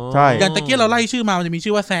ใช่อย่างตะเกียเราไล่ชื่อมามันจะมี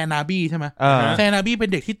ชื่อว่าแซนาบี้ใช่ไหมแซนาบี้เป็น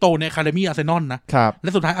เด็กที่โตในอะคาเดมี่อาร์เซนอลนะแล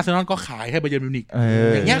ะสุดท้ายอาร์เซนอลก็ขายให้ไบเยิร์นมิวนิก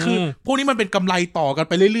อย่างเงี้ยคือพวกนี้มันเป็นกำไรต่อกัน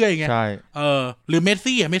ไปเรื่อยๆไงหรือเมส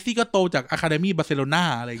ซี่ก็โตจากอะคาเดมี่บาร์เซโลนา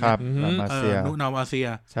อะไรเงี้ยนามาเซีย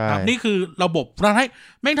นี่คือระบบ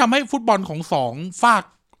แม่งทำให้ฟุตบอลของ2ฝาก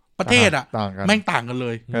ประเทศอ่ะแม่งต่างกันเล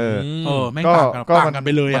ยแม่งต่างกันไป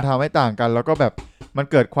เลยมันทำให้ต่างกันแล้วก็แบบมัน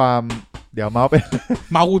เกิดความเดี๋ยวเมาส์เป็น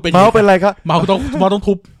เมาส์เป็นอะไรครับเมาส์ต้อง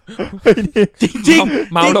ทุบจริง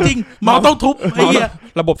เมาส์ต้องทุบไอ้เหี้ย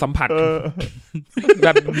ระบบสัมผัสแบ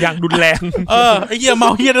บอย่างรุนแรงไอ้เหี้ยเม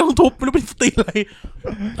าส์เหี้ยต้องทุบไม่รู้เป็นสติอะไร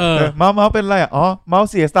เมาส์เป็นอะไรอ๋อเมาส์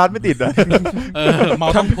เสียสตาร์ทไม่ติดอ่ะเมา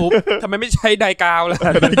ส์ต้องทุบทำไมไม่ใช้ไดกาวล่ะ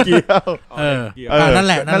ไดเกียวนั่นแ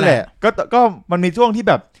หละก็มันมีช่วงที่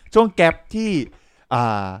แบบช่วงแกปที่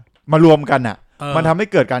มารวมกันอ่ะมันทำให้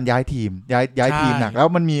เกิดการย้ายทีมย้ายทีมหนักแล้ว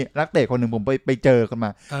มันมีนักเตะคนหนึ่งผมไปเจอกันมา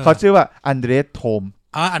เขาชื่อว่าอันเดรสโทม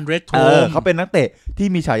อันเดรสโทมเขาเป็นนักเตะที่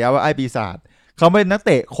มีฉายาว่าไอ้ปีศาจเขาเป็นนักเ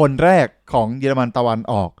ตะคนแรกของเยอรมันตะวัน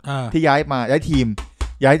ออกที่ย้ายจากทีม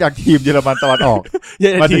เยอรมันตะวันออก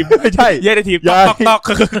มาทีมไม่ใช่ย้ายทีม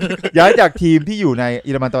ย้ายจากทีมที่อยู่ในเย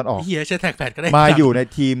อรมันตะวันออกใช้แท็กแพดก็ได้มาอยู่ใน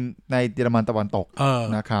ทีมในเยอรมันตะวันตก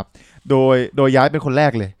นะครับโดยย้ายเป็นคนแร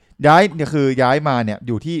กเลยย้ายเนี่ยคือย้ายมาเนี่ย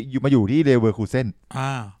มาอยู่ที่เลเวอร์คูเซ่น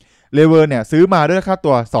เลเวอร์เนี่ยซื้อมาด้วยค่า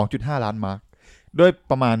ตัว 2.5 ล้านมาร์กด้วย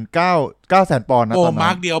ประมาณ9แสนปอนด์นะตอนนั้นม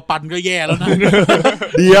าร์กเดียวปันก็แย่แล้วนะ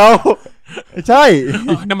เดียวใช่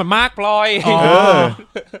นั่นมันมาร์กปลอย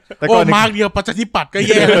แต่ก่อนมาร์กเดียวประชาธิปัตย์ก็แ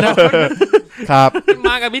ย่แล้วนะครับม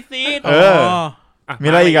ากับพิซีดมี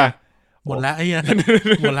อะไรอีกอ่ะหมดแล้วไอ้เหี้ย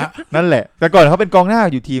หมดแล้วนั่นแหละแต่ก่อนเขาเป็นกองหน้า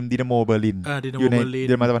อยู่ทีมดินาโมเบอร์ลินอยู่ในเ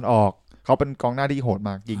ยอรมันตะวันออกเขาเป็นกองหน้าที่โหดม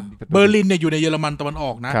ากยิงเบอร์ลินเนี่ยอยู่ในเยอรมันตะวันอ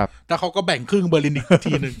อกนะแต่เขาก็แบ่งครึ่งเบอร์ลินอีก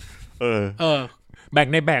ทีนึงแบ่ง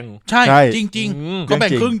ในแบ่งใช่จริงๆเขาแบ่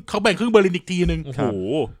งครึ่งเบอร์ลินอีกทีนึงโอ้โห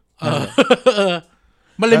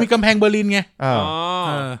มันเลยมีกำแพงเบอร์ลินไง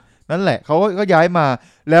นั่นแหละเขาก็ย้ายมา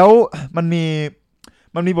แล้วมัน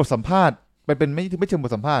มีบทสัมภาษณ์เป็นไม่เชิงบ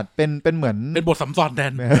ทสัมภาษณ์เป็นเหมือนเป็นบทสัมสอนแท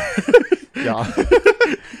น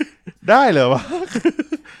ได้เหรอวะ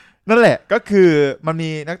นั่นแหละก็คือมันมี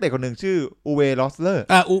นักเตะคนหนึ่งชื่ออูเวลอสเลอร์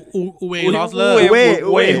อูเวลอสเลอร์อูเว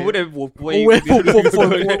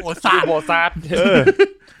ซา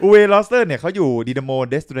อูเวลอสเลอร์เนี่ยเขาอยู่ดินาโม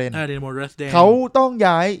เดสเตรนเขาต้อง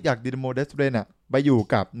ย้ายจากดินาโมเดสเตรนอ่ะไปอยู่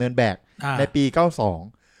กับเนิร์นแบกในปี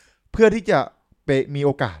92เพื่อที่จะไปมีโ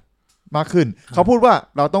อกาสมากขึ้นเขาพูดว่า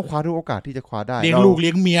เราต้องคว้าทุกโอกาสที่จะคว้าได้เลี้ยงลูกเ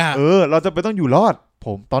ลี้ยงเมียเราจะไปต้องอยู่รอด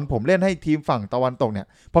ผมเล่นให้ทีมฝั่งตะวันตกเนี่ย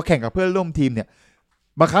พอแข่งกับเพื่อนร่วมทีมเนี่ย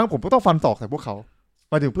บางครั้งผมก็ต้องฟันศอกใส่พวกเขา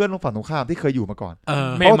มาถึงเพื่อนฝั่งตรงข้ามที่เคยอยู่มาก่อน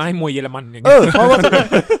แม่ไม้มวยเยอรมันอย่างเงี้ยเพราะว่า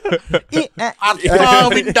อัดซา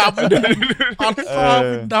วินดำ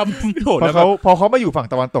พอเขามาอยู่ฝั่ง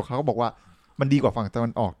ตะวันตกเขาก็บอกว่ามันดีกว่าฝั่งตะวั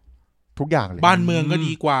นออกทุกอย่างเลยบ้านเมืองก็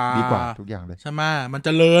ดีกว่าทุกอย่างเลยใช่ไหมมันเจ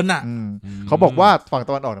ริญอ่ะเขาบอกว่าฝั่งต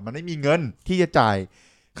ะวันออกมันไม่มีเงินที่จะจ่าย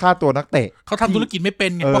ค่าตัวนักเตะเขาทำธุรกิจไม่เป็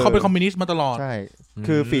นไงเพราะเขาเป็นคอมมิวนิสต์มาตลอดใช่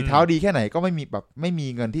คือฝีเท้าดีแค่ไหนก็ไม่มี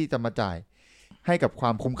เงินที่จะมาจ่ายให้กับคว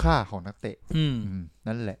ามคุ้มค่าของนักเตะ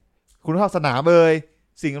นั่นแหละคุณภาพสนาม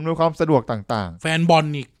สิ่งอำนวยความสะดวกต่างๆแฟนบอล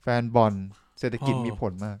อีกแฟนบอลเศรษฐกิจมีผ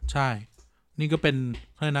ลมากใช่นี่ก็เป็น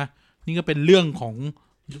อะไรนะนี่ก็เป็นเรื่องของ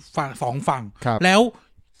ฝั่ง2ฝั่งแล้ว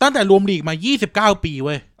ตั้งแต่รวมลีกมา29ปีเ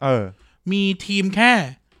ว้ยมีทีมแค่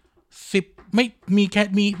10ไม่มีแค่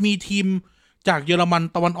มีทีมจากเยอรมัน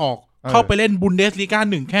ตะวันออกเข้าไปเล่นบุนเดสลีกา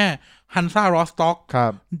1แค่ฮันซ่ารอสต็อก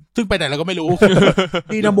ซึ่งไปไหนเราก็ไม่รู้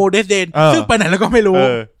ดินาโมเดสเดนซึ่งไปไหนเราก็ไม่รู้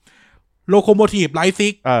โลโคโมทีฟไลซิ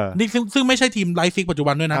กนี่ซึ่งไม่ใช่ทีมไลซิกปัจจุ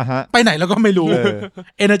บันด้วยนะไปไหนเราก็ไม่รู้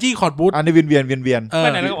เอเนอร์จีคอร์ดบูธอันนี้เวียนไป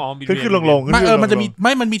ไหนแล้วก็ขึ้นลงมันจะมี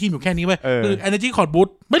มันมีทีมอยู่แค่นี้เว้ยคือเอเนอร์จีคอร์ดบูธ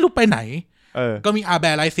ไม่รู้ไปไหนก็มีอาร์แบ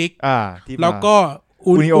ร์ไลซิกแล้วก็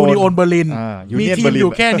อูนิโอนเบอร์ลินมีทีมอ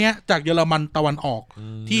ยู่แค่นี้จากเยอรมันตะวันออก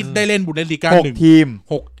ที่ได้เล่นบุนเดสลีกา1 ที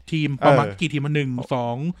มประมาณกี่ทีมมัน1 2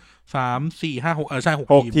 3 4 5 6ใช่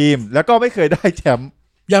6 ทีมแล้วก็ไม่เคยได้แชมป์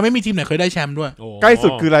ยังไม่มีทีมไหนเคยได้แชมป์ด้วย ใกล้สุ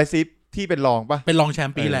ดคือไลซิปที่เป็นรองปะเป็นรองแชม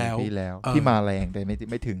ป์ปีแล้วที่มาแรงแต่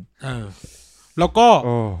ไม่ถึงแล้วก็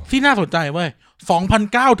ที่น่าสนใจเว้ย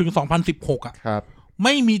2009ถึง2016อ่ะครับไ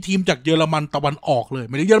ม่มีทีมจากเยอรมันตะวันออกเลยห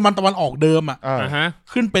มายถึงเยอรมันตะวันออกเดิมอ่ะ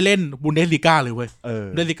ขึ้นไปเล่นบุนเดสลีกาเลยเว้ย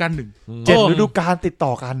บุนเดสลีกา1 7 ฤดูกาลติดต่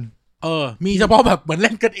อกันมีเฉพาะแบบเหมือนเ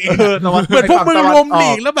ล่นกันเองเหมือนพวกมึงรวม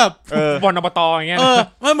ลีกแล้วแบบบอลอบตอย่างเงี้ย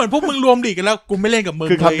เหมือนพวกมึงรวมลีกกันแล้วกูไม่เล่นกับมึง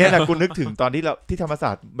คือคำนี้นะกูนึกถึงตอนที่เราที่ธรรมศา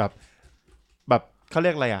สตร์แบบเขาเรี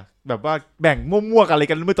ยกอะไรอ่ะแบบว่าแบ่งมั่วๆกันอะไร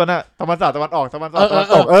กันเมื่อตอนนั้นธรรมศาสตร์ตะวันออกธรรมศาสตร์ตะวัน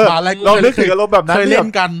ตกลองนึกถึงอารมณ์แบบนั้นเคยเล่น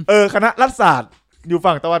กันคณะรัฐศาสตร์อยู่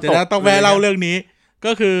ฝั่งตะวันตกต้องแวะเล่าเรื่องนี้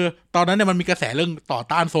ก็คือตอนนั้นเนี่ยมันมีกระแสเรื่องต่อ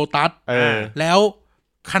ต้านโซตัสแล้ว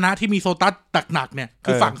คณะที่มีโซตัสหนักๆเนี่ย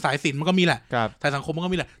คือฝั่งสายศิลป์มันก็มีแหละสายสังคมมัน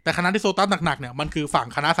ก็มีแหละแต่คณะที่โซตัสหนักๆเนี่ยมันคือฝั่ง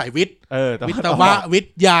คณะสายวิทย์วิทยาวิท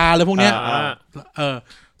ยาอะไรพวกเนี้ย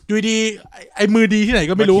อยู่ดีไอ้มือดีที่ไหน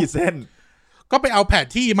ก็ไม่รู้ก็ไปเอาแผน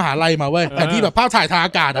ที่มหาลัยมาเว้ยแผนที่แบบภาพถ่ายทางอ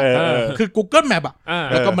ากาศอ่ะคือ Google Map อ่ะ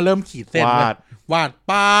แล้วก็มาเริ่มขีดเส้นวาด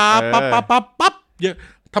ปั๊บเยอะ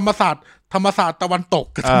ธรรมศาสตร์ตะวันตก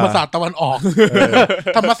กับธรรมศาสตร์ตะวันออก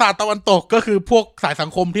ธรรมศาสตร์ตะวันตกก็คือพวกสายสั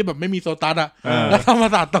งคมที่แบบไม่มีโซตัสอ่ะแล้วธรรม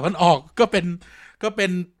ศาสตร์ตะวันออกก็เป็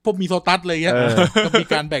นพวกมีโซตัสเลยเงี้ยก็มี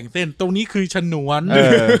การแบ่งเส้นตรงนี้คือฉนวน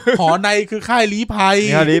หอในคือค่ายลี้ภัย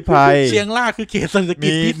เชียงล่าคือเขตเศรษฐกิ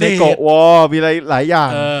จพิเศษมีเกาะวอมีอะไรหลายอย่าง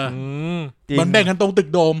มันแบ่งกันตรงตึก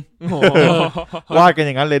โดมวาดกันอ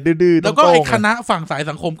ย่างนั้นเลยดื้อๆแล้วก็ไอ้คณะฝั่งสาย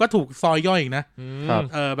สังคมก็ถูกซอยย่อยอีกนะ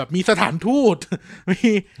แบบมีสถานทูตมี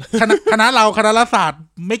คณะเราคณะรัฐศาสตร์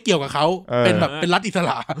ไม่เกี่ยวกับเขาเป็นแบบเป็นรัฐอิสร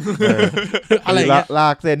ะอะไรเงี้ยลา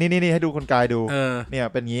กเส้นนี่ให้ดูคนกายดูเนี่ย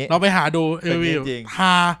เป็นงี้เราไปหาดูฮ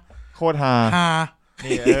าโคตรฮา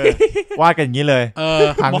นี่วาดกันอย่างนี้เลย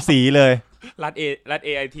ถังสีเลยรัฐ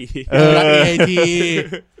AIT รัฐ AIT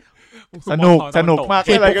สนุกมากเข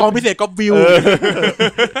ตปกครองพิเศษก็วิว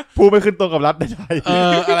ผู้ไม่ขึ้นตรงกับรัฐได้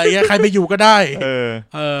อะไรเงี้ยใครไปอยู่ก็ได้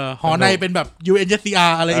หอในเป็นแบบ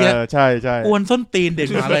UNHCR อะไรเงี้ยใช่อวนส้นตีนเด็ก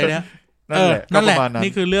หมาอะไรเนี้ยนั่นแหละ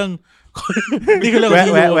นี่คือเรื่องที่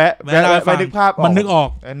แวะไปนึกภาพมันนึกออก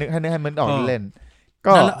นึกให้มันออกเล่น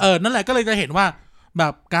ก็นั่นแหละก็เลยจะเห็นว่าแบ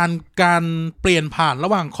บการเปลี่ยนผ่านระ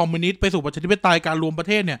หว่างคอมมิวนิสต์ไปสู่ประชาธิปไตยการรวมประ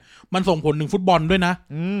เทศเนี่ยมันส่งผลถึงฟุตบอลด้วยนะ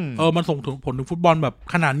มันส่งผลถึงฟุตบอลแบบ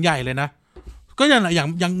ขนาดใหญ่เลยนะก็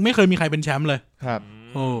ยังไม่เคยมีใครเป็นแชมป์เลยครับ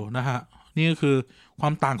นะฮะนี่ก็คือควา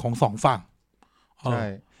มต่างของสองฝั่งใช่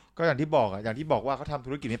ก็อย่างที่บอกว่าเขาทำ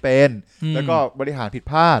ธุรกิจไม่เป็นแล้วก็บริหารผิด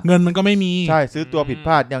พลาดเงินมันก็ไม่มีใช่ซื้อตัวผิดพ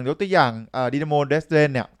ลาดอย่างยกตัวอย่างดินาโมเดสเดน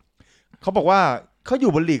เนี่ยเขาบอกว่าเขาอ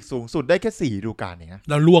ยู่บนลีกสูงสุดได้แค่4 ฤดูกาลเนี่ย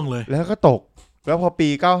แล้วล่วงเลยแล้วก็ตกแล้วพอปี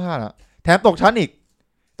95น่ะแถมตกชั้น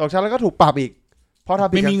แล้วก็ถูกปรับอีกเพราะถ้า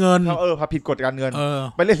ไม่มีเงินพอผิดกฎการเงิน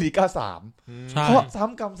ไปเล่นลีก3เพราะซ้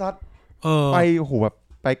ำกรรมซัดไปโหแบบ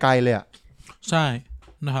ไปไกลเลยอ่ะใช่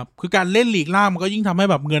นะครับคือการเล่นลีกล่างมันก็ยิ่งทำให้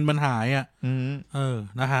แบบเงินมันหายอ่ะ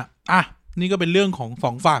นะฮะนี่ก็เป็นเรื่องของส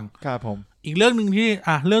องฝั่งครับผมอีกเรื่องนึงที่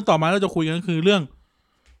เรื่องต่อมาเราจะคุยกันก็คือเรื่อง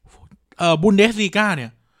บุนเดสลีกาเนี่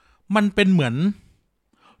ยมันเป็นเหมือน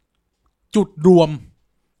จุดรวม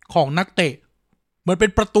ของนักเตะเหมือนเป็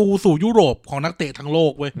นประตูสู่ยุโรปของนักเตะทั้งโล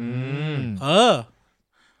กเว้ย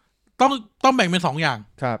ต้องแบ่งเป็น2 อย่าง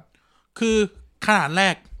ครับคือขนาดแร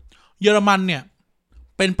กเยอรมันเนี่ย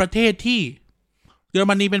เป็นประเทศที่เยอร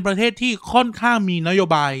มนีเป็นประเทศที่ค่อนข้างมีนโย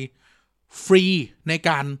บายฟรีในก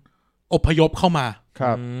ารอพยพเข้ามาค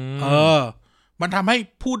รับมันทำให้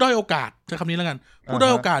ผู้ด้อยโอกาสใช้คำนี้แล้วกันผู้ด้อ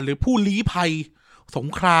ยโอกาสหรือผู้ลี้ภัยสง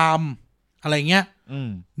ครามอะไรเงี้ย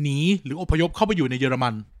หนีหรืออพยพเข้าไปอยู่ในเยอรมั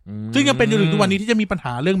นซึ่งยังเป็นอยู่ถึงทุกวันนี้ที่จะมีปัญห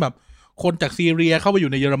าเรื่องแบบคนจากซีเรียเข้าไปอ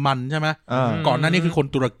ยู่ในเยอรมันใช่ไหมก่อนหน้านี้คือคน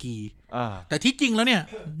ตุรกีแต่ที่จริงแล้วเนี่ย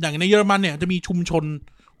อย่างในเยอรมันเนี่ยจะมีชุมชน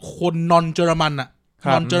คนนอนเยอรมันอะ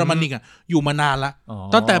นอนเยอรมนิกอะอยู่มานานละ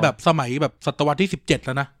ตั้งแต่แบบสมัยแบบศตวรรษที่17แ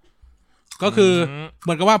ล้วนะก็คือเห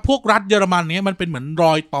มือนกับว่าพวกรัฐเยอรมันเนี้ยมันเป็นเหมือนร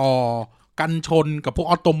อยต่อกันชนกับพวก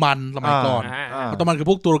ออตโตมันสมัยก่อนออตโตมันคือ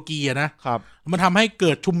พวกตุรกีนะครับมันทำให้เ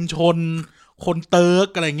กิดชุมชนคนเติร์ก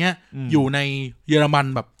อะไรเงี้ยอยู่ในเยอรมัน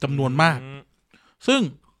แบบจำนวนมากซึ่ง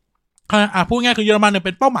พูดง่ายคือเยอรมันเนี่ยเ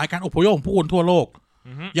ป็นเป้าหมายการอพยพของผู้คนทั่วโลก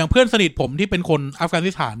อย่างเพื่อนสนิทผมที่เป็นคนอัฟกานิ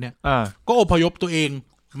สถานเนี่ยก็อพยพตัวเอง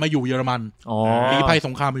มาอยู่เยอรมันหนีภัยส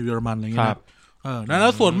งครามมาอยู่เยอรมันอะไรเงี้ยแล้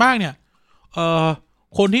วส่วนมากเนี่ย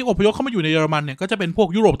คนที่อพยพเข้ามาอยู่ในเยอรมันเนี่ยก็จะเป็นพวก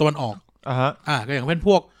ยุโรปตะวันออกก็อย่างเป็นพ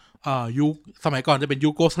วกยุคสมัยก่อนจะเป็นยู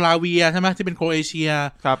โกสลาเวียใช่ไหมที่เป็นโครเอเชีย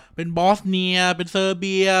เป็นบอสเนียเป็นเซอร์เ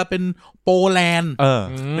บียเป็นโปแลนด์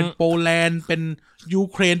เป็นโปแลนด์เป็นยู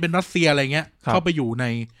เครนเป็นรัสเซียอะไรเงี้ยเข้าไปอยู่ใน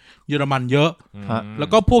เยอรมันเยอะแล้ว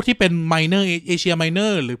ก็พวกที่เป็นไมเนอร์เอเชียไมเนอ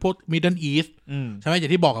ร์หรือพวกมิดเดิลอีสต์ใช่ไหมอย่า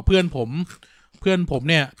งที่บอกกับเพื่อนผม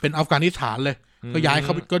เนี่ยเป็นอัฟกานิสถานเลย ก็ย้ายเข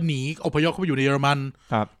าก็หนีอพยพเข้าไปอยู่ในเยอรมัน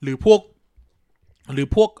ครับ หรือพว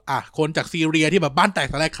กคนจากซีเรียที่แบบบ้านแตก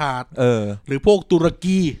สลายขาดหรือพวกตุร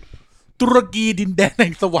กีดินแดนแ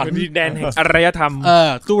ห่งสวรรค์ดินแดนแห่งอารยธรรม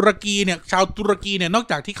ตุรกีเนี่ยชาวตุรกีเนี่ยนอก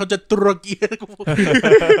จากที่เขาจะตุรกี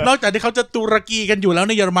นอกจากที่เขาจะตุรกีกันอยู่แล้วใ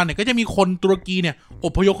นเยอรมันเนี่ยก็จะมีคนตุรกีเนี่ยอ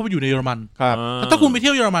พยพเข้าไปอยู่ในเยอรมันครับแล้วถ้าคุณไปเที่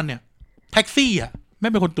ยวเยอรมันเนี่ยแท็กซี่อ่ะไม่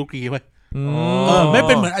เป็นคนตุรกีเว้ยไม่เ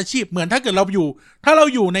ป็นเหมือนอาชีพเหมือนถ้าเกิดเราอ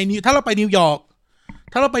ยู่ในถ้าเราไปนิวยอ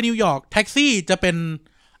ร์กแท็กซี่จะเป็น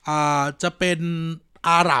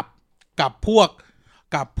อาหรับกับพวก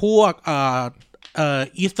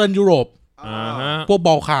อีสเทิร์นยุโรปพวกบ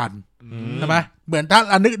อลข่านใช่ไหมเหมือนถ้า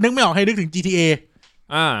นึกไม่ออกให้นึกถึง GTA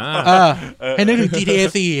ให้นึกถึง GTA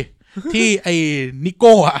 4 ที่ไอ้นิโ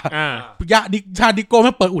ก้ชาตินิโก้ไ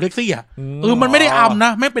ม่เปิดอู่แท็กซี่มันไม่ได้น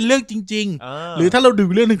ะไม่เป็นเรื่องจริงๆหรือถ้าเราดู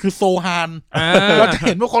เรื่องนึงคือโซฮานเราจะเ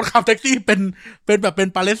ห็นว่าคนขับแท็กซี่เป็นแบบเป็น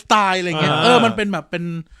ปาเลสไตน์อะไรเงี้ยมันเป็นแบบเ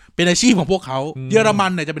ป็นอาชีพของพวกเขาเยอรมั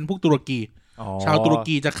นเนี่ยจะเป็นพวกตุรกีชาวตุร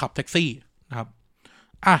กีจะขับแท็กซี่นะครับ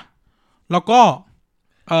แล้วก็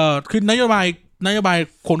คือนโยบาย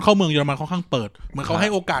คนเข้าเมืองเยอรมันค่อนข้างเปิดเหมือนเขาให้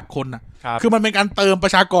โอกาสคนคือมันเป็นการเติมปร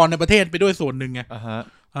ะชากรในประเทศไปด้วยส่วนหนึ่งไง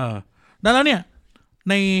ดังนั้นเนี่ย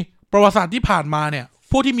ในประวัติศาสตร์ที่ผ่านมาเนี่ย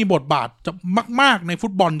พวกที่มีบทบาทจะมากๆในฟุ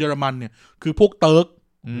ตบอลเยอรมันเนี่ยคือพวกเติร์ก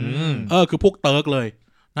คือพวกเติร์กเลย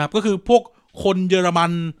นะครับก็คือพวกคนเยอรมั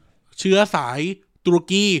นเชื้อสายตุร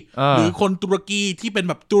กีหรือคนตุรกีที่เป็น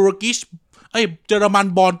แบบตุรกิชเยอรมัน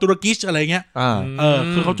บอลตุรกิชอะไรเงี้ย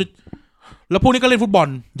คือเขาจะแล้วพวกนี้ก็เล่นฟุตบอล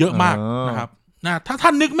เยอะมากนะครับถ้าท่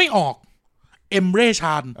านนึกไม่ออกเอมเร่ช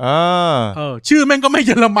านชื่อแม่งก็ไม่เ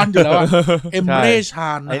ยอรมันอยู่แล้วเอมเร่ช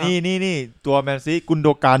านไอ้นี่ตัวแมนซีกุนโด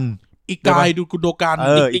กันอีกายดูกุนโดกัน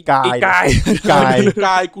อีก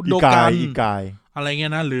ายกุนโดกันอีกายอะไรเงี้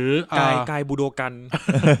ยนะหรือกายบูโดกัน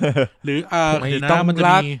หรือไม่ต้อง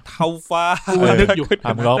รักเท่าฟ้านึกอยู่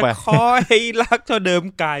ร้องไปคอยรักเท่าเดิม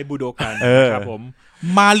กายบูโดกันครับผม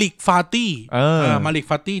มาลิกฟาตี้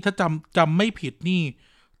ถ้าจำไม่ผิดนี่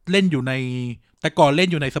เล่นอยู่ในแต่ก่อนเล่น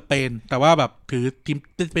อยู่ในสเปนแต่ว่าแบบถือทีม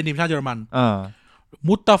เป็นทีมชาติเยอรมัน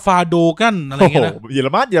มุตตาฟาโดกันอะไรเงี้ยนะเยอร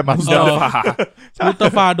มันมุตตา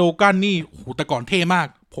ฟาโดกันนี่โหแต่ก่อนเท่มาก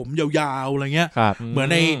ผมยาวๆอะไรเงี้ยเหมือน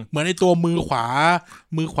ในตัวมือขวา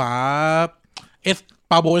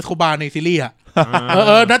ปาโบเอสโคบาในซีรีส์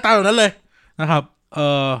หน้าตาแบบนั้นเลยนะครับ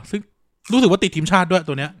ซึ่งรู้สึกว่าติดทีมชาติด้วย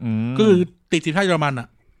ตัวเนี้ยก็คือติดทีมชาติเยอรมัน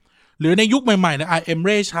หรือในยุคใหม่ๆนะเอมเ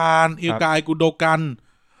ร่ชานอิลกายกุโดกัน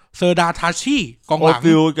เซอร์ดาทาชิกองหลังโอ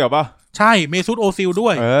ซิลเกี่ยวป่ะใช่เมซุตโอซิลด้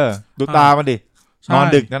วยดูตามันดินอน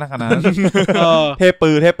ดึกนะขนาดนั้นเทพปื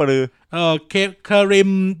อเคริม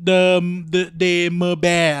เมอร์แบ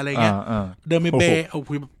ร์อะไรเงี้ยเดอเมเบร์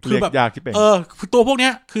คือแบบตัวพวกเนี้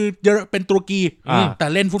ยคือเป็นตุรกีแต่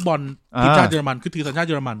เล่นฟุตบอลทีมชาติเยอรมันคือถือสัญชาติ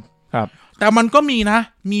เยอรมันครับแต่มันก็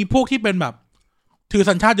มีพวกที่เป็นแบบถือ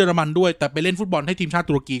สัญชาติเยอรมันด้วยแต่ไปเล่นฟุตบอลให้ทีมชาติ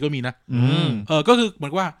ตุรกีก็มีนะก็คือเหมือ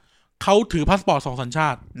นว่าเขาถือพาสปอร์ต2สัญชา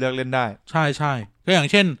ติเลือกเล่นได้ใช่ๆก็อย่าง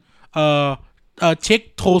เช่นเช็ค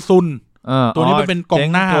โทซุนตัวนี้มันเป็นกอง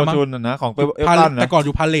หน้ามั้งนะของเอลตันนะแต่ก่อนอ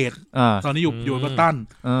ยู่พาเลตตอนนี้อยู่เอลตัน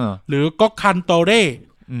หรือก็คันโตเร่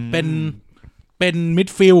เป็นมิด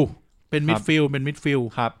ฟิล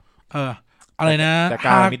ครับอะไรนะแต่ก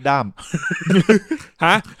ายมิดด้าม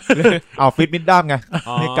เอาฟิตมิดด้ามไง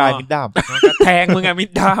ไม่กายมิดด้ามแทงมึงอะมิ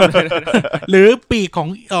ดด้ามหรือปีกข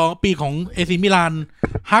องเอซิมิลาน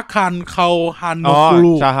ฮักคันคาฮานโน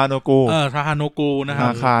กูชาฮานโนกูนะครั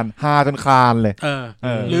บฮาจนคานเลย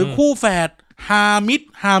หรือคู่แฝดฮา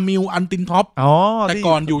มิลอันตินท็อปแต่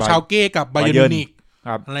ก่อนอยู่ชาวเก้กับบาเยิร์นมิวนิก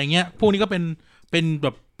อะไรเงี้ยพวกนี้ก็เป็นแบ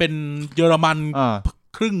บเป็นเยอรมัน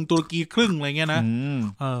ครึ่งตุรกีครึ่งอะไรเงี้ยนะ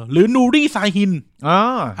หรือนูรีซาฮิน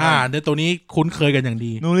ในตัวนี้คุ้นเคยกันอย่าง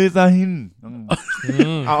ดีนูรีซาฮิน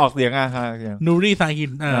เอาออกเสียงนูรีซาฮิ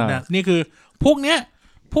นนี่คือพวกเนี้ย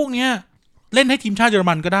เล่นให้ทีมชาติเยอร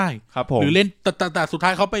มันก็ได้หรือเล่นแต่สุดท้า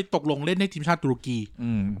ยเขาไปตกลงเล่นให้ทีมชาติตุรกี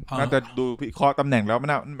น่าจะดูวิเคราะห์ตำแหน่งแล้วไ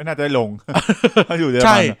ม่น่าจะได้ลงถ้าอยู่เยอรมันใ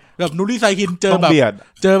ช่แบบนูรีซาฮินเจ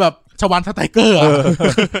อแบบชวานสไตเกอร์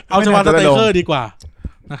เอาชวานสไตเกอร์ดีกว่า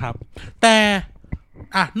นะครับแต่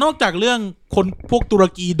นอกจากเรื่องคนพวกตุร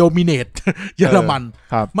กีโดมิเนตเยอรมัน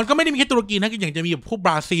มันก็ไม่ได้มีแค่ตุรกีนะก็อย่างจะมีแบบพวกบ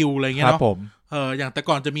ราซิลอะไรเงี้ยเนาะอย่างแต่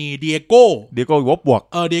ก่อนจะมีเดียโก้วบบวก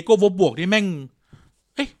เดียโก้วบบวกนี่แม่ง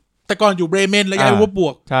แต่ก่อนอยู่เบรเมนแล้วย้ายวบบว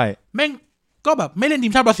กใช่แม่งก็แบบไม่เล่นที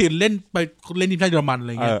มชาติบราซิลเล่นไปเล่นทีมชาติเยอรมันอะไ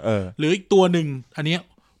รเงี้ยหรืออีกตัวหนึ่งอันนี้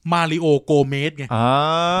มาริโอโกเมสไง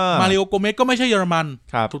มาริโอโกเมสก็ไม่ใช่เยอรมัน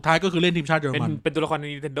สุดท้ายก็คือเล่นทีมชาติเยอรมันเป็นตัวละครใน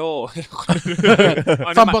Nintendo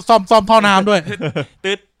ซ่อมท่อน้ำด้วย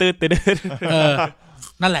ตืด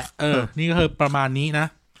นั่นแหละนี่ก็คือประมาณนี้นะ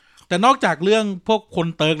แต่นอกจากเรื่องพวกคน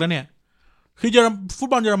เติร์กแล้วเนี่ย คือฟุต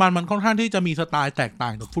บอลเยอรมันมันค่อนข้างที่จะมีสไตล์แตกต่า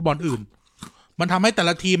งจากฟุตบอลอื่นมันทำให้แต่ล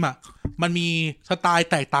ะทีมอ่ะมันมีสไตล์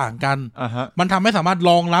แตกต่างกันมันทำให้สามารถ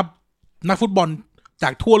รองรับนักฟุตบอลจา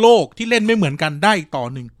กทั่วโลกที่เล่นไม่เหมือนกันได้ต่อ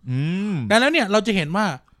หนึ่งดังนั้นเนี่ยเราจะเห็นว่า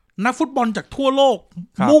นักฟุตบอลจากทั่วโลก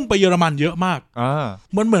มุ่งไปเยอรมันเยอะมาก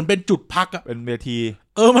มันเหมือนเป็นจุดพักอ่ะเป็นเวที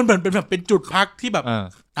มันเหมือนเป็นแบบเป็นจุดพักที่แบบ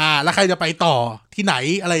แล้วใครจะไปต่อที่ไหน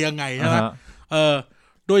อะไรยังไงใช่ไหม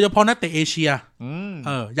โดยเฉพาะนักเตะเอเชีย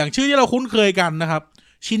อย่างชื่อที่เราคุ้นเคยกันนะครับ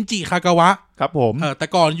ชินจิคากาวะครับผมแต่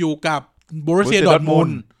ก่อนอยู่กับโบรุสเซียดอร์ทมุน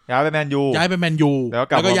ด์ย้ายไปแมนยูแ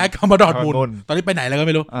ล้วก็ย้ายกลับมาดอร์ทมุนด์ตอนนี้ไปไหนแล้วก็ไ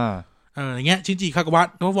ม่รู้อย่างเงี้ยชินจิคากาวะ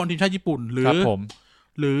นักฟุตบอลทีมชาติญี่ปุ่นหรื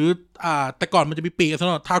อแต่ก่อนมันจะมีปีกสำห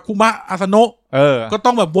รับทาคุมะอาซาโนะก็ต้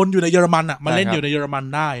องแบบวนอยู่ในเยอรมันอ่ะมันเล่นอยู่ในเยอรมัน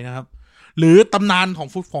ได้นะครับหรือตำนานข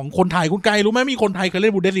องคนไทยคุณไกลรู้ไหมมีคนไทยเคยเล่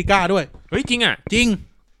นบูเดสลีกาด้วยเฮ้ยจริงอ่ะจริง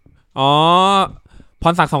พ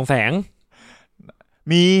รศักดิ์ 2 แสง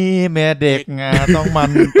มีแม่เด็กงาต้องมั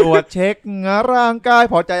นตรวจเช็คงาร่างกาย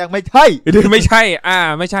พอใจยังไม่ใช่ ไม่ใช่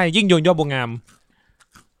ไม่ใช่ยิ่งยงยอดบัวงาม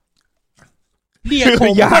เรียกผ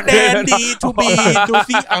มว่าแดนดีทูบีดู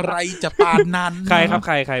ซิอะไรจะปานนั้นใครครับ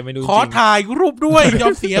ใครไม่รู้ขอถ่ายรูปด้วยยอ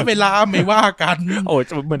มเสียเวลาไม่ว่ากันโอ้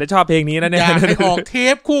เหมือนจะชอบเพลงนี้นะเนี่ยอยากให้ออกเท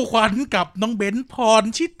ปคู่ขวัญกับน้องเบนพร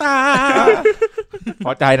ชิตาพ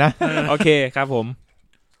อใจนะโอเคครับผม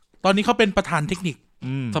ตอนนี้เขาเป็นประธานเทคนิค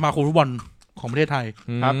สมาคมฟุตบอลของประเทศไทย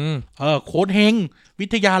ครับโค้ชเฮงวิ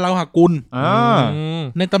ทยาลาวหกุล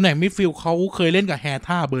ในตำแหน่งมิดฟิลด์เขาเคยเล่นกับแฮ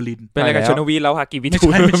ท่าเบอร์ลินเป็นอะไรกับชนวีแล้วฮากิวิทู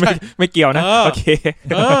ไม่เกี่ยวนะโอเค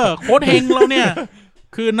โค้ชเฮงเราเนี่ย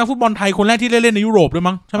คือนักฟุตบอลไทยคนแรกที่เล่นในยุโรปด้วย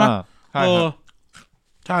มั้งใช่ไหมใช่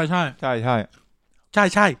ใช่ใช่ใช่ใช่ใช่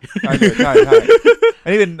ใช่อัน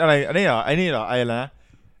นี้เป็นอะไรอันนี้เหรอไอ้นะ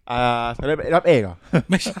รับเอกเหรอ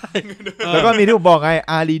ไม่ใช่แล้วก็มีที่ผมบอกไง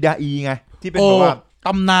อาลีดาอีไงที่เป็นว่าต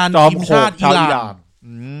ำนานทีมชาติอิหร่าน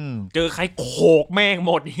เจอใครโขกแม่งห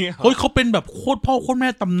มดเนี่ยเฮ้ยเขาเป็นแบบโคตรพ่อโคตรแม่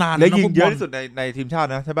ตำนานและยิงเยอะที่สุดในทีมชาติ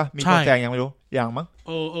นะใช่ป่ะมีคนแซงยังไม่รู้ยังมั้ง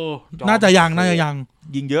น่าจะยัง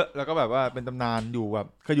ยิงเยอะแล้วก็แบบว่าเป็นตำนานอยู่แบบ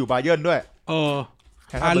เคยอยู่บาเยิร์นด้วย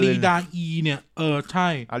อาลีดาอีเนี่ยใช่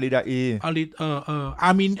อาลีดาอีอา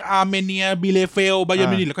ร์เมเนียบิเลเฟลบาเยิร์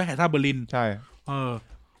นมิวนิกแล้วก็แฮท่าเบอร์ลินใช่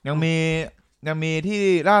ยังมีที่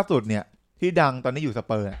ล่าสุดเนี่ยที่ดังตอนนี้อยู่สเ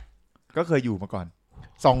ปอร์ก็เคยอยู่มาก่อน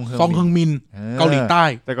ซองเฮิงมินเกาหลีใต้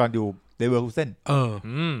แต่ก่อนอยู่เลเวอร์คูเซ่น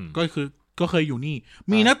ก็เคยอยู่นี่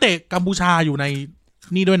มีนักเตะกัมพูชาอยู่ใน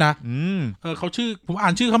นี่ด้วยนะเขาชื่อผมอ่า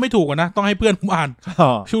นชื่อเขาไม่ถูกนะต้องให้เพื่อนผมอ่าน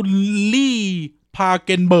ชื่อลี่พาเก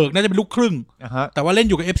นเบิร์กน่าจะเป็นลูกครึ่งแต่ว่าเล่น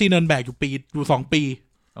อยู่กับ FC เนิร์นแบกอยู่2 ปี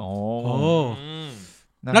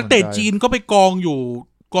นักเตะจีนก็ไปกองอ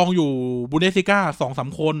ยู่บูเดสลิก้า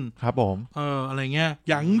 2-3 คนครับผมอะไรเงี้ย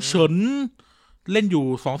หยางเฉินเล่นอยู่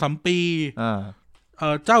 2-3 ปี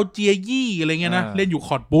เจ้าเจียยี่อะไรเงี้ยนะเล่นอยู่ค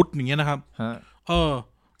อร์ดบุ๊ตอย่างเงี้ยนะครับ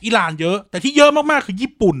อิหร่านเยอะแต่ที่เยอะมากๆคือ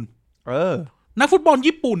ญี่ปุ่นนักฟุตบอล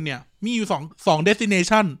ญี่ปุ่นเนี่ยมีอยู่2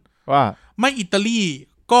 destination ว่าไม่อิตาลี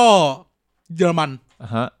ก็เยอรมัน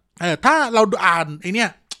ถ้าเราอ่านไอเนี้ย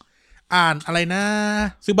อ่านอะไรนะ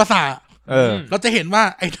ซึบาสะเราจะเห็นว่า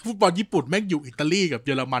ไอ้นักฟุตบอลญี่ปุ่นแม่งอยู่อิตาลีกับเย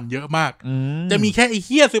อรมันเยอะมากจะมีแค่ไอ้เ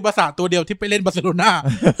ฮียซึบาสะตัวเดียวที่ไปเล่นบาร์เซโลนา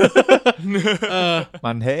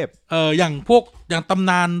มันเทพอย่างตำ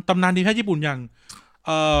นานทีมชาติญี่ปุ่นอย่าง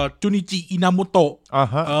จูนิจิอินามุโตะ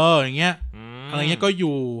อย่างเงี้ยอะไรเงี้ยก็อ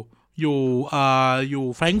ยู่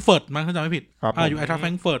แฟรงก์เฟิร์ตมั้งถ้าจำไม่ผิดอยู่ไอทาแฟร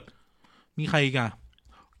งก์เฟิร์ตมีใครอีกอะ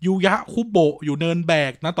ยูยะคุโบะอยู่เนินแบ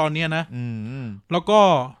กนะตอนเนี้ยนะแล้วก็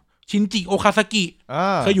ชินจิโอคาซากิ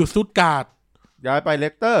เคยอยู่ซุตการ์ดย้ายไปเล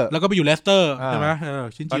สเตอร์แล้วก็ไปอยู่เลสเตอร์ใช่ไหม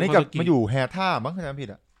ชินจิตอนนี้กลับมาอยู่แฮท่ามั้งถ้าจำไม่ผิด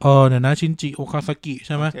เนี่ยนะชินจิโอคาซากิใ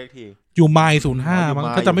ช่ไหมอยู่ไมล์05มั้ง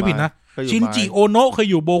ถ้าจำไม่ผิดนะชินจิโอโนะเคย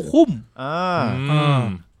อยู่โบคุม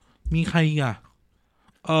มีใครอ่ะ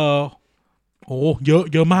โอ้เ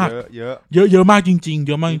ยอะมากเยอะมากจริงๆเ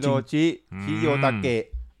ยอะมากจริงฮิโรชิคิโยตาเกะ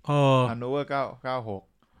ฮันโนเวอร์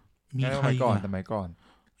996มีใครก่อนสมัยก่อน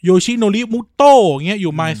โยชิโนริมุโตะเงี้ยอ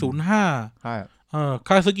ยู่ไมล์05ใช่ค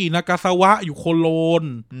าซึกินากาซาวะอยู่โคโลน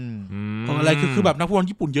อะไรคือแบบนักฟุตบอล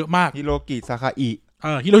ญี่ปุ่นเยอะมากฮิโรกิซาคาอิ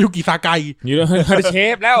ฮิโรยุกิซาไกเช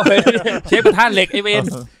ฟแล้วเชฟประธานเหล็กไอเวน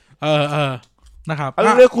นะครับอัล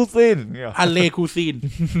เลคูซิน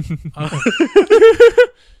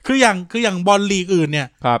คืออย่างบอลลีกอื่นเนี่ย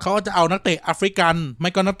เขาจะเอานักเตะแอฟริกันไม่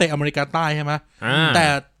ก็นักเตะอเมริกาใต้ใช่ไหมแต่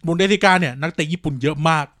บุนเดสลิก้าเนี่ยนักเตะญี่ปุ่นเยอะ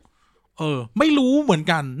มากไม่รู้เหมือน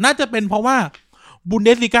กันน่าจะเป็นเพราะว่าบุนเด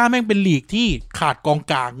สลิก้าแม่งเป็นลีกที่ขาดกอง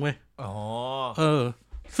กลางเว้ย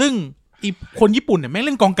ซึ่งคนญี่ปุ่นเนี่ยแม่งเ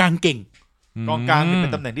ล่นกองกลางเก่งกองกลางเป็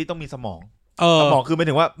นตำแหน่งที่ต้องมีสมองคือหมาย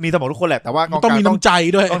ถึงว่ามีสมองทุกคนแหละแต่ว่ากองกลางต้องมีน้ำใจ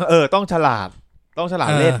ด้วยต้องฉลาด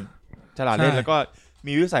เล่นแล้วก็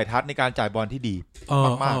มีวิสัยทัศน์ในการจ่ายบอลที่ดี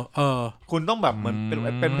มากๆคุณต้องแบบเหมือนเป็น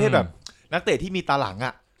ประเภทแบบนักเตะที่มีตาหลังอ่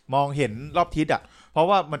ะมองเห็นรอบทิศอ่ะเพราะ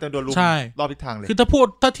ว่ามันจะโดนลุมรอบทิศทางเลยคือ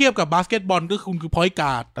ถ้าเทียบกับบาสเกตบอลก็คือคุณคือพอยต์ก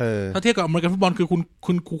าร์ดถ้าเทียบกับอเมริกันฟุตบอลคือ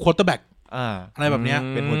คุณควอเตอร์แบ็กอะไรแบบเนี้ย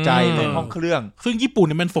เป็นหัวใจในห้องเครื่องซึ่งญี่ปุ่นเ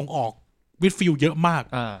นี่ยมันส่งออกมิดฟิลด์เยอะมาก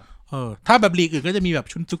ถ้าแบบลีกอื่นก็จะมีแบบ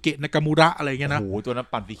ชุนซุเกะนากามูระอะไรเงี้ยนะโอ้โหตัวนั้น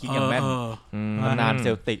ปั่นฟรีคิกอย่างแม่นนานเซ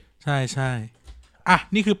ลติกใช่อ่ะ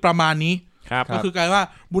นี่คือประมาณนี้ก็คือกลายว่า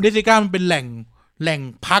บูนเดสลิก้ามันเป็นแหล่ง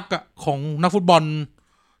พักของนักฟุตบอล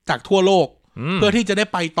จากทั่วโลกเพื่อที่จะได้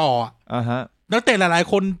ไปต่อนักเตะหลาย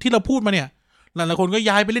ๆคนที่เราพูดมาเนี่ยหลายๆคนก็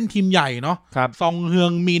ย้ายไปเล่นทีมใหญ่เนาะซองเฮือ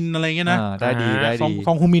งมินอะไรเงี้ยนะได้ดีซ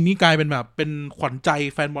องฮูมินนี่กลายเป็นแบบเป็นขวัญใจ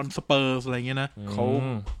แฟนบอลสเปอร์สอะไรเงี้ยนะเขา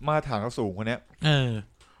มาตรฐานเขาสูงคนเนี้ย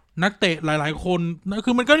นักเตะหลายๆคน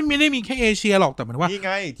คือมันก็ไม่ได้มีแค่เอเชียหรอกแต่เหมือนว่า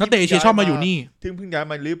นักเตะเอเชียชอบมาอยู่นี่ถึงเพิ่งย้าย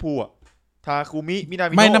มาลิเวอร์พูลทาคุมิมินา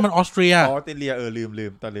มิโนะไม่นั่นมันออสเตรียลื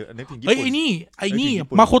มแต่ลืมอันนี้ถึงญี่ปุ่นไอ้นี่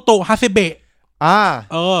มาโคโตะฮาเซเบะ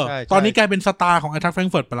ตอนนี้กลายเป็นสตาร์ของไอทักแฟรง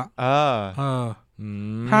ก์เฟิร์ตไปละ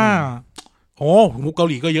ถ้ามุกเกา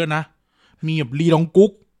หลีก็เยอะนะมีแบบลีดองกุ๊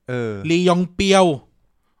กลียองเปียว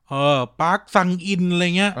ปาร์คซังอินอะไร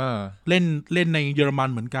เงี้ยเล่นในเยอรมัน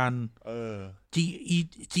เหมือนกัน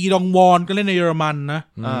จีดองวอนก็เล่นในเยอรมันนะ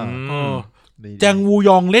แจงวูย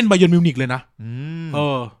องเล่นไบเยิร์นมิวนิกเลยนะ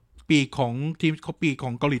ปีกของทีมเขาปีกข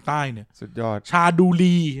องเกาหลีใต้เนี่ยสุดยอดชาดู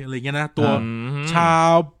ลีอะไรเงี้ยนะตัวชา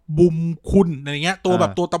บุมคุณอะไรเงี้ยตัวแบ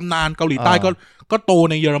บตัวตำนานเกาหลีใต้ก็โต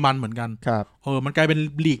ในเยอรมันเหมือนกันครับมันกลายเป็น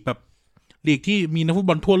ลีกแบบลีกที่มีนักฟุต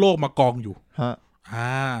บอลทั่วโลกมากองอยู่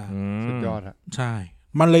สุดยอดใช่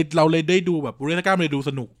มันเลยเราเลยได้ดูแบบบูเดสลิก้าเลยดู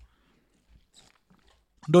สนุก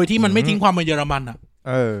โดยที่มันไม่ทิ้งความเป็นเยอรมันอ่ะ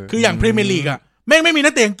คืออย่างพรีเมียร์ลีกอ่ะแม่งไม่มี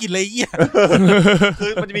นักเตะอังกฤษเลยเอี้ยคื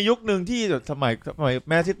อมันจะมียุคนึงที่สมัยแ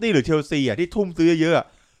มนซิตี้หรือเชลซีอ่ะที่ทุ่มซื้อเยอะ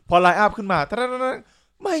ๆพอไลน์อัพขึ้นมา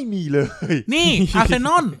ไม่มีเลยนี่อาร์เซน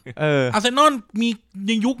อลอาร์เซนอล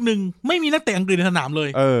มียุคนึงไม่มีนักเตะอังกฤษในสนามเลย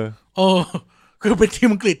คือเป็นทีม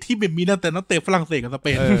อังกฤษที่แบบมีนักเตะฝรั่งเศสกับสเป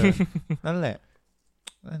นนั่นแหละ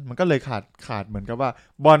มันก็เลยขาดเหมือนกับว่า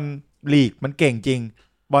บอลลีกมันเก่งจริง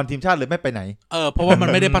บอลทีมชาติเลยไม่ไปไหนเพราะว่ามัน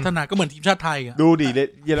ไม่ได้พัฒนาก็เหมือนทีมชาติไทยอ่ะดูดิ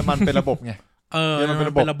เยอรมันเป็นระบบไงเยอรมัน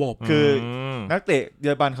เป็นระบบคือนักเตะเย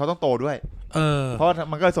อรมันเขาต้องโตด้วยเพราะ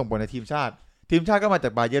มันก็ส่งผลในทีมชาติก็มาจา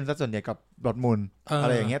กบาเยิร์นซะส่วนใหญ่กับดอร์ทมุนด์อะ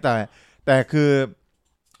ไรอย่างเงี้ยแต่คือ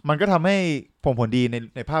มันก็ทำให้ผลดี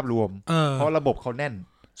ในภาพรวมเพราะระบบเขาแน่น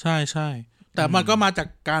ใช่แต่มันก็มาจาก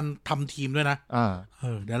การทำทีมด้วยนะ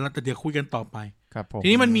เดี๋ยวคุยกันต่อไปที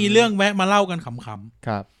นี้มันมีเรื่องแวะมาเล่ากันขำๆค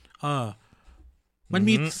รับมัน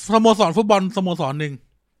มีสโมสรฟุตบอลสโมสรหนึ่ง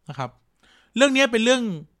นะครับเรื่องนี้เป็นเรื่อง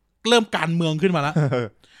เริ่มการเมืองขึ้นมาแล้ว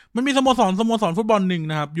มันมีสโมสรฟุตบอลหนึ่ง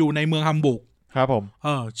นะครับอยู่ในเมืองฮัมบูร์กครับผม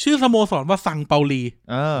ชื่อสโมสรว่าซังเปาลี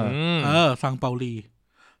ซังเปา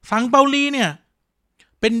ลีเนี่ย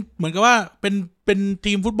เป็นเหมือนกับว่าเป็น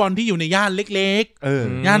ทีมฟุตบอลที่อยู่ในย่านเล็ก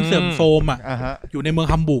ๆย่านเสื่อมโทรมอยู่ในเมือง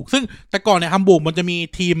ฮัมบูร์กซึ่งแต่ก่อนเนี่ยฮัมบูร์กมันจะมี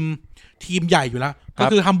ทีมใหญ่อยู่แล้วก็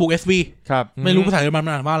คือฮัมบูร์ก SV ไม่รู้ภาษาเยอรมันมั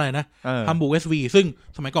นอ่านว่าอะไรนะฮัมบูร์ก SV ซึ่ง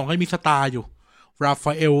สมัยก่อนก็มีสตาร์อยู่ราฟ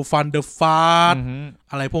าเอลฟันเดอร์ฟาร์ด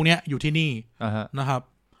อะไรพวกเนี้ยอยู่ที่นี่นะครับ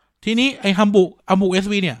ทีนี้ไอ้ฮัมบูร์ก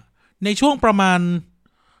SV เนี่ยในช่วงประ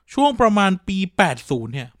มาณปี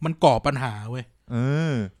80เนี่ยมันก่อปัญหาเว้ย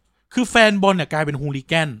คือแฟนบอลเนี่ยกลายเป็นฮูลิ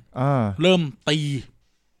แกนเริ่มตี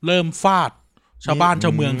เริ่มฟาดชาวบ้านช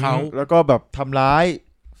าวเมืองเขาแล้วก็แบบทำร้าย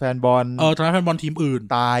แฟนบอลทำร้ายแฟนบอลทีมอื่น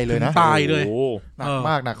ตายเลยนะตายเลยหนักม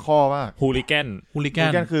ากหนักข้อมากฮูลิแกน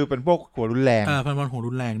คือเป็นพวกหัวรุนแรงแฟนบอลหัว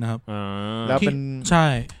รุนแรงนะครับแล้วเป็นใช่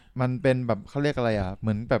มันเป็นแบบเขาเรียกอะไรอ่ะเห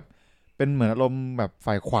มือนแบบเป็นเหมือนอารมณ์แบบ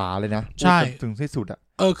ฝ่ายขวาเลยนะใช่ถึงที่สุดอ่ะ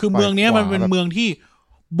คือเมืองนี้มันเป็นเมืองที่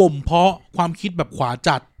บ่มเพาะความคิดแบบขวา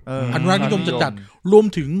จัดอนุรักษ์นิยมจัดรวม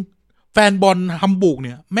ถึงแฟนบอลฮัมบูร์กเ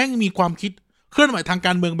นี่ยแม่งมีความคิดเคลื่อนไหวทางก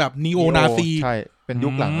ารเมืองแบบนีโอนาซีใช่เป็นยุ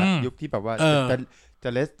คหลังนะยุคที่แบบว่าจ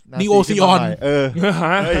ะเลสนีโอซีออน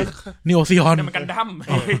นีโอซีออนมันกันดั้ม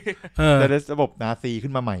จะเลสระบบนาซีขึ้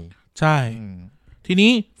นมาใหม่ใช่ที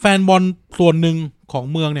นี้แฟนบอลส่วนหนึ่งของ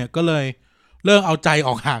เมืองเนี่ยก็เลยเริ่มเอาใจอ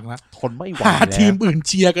อกห่างแล้วทนไม่ไหวหาทีมอื่นเ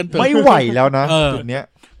ชียร์กันเถอะไม่ไหวแล้วนะจุดเนี้ย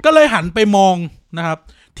ก็เลยหันไปมองนะครับ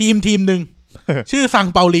ทีมนึงชื่อซัง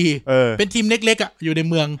เปาลีเป็นทีมเล็กๆอ่ะอยู่ใน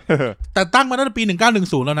เมืองแต่ตั้งมาตั้งแต่ปี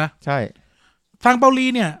1910แล้วนะใช่ซังเปาลี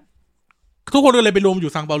เนี่ยทุกคนก็เลยไปรวมอ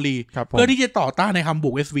ยู่ซังเปาลีเพื่อที่จะต่อต้านในฮัมบู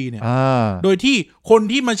ร์ก SV เนี่ยโดยที่คน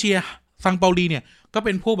ที่มาเชียร์ซังเปาลีเนี่ยก็เ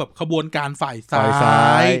ป็นพวกแบบขบวนการฝ่ายซ้า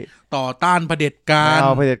ยต่อต้านเผด็จการไม่เอ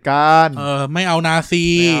าเผด็จการไม่เอานาซี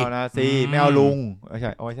ไม่เอาลุงใ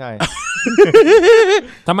ช่ใช่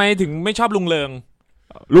ทำไมถึงไม่ชอบลุงเลิง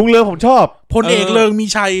ผมชอบพลเอกเลิงมี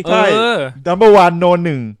ชัยใช่ดัมเบิลวันโนนห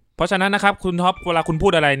นึ่ง เพราะฉะนั้นนะครับคุณท็อปเวลาคุณพู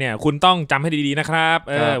ดอะไรเนี่ยคุณต้องจำให้ดีๆนะครับ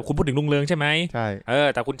คุณพูดถึงลุงเรืองใช่ไหมใช่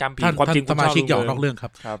แต่คุณจำผิดความจริงสมาชิกหยอกนอกเรื่องครั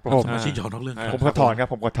บผมสมาชิกหยอกนอกเรื่องผมก็ถอนครับ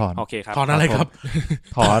ผมก็ถอนโอเคครับถอนอะไรครับ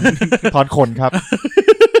ถอนขนครับ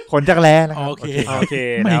ขนจักแร้นะครับโอเค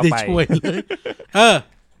ไม่ได้ช่วยเลย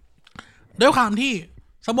ด้วยความที่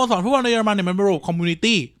สโมสรฟุตบอลในเยอรมันเนี่ยมันเป็นระบบคอมมูนิ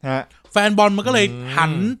ตี้แฟนบอลมันก็เลยหั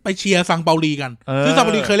นไปเชียร์ซังเปาลีกันซึ่งซังเป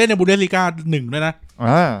าลีเคยเล่นในบูเดสลีกา1ด้วยนะ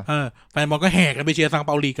แฟนบอลก็แห่กันไปเชียร์ซังเ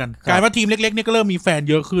ปาลีกันกลายว่าทีมเล็กๆเนี่ยก็เริ่มมีแฟน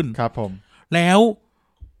เยอะขึ้นครับผมแล้ว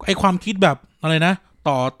ไอความคิดแบบอะไรนะ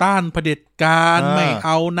ต่อต้านเผด็จการไม่เอ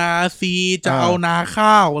านาซีจะเอานา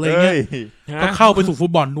ข้าวอะไรเงี้ยก็เข้าไปสู่ฟุ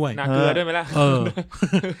ตบอลด้วยนาเกลือด้วยไหมล่ะ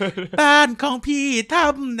บ้านของพี่ท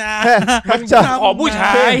ำนาของผู้ช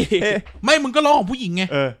ายไม่มึงก็ร้องของผู้หญิงไง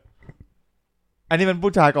อันนี้มัน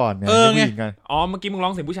ผู้ชายก่อนไงผู้หญิงกันอ๋อเมื่อกี้มึงร้อ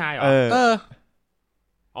งเสียงผู้ชายเหรอ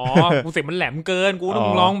อ๋อกูเสียงมันแหลมเกินกูต้อง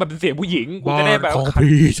ร้องแบบเป็นเสียงผู้หญิงกูจะได้แบบของ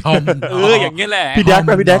พี่ทำอย่างเงี้ยแหละพี่แด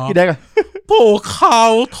กปลูกเขา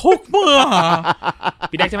ทุกเมื่อ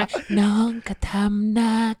พี่แดกใช่ไหมน้องกระทำน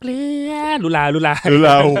าเกลือลุลา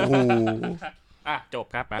โอ้โหจบ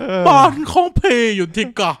ครับบ้านของเพอยู่ที่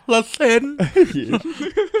กะละเซน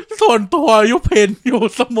ส่วนตัวยุเพนอยู่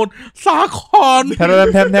สมุทรสาครแ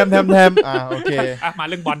ทมโอเคมา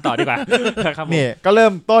เรื่องบอลต่อดีกว่านี่ก็เริ่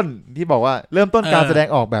มต้นที่บอกว่าเริ่มต้นการแสดง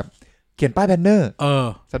ออกแบบเขียนป้ายแบนเนอร์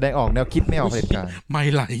แสดงออกแนวคิดไม่ออกเผด็จการไม่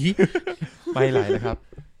ไหลนะครับ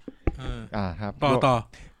ครับต่อ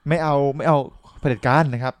ไม่เอาเผด็จการ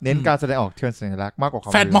นะครับเน้นการแสดงออกเชิงสัญลักษณ์มากกว่าควา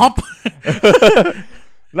มแฟดม็อบ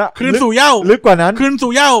และคืนสู่เหย้าลึกกว่านั้นคืน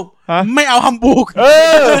สู่เหย้าไม่เอาฮัมบูร์ก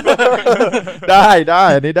ได้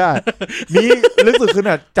อันนี้ได้มีลึกสุดคือ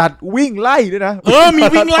จัดวิ่งไล่ด้วยนะมี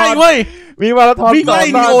วิ่งไล่เว้ยมีมาราธอนวิ่งไล่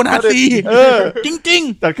นีโอนาซีจริง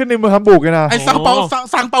จัดขึ้นในเมืองฮัมบูร์กเลยนะไอ้ซัง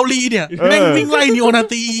เปาลีเนี่ยแม่งวิ่งไล่นีโอนา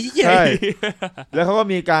ซีใช่แล้วเขาก็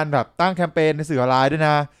มีการแบบตั้งแคมเปญในสื่อออนไลน์ด้วย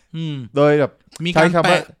นะโดยแบบมีการแ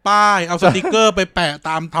ปะป้ายเอาสติกเกอร์ไปแปะต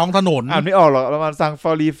ามท้องถนนไม่ออกหรอกประมาณซังฟ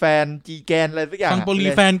อรีแฟนจีแกนอะไรสักอย่างซังฟอรี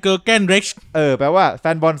แฟนเกอร์แกนเร็กซ์แปลว่าแฟ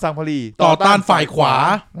นบอลซังฟอรีต่อต้านฝ่ายขวา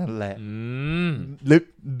นั่นแหละลึก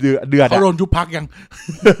เดือดเขาโดนยุบพักยัง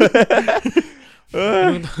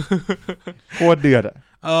โคตรเดือด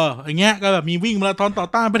อย่างเงี้ยก็แบบมีวิ่งมาราธอนต่อ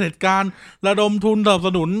ต้านเผด็จการระดมทุนสนับส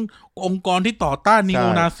นุนองค์กรที่ต่อต้านนีโอ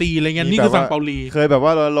นาซีอะไรเงี้ยนี่คือซังเปาลีเคยแบบว่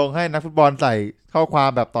าเราลงให้นักฟุตบอลใส่ข้อความ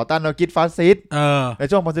แบบต่อต้านแนวคิดฟาสซิสต์ใน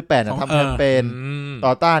ช่วง2018เนี่ยทำแคมเปญต่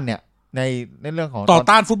อต้านเนี่ยในเรื่องของต่อ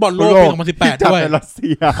ต้านฟุตบอลโลกปี2018ด้วย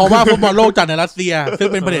เพราะว่าฟุตบอลโลกจัดในรัสเซียซึ่ง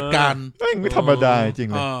เป็นเผด็จการไม่ธรรมดาจริง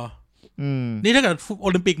เลยนี่ถ้าเกิดโอ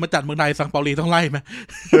ลิมปิกมาจัดเมืองไทยซังเปาลีต้องไล่ไหม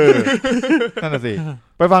นั่นน่ะสิ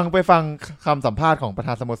ไปฟังคำสัมภาษณ์ของประธ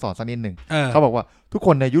านสโมสรสักนิดหนึ่งเขาบอกว่าทุกค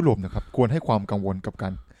นในยุโรปนะครับควรให้ความกังวลกับกา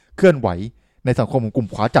รเคลื่อนไหวในสังคมของกลุ่ม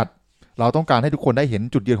ขวาจัดเราต้องการให้ทุกคนได้เห็น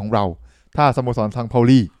จุดยืนของเราถ้าสโมสรซังเปา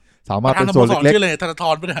ลีสามารถเป็นส่วนเล็กๆธนาธ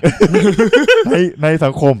รในสั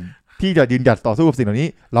งคมที่จะยืนหยัดต่อสู้กับสิ่งเหล่านี้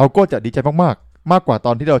เราก็จะดีใจมากกว่าต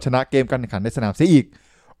อนที่เราชนะเกมการแข่งขันในสนามเสียอีก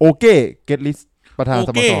โอเคเกตลิสประธาน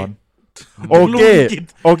สโมสรโอ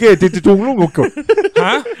เคจุงลุงกด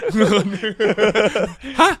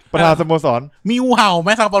ฮะประธานสโมสรมีงูเห่าไหม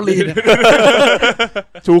ซังเปาลีเนี่ย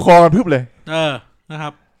ชูคอกันพึบเลยนะครั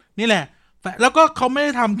บนี่แหละแล้วก็เขาไม่ไ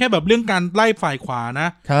ด้ทำแค่แบบเรื่องการไล่ฝ่ายขวานะ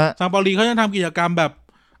ซังเปาลีเขายังทำกิจกรรมแบบ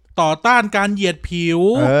ต่อต้านการเหยียดผิว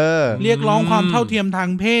เรียกร้องความเท่าเทียมทาง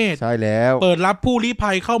เพศใช่แล้วเปิดรับผู้ลี้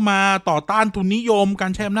ภัยเข้ามาต่อต้านทุนนิยมกา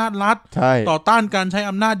รใช้อำนาจรัฐต่อต้านการใช้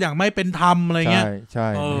อำนาจอย่างไม่เป็นธรรมอะไรเงี้ยใช่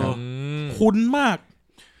คุ้นมาก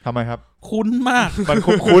ทำไมครับคุ้นมากมัน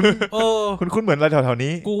คุ้นคุ้นเหมือนอะไรแถวๆ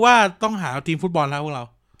นี้กูว่าต้องหาทีมฟุตบอลแล้วพวกเรา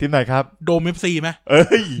ทีมไหนครับโดม FC ไหม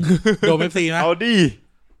โดม FC ไหมเอาดิ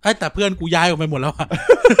แต่เพื่อนกูย้ายออกไปหมดแล้ว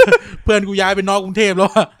เพื่อนกูย้ายไปนอกกรุงเทพแล้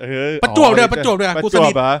วประจวบด้วยกู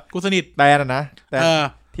สนิทแต่นะแต่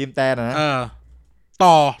ทีมแต่นะ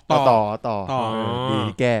ต่อดี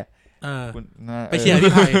แกไปเชียร์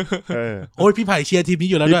พี่ไผ่โอ้ยพี่ไผ่เชียร์ทีมนี้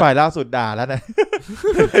อยู่แล้วด้วยพี่ไผ่ล่าสุดด่าแล้วนะ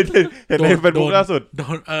เห็นในเฟซบุ๊กล่าสุด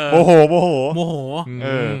โมโห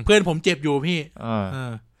เพื่อนผมเจ็บอยู่พี่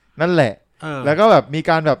นั่นแหละแล้วก็แบบมี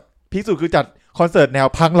การแบบพิสูจน์คือจัดคอนเสิร์ตแนว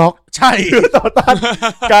พังล็อกใช่ต่อต้าน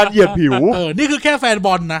การเหยียดผิวนี่คือแค่แฟนบ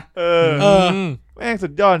อลนะแม่งสุ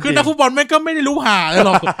ดยอดคือนักฟุตบอลแม่งก็ไม่ได้รู้หาเลยห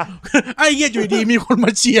รอกไอ้เหี้ยอยู่ดีมีคนม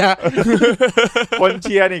าเชียร์คนเ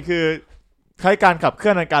ชียร์นี่คือใช้การขับเคลื่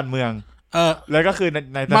อนทางการเมืองแล้วก็คือ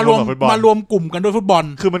ในมารวมกลุ่มกันด้วยฟุตบอล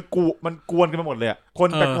คือมันกวนกันไปหมดเลยคน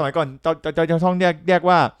แต่สมัยก่อนจะช่องแยก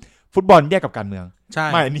ว่าฟุตบอลแยกกับการเมืองใช่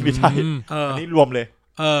ไม่นี่ไม่ใช่อันนี้รวมเลย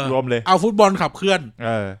รวมเลยเอาฟุตบอลขับเคลื่อน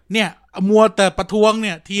เนี่ยมัวแต่ประท้วงเ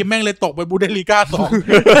นี่ยทีมแม่งเลยตกไปบูเดสลีกา2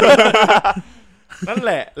 นั่นแ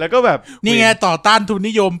หละแล้วก็แบบนี่ไงต่อต้านทุน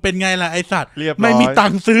นิยมเป็นไงล่ะไอสัตว์ไม่ไม่มีตั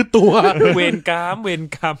งค์ซื้อตัว เวรกรรม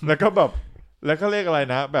แล้วก็แบบแล้วก็เรียกอะไร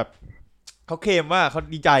นะแบบเขาเคลมว่าเขา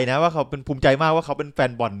ดีใจนะว่าเขาเป็นภูมิใจมากว่าเขาเป็นแฟ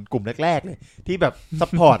นบอลกลุ่มแรกๆเลยที่แบบซัพ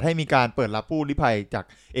พอร์ตให้มีการเปิดรับผู้ลี้ภัยจาก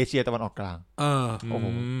เอเชียตะวันออกกลางโอ้โห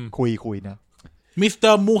คุยนะมิสเตอ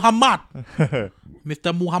ร์มูฮัมหมั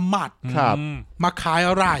ดครับมาขาย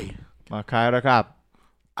อะไรแล้วครับ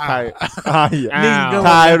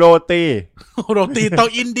ขายโรตีโต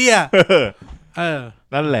อินเดีย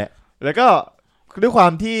นั่นแหละแล้วก็ด้วยควา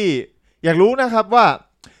มที่อยากรู้นะครับว่า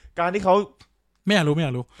การที่เขาไม่อยากรู้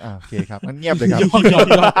โอเคครับงั้นเงียบเลยครับ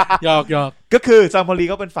หยอกก็คือซัมโพลี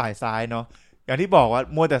ก็เป็นฝ่ายซ้ายเนาะอย่างที่บอกว่า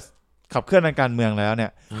มัวแต่ขับเคลื่อนทางการเมืองแล้วเนี่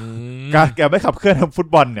ยการแกไม่ขับเคลื่อนทางฟุต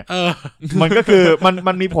บอลเนี่ยมันก็คือ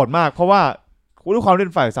มันมีผลมากเพราะว่าด้วยความเป็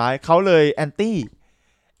นฝ่ายซ้ายเขาเลยแอน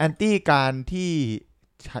ตี้การที่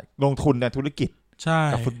ลงทุนในธุรกิจ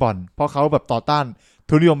กับฟุตบอลเพราะเขาแบบต่อต้าน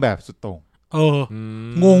ทุนนิยมแบบสุดโต่ง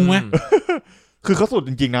งงไหมคือเขาสุด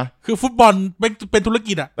จริงๆนะคือฟุตบอลเป็นธุร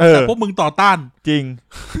กิจแต่พวกมึงต่อต้านจริง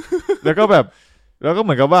แล้วก็เห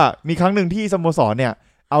มือนกับว่ามีครั้งหนึ่งที่สโมสรเนี่ย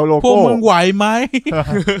เอาโลโก้พวกมึงไหวไหม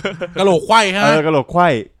กะโหลกไขว้ฮะกะโหลกไขว้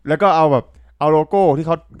แล้วก็เอาโลโก้ที่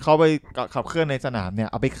เขาไปขับเคลื่อนในสนามเนี่ย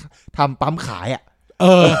เอาไปทำปั๊มขาย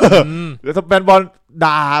แล้วแฟนบอล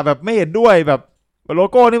ด่าแบบไม่เห็นด้วยแบบโล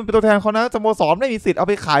โก้นี่มันเป็นตัวแทนเขานะสโมสรไม่มีสิทธิ์เอา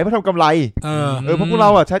ไปขายเพื่อทำกำไรเพราะพวกเรา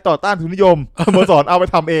ใช้ต่อต้านทุนนิยมสโมสรเอาไป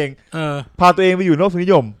ทำเองพาตัวเองไปอยู่นอกทุนนิ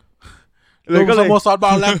ยมเลยก็เลยสโมสรบ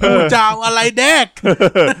อลแล้วกูจะเอาอะไรแดก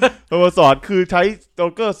สโมสรคือใช้โล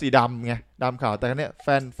โก้สีดำไงดำขาวแต่เนี่ย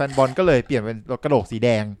แฟนบอลก็เลยเปลี่ยนเป็นกระโหลกสีแด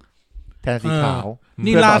งแทนสีขาว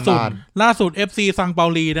นี่ล่าสุด FC ซังเปา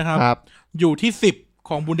ลีนะครับอยู่ที่10ข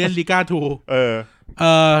องบุนเดสลีกา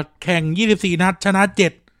2แข่ง24นัดชนะ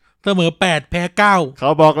7เสมอ8แพ้9เขา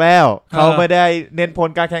บอกแล้วเขาไม่ได้เน้นผล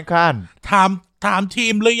การแข่งขันถามที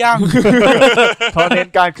มหรือยัง เขาเน้น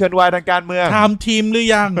การเคลื่อนไหวทางการเมืองถามทีมหรื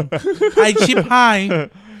อยัง ไอชิปไฮ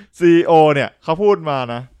CEO เนี่ยเขาพูดมา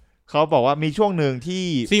นะเขาบอกว่ามีช่วงหนึ่งที่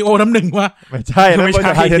CEO น้ำหนึ่งวะไม่ใช่นะบริ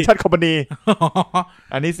ษัทไทเทนชั่นคอมพานี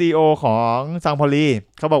อันนี้ CEO ของซังพอลี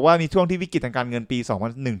เขาบอกว่ามีช่วงที่วิกฤตทางการเงินปี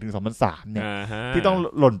2001ถึง2003เนี่ยที่ต้อง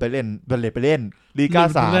หล่นไปเล่นลีกา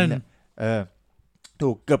3เนี่ย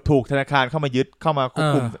เกือบถูกธนาคารเข้ามายึดเข้ามาควบ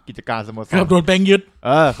คุมกิจการสโมสรเกือบโดนแบงค์ยึด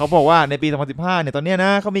เขาบอกว่าในปี2015เนี่ยตอนนี้น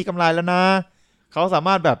ะเขามีกำไรแล้วนะเขาสาม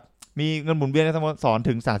ารถแบบมีเงินหมุนเวียนในสโมสร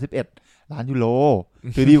ถึง31ล้านยูโร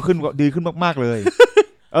คือดีขึ้นมากๆเลย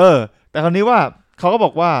แต่คราวนี้ว่าเขาก็บ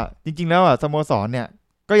อกว่าจริงๆแล้วสโมสรเนี่ย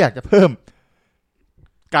ก็อยากจะเพิ่ม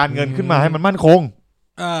การเงินขึ้นมาให้มันมั่นคง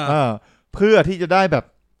เพื่อที่จะได้แบบ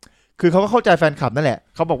คือเขาก็เข้าใจแฟนคลับนั่นแหละ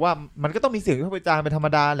เขาบอกว่ามันก็ต้องมีเสียงวิพากษ์วิจารณ์เป็นธรรม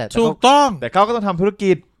ดาแหละถูกต้องแต่เขาก็ต้องทำธุร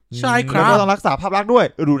กิจใช่ครับแล้วก็ต้องรักษาภาพลักษณ์ด้วย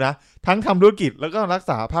ดูนะทั้งทำธุรกิจแล้วก็รัก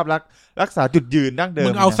ษาภาพลักษณ์รักษาจุดยืนดั้งเดิม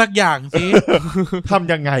มึงเอาสักอย่างสิท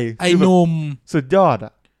ำยังไงไอ้หนุ่มสุดยอด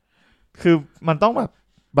คือมันต้องแบบ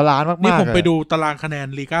บาลานซ์มากๆนี่ผมไปดูตารางคะแนน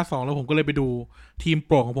ลีกา2แล้วผมก็เลยไปดูทีมโ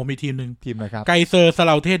ปรดของผมมีทีมนึงทีมอะไรครับไกเซอร์ส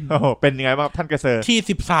ลาวเทนเป็นยังไงบ้างท่านไกเซอร์ที่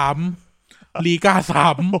13ลีกา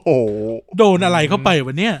3โอ้โหโดนอะไรเข้าไป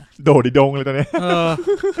วันเนี้ยโดดิดงเลยตอนนี้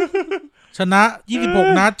ชนะ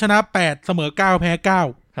26นัดชนะ8เสมอ9แพ้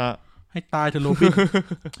9ฮะให้ตายเถอะโรบิน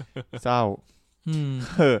เศร้า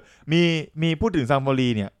มีพูดถึงซังโพลี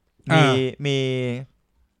เนี่ยมี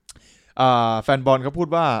แฟนบอลเขาพูด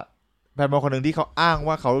ว่าแฟนบอลคนหนึ่งที่เขาอ้าง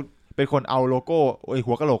ว่าเขาเป็นคนเอาโลโก้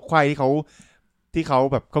หัวกะโหลกไขว้ที่เขา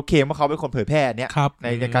แบบเขาเคลมว่าเขาเป็นคนเผยแพร่เนี้ย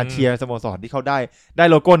ในการเชียร์สโมสรที่เขาได้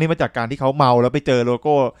โลโก้นี้มาจากการที่เขาเมาแล้วไปเจอโลโ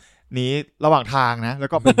ก้นี้ระหว่างทางนะแล้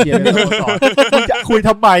วก็ไปเชียร์สโมสรจะคุยท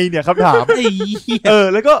ำไมเนี่ยคำถาม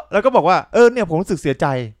แล้วก็บอกว่าเนี่ยผมรู้สึกเสียใจ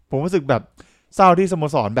ผมรู้สึสึกแบบเศร้าที่สโม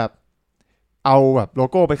สรแบบเอาแบบโล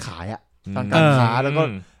โก้ไปขายทางการค้าแล้ว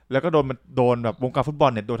ก็โดนแบบวงการฟุตบอ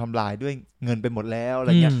ลเนี่ยโดนทำลายด้วยเงินไปหมดแล้วอะไร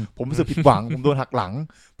เงี้ยผมรู้สึกผิดหวังผมโดนหักหลัง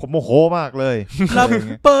ผมโมโหมากเลยเรา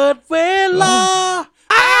เปิดเวลา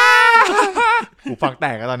ผู้ฟังแต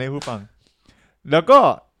กกันตอนนี้ผู้ฟังแล้วก็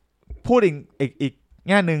พูดอีก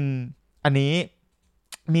แง่นึงอันนี้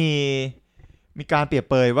มีการเปรียบ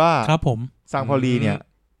เปรยว่าครับผมซังพอลีเนี่ย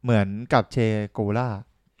เหมือนกับเชโกล่า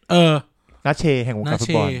นาเชแห่งวงการฟุ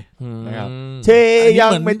ตบอลนะครับเชยั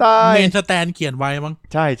งไม่ตายเมนสแตนเขียนไว้มั้ง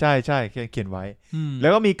ใช่เขียนไว้แล้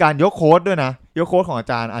วก็มีการยกโค้ดด้วยนะยกโค้ดของอา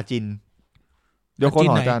จารย์อาจินยกโค้ด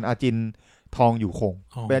ของอาจารย์อาจินทองอยู่คง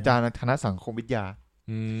เป็นอาจารย์คณะสังคมวิทยา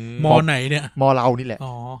มอไหนเนี่ยมอเรานี่แหละ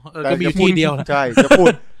ก็มีที่เดียวใช่จะ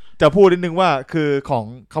พูดนิดนึงว่าคือของ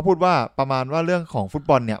เขาพูดว่าประมาณว่าเรื่องของฟุต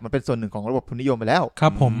บอลเนี่ยมันเป็นส่วนหนึ่งของระบบทุนนิยมไปแล้วครั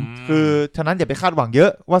บผมคือฉะนั้นอย่าไปคาดหวังเยอ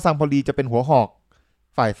ะว่าซังพอลีจะเป็นหัวหอก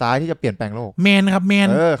ฝ่ายซ้ายที่จะเปลี่ยนแปลงโลกแมนครับแมน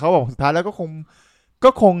เขาบอกสุดท้ายแล้วก็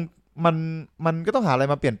คง มันก็ต้องหาอะไร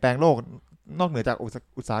มาเปลี่ยนแปลงโลกนอกเหนือจาก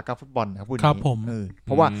อุตสาหกรรมฟุตบอลนะพูดอย่าง ครับ นี้ ผม เพ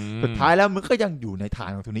ราะว่าสุดท้ายแล้วมันก็ยังอยู่ในฐาน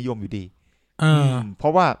ของทุนนิยมอยู่ดี เพรา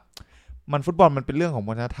ะว่ามันฟุตบอลมันเป็นเรื่องของ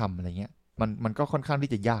วัฒนธรรมอะไรเงี้ยมันก็ค่อนข้าง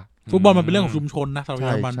ที่จะยาก ฟุตบอลมันเป็นเรื่องของชุมชนนะสำหรับเ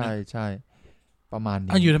ยอรมัน ใช่ประมาณนี้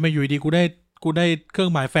อยู่ทำไมอยู่ดีกูได้เครื่อ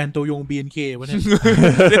งหมายแฟนตัวยง BNK วะเนี่ย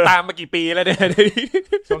ได้ตามมากี่ปีแล้วเนี่ย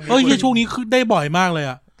ช่วงนี้คือได้บ่อยมากเลย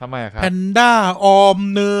อ่ะ ทำไมครับ แพนด้าออม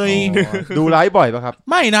เนย ดูไลฟ์บ่อยป่ะครับ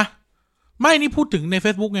ไม่นะไม่นี่พูดถึงใน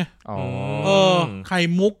Facebook ไงไข่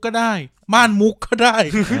มุกก็ได้ม่านมุกก็ได้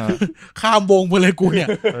ข้ามวงไปเลยกูเนี่ย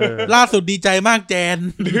ล่าสุดดีใจมากแจน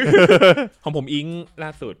ของผมอิงล่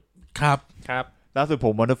าสุดครับล่าสุดผ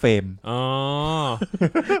มวอนเดอร์เฟรม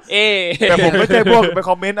แต่ผมไม่ใช่พวกไป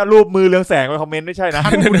คอมเมนต์รูปมือเรืองแสงไปคอมเมนต์ไม่ใช่นะ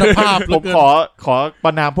คุณภาพผมขอปร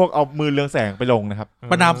ะนามพวกเอามือเรืองแสงไปลงนะครับ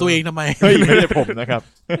ประนามตัวเองทำไมไม่ใช่ผมนะครับ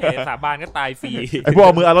สาบานก็ตายฟรีไอพวกเอ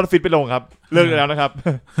ามืออารอนฟิตไปลงครับเลิกแล้วนะครับ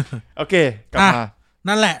โอเคกลับมา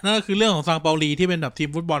นั่นแหละนั่นก็คือเรื่องของซางเปาลีที่เป็นแบบทีม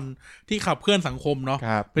ฟุตบอลที่ขับเคลื่อนสังคมเนาะ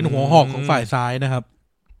เป็นหัวหอกของฝ่ายซ้ายนะครับ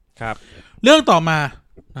เรื่องต่อมา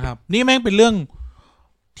นะครับนี่แม่งเป็นเรื่อง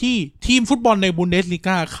ที่ทีมฟุตบอลในบุนเดสลีก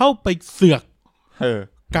าเข้าไปเสือก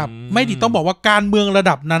กับไม่ดิต้องบอกว่าการเมืองระ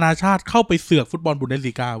ดับนานาชาติเข้าไปเสือกฟุตบอลบุนเดส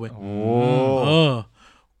ลีกาเว้ย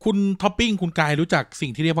คุณท็อปปิ้งคุณกายรู้จักสิ่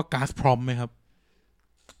งที่เรียกว่าก๊าซพรอมไหมครับ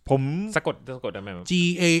ผมสะกดได้ไหม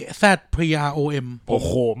GAZPROM โอ้โ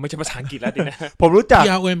หไม่ใช่ภาษาอังกฤษแล้วดินะผมรู้จัก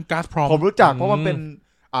PROM ก๊าซพรอมผมรู้จักเพราะมันเป็น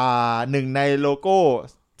หนึ่งในโลโก้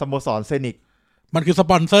สโมสรเซนิกมันคือส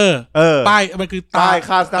ปอนเซอร์ป้ายมันคือป้ายค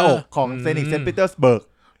าสตาอกของเซนิกเซนต์ปีเตอร์สเบิร์ก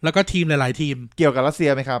แล้วก็ทีมหลายๆทีมเกี่ยวกับรัสเซีย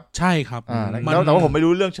ไหมครับใช่ครับแต่ว่าผมไม่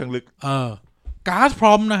รู้เรื่องเชิงลึกก๊าซพร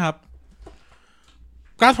อมนะครับ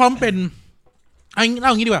ก๊าซพรอมเป็นเอาอ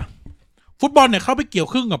ย่างนี้ดีกว่าฟุตบอลเนี่ยเข้าไปเกี่ยว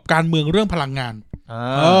ข้องกับการเมืองเรื่องพลังงาน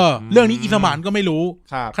เรื่องนี้อีสมานก็ไม่รู้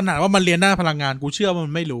ขนาดว่ามันเรียนหน้าพลังงานกูเชื่อว่ามั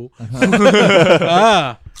นไม่รู้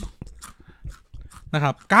นะค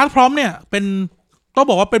รับก๊าซพรอมเนี่ยเป็นต้อง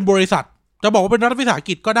บอกว่าเป็นบริษัทจะบอกว่าเป็นรัฐวิสาห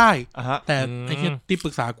กิจก็ได้แต่ไอ้ที่ปรึ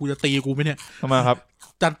กษากูจะตีกูไหมเนี่ยทำไมครับ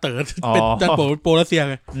จันเติร์ดเป็นจันโปรัสเซีย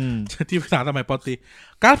ไงที่ปรึกษาสมัยปตี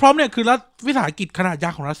ก๊าซพรอมเนี่ยคือรัฐวิสาหกิจขนาดยั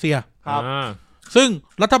กษ์ของรัสเซียครับซึ่ง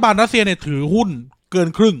รัฐบาลรัสเซียเนี่ยถือหุ้นเกิน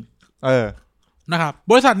ครึ่งนะครับ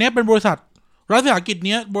บริษัทนี้เป็นบริษัทรัฐวิสาหกิจเ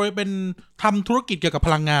นี้ยเป็นทำธุรกิจเกี่ยวกับพ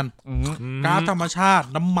ลังงานก๊าซธรรมชาติ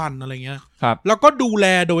น้ำมันอะไรเงี้ยแล้วก็ดูแล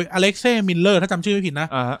โดยอเล็กเซ่มิลเลอร์ถ้าจำชื่อไม่ผิดนะ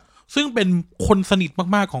ซึ่งเป็นคนสนิท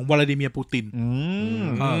มากๆของวลาดิเมียร์ปูติน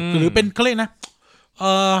หรือเป็นเขาเรียกนะ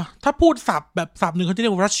ถ้าพูดศัพท์แบบศัพท์หนึ่งเขาจะเรีย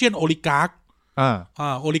กว่ารัสเซียนโอลิการ์ค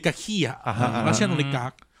โอลิการคีอ่ะรัสเซียนโอลิการ์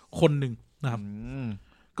คคนหนึ่งนะครับ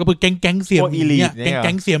ก็คือแก๊งเสี่ยหมีเนี่ยแ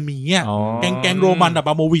ก๊งเสี่ยหมีเนี่ยแก๊งโรมันดับบ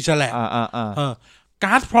าโมวิชแหละ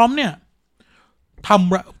ก๊าซพรอมเนี่ย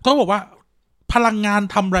ต้องบอกว่าพลังงาน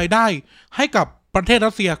ทำรายได้ให้กับประเทศ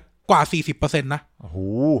รัสเซียกว่า 40% นะ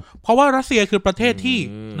เพราะว่ารัสเซียคือประเทศที่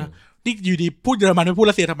นะนี่อยู่ดีพูดเยอรมันไม่พูด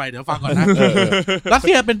รัสเซียทำไมเดี๋ยวฟังก่อนนะรัสเ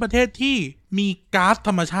ซียเป็นประเทศที่มีก๊าซธ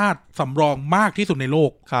รรมชาติสำรองมากที่สุดในโล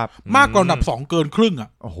กมากกว่าอันดับ2เกินครึ่งอ่ะ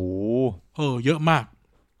เยอะมาก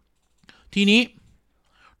ทีนี้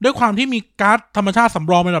ด้วยความที่มีก๊าซธรรมชาติส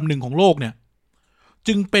ำรองเป็นอันดับ1ของโลกเนี่ย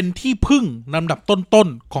จึงเป็นที่พึ่งลำดับต้น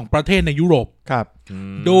ๆของประเทศในยุโรป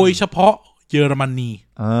โดยเฉพาะเยอรมนี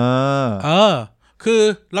คือ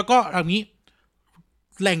แล้วก็อย่างนี้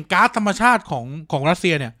แหล่งก๊าซธรรมชาติของรัสเ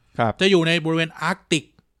ซียเนี่ยจะอยู่ในบริเวณอาร์กติก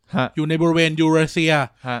อยู่ในบริเวณยูเรเซีย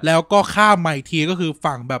แล้วก็ข้ามมาอีกทีก็คือ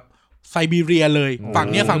ฝั่งแบบไซบีเรียเลยฝั่ง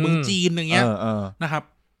เนี้ยฝั่งเมืองจีนอย่างเงี้ยนะครับ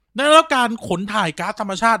แล้วการขนถ่ายก๊าซธร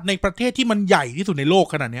รมชาติในประเทศที่มันใหญ่ที่สุดในโลก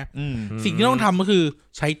ขนาดนี้สิ่งที่ต้องทำก็คือ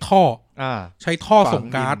ใช้ท่อส่ง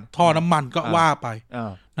ก๊าซท่อน้ำมันก็ว่าไป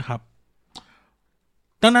นะครับ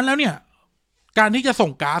ดังนั้นแล้วเนี่ยการที่จะส่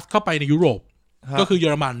งก๊าซเข้าไปในยุโรปก็คือเยอ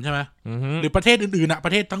รมันใช่ไหมหรือประเทศอื่นๆนะปร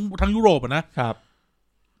ะเทศทั้งยุโรปนะครับ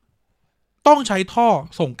ต้องใช้ท่อ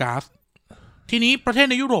ส่งก๊าซทีนี้ประเทศ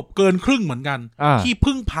ในยุโรปเกินครึ่งเหมือนกันที่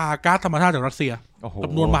พึ่งพาก๊าซธรรมชาติจากรัสเซียจ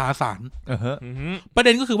ำนวนมหาศาลประเ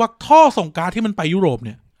ด็นก็คือว่าท่อส่งก๊าซที่มันไปยุโรปเ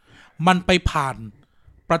นี่ยมันไปผ่าน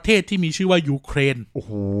ประเทศที่มีชื่อว่ายูเครน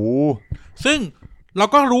ซึ่งเรา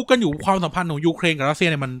ก็รู้กันอยู่ความสัมพันธ์ของยูเครนกับรัสเซีย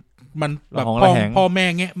เนี่ยมันแบบพ่อแม่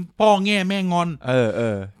แง่แม่งอน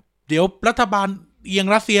เดี๋ยวรัฐบาลเอียง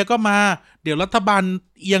รัสเซียก็มาเดี๋ยวรัฐบาล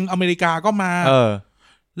เอียงอเมริกาก็มา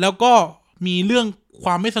แล้วก็มีเรื่องคว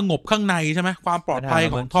ามไม่สงบข้างในใช่ไหมความปลอดภัย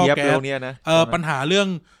ของท่อแก๊สปัญหาเรื่อง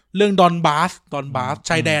เรื่องดอนบาส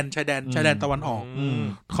ชายแดนตะวันออก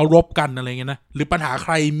เขารบกันอะไรเงี้ยนะหรือปัญหาใค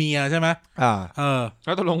รเมียใช่ไหมแ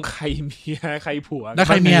ล้วตกลงใครเมียใครผัวแล้วใ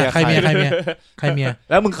ครเมีย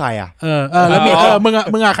แล้วมึงใครอ่ะแล้วมี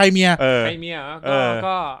มึงใครเมีย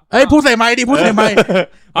ก็เอ้ยพูดใส่ไมค์ดิพูดใส่ไมค์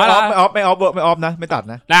ไม่ออฟนะไม่ตัด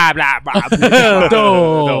นะบลาโด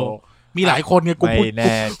มีหลายคนไงกูพูดแ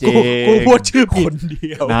น่จริงกูพูดชื่อคนเดี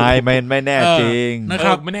ยวน ายไม่แน่จริงนะค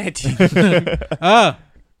รับไม่แน่จริง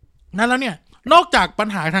นั่นแล้วเนี่ยนอกจากปัญ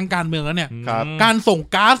หาทางการเมืองแล้วเนี่ยการส่ง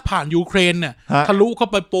ก๊าซผ่านยูเครนเนี่ยทะลุเข้า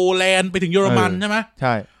ไปโปแลนด์ไปถึงเยอรมันใช่ไหมใ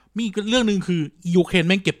ช่มีเรื่องนึงคือยูเครนแ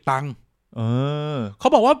ม่งเก็บตังค์เขา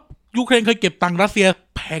บอกว่ายูเครนเคยเก็บตังค์รัสเซีย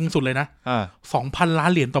แพงสุดเลยนะ$2,000 ล้า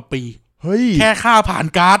นต่อปีเฮ้ยแค่ค่าผ่าน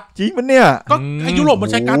ก๊าซจริงมันเนี่ยก็ยุโรปมัน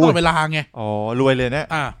ใช้ก๊าซตลอดเวลาไงรวยเลยเนี่ย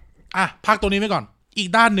พักตัวนี้ไว้ก่อนอีก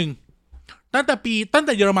ด้านหนึ่งตั้งแ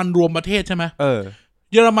ต่เยอรมันรวมประเทศใช่ไหม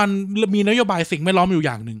เยอรมันมีนโยบายสิ่งแวดล้อมอยู่อ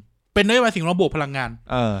ย่างหนึ่งเป็นนโยบายสิ่งแวดล้อมบวกพลังงาน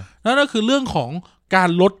นั่นก็คือเรื่องของการ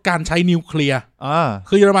ลดการใช้นิวเคลียร์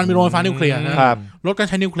คือเยอรมันมีโรงไฟฟ้านิวเคลียร์นะครับลดการ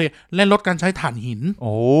ใช้นิวเคลียร์และลดการใช้ถ่านหิน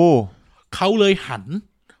เขาเลยหัน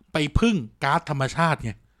ไปพึ่งก๊าซธรรมชาติไ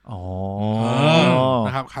งน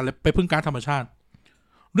ะครับไปพึ่งก๊าซธรรมชาติ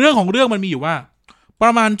เรื่องของเรื่องมันมีอยู่ว่าปร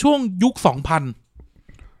ะมาณช่วงยุค 2000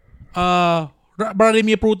วลาดิเ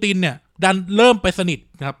มียร์ปูตินเนี่ยดันเริ่มไปสนิท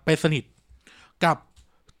นะครับไปสนิทกับ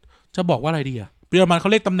จะบอกว่าอะไรดีเยอรมันเขา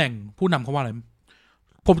เรียกตำแหน่งผู้นำเขาว่าอะไร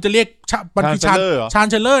ผมจะเรียกบัญชีชาญ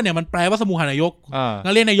เชลเลอร์เนี่ยมันแปลว่าสมุหานายก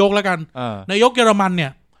งั้นเรียกนายกแล้วกันนายกเยอรมันเนี่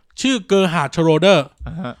ยชื่อเกอร์ฮาร์ด ชโรเด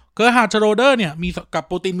อร์เนี่ยมีกับ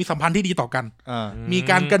ปูตินมีสัมพันธ์ที่ดีต่อกันมี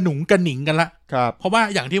การกระหนุงกระหนิงกันละเพราะว่า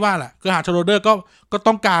อย่างที่ว่าแหละเกอร์ฮาร์ด ชโรเดอร์ก็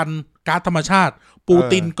ต้องการก๊าซธรรมชาติปู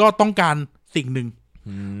ตินก็ต้องการสิ่งหนึ่ง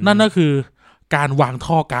นั่นก็คือการวาง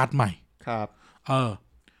ท่อก๊าซใหม่ครับ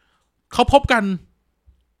เขาพบกัน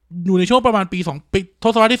อยู่ในช่วงประมาณปีท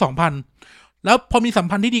ศวรรษที่ 2000แล้วพอมีสัม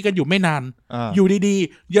พันธ์ที่ดีกันอยู่ไม่นานอยู่ดี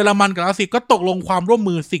ๆเยอรมันกับรัสเซียก็ตกลงความร่วม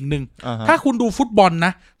มือสิ่งหนึ่งถ้าคุณดูฟุตบอลน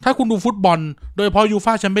ะโดยเฉพาะยู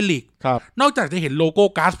ฟ่าแชมเปี้ยนลีกนอกจากจะเห็นโลโก้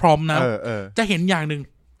ก๊าซพร้อมนะจะเห็นอย่างหนึ่ง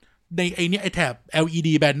ในไอ้แถบ LED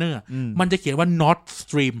banner มันจะเขียนว่า Nord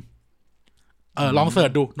Streamลองเสิร์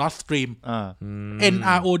ชดู Nord Stream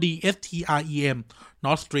NRODSTREM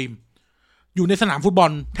Nord Stream อยู่ในสนามฟุตบอ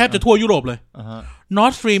ลแทบจะทั่วยุโรปเลย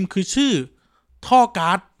Nord Stream คือชื่อท่อก๊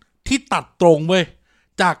าซที่ตัดตรงเว้ย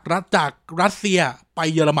จากรัสเซียไป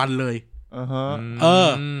เยอรมันเลย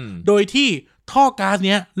โดยที่ท่อก๊าซเ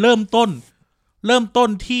นี้ยเริ่มต้น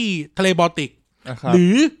ที่ทะเลบอลติกหรื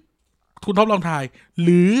อคุณท็อปลองทายห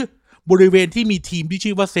รือบริเวณที่มีทีมที่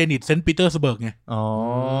ชื่อว่าเซนิตเซนต์ปีเตอร์สเบิร์กไง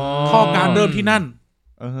ท่อก๊าซเริ่มที่นั่น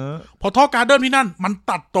พอท่อก๊าซเริ่มที่นั่นมัน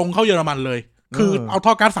ตัดตรงเข้าเยอรมันเลยคือเอาท่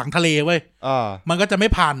อก๊าซฝังทะเลเว้ยมันก็จะไม่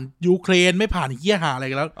ผ่านยูเครนไม่ผ่านเหี้ยหาอะไร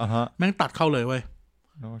กันแล้วแม่งตัดเข้าเลยเว้ย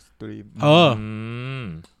Nord Stream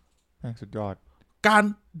แม่งสุดยอดการ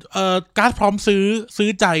ก๊าซพร้อมซื้อ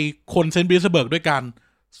ใจคนเซนต์ปีเตอร์สเบิร์กด้วยการ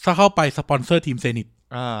เข้าไปสปอนเซอร์ทีมเซนิต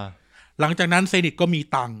หลังจากนั้นเซนิตก็มี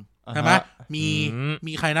ตังค์ใช่ไหม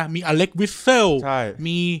มีใครนะมีอเล็กวิสเซล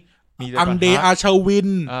มีอังเดอาชาวิน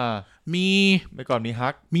มีเมื่อก่อนมี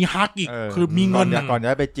ฮักอีกคือมีเงินก่อนย้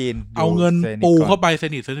ายไปจีนเอาเงินปูเข้าไปเซ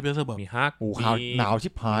นิตเซนต์ปีเตอร์สเบิร์กมีฮักหนาวชิ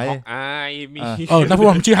บหายมีนักฟุต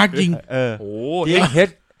บอลชื่อฮักจริงโอ้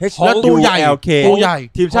แล้วตัวใหญ่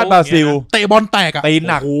ทีมชาติบราซิลเตะบอลแตกตี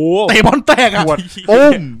หนักเตะบอลแตกปุ้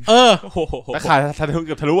มแต่ขาเ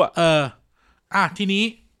กือบทะลุทีนี้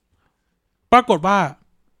ปรากฏว่า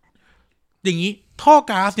อย่างนี้ท่อ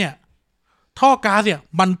ก๊าซเนี่ย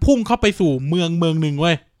มันพุ่งเข้าไปสู่เมืองหนึ่งเ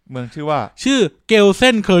ว้ยเมืองชื่อเกลเซ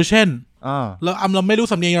นเคอร์เชนแล้วเราไม่รู้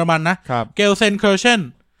สำเนียงเยอรมันนะเกลเซนเคอร์เชน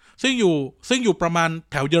ซึ่งอยู่ประมาณ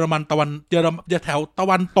แถวเยอรมันแถวตะ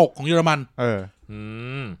วันตกของเยอรมัน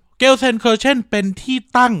เกลเซนเคอร์เชนเป็นที่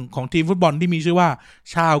ตั้งของทีมฟุตบอลที่มีชื่อว่า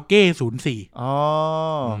ชาลเก้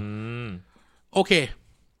04โอเค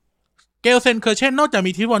เกลเซนเคอร์เชนนอกจาก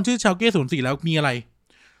มีทีมฟุตบอลชื่อชาลเก้04แล้วมีอะไร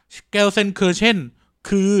เกลเซนเคอร์เชน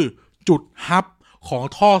คือจุดฮับของ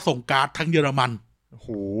ท่อส่งก๊าซทั้งเยอรมันโอ้โห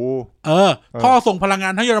ท่อส่งพลังงา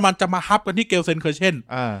นทั้งเยอรมันจะมาฮับกันที่เกลเซนเคอร์เชน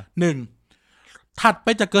ถัดไป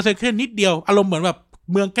จากเกลเซนเคอร์เชนนิดเดียวอารมณ์เหมือนแบบ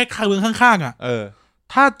เมืองใกล้ๆเมืองข้าง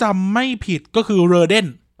ๆถ้าจำไม่ผิดก็คือเรอเ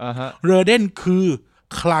ดนคือ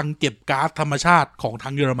คลังเก็บก๊าซธรรมชาติของทา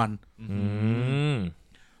งเยอรมัน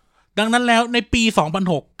ดังนั้นแล้วในปี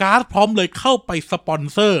 2006 ก๊าซพร้อมเลยเข้าไปสปอน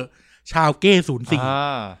เซอร์ชาลเก้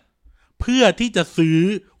04เพื่อที่จะซื้อ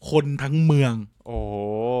คนทั้งเมือง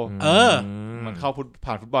มันเข้า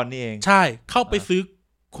ผ่านฟุตบอลนี่เองใช่เข้าไปซื้อ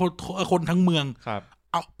คนทั้งเมือง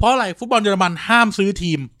เพราะอะไรฟุตบอลเยอรมันห้ามซื้อ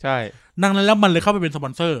ทีมใช่ดังนั้นแล้วมันเลยเข้าไปเป็นสปอ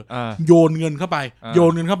นเซอร์โยนเงินเข้าไป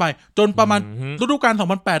จนประมาณฤดูกาล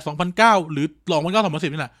2008 2009หรือ2009 2010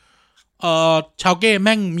นี่แหละชาวเก้แ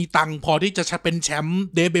ม่งมีตังค์พอที่จะเป็นแชมป์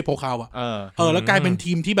เดฟเบโพคาวแล้วกลายเป็น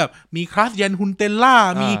ทีมที่แบบมีคลาสเยนฮุนเตลล่า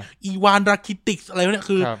มีอีวานราคิติกอะไรเนี่ย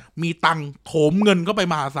คือมีตังค์โถมเงินเข้าไป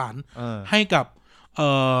มหาศาลให้กับ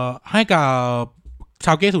ช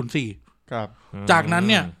าวเก้04ครับจากนั้น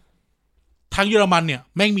เนี่ยทั้งเยอรมันเนี่ย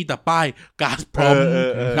แม่งมีแต่ป้ายก๊าซพร้อม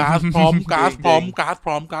ก๊าซพร้อมก๊าซพร้อมก๊าซพ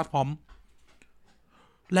ร้อมก๊าซพร้อม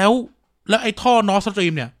แล้วไอ้ท่อนอร์สตรี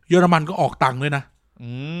มเนี่ยเยอรมันก็ออกตังค์ด้วยนะ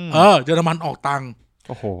เยอรมันออกตังค์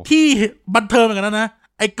ที่บันเทิงเหมือนกันนะ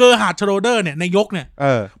ไอ้เกอร์ฮาร์ด ชโรเดอร์เนี่ยนายกเนี่ย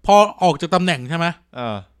พอออกจากตำแหน่งใช่ไหม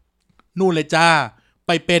นู่นเลยจ้าไ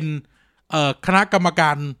ปเป็นคณะกรรมก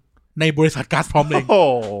ารในบริษัทก๊าซพร้อมเอง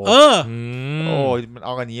มันเอ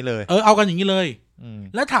ากันนี้เลยเอากันอย่างนี้เลย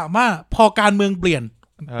แล้วถามว่าพอการเมืองเปลี่ยน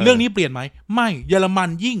เรื่องนี้เปลี่ยนไหมไม่เยอรมัน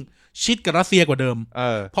ยิ่งชิดกับรัสเซียกว่าเดิม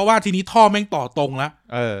เพราะว่าทีนี้ท่อแม่งต่อตรงแล้ว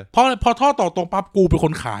เพราะพอท่อต่อตรงปั๊บกูเป็นค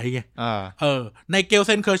นขายไงในเกลเซ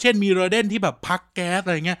นเคอร์เช่นมีเรเดนที่แบบพักแก๊สอ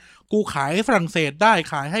ะไรเงี้ยกูขายให้ฝรั่งเศสได้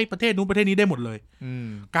ขายให้ประเทศนู้นประเทศนี้ได้หมดเลย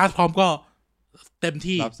ก๊าซพร้อมก็เต็ม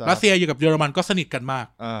ที่รัสเซียอยู่กับเยอรมันก็สนิทกันมาก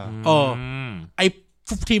ไอ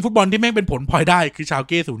ทีมฟุตบอลที่แม่งเป็นผลพลอยได้คือชาว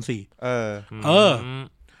เก้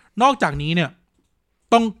04นอกจากนี้เนี่ย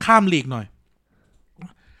ต้องข้ามลีกหน่อย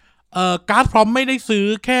การ์ดพร้อมไม่ได้ซื้อ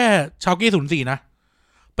แค่ชาวเก้04นะ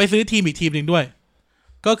ไปซื้อทีมอีกทีมหนึ่งด้วย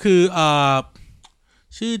ก็คือ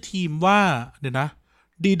ชื่อทีมว่าเดี๋ยวนะ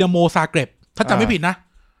ดีนาโมซาเกร็บถ้าจำไม่ผิดนะ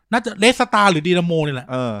น่าจะเลสตาร์หรือดีนาโมนี่แหละ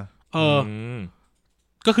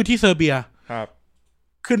ก็คือที่เซอร์เบียครับ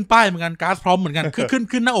ขึ้นป้ายเหมือนกันการ์ดพร้อมเหมือนกันคือ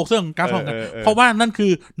ขึ้นหน้าอกเสื้อของการ์ดพร้อมกันเพราะว่านั่นคื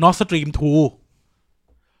อ Nord Stream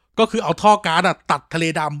 2ก็คือเอาท่อก๊าซตัดทะเล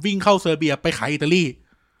ดำวิ่งเข้าเซอร์เบียไปขายอิตาลี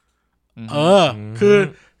คือ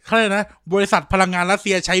เขาเรียกนะบริษัทพลังงานรัสเ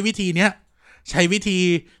ซียใช้วิธีเนี้ยใช้วิธี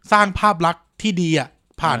สร้างภาพลักษณ์ที่ดี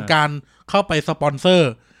ผ่านการเข้าไปสปอนเซอร์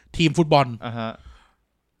ทีมฟุตบอล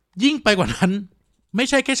ยิ่งไปกว่านั้นไม่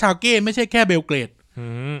ใช่แค่ชาวเก้ไม่ใช่แค่เบลเกรด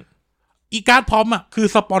อีการ์ดพร้อมคือ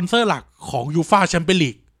สปอนเซอร์หลักของยูฟ่าแชมเปี้ยนลี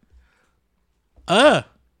ก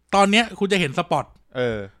ตอนเนี้ยคุณจะเห็นสปอต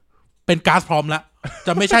เป็นก๊าซพร้อมแล้วจ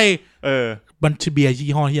ะไม่ใช่บัญชีเบียร์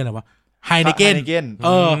ยี่ห้อที่อะไรวะไฮเนเกน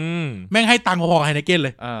แม่งให้ตังค์พอๆไฮเนเกนเล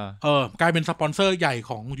ยกลายเป็นสปอนเซอร์ใหญ่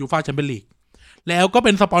ของยูฟ่าแชมเปี้ยนลีกแล้วก็เ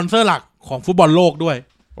ป็นสปอนเซอร์หลักของฟุตบอลโลกด้วย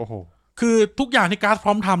โอ้โหคือทุกอย่างที่ก๊าซพ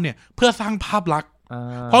ร้อมทำเนี่ยเพื่อสร้างภาพลักษณ์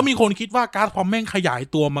เพราะมีคนคิดว่าก๊าซพร้อมแม่งขยาย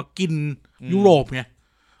ตัวมากินยุโรปไง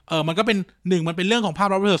มันก็เป็น1มันเป็นเรื่องของภาพ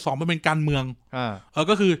ลักษณ์2มันเป็นการเมือง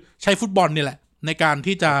ก็คือใช้ฟุตบอลนี่แหละในการ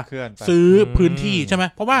ที่จะซื้อพื้นที่ใช่ไหม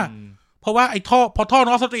เพราะว่าไอ้ท่อพอท่อน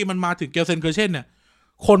อร์สตรีมันมาถึงเกลเซนเคอร์เช่นเนี่ย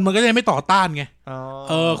คนมันก็จะไม่ต่อต้านไง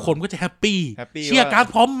คนก็จะแฮปปี้เชียร์การ์ด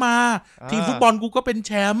พร้อมมาทีมฟุตบอลกูก็เป็นแ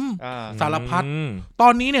ชมป์สารพัดตอ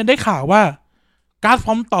นนี้เนี่ยได้ข่าวว่าการ์ดพ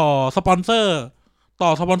ร้อมต่อสปอนเซอ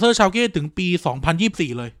ร์ชาวเก้ถึงปี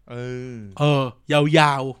2024เลยย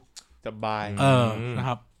าวๆสบายนะค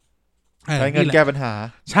รับใช้เงินแก้ปัญหา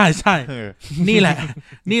ใช่นี่แ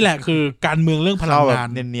หละคือการเมืองเรื่องพลังงาน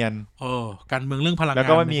เนียนการเมืองเรื่องพลังงานแล้ว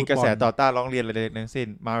ก็ไม่มีกระแสต่อต้านร้องเรียนอะไรทั้งสิ้น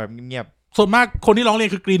มาแบบเงียบส่วนมากคนที่ร้องเรีย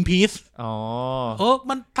นคือกรีนพีซ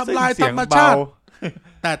มันทำลายธรรมชาติ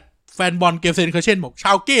แต่แฟนบอลเกลเซนเคอร์เช่นบอกช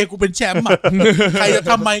าวเก้กูเป็นแชมป์ใครจะ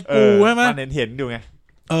ทำไมกูใช่ไหมมันเห็นดูไง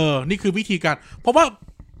นี่คือวิธีการเพราะว่า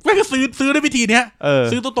ไม่ก็ซื้อด้วยวิธีเนี้ย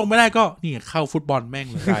ซื้อตรงๆไม่ได้ก็นี่เข้าฟุตบอลแม่ง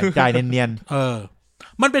เลยจ่ายเนียน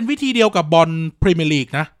มันเป็นวิธีเดียวกับบอลพรีเมียร์ลีก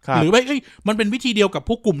นะหรือไม่มันเป็นวิธีเดียวกับพ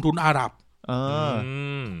วกกลุ่มทุนอาหรับ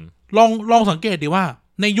ลองสังเกตดิว่า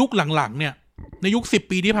ในยุคหลังๆเนี่ยในยุค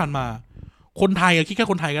10 ปีที่ผ่านมาคนไทยคิดแค่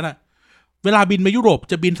คนไทยก็ได้เวลาบินไปยุโรป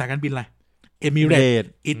จะบินสายการบินอะไรเอมิเรตส์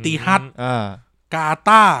อิติฮัดกาต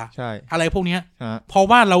าร์อะไรพวกนี้เพราะ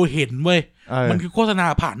ว่าเราเห็นเว้ยมันคือโฆษณา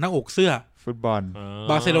ผ่านหน้าอกเสื้อฟุตบอล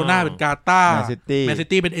บาร์เซโลนาเป็นกาตาร์แมนซิ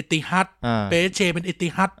ตี้เป็นเอติฮัดเปเชเป็นเอติ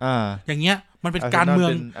ฮัดอย่างเงี้ยมันเป็นการเมือง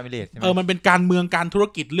มันเป็นการเมืองการธุร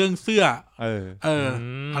กิจเรื่องเสื้อ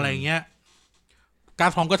อะไรเงี้ยการ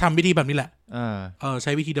พร้อมก็ทำวิธีแบบนี้แหละใ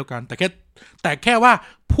ช้วิธีเดียวกันแต่แค่ว่า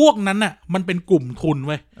พวกนั้นน่ะมันเป็นกลุ่มทุนเ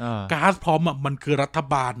ว้ยก๊าซพร้อมมันคือรัฐ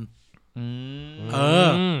บาล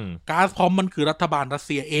ก๊าซพร้อมมันคือรัฐบาลรัสเ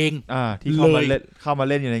ซียเองที่เข้ามา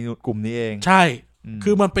เล่นอยู่ในกลุ่มนี้เองใช่คื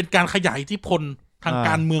อมันเป็นการขยายอิทธิพลทางก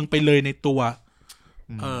ารเมืองไปเลยในตัว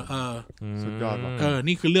สุดยอด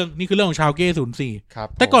นี่คือเรื่องของชาวเก้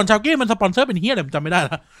04แต่ก่อนชาวเก้มันสปอนเซอร์เป็นเฮียอะไรผมจำไม่ได้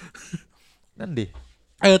ละนั่นดิ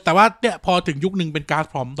แต่ว่าเนี่ยพอถึงยุคนึงเป็นการ์ด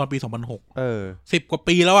พร้อมตอนปี2006 10 กว่า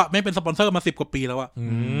ปีแล้วอะไม่เป็นสปอนเซอร์มา10 กว่าปีแล้วอะ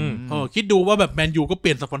คิดดูว่าแบบแมนยูก็เป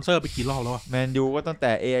ลี่ยนสปอนเซอร์ไปกี่รอบแล้วอะแมนยูก็ตั้งแ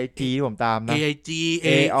ต่ AIG ที่ผมตามนะ AIG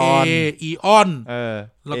Aeon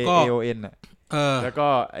แล้วก็ AON อ่ะแล้วก็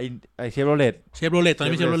ไอเชฟโรเลตตอน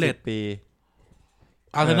นี้เป็นเชฟโรเลตปี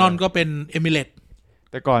อาร์เซนอลก็เป็นเอมิเรตส์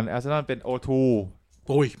แต่ก่อนอาร์เซนอลเป็น O2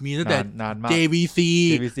 โอ้ยมีตั้งแต่ นานมาก JVC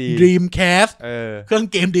Dreamcast เครื่อง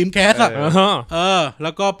เกม Dreamcast อ่ะแ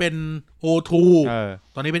ล้วก็เป็น O2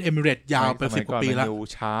 ตอนนี้เป็นเอมิเรตส์ยาวไป10 กว่าปีแล้ว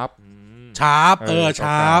ชาร์ปชา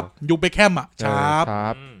ร์ปยุคเบคแฮมอ่ะชาร์ป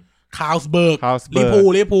คาลสเบิร์กลิ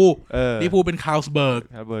พูเป็นคาลสเบิร์ก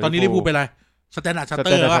ตอนนี้ลิพูเป็นอะไรสแตนดาร์ดชาร์เต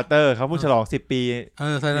อร์เขาเพิ่งฉลอง10 ปี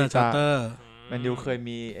สแตนดาร์ดชาร์เตอร์แมนยูเคย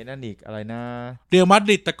มีไอ้นั่นอีกอะไรนะเรอัลมาด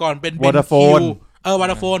ริดแต่ก่อนเป็นเบนคิววอ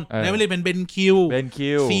ดาโฟนแล้วไม่ได้เป็นเบนคิว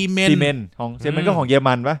ซีเมนของซีเมนก็ของเยอร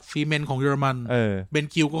มันปะซีเมนของเยอรมันเบน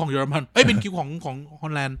คิวก็ของเยอรมันเบนคิวของฮอ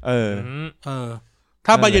ลแลนด์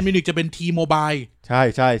ถ้าบาเยิร์นมิวนิกจะเป็นทีโมบายใช่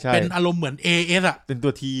เป็นอารมณ์เหมือน AS อ่ะเป็นตั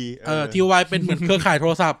วทีทีโมบายเป็นเหมือนเครือข่ายโท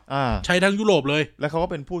รศัพท์ใช้ทั้งยุโรปเลยแล้วเขาก็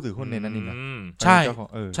เป็นผู้ถือหุ้นในนั้นนี่นะใช่ของ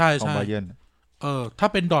บาเยิร์นถ้า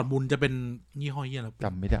เป็นดอร์ทมุนด์จะเป็นยี่ห้อเหี้ยอะไรจ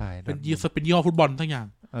ำไม่ได้เป็นยี่ห้อฟุตบอลทั้งอย่าง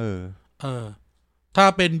ถ้า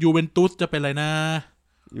เป็นยูเวนตุสจะเป็นอะไรนะ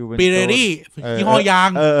ปิเรรี่ยี่ห้อยาง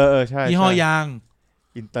ใช่ยี่ห้อยาง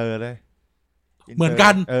อินเตอร์เลยเหมือนกั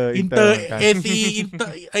นอินเตอร์เอซีอินเตอ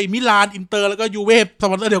ร์มิลานอินเตอร์แล้วก็ยูเว่ส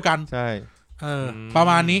ปอนเซอร์เดียวกันใช่ประ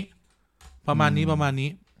มาณนี้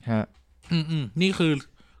ฮะนี่คือ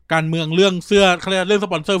การเมืองเรื่องเสื้อเขาเรียกเรื่องส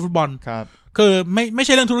ปอนเซอร์ฟุตบอลครับคือไม่ใ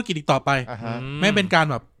ช่เรื่องธุรกิจอีกต่อไปไม่เป็นการ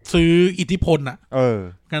แบบซื้ออิทธิพลอ่ะ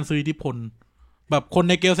การซื้ออิทธิพลแบบคน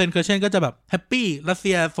ในเกลเซนเคอร์เชนก็จะแบบแฮปปี้รัสเ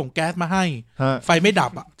ซียส่งแก๊สมาให้ไฟไม่ดั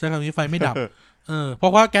บอ่ะใช้คำนี้ไฟไม่ดับเพรา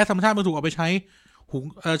ะว่าแก๊สธรรมชาติมันถูกเอาไปใช้หุง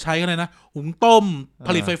ใช้อะไรนะหุงต้มผ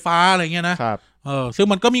ลิตไฟฟ้าอะไรเงี้ยนะซึ่ง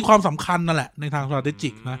มันก็มีความสำคัญนั่นแหละในทาง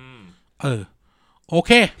strategic นะโอเ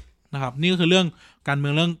คนะครับนี่ก็คือเรื่องการเมื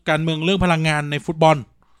องเรื่องพลังงานในฟุตบอล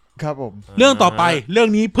ครับผมเรื่องต่อไปเรื่อง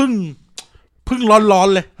นี้เพิ่งร้อน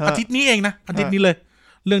ๆเลยอาทิตย์นี้เองนะอาทิตย์นี้เลย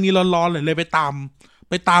เรื่องนี้ร้อนๆเลยไปต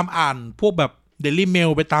ามอ่านพวกแบบ Daily Mail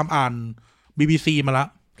ไปตามอ่าน BBC มาละ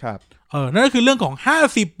ครับนั่นก็คือเรื่องของ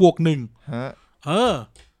50+1ฮะ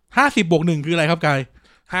50+1คืออะไรครับกาย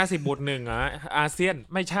50+1อาเซียน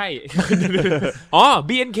ไม่ใช่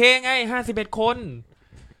BNK ไง51 คน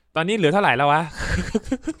ตอนนี้เหลือเท่าไหร่แล้ววะ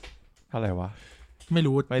เท่าไหร่วะไม่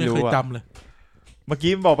เคยจำเลยเมื่อ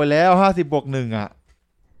กี้บอกไปแล้ว50+1อ่ะ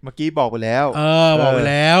เมื่อกี้บอกไปแล้วบอกไป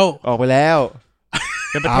แล้ว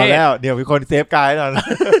เป็นประเทศแล้วเดี๋ยวมีคนเซฟกายหน่อย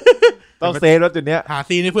ต้องเซฟรถจุดเนี้ยหา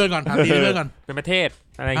ซีให้เพื่อนก่อนเป็นประเทศ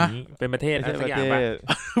อะไรอย่างงี้เป็นประเทศอะไรสักอย่างป่ะ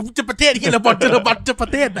จะประเทศที่เราบอลจะปร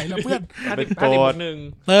ะเทศไหนล่ะเพื่อนเป็น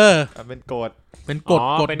กฎเป็นกฎ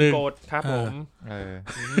เป็นกฎครับผม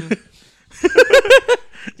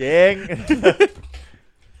เจ๋ง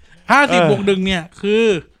50+1เนี่ยคือ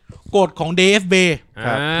กฎของ DFB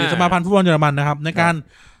หรือสมาพันธ์ฟุตบอลเยอรมันนะครับในการ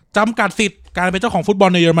จำกัดสิทธิ์การเป็นเจ้าของฟุตบอล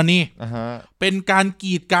ในเยอรมนีเป็นการ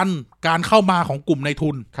กีดกันการเข้ามาของกลุ่มนายทุ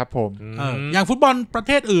นครับผม อย่างฟุตบอลประเ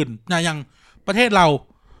ทศอื่นอย่างประเทศเรา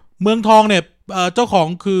เมืองทองเนี่ยเจ้าของ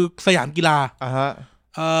คือสยามกีฬา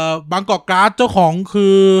บางกอกการ์ดเจ้าของคื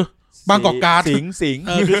อบางกอกการ์ดสิงห์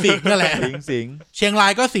คือสิงห์นั่นแหละสิงห์เชียงรา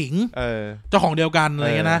ยก็สิงห์เจ้าของเดียวกันอะไร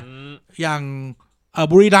เงี้ยนะอย่าง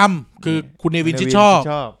บุรีรัมย์คือคุณเนวินชิดชอบ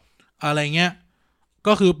อะไรเงี้ย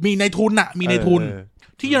ก็คือมีนายทุนน่ะมีนายทุน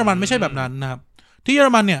ที่เยอรมันไม่ใช่แบบนั้นนะครับที่เยอ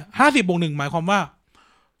รมันเนี่ย50+1หมายความว่า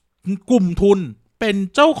กลุ่มทุนเป็น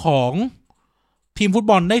เจ้าของทีมฟุต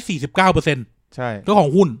บอลได้ 49% ใช่เจ้าของ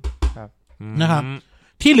หุ้นนะครับ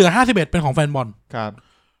ที่เหลือ51เป็นของแฟนบอลครับ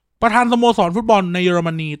ประธานสโมสรฟุตบอลในเยอรม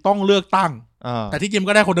นีต้องเลือกตั้งแต่ที่จริง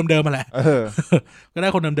ก็ได้คนเดิมๆมาแหละก็ได้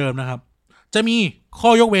คนเดิมๆนะครับจะมีข้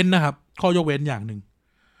อยกเว้นนะครับข้อยกเว้นอย่างหนึ่ง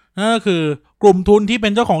นั่นก็คือกลุ่มทุนที่เป็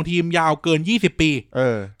นเจ้าของทีมยาวเกิน20 ปี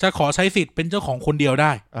จะขอใช้สิทธิ์เป็นเจ้าของคนเดียวไ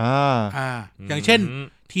ด้อย่างเช่น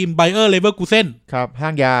ทีมไบเออร์เลเวอร์กูเซ่นครับห้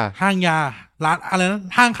างยาร้านอะไรนะ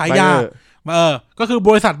ห้างขายยาก็คือบ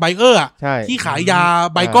ริษัทไบเออร์ที่ขายยา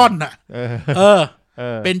ไบก้อนน่ะ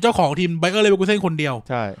เป็นเจ้าของทีมไบเออร์เลเวอร์กูเซ่นคนเดียว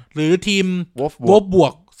หรือทีมวอฟบว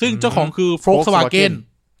กซึ่งเจ้าของคือโฟล์คสวาเกน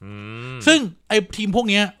ซึ่งไอทีมพวก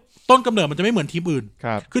เนี้ยต้นกำเนิดมันจะไม่เหมือนทีมอื่น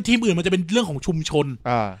คือทีมอื่นมันจะเป็นเรื่องของชุมชน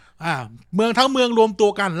เมืองทั้งเมืองรวมตัว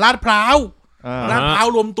กันลาดพร้าว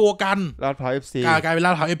รวมตัวกันลาดพร้าว FC กลายเป็นล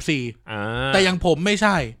าดพร้าว FC แต่อย่างผมไม่ใ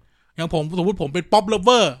ช่อย่างผมสมมติผมเป็นป๊อปเลฟเว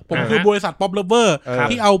อร์ผมคือบริษัทป๊อปเลฟเวอร์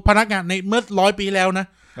ที่เอาพนักงานในเมื่อ100 ปีแล้วนะ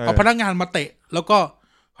เอาพนักงานมาเตะแล้วก็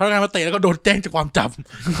พนักงานมาเตะแล้วก็โดนแจ้งจากความจับ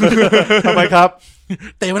ทำไมครับ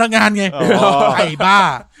เตะพนักงานไง อ๋อ ไอ้บ้า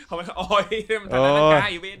เขาไม่โอ้ยมันทำอะไรกัน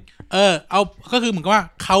อีเวนต์ เอาก็คือเหมือนกับว่า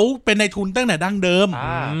เขาเป็นในทุนตั้งแต่ดั้งเดิม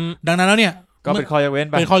ดังนั้นแล้วเนี่ย ก็เป็นข้อยกเว้น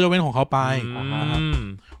ไป เป็นข้อยกเว้นของเขาไป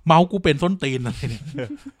เมาส์กูเป็นส้นตีนอะไรเนี่ย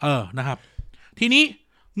นะครับ ทีนี้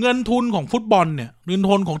เงินทุนของฟุตบอลเนี่ยเงิน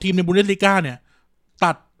ทุนของทีมในบุนเดสลีกาเนี่ย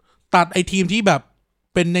ตัดไอทีมที่แบบ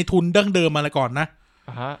เป็นในทุนดั้งเดิมมาแล้วก่อนนะ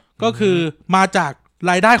ก็คือมาจาก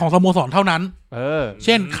รายได้ของสโมสรเท่านั้นเ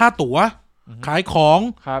ช่นค่าตั๋วขายของ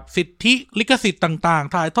สิทธิลิขสิทธิ์ต่าง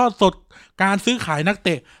ๆถ่ายทอดสดการซื้อขายนักเต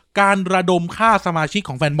ะการระดมค่าสมาชิก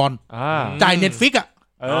ของแฟนบอลจ่าย Netflix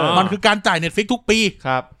มันคือการจ่าย Netflix ทุกปี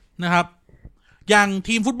นะครับอย่าง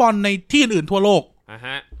ทีมฟุตบอลในที่อื่นๆทั่วโลก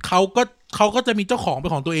เขาก็จะมีเจ้าของเป็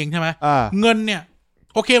นของตัวเองใช่ไหมเงินเนี่ย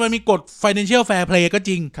โอเคมันมีกฎ financial fair play ก็จ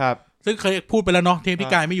ริงซึ่งเคยพูดไปแล้วเนาะเทปที่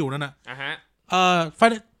กายไม่อยู่นั่นนะ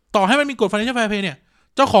ต่อให้มันมีกฎ financial fair play เนี่ย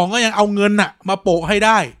เจ้าของก็ยังเอาเงินน่ะมาโปะให้ไ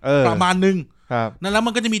ด้ประมาณนึงนั่นแล้วมั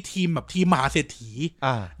นก็จะมีทีมแบบทีมมหาเศรษฐี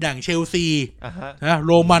อย่างเชลซีนะโ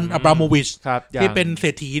รมันอับราโมวิชที่เป็นเศร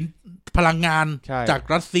ษฐีพลังงานจาก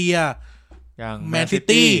รัสเซียอย่างแมนซิ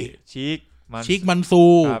ตี้ชิกมันซู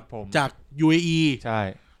จาก UAE ใช่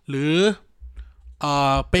หรือ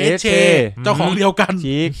เปเชเจ้าของเดียวกัน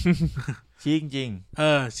ชีกจริง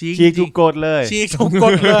ชีกทุกกฎเลยชีกทุกก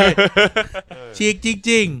ฎเลยชีกจ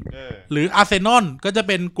ริงๆหรืออาร์เซนอลก็จะเ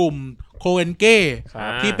ป็นกลุ่มโคเอนเก้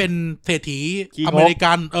ที่เป็นเศรษฐีอเมริ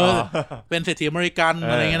กันเป็นเศรษฐีอเมริกัน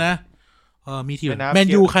อะไรเงี้ยนะมีทีมแมน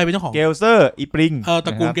ยูใครเป็นเจ้าของเกลเซอร์อีปริงตร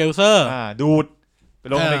ะกูลเกลเซอร์ดูดไป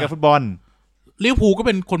ลงในการฟุตบอลลิเวอร์พูลก็เ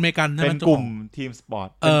ป็นคนอเมริกันเป็นกลุ่มทีมสปอร์ต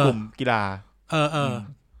เป็นกลุ่มกีฬา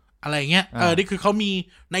อะไรเงี้ยนี่คือเขามี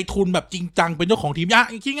ในทุนแบบจริงจังเป็นเจ้าของทีม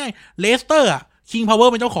คิดง่ายเลสเตอร์คิงพาวเวอ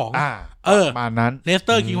ร์เป็นเจ้าของมานั้นเลสเต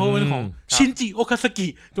อร์คิงพาวเวอร์เป็นของชินจิโอคาซากิ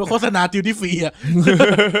ตัวโฆษณาดิวตี้ฟรี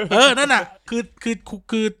นั่นน่ะ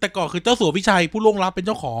คือแต่ก่อนคือเจ้าสัวพิชัยผู้ล่วงลับเป็นเ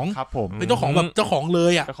จ้าของครับผมเป็นเจ้าของแบบเจ้าของเล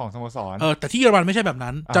ยเจ้าของสโมสรแต่ที่เยอรมันไม่ใช่แบบ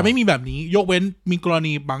นั้นจะไม่มีแบบนี้ยกเว้นมีกร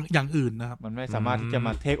ณีบางอย่างอื่นนะครับมันไม่สามารถที่จะม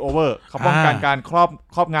าเทคโอเวอร์เขาป้องกันการคร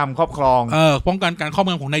อบงำครอบครองป้องกันการครอบ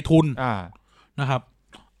งำของนายทุนนะครับ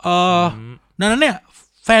ดังนั้นเนี่ย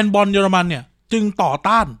แฟนบอลเยอรมันเนี่ยจึงต่อ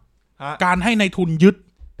ต้านการให้ในายทุนยึด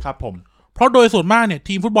ครับผมเพราะโดยส่วนมากเนี่ย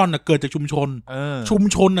ทีมฟุตบอลเกิดจากชุมช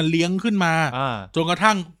นเลี้ยงขึ้นมาจนกระ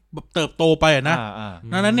ทั่งแบบเติบโตไปนะ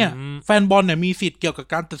ดังนั้นเนี่ยแฟนบอลเนี่ยมีสิทธิ์เกี่ยวกับ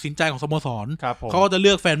การตัดสินใจของสโมสรเขาก็จะเลื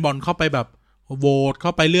อกแฟนบอลเข้าไปแบบโหวตเข้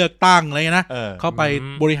าไปเลือกตั้งอะไรนะเข้าไป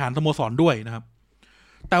บริหารสโมสรด้วยนะครับ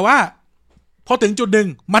แต่ว่าพอถึงจุดหนึ่ง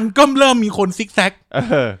มันก็เริ่มมีคนซิกแซก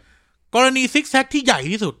กรณีซิกแซกที่ใหญ่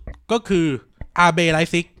ที่สุดก็คืออาร์เบไล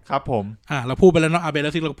ซิกครับผมเราพูดไปแล้วเนาะอาร์เบไล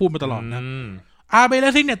ซิกเราก็พูดมาตลอดนะอาร์เบไล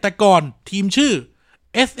ซิกเนี่ยแต่ก่อนทีมชื่อ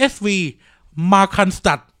SSV มาคันส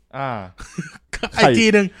ตัดอีกที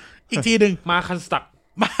หนึ่งมาคันสตัด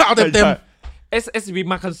เอาเต็ม SSV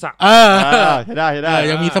มาคันสตัดใช่ได้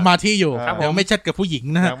ยังมีสมาธิอยู่ยังไม่แชทกับผู้หญิง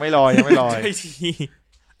นะยังไม่ลอย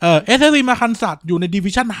SSV มาคันสัตอยู่ในดิ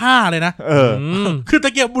วิชั่น5เลยนะคือตะ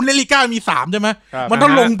เกียบบุนเดสลีกามี3ใช่ไหมมันต้อ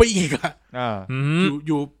งลงไปอีก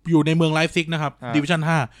อยู่ในเมืองไลฟ์ซิกนะครับดิวิชั่น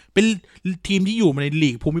5เป็นทีมที่อยู่ในลี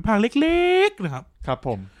กภูมิภาคเล็กๆนะครับครับผ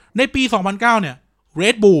มในปี2009เนี่ยเร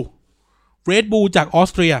ดบูลจากออ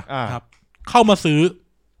สเตรียครับเข้ามาซื้อ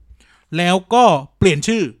แล้วก็เปลี่ยน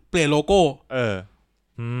ชื่อเปลี่ยนโลโก้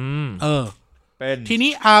เป็นที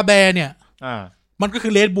นี้อาร์แบร์เนี่ยมันก็คื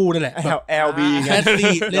อเรดบูลนั่นแหละ LB แคสซี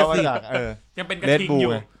ยังเป็นกระทิงอ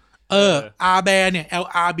ยู่อาร์แบร์เนี่ย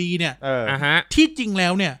LRB เนี่ยที่จริงแล้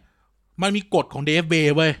วเนี่ยมันมีกฎของ DFB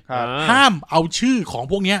เว้ยห้ามเอาชื่อของ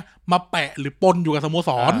พวกเนี้ยมาแปะหรือปนอยู่กับสโมส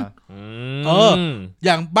รอ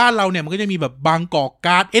ย่างบ้านเราเนี่ยมันก็จะมีแบบบางกอกก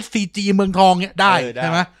าร์ด SCG เมืองทองเนี่ยได้ใช่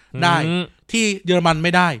ไหมได้ที่เยอรมันไ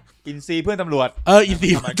ม่ได้อินซีเพื่อนตำรวจอินซี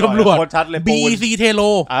ตำรวจ BEC เทโล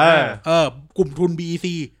กลุ่มทุน BEC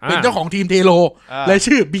เป็นเจ้าของทีมเทโลเลย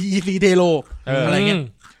ชื่อ BEC เทโลอะไรเงี้ย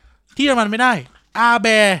ที่เยอรมันไม่ได้อาร์แบ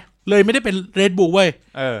ร์เลยไม่ได้เป็นเรดบูลเว้ย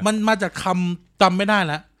มันมาจากคำจำไม่ได้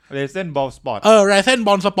แล้วเรเซนบอลสปอร์ตเรเซนบ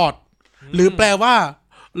อลสปอร์ตหรือแปลว่า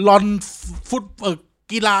ลอนฟุต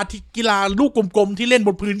กีฬาลูกกลมๆที่เล่นบ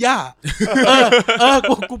นพื้นหญ้า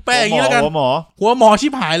กูแปลอย่างนี้แล้วกันหัวหมอชิ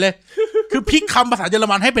บหายเลยคือพลิกคำภาษาเยอร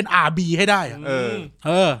มันให้เป็น RB ให้ได้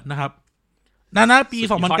นะครับนะปี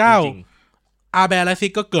2009อาร์แบร์ไลซิ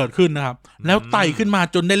กก็เกิดขึ้นนะครับแล้วไต่ขึ้นมา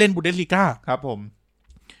จนได้เล่นบุนเดสลีกาครับผม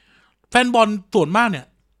แฟนบอลส่วนมากเนี่ย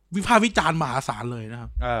วิพากษ์วิจารณ์มหาศาลเลยนะครับ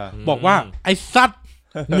บอกว่าไอ้ซัด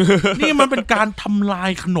นี่มันเป็นการทำลา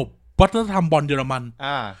ยขนบวัฒนธรรมบอลเยอรมัน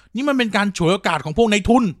นี่มันเป็นการฉวยโอกาสของพวกนาย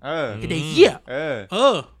ทุนไอ้เด็กเหี้ย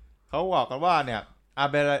เขาบอกกันว่าเนี่ยอา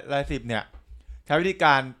ร์เบร์ไลซิกเนี่ยใช้วิธีก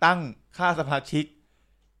ารตั้งค่าสมาชิก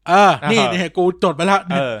นี่กูจดไปแล้ว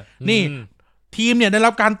นี่ทีมเนี่ยได้รั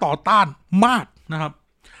บการต่อต้านมากนะครับ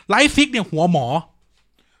ไลฟ์ซิกเนี่ยหัวหมอ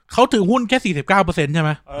เขาถือหุ้นแค่ 49% ใช่ไห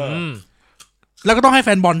มแล้วก็ต้องให้แฟ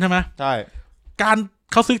นบอลใช่ไหมใช่การ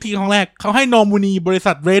เขาซื้อทีครั้งแรกเขาให้นอมินีบริ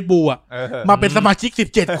ษัทเรดบูลมาเป็นสมาชิก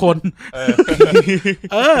17 คน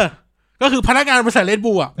ก็คือพนักงานบริษัทเรด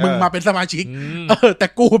บูลมึงมาเป็นสมาชิกแต่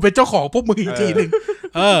กูเป็นเจ้าของพวกมึงอีกทีนึง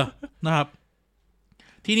นะครับ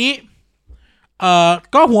ทีนี้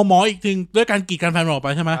ก็หัวหมออีกทีด้วยการกีดกันแฟนบอลออกไป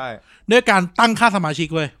ใช่ไหมด้วยการตั้งค่าสมาชิก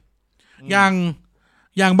เว้ยอย่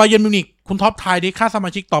างบาเยิร์นมิวนิกคุณท็อปทายดิค่าสมา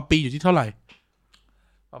ชิกต่อปีอยู่ที่เท่าไหร่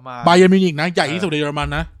ประมาณบาเยิร์นมิวนิกนะใหญ่ที่สุดในเยอรมัน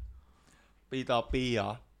นะปีต่อปีเหร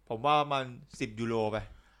อผมว่ามัน€10ไป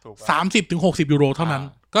ถูกป่ะ30 ถึง 60 ยูโรเท่านั้น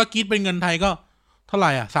ก็คิดเป็นเงินไทยก็เท่าไห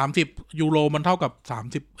ร่อ่ะ30 ยูโรมันเท่ากับ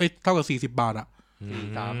30เท่ากับ40 บาทอ่ะ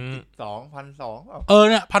32,200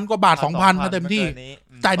เนี่ย1,000 กว่าบาท 2,000 นะเต็มที่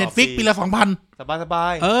จ่าย Netflix ปีละ 2,000 สบา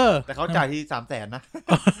ยแต่เขาจ่ายที่300,000นะ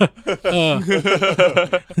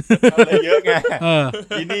อะไรเยอะไง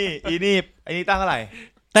อีนี่ตั้งเท่าไหร่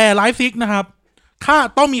แต่ไลฟ์ซิกนะครับค่า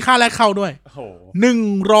ต้องมีค่าแลกเข้าด้วย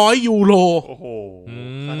100 ยูโรโอ้โห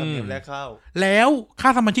ค่าธรรมเนียมแลกเข้าแล้วค่า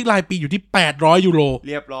สมาชิกรายปีอยู่ที่800 ยูโร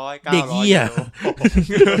เรียบร้อยเด็กเหี้ย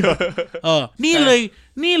นี่เ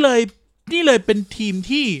ลยเป็นทีม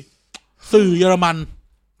ที่สื่อเยอรมัน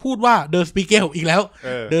พูดว่าเดอะสปิเกลอีกแล้ว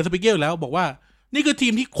เดอะสปิเกลแล้วบอกว่านี่คือที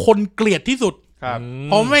มที่คนเกลียดที่สุดเ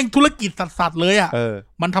พราะแม่งธุรกิจสัสๆเลย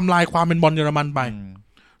มันทำลายความเป็นบอลเยอรมันไป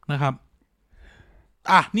นะครับ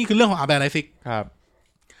นี่คือเรื่องของอาร์เบร์ไลซิก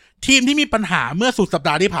ทีมที่มีปัญหาเมื่อสุดสัปด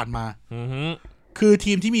าห์ที่ผ่านมาคือ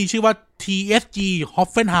ทีมที่มีชื่อว่า TSG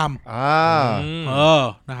Hoffenheim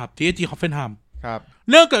นะครับ TSG Hoffenheim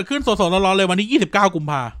เรื่องเกิดขึ้นสดๆร้อนๆเลยวันที่29 กุม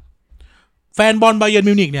ภาพันธ์แฟนบอลบาเยิร์น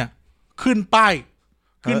มิวนิกเนี่ยขึ้นป้า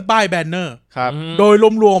ยแบนเนอร์โดย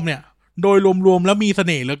รวมๆแล้วมีเส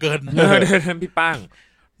น่ห์เหลือเกินพี่ป้าง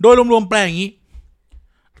โดยรวมๆแปลอย่างนี้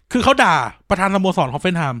คือเขาด่าประธานสโมสรฮอฟเฟ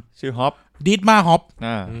นไฮม์ชื่อฮอปดีดมาฮอป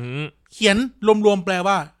เขียนรวมๆแปล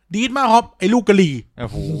ว่าดีดมาฮอปไอ้ลูกกะหรี่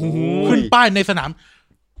ขึ้นป้ายในสนา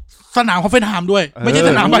มฮอฟเฟนไฮม์ด้วยไม่ใช่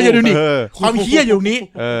สนามบาเยิร์นมิวนิกความเหี้ยอยู่นี้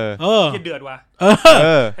เดือดว่ะ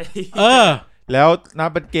แล้วนับ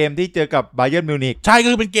เป็นเกมที่เจอกับบาเยิร์นมิวนิกใช่ก็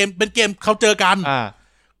คือเป็นเกมเขาเจอกัน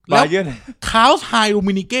บาเยิร์นคาร์ลไฮรู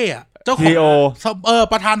มินิเก้เจ้าของ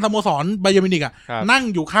ประธานสโมสรบาเยิร์นมิวนิกนั่ง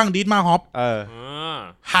อยู่ข้างดีดมาฮอป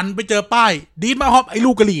หันไปเจอป้ายดีดมาฮอปไอ้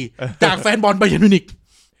ลูกกะหรี่จากแฟนบอลบาเยิร์นมิวนิก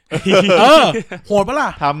โหดปะล่ะ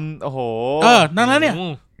ทำโอ้โหนั่นแล้วเนี่ย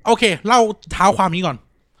โอเคเล่าเท้าความนี้ก่อน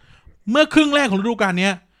เมื่อครึ่งแรกของฤดูกาลนี้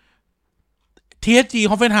TSG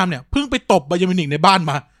Hoffenheim เนี่ยเพิ่งไปตบบาเยิร์นมิวนิกในบ้าน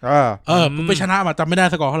มาไปชนะมาจำไม่ได้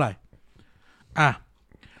สกอร์เท่าไหร่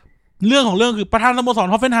เรื่องของเรื่องคือประธานสโมสร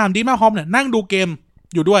Hoffenheim ดีมาฮอปเนี่ยนั่งดูเกม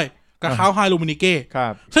อยู่ด้วยกับคาร์ลไฮรูมินิเก้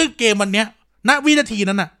ซึ่งเกมวันเนี้ยณวินาที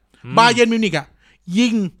นั้นน่ะบาเยิร์นมิวนิกยิ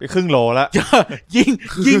งไปครึ่งโหลแล้วยิง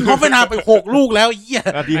ฮอฟเฟนไฮม์ไป6 ลูกแล้วเหี้ย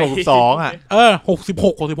นาที6266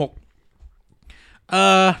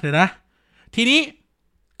เดี๋ยวนะทีนี้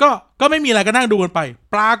ก็ไม่มีอะไรก็นั่งดูกันไป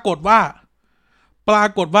ปรากฏว่า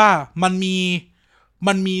มันมีเห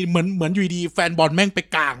มือนอยู่ดีแฟนบอลแม่งไป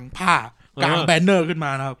กางผ้ากางแบนเนอร์ขึ้นม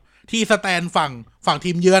านะครับที่สแตนฝั่ง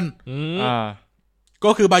ทีมเยือน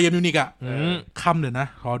ก็คือบาเยิร์นมิวนิกคำเดี๋ยวนะ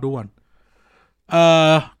ขอดูก่อน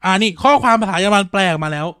นี่ข้อความภาษาเยอรมันแปลออกมา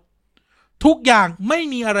แล้วทุกอย่างไม่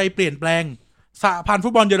มีอะไรเปลี่ยนแปลงสหพันธ์ฟุ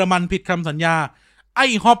ตบอลเยอรมันผิดคำสัญญาไอ้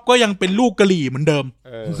ฮอปก็ยังเป็นลูกกะหรี่เหมือนเดิม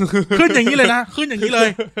ขึ้นอย่างนี้เลยนะขึ้นอย่างนี้เลย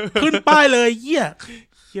ขึ้นป้ายเลยเหี้ย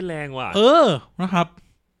แรงว่ะนะครับ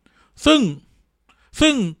ซึ่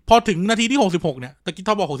งพอถึงนาทีที่66เนี่ยตะกี้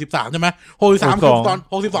ท็อปบอก63ใช่ไหม63คือตอน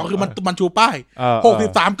62คือมันชูป้าย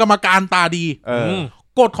63กรรมการตาดี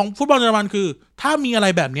กฎของฟุตบอลเยอรมันคือถ้ามีอะไร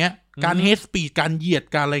แบบเนี้ยการเฮดสปีดการเหยียด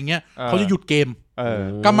การอะไรเงี้ยเขาจะหยุดเกม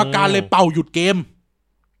กรรมการเลยเป่าหยุดเกม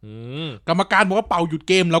กรรมการบอกว่าเป่าหยุด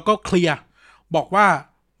เกมแล้วก็เคลียร์บอกว่า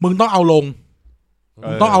มึงต้องเอาลง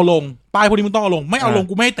ป้ายพวกนี้มึงต้องเอาลงไม่เอาลง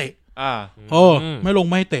กูไม่ให้เตะไม่ลง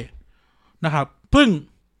ไม่ให้เตะนะครับ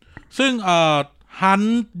ซึ่งฮัน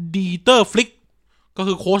ดีเตอร์ฟลิกก็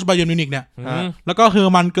คือโค้ชบาเยิร์นมิวนิกเนี่ยแล้วก็เฮอ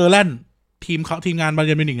ร์มันเกอร์แลนด์ทีมงานบาเ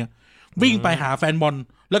ยิร์นมิวนิกเนี่ยวิ่งไปหาแฟนบอล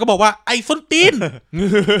แล้วก็บอกว่าไอ้ส้นตีน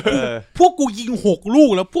พวกกูยิง6 ลู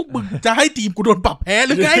กแล้วพวกมึงจะให้ทีมกูโดนปรับแพ้ห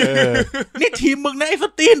รือไงนี่ทีมมึงนะไอ้ส้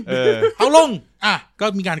นตีนเอาลงก็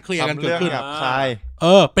มีการเคลียร์กันเกิดขึ้น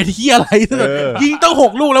เป็นเหี้ยอะไรยิงตั้ง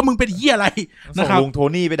6 ลูกแล้วมึงเป็นเหี้ยอะไรนะครับลุงโท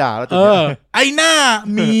นี่ไปด่าแล้วไอ้หน้า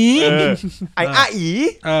หมีไอ้อาอี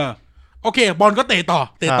โอเคบอลก็เตะต่อ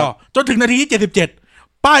จนถึงนาทีที่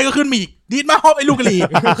77ป้ายก็ขึ้นมาอีกดีดมาฮอปไอ้ลูกกะหรี่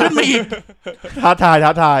ขึ้นมาอีกท้าท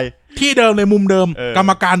ายที่เดิมเลยมุมเดิมกรร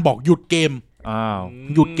มการบอกหยุดเกม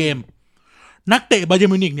หยุดเกมนักเตะบาเยิร์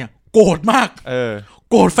นมิวนิกเนี่ยโกรธมาก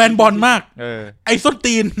โกรธแฟนบอลมากไอ้ส้น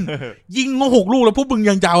ตีนยิงง6 ลูกแล้วพวกมึง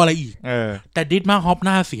ยังจะเอาอะไรอีกแต่ดิทมาร์ฮอปห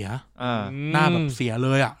น้าเสียหน้าแบบเสียเล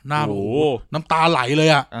ยอ่ะหน้าน้ำตาไหลเลย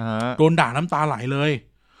อ่ะโดนด่าน้ำตาไหลเลย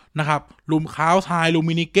นะครับลูมคาวไทลู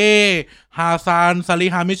มินิเก้ฮาซานซาลิ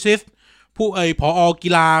ฮามิซิสผู้ผอ.กี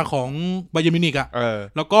ฬาของบาเยิร์นมิวนิกอ่ะ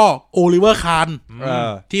แล้วก็โอลิเวอร์คาน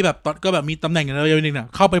ที่แบบก็แบบมีตำแหน่งในบาเยิร์นมิวนิกเนี่ย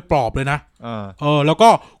เข้าไปปลอบเลยนะแล้วก็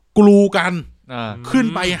กลูกันขึ้น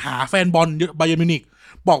ไปหาแฟนบอลบาเยิร์นมิวนิก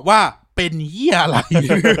บอกว่าเป็นเหี้ยอะไร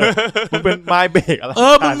มึงเป็นไม้เบรกอะไร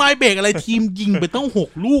มึงไม้เบรกอะไรทีมยิงไปต้อง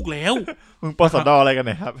6 ลูกแล้วมึงปสดอะไรกันเ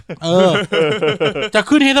นี่ยครับจะ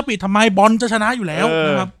ขึ้นเฮสปีดทำไมบอลจะชนะอยู่แล้ว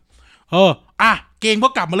นะครับเกมก็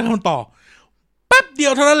กลับมาเริ่มต่อแป๊บเดีย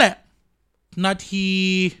วเท่านั้นแหละนาที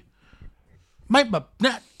ไม่แบบเ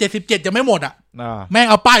นี่ย77จะไม่หมดแม่ง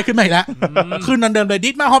เอาป้ายขึ้นมาอีกแล้วขึ้นนันเดิมเลยดิ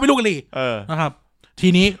สมาฮอปไปลูกกะลีนะครับที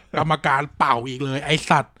นี้กรรมการเป่าอีกเลยไอ้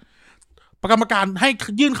สัตว์กรรมการให้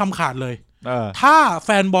ยื่นคำขาดเลยถ้าแฟ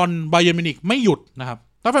นบอลบาเยิร์นมิวนิกไม่หยุดนะครับ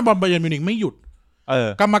ถ้าแฟนบอลบาเยิร์นมิวนิกไม่หยุด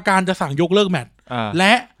กรรมการจะสั่งยกเลิกแมตช์แล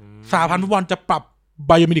ะสหพันธ์ฟุตบอลจะปรับ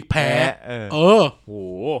บาเยิร์นมิวนิกแพ้โห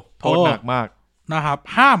โทษหนักมากนะครับ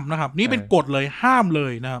ห้ามนะครับนี่เป็นกฎเลยห้ามเล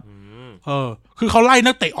ยนะครับคือเขาไล่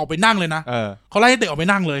นักเตะออกไปนั่งเลยนะเขาไล่นักเตะออกไป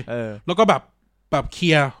นั่งเลยแล้วก็แบบเคลี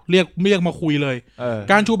ยร์เรียกมาคุยเลย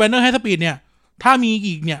การชูแบนเนอร์ให้สปีดเนี่ยถ้ามี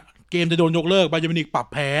อีกเนี่ยเกมจะโดนยกเลิกบาเยิร์นมิวนิกปรับ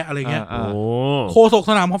แพ้อะไรเงี้ยโฆษก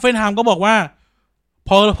สนามฮอฟเฟนไฮม์ก็บอกว่าพ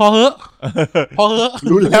อเหอะ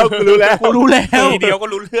รู้แล้วทีเดียวก็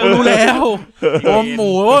รู้เรื่องรู้แล้วโอ้โห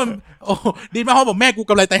ดินมาเขาบอกแม่กู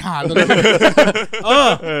กำไรไตหาเลย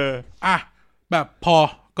แบบพอ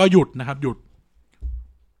ก็หยุดนะครับหยุด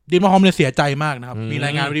ดินมาฮอมเนี่ยเสียใจมากนะครับมีร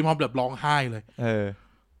ายงานว่าดินมาฮอมแบบร้องไห้เลย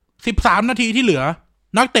13 นาทีที่เหลือ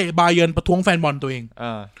นักเตะบาเยิร์นประท้วงแฟนบอลตัวเอง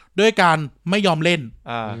ด้วยการไม่ยอมเล่น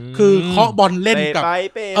คือเคาะบอลเล่นกับ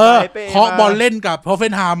เคาะบอลเล่นกับฮอฟเฟ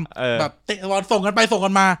นไฮม์แบบเตะบอลส่งกันไปส่งกั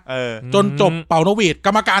นมาจนจบเป่านกหวีดก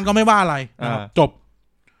รรมการก็ไม่ว่าอะไรนะครับจบ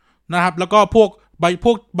นะครับแล้วก็พวกบ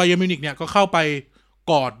าเยิร์นมิวนิกเนี่ยก็เข้าไป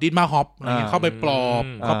กอดดินมาฮอปอะไรเงี้ยเข้าไปปลอบ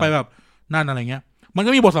เข้าไปแบบนั่นอะไรเงี้ยมัน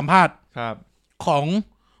ก็มีบทสัมภาษณ์ของ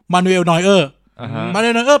มานูเอล นอยเออร์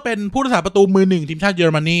เป็นผู้รักษาประตูมือ 1ทีมชาติเยอ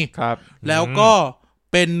รมนีแล้วก็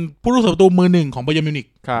เป็นผู้รักษาประตูมือ 1ของบาเยิร์นมิวนิก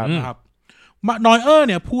นะครับนอยเออร์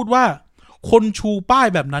เนี่ยพูดว่าคนชูป้าย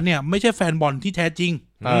แบบนั้นเนี่ยไม่ใช่แฟนบอลที่แท้จริง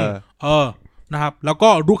นะครับแล้วก็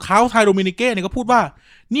ลูคาสไทโดมินิเก้เนี่ยก็พูดว่า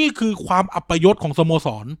นี่คือความอัปยศของสโมส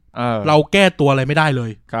รเราแก้ตัวอะไรไม่ได้เล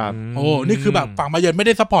ยนี่คือแบบฝั่งบาเยิร์นไม่ไ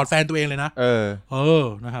ด้ซัพพอร์ตแฟนตัวเองเลยนะ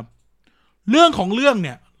นะครับเรื่องของเรื่องเ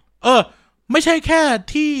นี่ยไม่ใช่แค่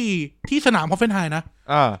ที่สนามฮอฟเฟนไฮม์นะ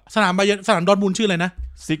สนามบาเยิร์นสนามดอร์ทมุนด์ชื่ออะไรนะ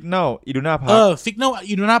ซิกเนลอิดูน่าพาร์คSignal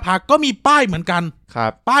Iduna Park ก็มีป้ายเหมือนกัน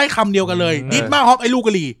ป้ายคำเดียวกันเลยดิสมาฮอปไอ้ลูกก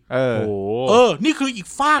ะลีนี่คืออีก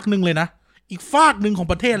ฟากนึงเลยนะอีกฟากนึงของ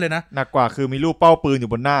ประเทศเลยนะหนักกว่าคือมีรูปเป้าปืนอ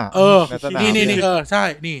ยู่บนหน้านี่ใช่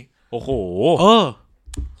นี่โอ้โห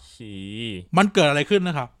มันเกิดอะไรขึ้นน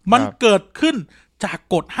ะครับมันเกิดขึ้นจาก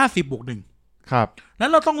กฎ 50+1 ครับแล้ว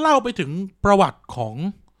เราต้องเล่าไปถึงประวัติของ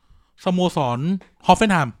สโมสรฮอฟเฟ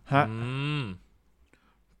นไฮม์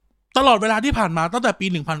ตลอดเวลาที่ผ่านมาตั้งแต่ปี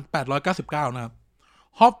 1899 นะครับ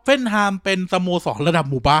ฮอฟเฟนไฮม์เป็นสโมสรระดับ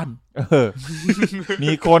หมู่บ้าน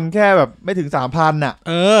มีคนแค่แบบไม่ถึง 3,000 น่ะ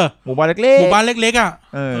หมู่บ้านเล็กๆหมู่บ้านเล็กๆอ่ะ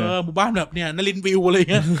หมู่บ้านแบบเนี่ยนรินทร์วิวอะไร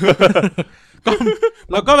เงี้ยก็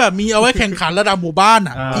แล้วก็แบบมีเอาไว้แข่งขันระดับหมู่บ้าน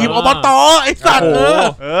อ่ะทีมอบต.ไอ้สัตว์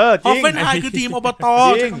ฮอฟเฟนไฮม์คือทีมอบต.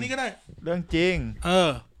ใช้คำนี้ก็ได้เรื่องจริง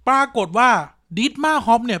ปรากฏว่าดิทมาฮ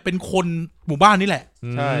อปเนี่ยเป็นคนหมู่บ้านนี่แหละ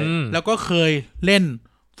ใช่แล้วก็เคยเล่น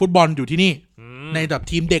ฟุตบอลอยู่ที่นี่ในแบบ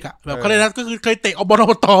ทีมเด็กอ่ะแบบเขาเลยนะก็คือเคยเตะอบ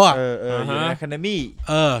ต.อ่ะอยู่ในอะคาเดมี่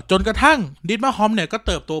จนกระทั่งดิทมาฮอปเนี่ยก็เ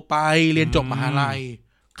ติบโตไปเรียนจบมหาลัย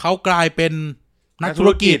เขากลายเป็นนักธุร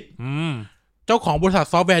กิจเจ้าของบริษัท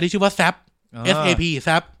ซอฟต์แวร์ที่ชื่อว่า SAP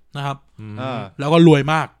นะครับแล้วก็รวย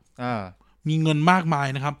มากมีเงินมากมาย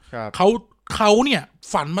นะครับเขาเนี่ย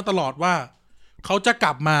ฝันมาตลอดว่าเขาจะก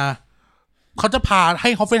ลับมาเขาจะพาให้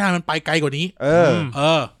ฮอฟเฟนไฮม์มันไปไกลกว่านี้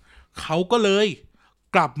เขาก็เลย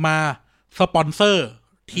กลับมาสปอนเซอร์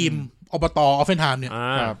ทีมอบต.ฮอฟเฟนไฮม์เนี่ย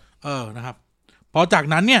นะครับพอจาก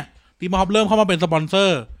นั้นเนี่ยทีมฮอปเริ่มเข้ามาเป็นสปอนเซอ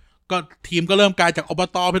ร์ก็ทีมก็เริ่มกลายจากอบ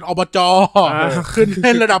ต.เป็นอบจ.ขึ้นเ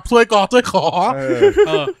ล่นระดับซวยกอซวยขอ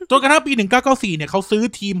จนกระทั่งปี 1994 เนี่ยเขาซื้อ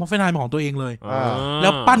ทีมฮอฟเฟนไฮม์ของตัวเองเลยแล้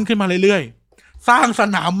วปั้นขึ้นมาเรื่อยๆสร้างส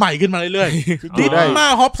นามใหม่ขึ้นมาเรื่อยๆดิทมา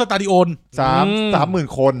ฮอปสตาดิโอน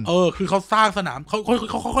 30,000 คนคือเขาสร้างสนามเขา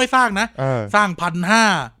ค่อยๆสร้างนะสร้าง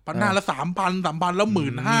 1,500 แล้ว 3,000 แล้ว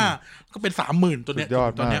 15,000 ก็เป็น 30,000 ตัวเนี้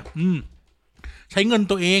ยใช้เงิน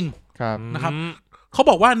ตัวเองนะครับ เขา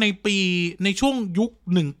บอกว่าในช่วงยุค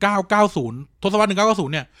1990ทศวรรษ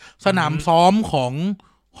1990เนี่ยสนามซ้อมของ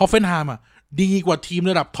ฮอฟเฟนไฮม์ดีกว่าทีม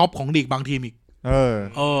ระดับท็อปของลีกบางทีมอีก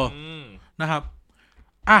นะครับ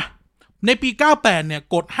อ่ะในปี98เนี่ย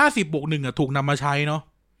กฎ50+1ถูกนำมาใช้เนาะ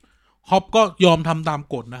ฮอปก็ยอมทำตาม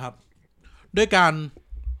กฎนะครับด้วยการ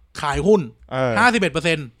ขายหุ้น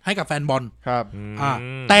51% ให้กับแฟนบอลครับ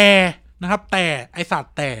แต่นะครับแต่ไอสัต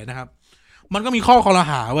ว์แต่นะครับมันก็มีข้อคอร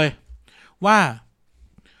หาเว้ยว่า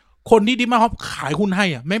คนที่ดิมาฮอปขายหุ้นให้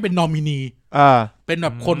ไม่เป็นนอมินีเป็นแบ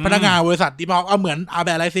บคนพนักงานบริษัทดิมาฮอปเหมือนอาแบ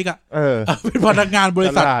ร์ไลซิกเป็นพนักงานบริ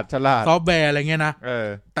ษัทซอฟต์แวร์อะไรเงี้ยนะ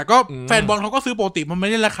แต่ก็แฟนบอลเขาก็ซื้อปกติมันไม่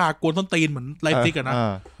ได้ราคากวนต้นตีนเหมือนไลซิกนะ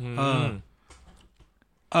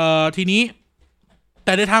ทีนี้แ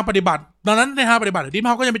ต่ในทางปฏิบัติดังนั้นในทางปฏิบัติดิมา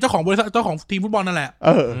ฮอปก็ยังเป็นเจ้าของบริษัทเจ้าของทีมฟุตบอลนั่นแหละ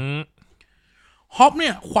ฮอปเนี่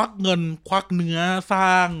ยควักเงินควักเนื้อสร้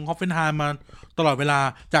างฮอฟเฟนไฮม์มาตลอดเวลา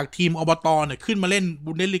จากทีมอบตเนี่ยขึ้นมาเล่น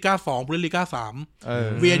บุนเดสลีกา2บุนเดสลีกา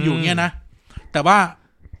3เวียนอยู่เงี้ยนะแต่ว่า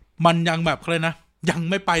มันยังแบบอะไรนะยัง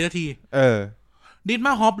ไม่ไปสักทีดิม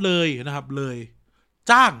าฮอปเลยนะครับเลย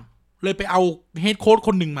จ้างเลยไปเอาเฮดโค้ชค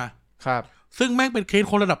นหนึ่งมาครับซึ่งแม่งเป็นเฮดโ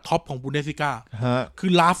ค้ชระดับท็อปของบุนเดสลีกาคื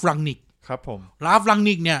อลาฟรังนิกครับผมลาฟรัง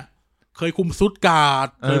นิกเนี่ยเคยคุมซุตการ์ด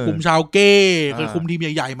เคยคุมชาวเก้เคยคุมทีม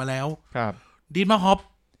ใหญ่ๆมาแล้วครับดิมาฮอป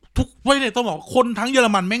ทุกเว้ยเนี่ยต้องบอกคนทั้งเยอร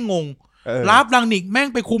มันแม่งงงลาฟรังนิกแม่ง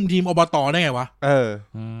ไปคุมทีมอบตได้ไงวะ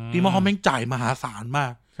ดิมาฮอปแม่งจ่ายมหาศาลมา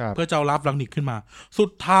กเพื่อจะเอาลาฟรังนิกขึ้นมาสุ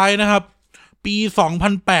ดท้ายนะครับปี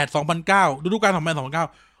2008-2009ฤดูกาล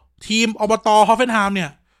2008-2009ทีมอบตฮอฟเฟนไฮม์เนี่ย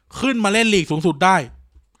ขึ้นมาเล่นลีกสูงสุดได้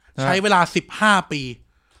ใช้เวลา15ปี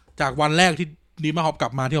จากวันแรกที่ดิมาฮอปกลั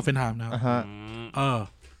บมาที่ฮอฟเฟนไฮม์นะครับ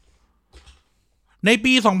ใน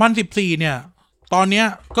ปี2014เนี่ยตอนนี้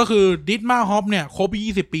ก็คือดิมาฮอปเนี่ยครบ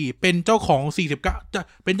20ปีเป็นเจ้าของ49จะ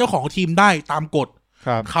เป็นเจ้าของทีมได้ตามกฎ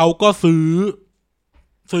เขาก็ซื้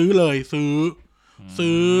อเลยซื้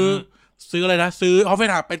ออะไรนะซื้อฮอฟเฟน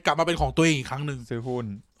ไฮม์เป็นกลับมาเป็นของตัวเองอีกครั้งหนึ่งซื้อหุ้น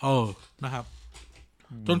นะครับ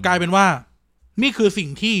จนกลายเป็นว่านี่คือสิ่ง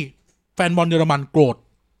ที่แฟนบอลเยอรมันโกร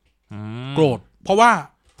ธเพราะว่า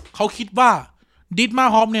เขาคิดว่าดิมา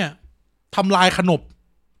ฮอปเนี่ยทำลายขนบ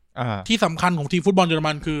ที่สำคัญของทีมฟุตบอลเยอร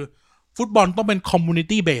มันคือฟุตบอลต้องเป็นคอมมูนิ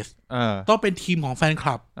ตี้เบสต้องเป็นทีมของแฟนค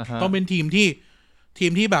ลับต้องเป็นทีม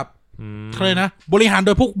ที่แบบเลยนะบริหารโด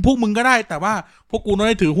ยพวกมึงก็ได้แต่ว่าพวกกูต้อง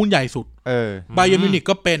ได้ถือหุ้นใหญ่สุดไบเยิร์นมิวนิก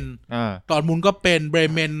ก็เป็นดอร์ทมุนด์ก็เป็นเบร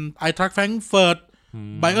เมนไอทรัคแฟรงก์เฟิร์ต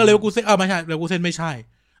ไบเออร์เลเวอร์คูเซ่ไม่ใช่เลเวอร์คูเซ่ไม่ใช่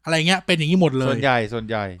อะไรเงี้ยเป็นอย่างนี้หมดเลยส่วนให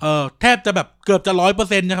ญ่แทบจะแบบเกือบจะ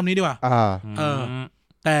 100% นะคำนี้ดีกว่า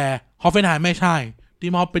แต่ฮอฟเฟนไฮม์ไม่ใช่ดิ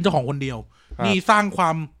มาฮอปเป็นเจ้าของคนเดียวนี่สร้างคว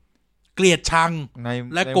ามเกลียดชัง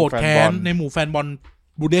และโกรธแค้นในหมู่แฟนบอล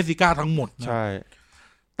บูเดสลิก้าทั้งหมดใช่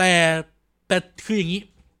แต่คืออย่างนี้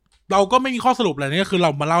เราก็ไม่มีข้อสรุปอะไรนี่ก็คือเรา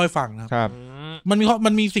มาเล่าให้ฟังนะครับมั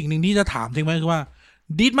นมีสิ่งหนึ่งที่จะถามทิ้งไว้คือว่า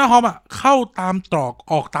ดิมาฮอปเข้าตามตรอก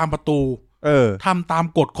ออกตามประตูทำตาม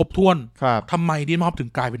กฎครบถ้วนทำไมดิมาฮอปถึง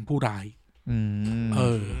กลายเป็นผู้ร้าย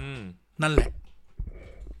นั่นแหละ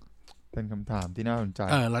เป็นคำถามที่น่าสนใจ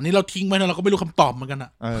แล้วนี่เราทิ้งไว้นะเราก็ไม่รู้คำตอบเหมือนกัน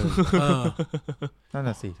นั่น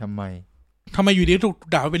น่ะสิทำไมอยู่ดีถูก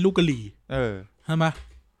ด่าว่าเป็นลูกกะหรี่ใช่ไหม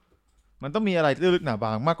มันต้องมีอะไรลึกหนาบ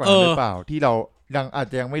างมากกว่านั้นหรือเปล่าที่เราอาจ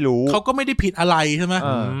จะยังไม่รู้เขาก็ไม่ได้ผิดอะไรใช่ไหม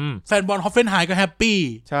แฟนบอลฮอฟเฟนไฮม์ก็แฮปปี้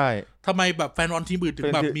ใช่ทำไมแบบแฟนบอลทีมอื่นถึง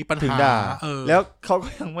แบบมีปัญหาแล้วเขาก็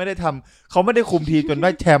ยังไม่ได้ทำเขาไม่ได้คุมทีมจนไ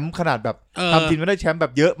ด้แชมป์ขนาดแบบทำทีมไม่ได้แชมป์แบ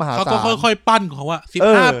บเยอะมหาศาลเขาก็ค่อยๆปั้นของว่า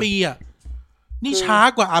15 ปีนี่ช้า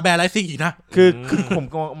กว่าอาแบร์ไลซิกอีกนะคือผม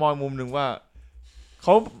มองมุมนึงว่าเข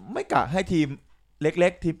าไม่กะให้ทีมเล็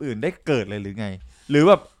กๆทีมอื่นได้เกิดเลยหรือไงหรือ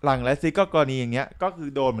แบบหลังไลซิกก็กรณีอย่างเงี้ยก็คือ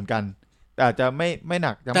โดนเหมือนกันแต่อาจจะไม่ห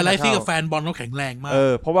นักแต่ไลซิกกับแฟนบอลเขาแข็งแรงมาก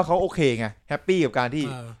เพราะว่าเขาโอเคไงแฮปปี้กับการที่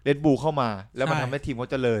เรดบูลเข้ามาแล้วมันทำให้ทีมเขา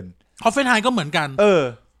เจริญฮอฟเฟนไฮม์ก็เหมือนกัน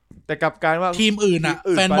แต่กับการว่าทีมอื่น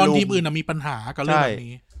แฟนบอลทีมอื่นมีปัญหากับเรื่องแบบ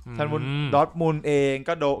นี้ท่านดอร์ทมุนด์เอง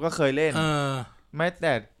ก็เคยเล่นแม้แ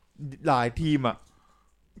ต่หลายทีม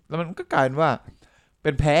แล้วมันก็กลายเป็นว่าเ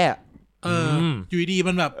ป็นแพ้อยู่ดี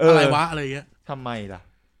มันแบบอะไรวะอะไรเงี้ยทำไ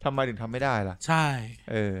มถึงทำไม่ได้ล่ะใช่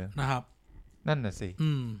นะครับนั่นน่ะสิ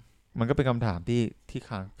มันก็เป็นคำถามที่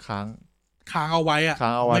ค้างเอาไว้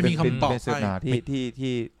ไม่มีคำตอบเป็นศึกษา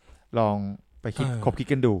ที่ลองไปคิด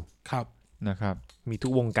กันดูครับนะครับมีทุ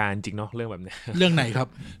กวงการจริงเนาะเรื่องแบบนี้เรื่องไหนครับ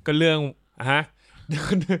ก็เรื่อง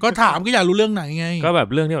ก็ถามก็อยากรู้เรื่องไหนไงก็แบบ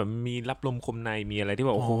เรื่องที่แบบมีรับลมคมในมีอะไรที่แ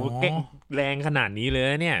บบโอ้โหแรงขนาดนี้เลย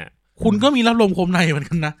เนี่ยคุณก็มีรับลมคมในเหมือน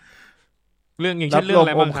กันนะเรื่องอย่างเช่นเรื่องอะ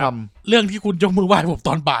ไรบ้างครับเรื่องที่คุณยกมือไหว้ผมต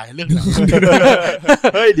อนบ่ายเรื่องนั้น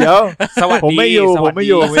เฮ้ยเดี๋ยวสวัสดีผมไม่อยู่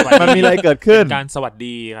มันมีอะไรเกิดขึ้นการสวัส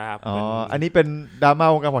ดีครับอันนี้เป็นดราม่า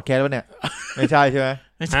วงการพอดแคสต์ป่ะเนี่ยไม่ใช่ใช่ไหม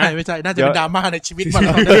ไม่ใช่น่าจะเป็นดราม่าในชีวิตมัน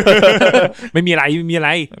ไม่มีอะไร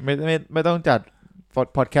ไม่ต้องจัด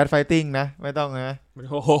พอดแคสต์ไฟติ้งนะไม่ต้องนะ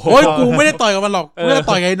โอ้ยกูไม่ได้ต่อยกับมันหรอกกูจะ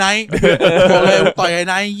ต่อยไอ้ไนท์บอกเลยต่อยไอ้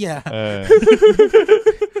ไนท์เหี้ย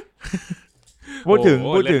พูดถึง50+1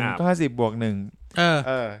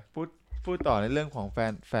พูดต่อในเรื่องของ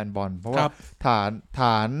แฟนบอลเพราะว่าฐ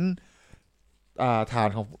าน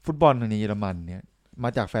ของฟุตบอลในเยอรมันเนี่ยมา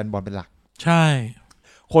จากแฟนบอลเป็นหลักใช่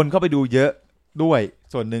คนเข้าไปดูเยอะด้วย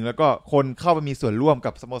ส่วนหนึ่งแล้วก็คนเข้าไปมีส่วนร่วม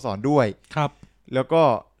กับสโมสรด้วยครับแล้วก็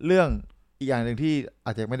เรื่องอีกอย่างหนึ่งที่อ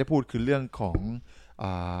าจจะไม่ได้พูดคือเรื่องของ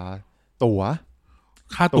ตั๋ว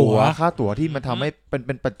ค่าตั๋วที่มันทำให้เ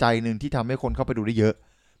ป็นปัจจัยหนึ่งที่ทำให้คนเข้าไปดูได้เยอะ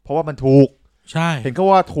เพราะว่ามันถูกใช่เห็นเขา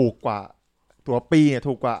ว่าถูกกว่าตั๋วปีเนี่ย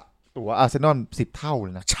ถูกกว่าตั๋วอาร์เซนอล10 เท่าเล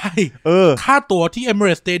ยนะใช่ค่าตั๋วที่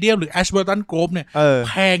Emirates Stadium หรือ Ashburton Grove เนี่ย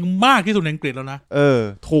แพงมากที่สุดในอังกฤษแล้วนะ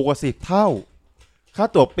ถูกกว่า10 เท่าค่า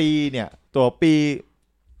ตั๋วปีเนี่ยตั๋วปี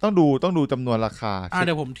ต้องดูจำนวนราคาเ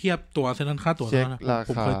ดี๋ยวผมเทียบตั๋วอาร์เซนอลค่าตั๋วแล้วนะ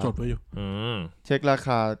ผมเคยจดไว้อยู่เช็คราค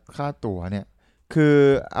าค่าตั๋วเนี่ยคือ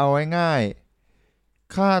เอาง่าย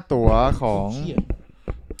ๆค่าตั๋วข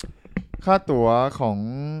อง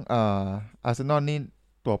อาร์เซนอลนี่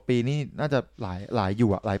ตั๋วปีนี่น่าจะหลายอยู่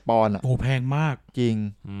หลายปอนด์โอ้แพงมากจริง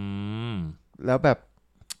แล้วแบบ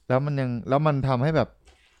แล้วมันทำให้แบบ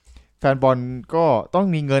แฟนบอลก็ต้อง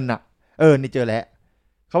มีเงินนี่เจอแล้ว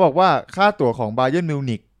เขาบอกว่าค่าตั๋วของบาเยิร์นมิว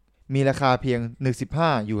นิกมีราคาเพียง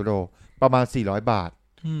115 ยูโรประมาณ400 บาท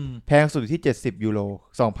แพงสุดที่70 ยูโร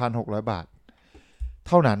 2,600 บาทเ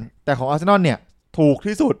ท่านั้นแต่ของอาร์เซนอลเนี่ยถูก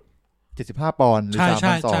ที่สุด75 ปอนด์หรือ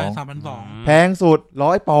 3,200 แพงสุด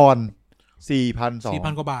100 ปอนด์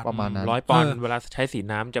4,200 กว่าบาทประมาณนั้น100 ปอนด์เวลาใช้สี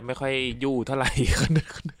น้ำจะไม่ค่อยยู่เท่าไหร่อันนั้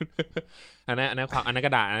นกร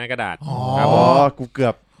ะดาษอ๋อกูเกื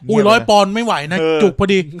อบ100 ปอนด์ไม่ไหวนะจุกพอ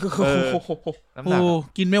ดีน้ำหนัก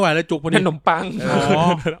กินไม่ไหวแล้วจุกพอดีขนมปัง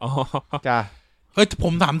จ้าผ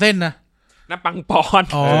ม3 เส้นนะน้ำปังปอนด์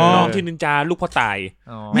น้องที่นินจาลูกพ่อตาย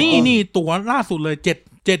นี่ตั๋วล่าสุดเลย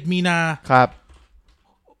7 มีนาครับ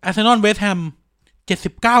อาร์เซนอลเวสต์แฮม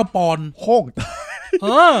79 ปอนด์โค้ง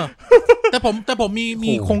แต่ผม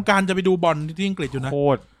มีโครงการจะไปดูบอลที่อังกฤษอยู่นะโค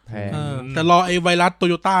ตรแพงแต่รอไอ้ไวรัสโต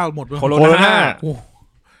โยต้าหมดโคโรนา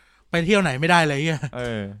ไปเที่ยวไหนไม่ได้เลยเหี้ย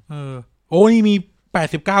โอ้นี่มี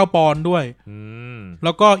89 ปอนด์ด้วยแ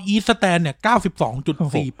ล้วก็อีสแตนเนี่ย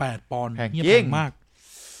 92.48 ปอนด์แพงมาก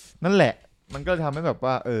นั่นแหละมันก็ทำให้แบบ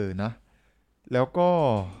ว่านะแล้วก็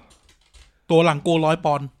ตัวหลังโก100 ป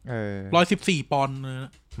อนด์114 ปอนด์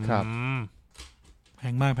ครับแพ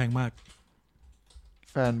งมากแฟน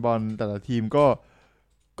บอลแต่ละทีม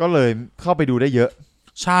ก็เลยเข้าไปดูได้เยอะ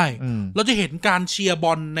ใช่เราจะเห็นการเชียร์บ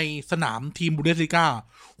อลในสนามทีมบูเดสลิก้า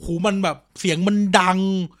หูมันแบบเสียงมันดัง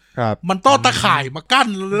มันต้อตะข่ายมากั้น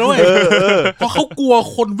เลยเว้ยเพราะเขากลัว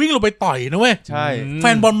คนวิ่งลงไปต่อยนะเว้ยใช่แฟ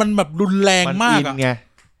นบอลมันแบบรุนแรงมากอ่ะ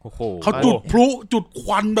เขาจุดพลุจุดค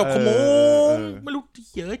วันแบบขโมงไม่รู้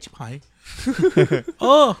เยอะชิบหาย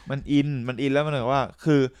มันอินแล้วมันแบบว่า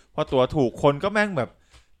คือพอตั๋วถูกคนก็แม่งแบบ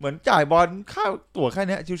เหมือนจ่ายบอลค่าตั๋วแค่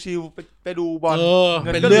นี้ชิวๆไปดูบอล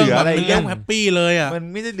เป็นเรื่องอะไรเงี้ยแฮปปี้เลยอ่ะมัน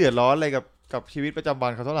ไม่ได้เดือดร้อนอะไรกับชีวิตประจำวั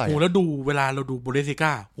นเขาเท่าไหร่โอ้แล้วดูเวลาเราดูบูเดสลิก้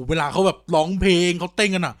าโอ้เวลาเขาแบบร้องเพลงเขาเต้น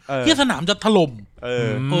กันอ่ะที่สนามจะถล่ม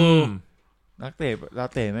นักเต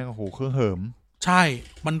ะแม่งโอ้โหเครื่องเหิมใช่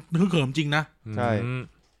มันเครื่องเหิมจริงนะใช่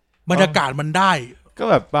บรรยากาศมันได้ก็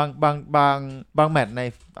แบบบางแมตช์ใน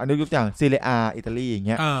อันนี้ยกตัวอย่างซีเรียอาอิตาลีอย่าง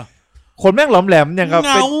เงี้ยคนแม่งหลอมแหลมอย่างกับ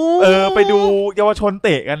ไปดูเยาวชนเต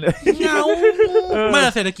ะกันเลยเงาไม่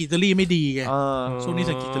เศรษฐกิจอิตาลีไม่ดีไงช่วงนี้เศ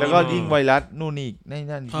รษฐกิจแล้วก็ยิ่งไวรัสนู่นนี่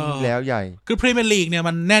นั่นยิ่งแล้วใหญ่คือพรีเมียร์ลีกเนี่ย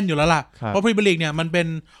มันแน่นอยู่แล้วล่ะเพราะพรีเมียร์ลีกเนี่ยมันเป็น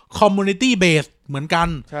คอมมูนิตี้เบสเหมือนกัน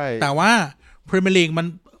แต่ว่าพรีเมียร์ลีกมัน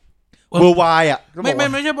เวอร์ไวอ่ะไ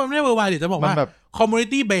ม่ใช่เวอร์ไวดิจะบอกว่าคอมมูนิ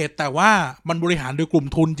ตี้เบสแต่ว่ามันบริหารโดยกลุ่ม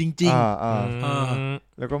ทุนจริง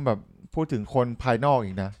ๆแล้วก็แบบพูดถึงคนภายนอก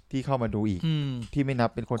อีกนะที่เข้ามาดูอีกที่ไม่นับ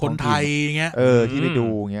เป็นคนไทยเงี้ยที่ไปดู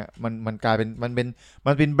เงี้ยมันกลายเป็นมันเ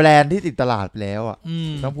ป็นแบรนด์ที่ติดตลาดไปแล้วอ่ะ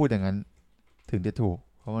ต้องพูดอย่างนั้นถึงจะถูก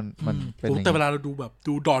เพราะมันเป็นแต่เวลาเราดูแบบ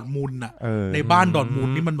ดูดอร์ทมุนด์อ่ะในบ้านดอร์ทมุน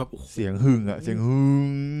ด์นี่มันแบบเสียงหึ่งอ่ะเสียงหึ่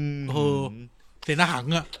งเสียงหน้าหัง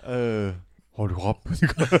อ่ะโหดครับ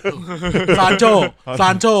ซานโ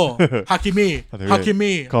ชฮาคิมิซ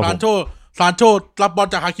านโชรับบอล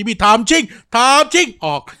จากฮาคิมิถามจริงอ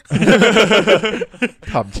อก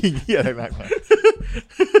ถามจริงที่อะไรมาก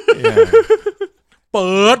เ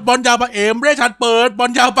ปิดบอลยาวไปเรชัดเปิดบอ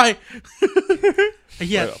ลยาวไปไอ้เ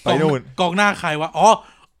หี้ยกองหน้าใครวะ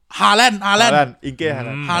ฮาแลนด์อิงเก้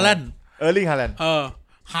ฮาแลนด์ลิงฮาแลนด์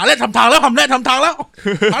ฮาแลนด์ทำทางแล้ว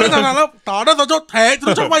ต่อได้ต่อโจแทงต่อ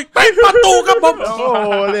โจไปประตูครับผมโอ้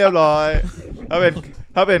เรียบร้อยถ้า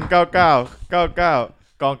เป็น99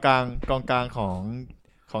 กองกลางข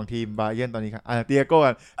องทีมบาเยิร์นตอนนี้ครับเตียโก้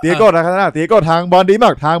กันเตียโก้นะครับเตียโก้ทางบอลดีมา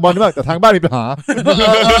กแต่ทางบ้านมีปัญหา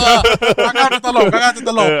ตลก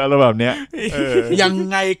อะไรแบบเนี้ยยัง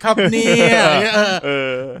ไงครับเนี่ย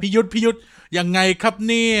พิยุทธยังไงครับ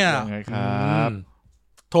เนี่ยยังไงครับ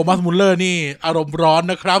โทมัสมุลเลอร์นี่อารมณ์ร้อน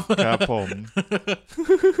นะครับครับผม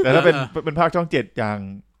แต่ถ้าเป็นภาคช่อง7อย่าง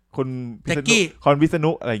คุณวิษ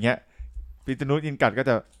ณุอะไรเงี้ยวิษณุยินกัดก็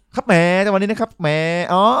จะครับแหมแต่วันนี้นะครับแหม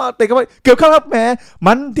เตะก็ไปเกือบเข้าครับแหม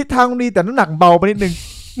มันทิศทางดีแต่น้ำหนักเบาไปนิดนึง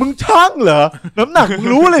มึงช่างเหรอน้ำหนักมึง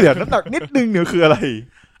รู้เลยเดี๋ยวน้ำหนักนิดนึงเนี่ยคืออะไร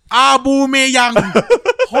อาบูเมยัง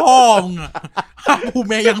พ่อมึงอาบู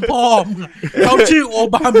เมยังพ่อมึงเขาชื่อโอ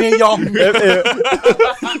บาเมยอง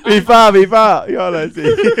ฟีฟ่าย่ออะไรสิ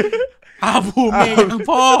อาบูเมยัง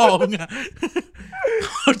พ่อมึง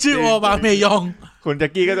เขาชื่อโอบาเมยองคุณแจ็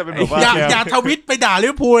คกี้ก็จะเป็นแบบว่าอย่าทวิตไปด่าลิ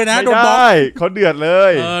เวอร์พูลนะโดนบล็อกเขาเดือดเล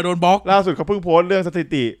ยโดนบล็อกล่าสุดเขาเพิ่งโพสต์เรื่องสถิ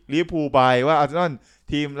ติลิเวอร์พูลไปว่าอาร์เซนอล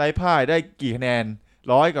ทีมไร้พ่ายได้กี่คะแนน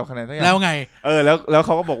100กับคะแนนเท่าไหร่แล้วไงแล้วเข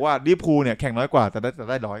าก็บอกว่าลิเวอร์พูลเนี่ยแข่งน้อยกว่าแต่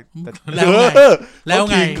ได้100แล้ว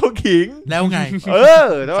ไงเขาขิงแล้วไง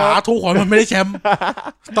สาธุขอมันไม่ได้แชมป์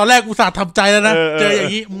ตอนแรกอุตส่าห์ทำใจแล้วนะเจออย่า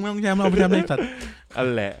งนี้มึงต้องแชมป์เราไม่แชมป์เลยสัตว์อัน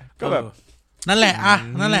แหละก็แบบนั่นแหละ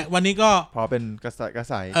นั่นแหละวันนี้ก็พอเป็นกระ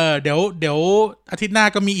ใสเดี๋ยวอาทิตย์หน้า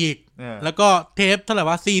ก็มีอีกแล้วก็เทปเท่าไหร่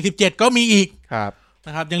วะ47ก็มีอีกครับน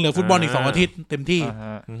ะครับยังเหลือฟุตบอลอีก2อาทิตย์เต็มที่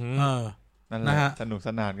นั่นแหละสนุกส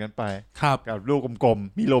นานกันไปกับลูกกลม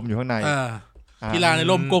ๆมีลมอยู่ข้างในกีฬาใน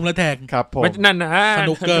ลมกลมและแทงครับผมนั่นนะฮะส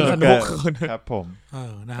นุกเกินครับผม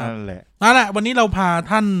นั่นแหละวันนี้เราพา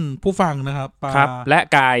ท่านผู้ฟังนะครับและ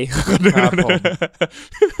กายครับผม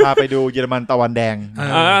พาไปดูเยอรมันตะวันแดง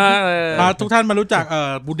พาทุกท่านมารู้จัก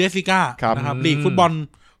บูนเดสลิก้านะครับลีกฟุตบอล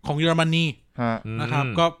ของเยอรมนีนะครับ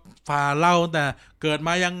ก็พาเล่าแต่เกิดม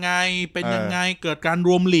ายังไงเป็นยังไงเกิดการร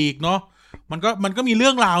วมลีกเนาะมันก็มีเรื่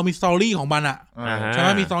องราวมีสตอรี่ของมันใช่ไหม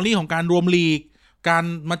มีสตอรี่ของการรวมลีกการ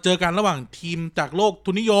มาเจอกันระหว่างทีมจากโลก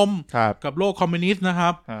ทุนนิยมกับโลกคอมมิวนิสต์นะครั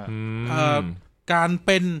บการเ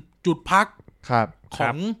ป็นจุดพักขอ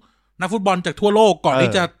งนักฟุตบอลจากทั่วโลกก่อนที่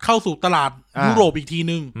จะเข้าสู่ตลาดยุโรปอีกที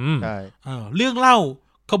นึงเรื่องเล่า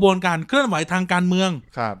ขบวนการเคลื่อนไหวทางการเมือง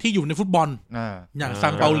ที่อยู่ในฟุตบอลอย่างซั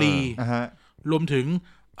งเปาลีรวมถึง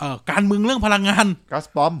การเมืองเรื่องพลังงานก๊าซ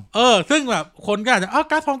พอมซึ่งแบบคนก็อาจจะ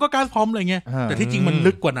ก๊าซพอมก็ก๊าซพอมอะไรเงี้ยแต่ที่จริงมัน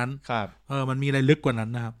ลึกกว่านั้นมันมีอะไรลึกกว่านั้น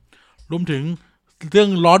นะครับรวมถึงเรื่อง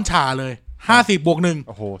ร้อนฉ่าเลย50+1โ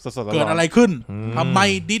อ้โหสดๆเกิดอะไรขึ้นทำไม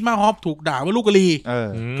ดิทมาฮอปถูกด่าว่าลูกกะลี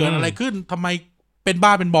เกิดอะไรขึ้นทำไมเป็นบ้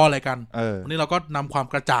าเป็นบออะไรกันวันนี้เราก็นำความ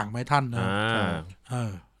กระจ่างมาให้ท่าน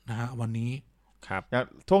นะฮะวันนี้ครับ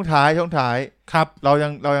ช่วงท้ายครับเรา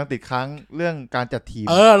ยังติดค้างเรื่องการจัดทีม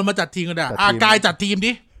เรามาจัดทีมกันได้กายจัดทีม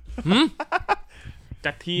ดิ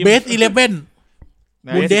จัดทีมเบส11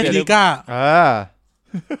บุนเดสลีกา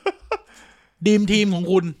ดีมทีมของ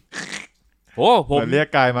คุณผมเรียก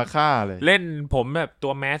กายมาฆ่าเลยเล่นผมแบบตั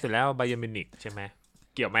วแมสเสร็จแล้วไบเยิร์นมิวนิกใช่ไหม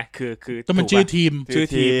เกี่ยวไหมคือต้องเป็นชื่อทีม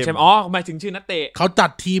ใช่ไหมหมายถึงชื่อนักเตะเขาจั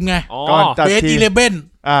ดทีมไงก่อนจัดทีม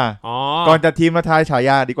ก่อนจัดทีมมาทายฉาย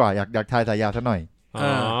าดีกว่าอยากทายฉายาซะหน่อย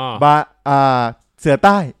เสือใ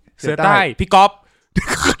ต้พี่ก๊อฟ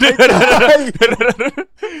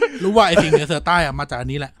รู้ว่าไอ้สิงห์เหนือเสือใต้มาจากอัน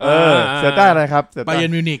นี้แหละเสือใต้อะไรครับไบเยิ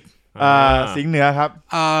ร์นมิวนิกสิงห์เหนือครับ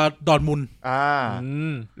ดอร์ทมุนด์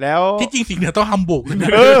แล้วที่จริงสิงห์เหนือต้องฮัมบูร์ก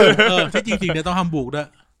ที่จริงสิงห์เหนือต้องฮัมบูร์กด้วย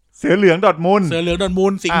เสือเหลืองดอร์ทมุนด์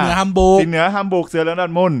สิงห์เหนือฮัมบูร์กสิงห์เหนือฮัมบูร์กเสือเหลืองดอ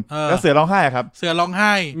ร์ทมุนด์แล้วเสือร้องไห้ครับเสือร้องไ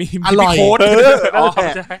ห้อร่อย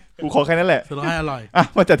กูขอแค่นั้นแหละเสือร้องไห้อร่อย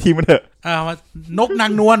มาจัดทีมมันเถอะนกนา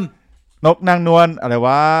งนวลอะไรว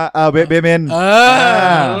ะเบเมน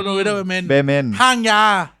เบเมนห้างยา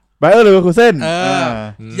ไบเออร์เลเวอร์คูเซ่น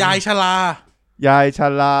ยายชล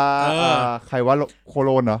าใครว่าโคโล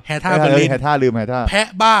นเหรอแฮท่าเบอร์ลินลืมแฮท่าแพะ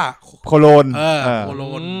บ้าโคโลนโคโล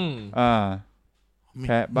นแพ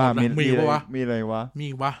ะบ้ามีอะไรวะ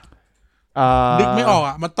นึกไม่ออก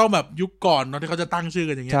มันต้องแบบยุคก่อนเนาะที่เขาจะตั้งชื่อ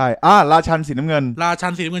กันอย่างเงี้ยใช่ราชันสีน้ำเงิน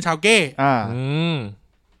ชาวเก้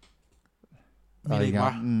มีอะไรว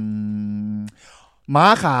ะม้า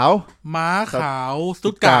ขาวสตุ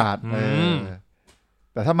ตการ์ด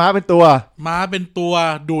แต่ถ้าม้าเป็นตัว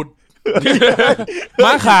ดูดม้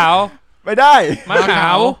าขาวไม่ได้ม้าขา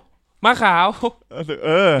วม้าขาว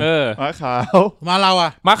มาเรา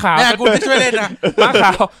ม้าขาวเนี่ยกูจะช่วยเล่นนะม้าข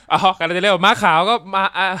าวกันจะเรียกว่าม้าขาวก็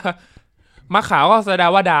ม้าขาวก็แสดง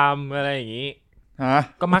ว่าดำอะไรอย่างงี้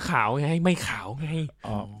ก็ม้าขาวไงไม่ขาวไง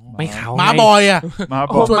ไม่ขาวม้าบอยม้า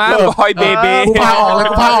บอยเบเบ้กูพาออกเ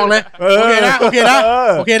ลยโอเคนะ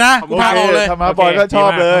กูพาออกเลยม้าบอยก็ชอ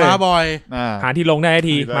บเลยม้าบอยหาที่ลงได้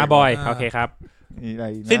ทีม้าบอยโอเคครับ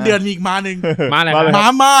สิ้นเดือนมีอีกมาหนึ่ง มาอะไร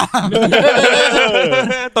มา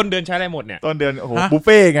ต้นเดือนใช้อะไรหมดเนี่ย ต้นเดือนโอ้โหบุฟเ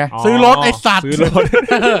ฟ่ไง ซื้อรถไอ้สัตว์ ซื้อรถ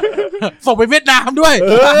ส่งไปเวียดนามด้วย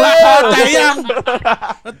ใจยัง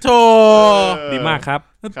โธ่ ดีมากครับ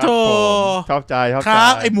โธ่ ชอบใจครับ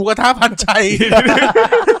ไอหมูกระทะพันใจ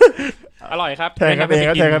อร่อยครับ แทงกันเอง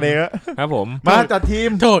ครับผม มาจัดทีม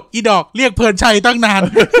โธ่อีดอกเรียกเพลินชัยตั้งนาน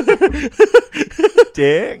เ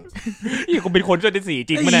จ๋ง นี่กูเป็นคนช่วยที่สี่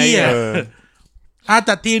จริงไหมเนี่ย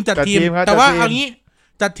จัดทีมแต่ว่าเอางี้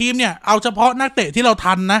จัดทีมเนี่ยเอาเฉพาะนักเตะที่เรา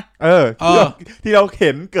ทันนะที่เราเ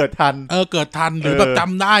ห็นเกิดทันเกิดทันหรือแบบจ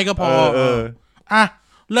ำได้ก็พอ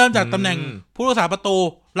เริ่มจากตำแหน่งผู้รักษาประตู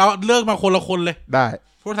เราเลือกมาคนละคนเลยได้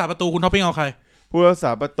ผู้รักษาประตูคุณท็อปปิ้งเอาใครผู้รักษ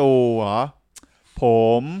าประตูเหรอผ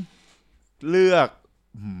มเลือก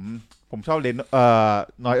ผมชอบเลน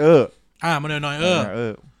นอยเออร์มาเลยนอยเออร์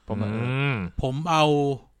ผมเอา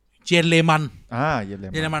เจนเลมัน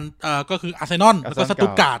เจนเลมันก็คืออาร์เซนอลแล้วก็สตุ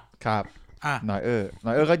ตการ์ดครับนอยเออ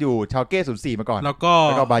ร์ก็อยู่ชาวเก้04มาก่อนแล้วก็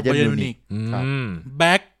บาเยิร์นมิวนิกแ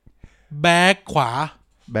บ็คขวา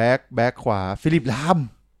แบ็คขวาฟิลิปลาม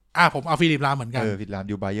ผมเอาฟิลิปลามเหมือนกันฟิลิปลาม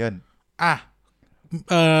อยู่บาเยิร์น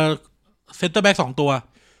เซ็นเตอร์แบ็ค2ตัว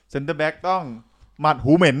เซ็นเตอร์แบ็คต้องหมัด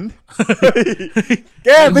หูเหม็นแ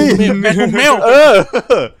ก้ดิแมนเมล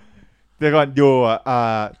เดี๋ยวก่อนอยู่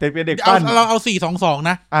เป็นเด็กปั้นเราเอา4-2-2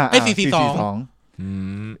นะไอ้4-4-2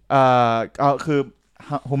คือ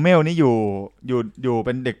ฮูเมลนี่อยู่เ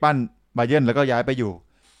ป็นเด็กปั้นบาเยิร์นแล้วก็ย้ายไปอยู่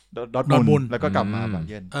ดอร์ทมุนด์แล้วก็กลับมาบาเ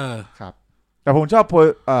ยิร์นครับแต่ผมชอบ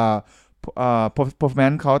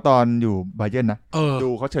performance เขาตอนอยู่บาเยิร์นนะดู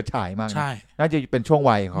เขาเฉิดฉายมากใช่น่าจะเป็นช่วง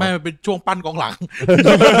วัยเขาไม่เป็นช่วงปั้นกองหลัง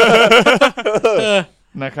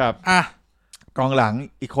นะครับกองหลัง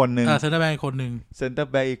อีกคนนึงเซนเตอร์แบ็กอีกคนนึงเซนเตอร์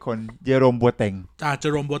แบ็กอีกคนเจโรมบัวเต็งเจ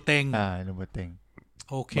โรมบัวเต็งบัวเต็ง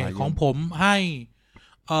โอเคของผมให้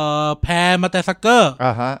แพรมาแต่ซักเกอร์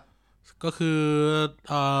ก็คือ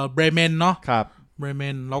เบรเมนเนาะครับเบรเม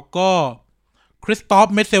นแล้วก็คริสตอฟ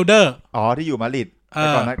เมสเซลเดอร์ที่อยู่มาดริด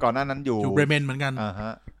ก่อนหน้านั้นอยู่เบรเมนเหมือนกัน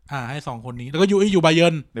ให้2คนนี้แล้วก็อยู่บาเยิ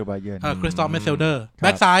ร์นคริสตอฟเมสเซลเดอร์แ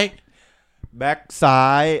บ็กซ้า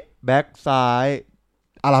ย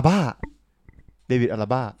อาราบ้าเดวิดอารา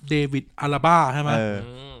บ้าใช่ไหม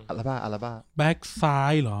อาราบ้าแบ็กซ้า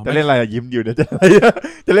ยเหรอจะเล่นอะไรยิ้มอยู่เนี่ย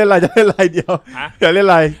จะเล่นอะไรเดียวจะเล่นอ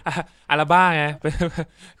ะไรอาราบ้าไง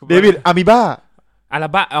เดวิดอามิบ้าอารา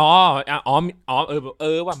บ้า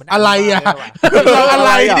ว่ามันอะไรอะไ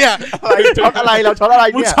รเนี่ยช็อตอะไรเราช็อตอะไร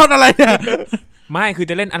เนี่ยช็อตอะไรเนี่ยไม่คือ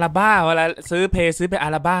จะเล่นอาราบ้าเวลาซื้อไปอา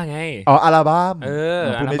ราบ้าไงอาราบ้า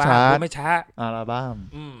พูดไม่ช้าอาราบ้า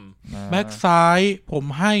แบ็กซ้ายผม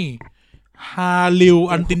ให้ฮาลิว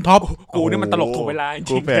อันตินท็อปกูนี่มันตลกถูกเวลาจริง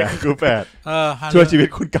กูแปดช่วยชีวิต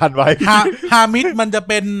คุณกันไว้ฮามิดมันจะ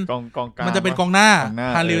เป็นมันจะเป็นกองหน้า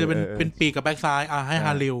ฮาลิวจะเป็นปีกกับแบ็กซ้ายให้ฮ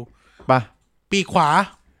าลิวป่ะปีกขว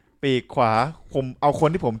าผมเอาคน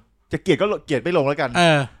ที่ผมจะเกลียดก็เกลียดไม่ลงแล้วกัน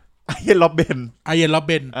ไอเยนล็อบเบ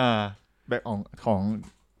นแบ็คของ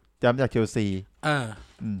จำจากเชลซี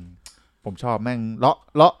ผมชอบแม่งเล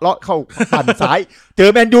าะเข้าปั่นซ้ายเจอ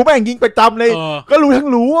แมนยูแม่งยิงประจำเลยก็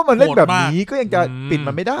รู้ว่ามันเล่นแบบนี้ก็ยังจะปิด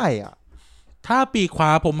มันไม่ได้อ่ะถ้าปีกขวา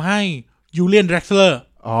ผมให้ยูเลียนแร็กเซอร์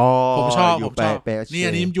ผมชอบนี่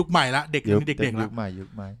อันนี้ยุคใหม่ละเด็กละยุคให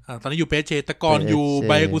ม่ตอนนี้อยู่เปเชตะกอนอยู่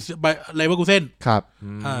ไบเลเวอร์กูเซ่นครับ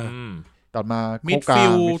ต่อมามิดฟิ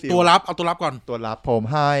ลด์ตัวรับเอาตัวรับก่อนตัวรับผม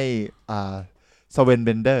ให้สเวนเบ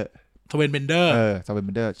นเดอร์สเวนเบนเดอ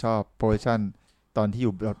ร์ชอบโพซิชั่นตอนที่อ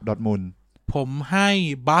ยู่ดอร์ทมุนด์ผมให้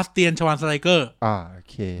บาสเตียนชวานสไตรเกอร์โอ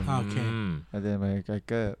เคบาสเตียนสไตร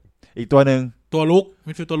เกอร์อีกตัวนึงตัวลุก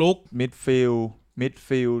มิดฟิลด์ตัวลุกมิด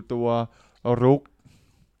ฟิลด์ตัว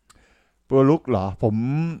ลุกเหรอผม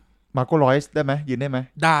มาโกลอยส์ได้ไหมยืนได้ไหม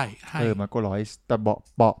ได้มาโกลอยส์แต่เ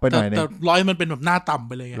บาไปหน่อยแต่ร้อยมันเป็นแบบหน้าต่ำไ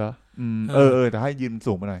ปเลยเหรอแต่ให้ยืน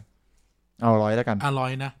สูงไปหน่อยเอา100แล้วกันร้อ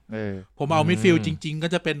ยนะผมเอามิดฟิลด์จริงๆก็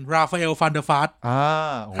จะเป็นราฟาเอลฟันเดอร์ฟาร์ต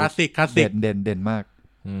คลาสสิกเด่นมาก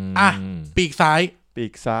ปีกซ้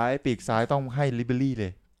ายต้องให้ลิเบอรี่เล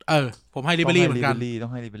ยผมให้ลิเบอรี่เหมือนกันต้อ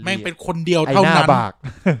งให้ลิเบอรี่แม่งเป็นคนเดียวเท่านั้น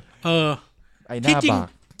ไอ้หน้าบาก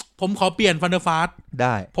ผมขอเปลี่ยนฟันเดอร์ฟาร์ตไ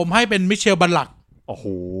ด้ผมให้เป็นมิเชลบัลลักโอ้โห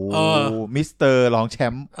มิสเตอร์รองแช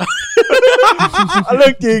มป์เรื่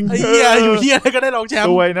องจริงไอ้เหี้ยอยู่เหี้ยก็ได้รองแชมป์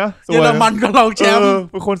สวยนะเยอรมันก็รองแชมป์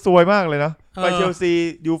เป็นคนสวยมากเลยนะไปเชลซี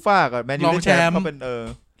ยูฟ่ากับแมนยูได้แชมป์ก็เป็น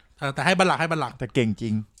แต่ให้บัลลักแต่เก่งจริ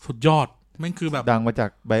งสุดยอดแม่งคือแบบดังมาจาก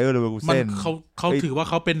ไบเออร์เลเวอร์คูเซ่นเขาถือว่า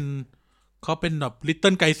เขาเป็นแบบลิตเ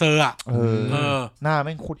ติ้ลไกเซอร์หน้าแ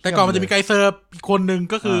ม่งคุดแต่ก่อนมันจะมีไกเซอร์อีกคนนึง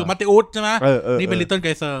ก็คือมาติอุสใช่ไหมนี่เป็นลิตเติ้ลไก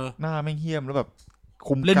เซอร์หน้าแม่งเหี้ยมแล้วแบบ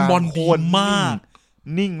คุมเล่นบอลดีมาก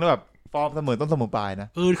นิ่งแล้วแบบฟอร์มเสมอต้นเสมอปลายนะ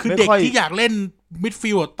คือเด็กที่อยากเล่น มิด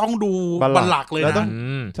ฟิลด์ต้องดูบัลลักเลยนะ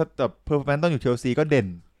ถ้าแบบเพอร์ฟอร์แมนซ์ต้องอยู่เชลซีก็เด่น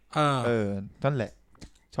นั่นแหละ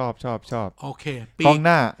ชอบโอเคกองห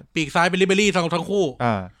น้าปีกซ้ายเป็นลิเบอรี่ทั้งคู่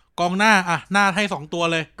กองหน้าหน้าให้2ตัว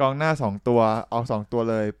เลยกองหน้า2ตัวเอา2ตัว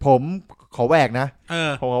เลยผมขอแหวกนะ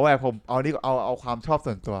ผมขอแหวกผมเอานี่เอาความชอบ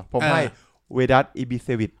ส่วนตัวผมให้เวดัสอีบิเซ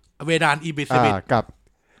วิชกับ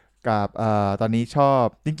ตอนนี้ชอบ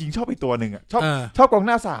จริงๆชอบอีกตัวหนึ่งชอบกองห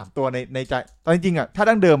น้า3ตัวในใจตอนจริงถ้า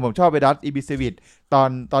ดั้งเดิมผมชอบเวดัสอีบิเซวิชต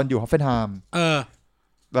อนอยู่ฮอฟเฟนไฮม์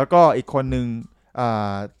แล้วก็อีกคนหนึ่ง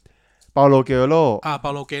เปาโลเกโร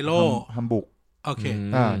ฮัมบุกโอเค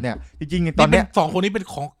เนี่ยจริงๆตอนเนี้ย2คนนี้เป็น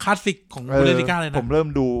ของคลาสสิกของบูเดสลิก้าเลยนะผมเริ่ม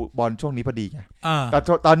ดูบอลช่วงนี้พอดีไงแต่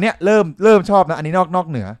ตอนเนี้ยเริ่มชอบนะอันนี้นอก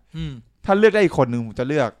เหนือถ้าเลือกได้อีกคนนึงผมจะ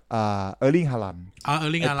เลือกเออร์ลิงฮาลันด์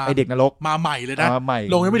ไอเด็กนรกมาใหม่เลยนะ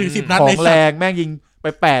ลงยังไม่ถึง10นัดของแรงแม่งยิงไป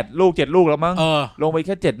8ลูก7ลูกแล้วมั้งลงไปแ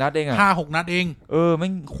ค่7นัดเอง5-6 นัดเองแม่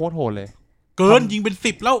งโคตรโหดเลยเกินยิงเป็น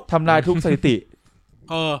10แล้วทำลายทุกสถิติ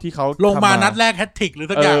ที่เขาลงมานัดแรกแฮตทริกหรือ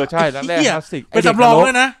สักอย่างใช่นัดแรกแฮตทริกเป็นสำรองด้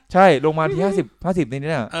วยนะใช่ลงมาที่50ในนี้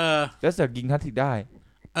เนี่ยแล้วเสือกยิงแฮตทริกได้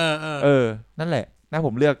นั่นแหละนะผ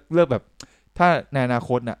มเลือกแบบถ้าในอนา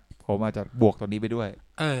คตน่ะผมอาจจะบวกตัวนี้ไปด้วย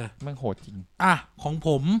แม่งโหดจริงของผ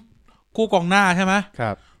มคู่กองหน้าใช่ไหมค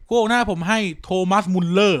รับคู่กองหน้าผมให้โทมัสมุล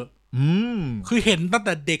เลอร์คือเห็นตั้งแ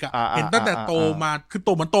ต่เด็กเห็นตั้งแต่โตมาคือโต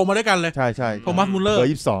เหมือนโตมาด้วยกันเลยใช่โทมัสมุลเลอร์เบอ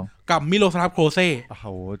ร์22กับมิโลซาฟโคเซ่โอ้โห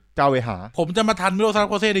เจ้าเวหาผมจะมาทันมิโลซาฟ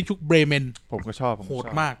โคเซ่ในชุกเบรเมนผมก็ชอบโหด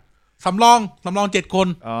มากสำรอง7 คน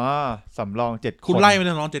สำรอง7 คนคุณไล่ไปเล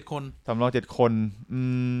ยสำรอง7 คนสำรอง7 คน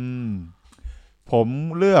ผม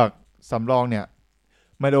เลือกสำรองเนี่ย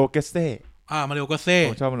มาโดเกเซ่มาโดเกเซ่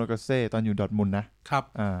ผมชอบมาโดเกเซ่ตอนอยู่ดอร์ทมุนด์นะครับ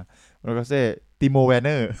มาโดเกเซ่ติโมแวนเน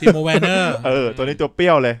อร์ตัวนี้ตัวเปรี้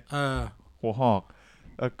ยวเลยหัวหอก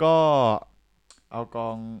แล้วก็เอาก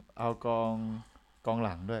องห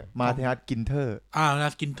ลังด้วยมาเทฮัสกินเทอร์นา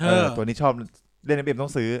สกินเทอร์ตัวนี้ชอบเล่นในเอ็มต้อ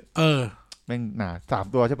งซื้อแม่งหนา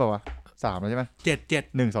3ตัวใช่ป่าววะ3แล้วใช่ไหม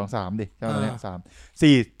7 1 2 3ดิใช่ไหมเนี่ย3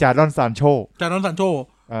 4จาร์ดอนซานโช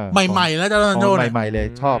ใหม่ๆแล้วจาร์ดอนซานโชใหม่ๆเลย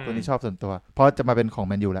ชอบตัวนี้ชอบส่วนตัวเพราะจะมาเป็นของ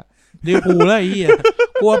แมนยูแล้วลิเวอร์พูลแล้วไอ้เหี้ย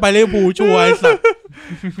กลัวไปลิเวอร์พูลช่วยสัตว์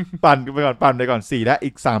ปั่นไปก่อน4แล้ว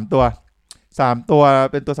อีก3ตัว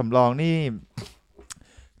เป็นตัวสำรองนี่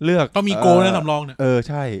เลือกต้องมีโกในสำรองเนี่ย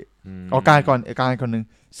ใช่เอาการคนนึง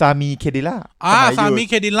ซามีเคดิล่าซามี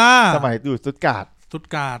เคดิล่าสมัยอยู่สตุตการ์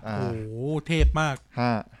ดโอ้โหเทพมาก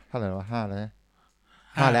5เท่าไหร่วะ5แล้ว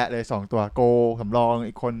5แล้วเลย2ตัวโกสำรอง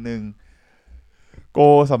อีกคนนึง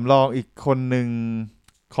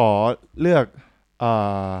ขอเลือก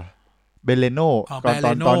เบเลโน่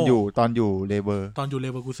ตอนอยู่เลเวอร์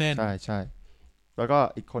กูเซ่นใช่แล้วก็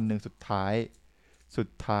อีกคนนึงสุดท้าย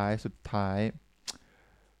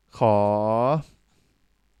ขอ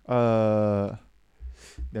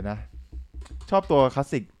เดี๋ยวนะชอบตัวคลาส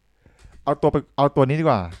สิกเอาตัวนี้ดี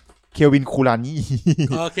กว่าเควินคูรานี่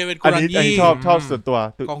อันนี้ชอบส่วนตัว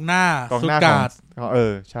กองหน้าสุดกาด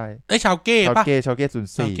ใช่ชาวเก้ป่ะชาวเก้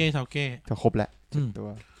04ชาวเก้ก็ครบแล้วตัว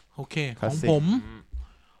โอเคของผม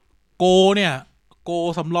โกเนี่ยโก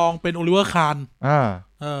สำรองเป็นโอลิเวอร์คาน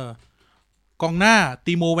กองหน้า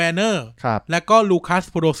ติโมแวนเนอร์แล้วก็ลูคัส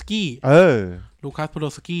โพโดสกี้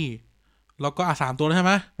แล้วก็3ตัวแล้วใช่ไ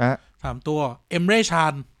หม3ตัวเอมเรชา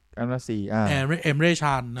นเอมเรช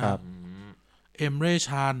านนะครับเอมเรช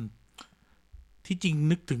านที่จริง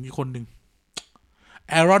นึกถึงอีกคนหนึ่ง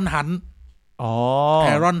แอรอนฮัน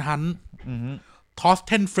ทอสเ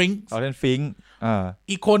ทนฟริงค์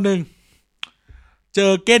อีกคนหนึ่งเจ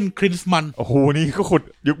อเก้นครินส์มันโอ้โหนี่ก็ขุด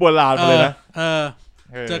ยุคโบราณเลยนะ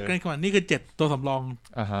เจอเก้นครินส์มันนี่คือ7ตัวสำรอง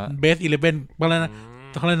เบส11บ้างแล้วนะ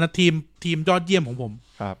ทีมยอดเยี่ยมของผม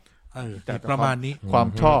ครับประมาณนี้ความ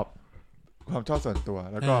ชอบส่วนตัว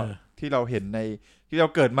แล้วก็ที่เราเห็นในที่เรา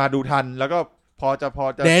เกิดมาดูทันแล้วก็พอจะ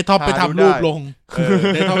เดย์ท็อปไปทำรูปลง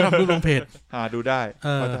เดย์ท็อปไปทำรูปลงเพจหาดูได้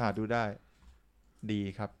พอจะหาดูได้ดี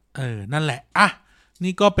ครับนั่นแหละ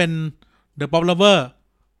นี่ก็เป็น The Pop Lover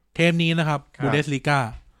เทปนี้นะครับบูนเดสลีกา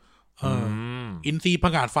อินซีผ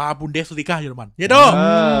งาดฟ้าบูนเดสลีกาเยอรมันเยโด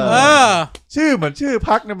ชื่อเหมือนชื่อ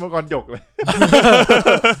พักในมังกรหยกเลย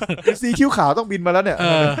อินซีคิ้วขาวต้องบินมาแล้วเนี่ย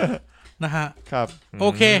นะฮะครับโอ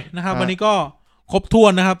เคนะครับวันนี้ก็ครบถ้ว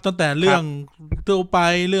นนะครับตั้งแต่เรื่องทั่วไป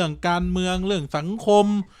เรื่องการเมืองเรื่องสังคม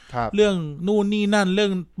เรื่องนู่นนี่นั่นเรื่อ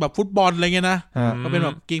งแบบฟุตบอลอะไรเงี้ยนะก็เป็นแบ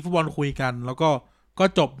บกีฬาฟุตบอลคุยกันแล้วก็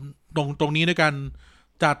จบตรงนี้ด้วยกัน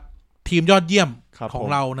จัดทีมยอดเยี่ยมของ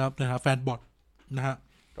เรานะครับแฟนบอทนะฮะ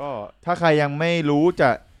ก็ถ้าใครยังไม่รู้จะ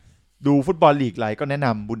ดูฟุตบอลลีกไหนก็แนะน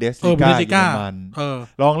ำบูนเดสลีกาเยอรมัน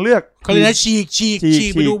ลองเลือกเขาเรียกฉี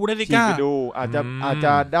กไปดูบูนเดสลีกาไปดูอาจจ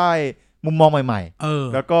ะได้มุมมองใหม่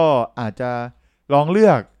ๆแล้วก็อาจจะลองเลื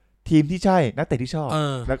อก ทีมที่ใช่นักเตะที่ชอบ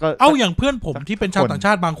แล้วก็เอาอย่างเพื่อนผมที่เป็นชาวต่างช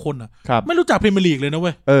าติบางคนอ่ะไม่รู้จักพรีเมียร์ลีกเลยนะเ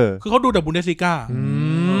ว้ยคือเขาดูแต่บุนเดสลีกา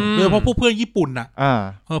โดยเฉพาะพวกเพื่อนญี่ปุ่นน่ะ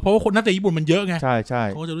เพราะว่าคนนักเตะญี่ปุ่นมันเยอะไงใช่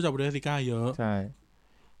เขาจะรู้จักบุนเดสลีกาเยอะใช่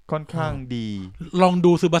ค่อนข้างดีลอง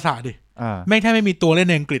ดูซึบาสะดิแม่งแค่ไม่มีตัวเล่น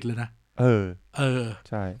ในอังกฤษเลยนะ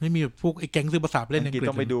ใช่ไม่มีพวกไอ้แก๊งซึบาสะเล่นในอังกฤษ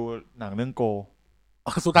ต้องไปดูหนังเรื่องโก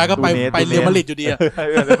สุดท้ายก็ไปเรียลมาดริดอยู่ดี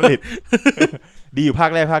ดีอยู่ภาค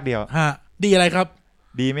แรกภาคเดียวดีอะไรครับ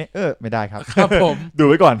ดีไหมไม่ได้ครับครับผมดู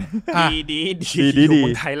ไว้ก่อนดี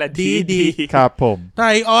ไทยละดีครับผมไท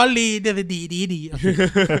ยออลลีดี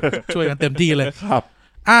ช่วยกันเต็มที่เลยครับ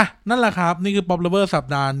นั่นแหละครับนี่คือ Pop Lover สัป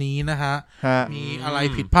ดาห์นี้นะฮะมีอะไร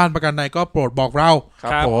ผิดพลาดประการใดก็โปรดบอกเรา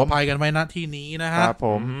ขออภัยกันไว้ณที่นี้นะฮะ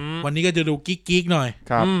วันนี้ก็จะดูกิ๊กๆหน่อย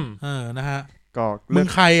ครับนะฮะก็มึง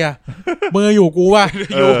ใครอ่ะมืออยู่กูป่ะ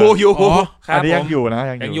อยู่อันนี้ยังอยู่นะ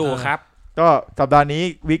ยังอยู่ครับก็สัปดาห์นี้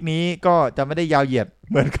วีคนี้ก็จะไม่ได้ยาวเหยียด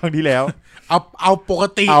เหมือนครั้งที่แล้วเอาปก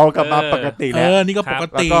ติเอากลับมาปกติแล้วนี่ก็ปก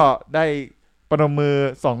ติแล้วก็ได้ประนมมือ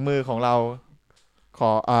2มือของเราข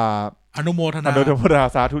ออนุโมทนา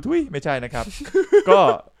สาธุทุยไม่ใช่นะครับ ก็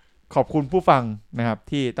ขอบคุณผู้ฟังนะครับ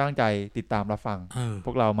ที่ตั้งใจติดตามรับฟังพ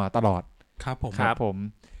วกเรามาตลอดครับผม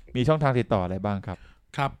มีช่องทางติดต่ออะไรบ้างครับ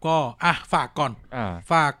ครับก็ฝากก่อน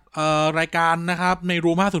ฝากรายการนะครับใน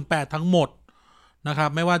รูม508ทั้งหมดนะครับ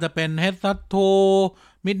ไม่ว่าจะเป็น Head Shut To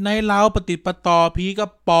Midnight Lounge ปฏิปต่อผีกระ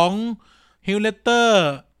ป๋อง Hillletter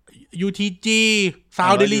UTG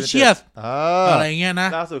Sound Delicious อะไรเงี้ยนะ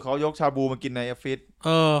ล่าสุดเขายกชาบูมากินในออฟฟิศ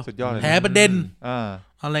สุดยอดเลยแผลประเด็น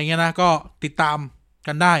อะไรเงี้ยนะก็ติดตาม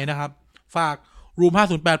กันได้นะครับฝาก Room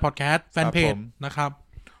 508 Podcast แฟนเพจนะครับ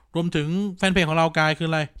รวมถึงแฟนเพจของเรากายคือ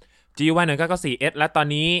อะไร G11994S และตอน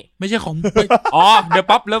นี้ไม่ใช่ของThe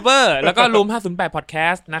Pop Lover แล้วก็ Room 508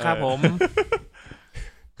 Podcast นะครับผม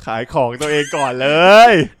ขายของตัวเองก่อนเล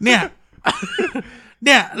ย เนี่ย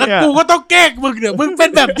แล้วกูก็ต้องแก้มึงเนี่ยมึงเป็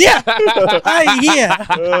นแบบเนี้ยไอ้เหี้ย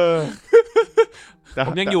ผ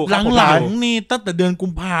มยังอยู่หลังๆนี่ตั้งแต่เดือนกุ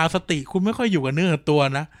มภาสติคุณไม่ค่อยอยู่กับเนื้อตัว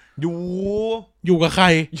นะอยู่กับใคร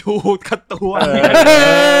อยู่กับตัว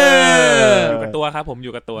อยู่กับตัวครับผมอ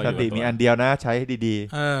ยู่กับตัวสติมีอันเดียวนะใช้ให้ดี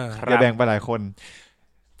ๆอย่าแบ่งไปหลายคน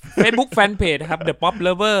Facebook Fanpage ครับ The Pop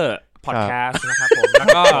Lover Podcast นะครับผมแล้ว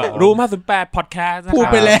ก็Room 508 Podcast นะครับพูด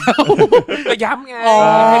ไปแล้วก็ย้ำไง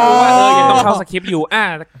ให้รู้ว่ายังต้องเข้าสคริปต์อยู่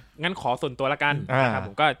งั้นขอส่วนตัวละกันนะครับผ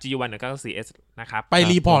มก็ G11994S นะครับไป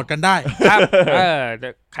รีพอร์ตกันได้ครับ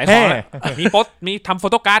ขายของมีโพสต์มีทำโฟ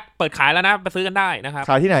โต้การ์ดเปิดขายแล้วนะไปซื้อกันได้นะครับ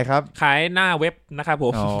ขายที่ไหนครับขายหน้าเว็บนะครับผ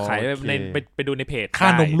มขายในไปดูในเพจค่า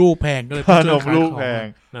นมลูกแพงก็เลยค่านมลูกแพง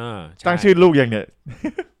ตั้งชื่อลูกอย่างเนี้ย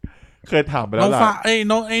เคยถามไปแล้วล่ะ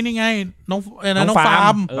น้องนี่ไงน้องฟา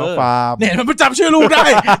ร์มเนี่ยมันจำชื่อลูกได้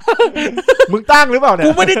มึงตั้งหรือเปล่าเนี่ยกู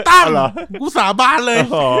ไม่ได้ตั้งกูสาบานเลย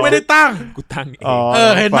ไม่ได้ตั้งกูตั้งเอง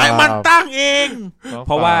เห็นไหมมันตั้งเองเพ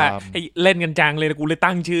ราะว่าเล่นกันจังเลยกูเลย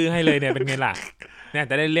ตั้งชื่อให้เลยเนี่ยเป็นไงล่ะเนี่ย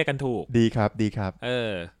จะได้เรียกกันถูกดีครับ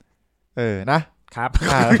นะครับ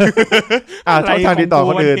ช่องทางติดต่อ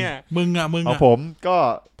คนอื่นมึงผมก็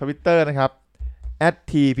Twitter นะครับ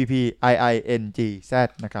 @tppiingz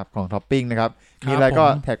นะครับของท็อปปิ้งนะครับมีอะไรก็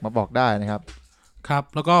แท็กมาบอกได้นะครับครับ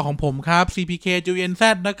แล้วก็ของผมครับ cpkgunz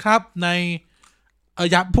นะครับใน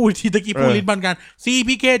ยับพูดทีตะกี้พูดลิ้นบันกัน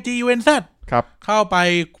cpkgunz ครับเข้าไป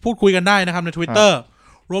พูดคุยกันได้นะครับใน Twitter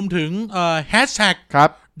รวมถึงhashtag ครับ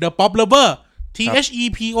the pop lover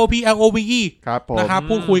THEPOPLOVE นะครับ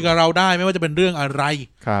พูดคุยกับเราได้ไม่ว่าจะเป็นเรื่องอะไร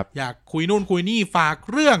อยากคุยนู่นคุยนี่ฝาก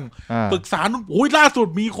เรื่องปรึกษาล่าสุด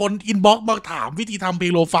มีคนอินบ็อกซ์มาถามวิธีทำเพล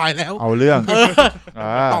งโลไฟล์แล้วเอาเรื่อง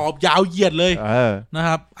ตอบยาวเหยียดเลยนะค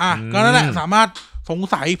รับก็นั่นแหละสามารถสง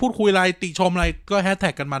สัยพูดคุยอะไรติชมอะไรก็แฮชแท็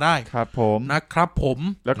กกันมาได้ครับผม นะครับผม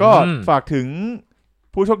แล้วก็ฝากถึง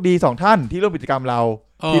ผู้โชคดี2ท่านที่ร่วมกิจกรรมเรา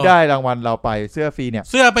ที่ได้รางวัลเราไปเสื้อฟรีเนี่ย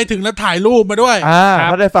เสื้อไปถึงแล้วถ่ายรูปมาด้วยถ้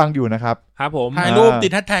าได้ฟังอยู่นะครับครับผมถ่ายรูปติ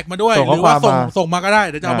ดแฮชแท็กมาด้วยหรือว่าส่งมาก็ได้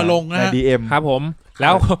เดี๋ยวจะเอามาลงนะใน DM ครับผมแล้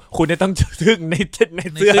วคุณจะต้องทึ่งใน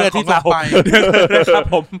เสื้อที่เราไปครับ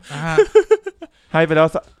ผมให้ไปแล้ว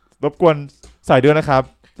รบกวนใส่ด้วยนะครับ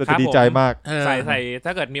จะดีใจมากใส่ถ้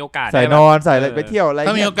าเกิดมีโอกาสใส่นอนใส่อะไรไปเที่ยวอะไร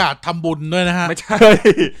ถ้ามีโอกาสทำบุญด้วยนะฮะไม่ใช่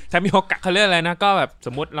ถ้ามีโอกาสเขาเรียกอะไรนะก็แบบส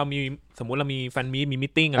มมติเรามีแฟนมีมิ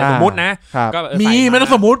ทติ้งอะไรสมมตินะก็มีไม่ต้อ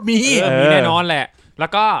งสมมติมีแน่นอนแหละแล้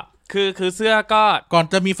วก็คือเสื้อก็ก่อน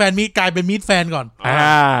จะมีแฟนมีกลายเป็นมีดแฟนก่อน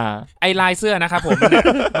ไอลายเสื้อนะครับผม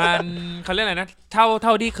มันเขาเรียกอะไรนะเท่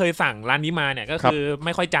าที่เคยสั่งร้านนี้มาเนี่ยก็คือไ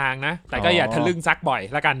ม่ค่อยจางนะแต่ก็อย่าทะลึ่งซักบ่อย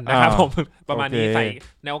ละกันนะครับผมประมาณนี้ใส่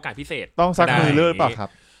ในโอกาสพิเศษต้องซักมือเลื่อยเปล่าครั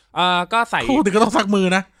บก็ใส่พูดถึงก็ต้องซักมือ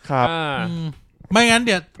นะครับ ไม่งั้นเ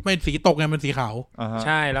ดี๋ยวเป็นสีตกไงเป็นสีขาว ใ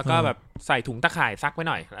ช่แล้วก็แบบใส่ถุงตะข่ายซักไว้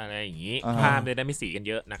หน่อยอะไรอย่างนี้ผ้าจะได้ไม่สีกัน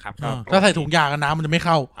เยอะนะครับถ้าใส่ถุงยางน้ำมันจะไม่เ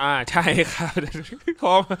ข้าใช่ครับ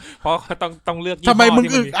เพราะต้องเลือกทำไมมึง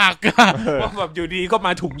อึกอักอ่ะว่าแบบอยู่ดีก็ม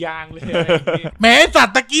าถุงยางเลยแหมสัต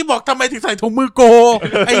ว์ตะกี้บอกทำไมถึงใส่ถุงมือโก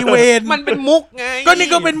ไอเวน มันเป็นมุกไงก็นี่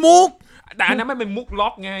ก็เป็นมุกแต่อันนั้นมันเป็นมุกล็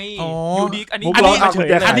อกไงอยู่ดีอัน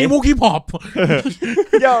นี้มุกฮิปฮอป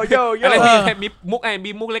โย่อะไรมีมุก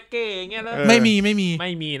มีมุกเล็กเก้เงี้ยแล้วไม่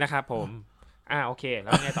มีนะครับผมโอเคแล้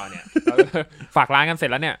วไงต่อเนี่ยฝากร้านกันเสร็จ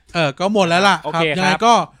แล้วเนี่ยก็หมดแล้วล่ะครับยังไง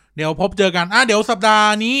ก็เดี๋ยวพบเจอกันเดี๋ยวสัปดาห์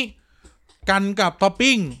นี้กันกับท็อป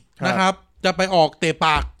ปิ้งนะครับจะไปออกเตะป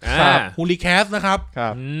ากฮูลิแคสนะครับ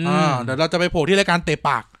เดี๋ยวเราจะไปโผล่ที่รายการเตะป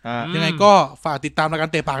ากยังไงก็ฝากติดตามรายการ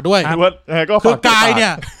เตะปากด้วยคือกายเนี่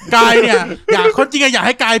ยอยากคนจริงอยากใ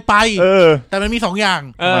ห้กายไปแต่มันมี2อย่าง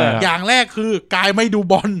อย่างแรกคือกายไม่ดู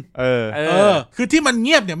บอลคือที่มันเ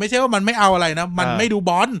งียบเนี่ยไม่ใช่ว่ามันไม่เอาอะไรนะมันไม่ดู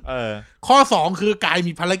บอลข้อ2คือกาย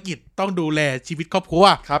มีภารกิจต้องดูแลชีวิตครอบครัว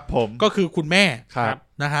ครับผมก็คือคุณแม่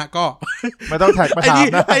นะฮะก็ไม่ต้องแท็กมาถาม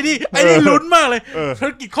นะไอ้นี่ลุ้นมากเลยภา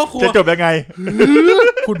รกิจครอบครัวจะจบยังไง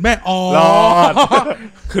คุณแม่รอด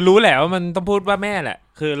คือรู้แหละว่ามันต้องพูดว่าแม่แหละ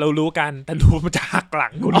คือเรารู้กันแต่รู้มันจะหักหลั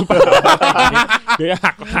งกูหรือเปล่าเดี๋ยว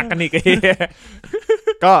หักกันอีก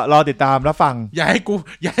ก็รอติดตามแล้วฟังอย่าให้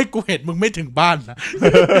กูเห็นมึงไม่ถึงบ้านนะ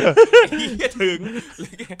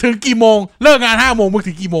ถึงกี่โมงเลิกงาน5 โมงมึง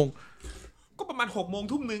ถึงกี่โมงก็ประมาณ6 โมง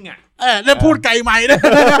ทุ่มนึงแล้วพูดไกลไหมนะ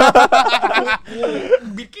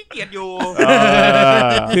บิดขี้เกียจอยู่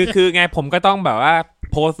คือไงผมก็ต้องแบบว่า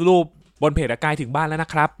โพสต์รูปบนเพจกายถึงบ้านแล้วนะ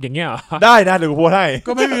ครับอย่างเงี้ยเหรอได้นะเดี๋ยวกูโพสให้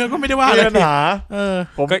ก็ไม่ได้ว่าอะไรปัญหา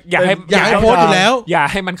ผมก็อยากให้โพสอยู่แล้วอย่า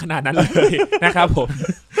ให้มันขนาดนั้นเลยนะครับผม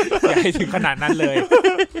อย่าให้ถึงขนาดนั้นเลย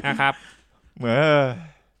นะครับเหมือ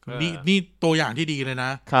นนี่ตัวอย่างที่ดีเลยน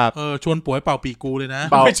ะครับชวนป่วยเป่าปีกูเลยนะ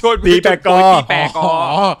ไม่ชวนปีแปกอ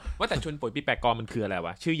ว่าแต่ชวนป่วยปีแปกอมันคืออะไรว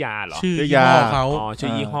ะชื่อยาเหรอชื่อยาเขาชื่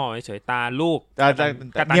อยี่ห้อเฉยตาลูก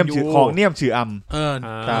กตัญญูของเนียมชื่อ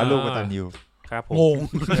ตาลูกกตัญญูงง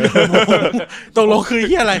ตกลงคือ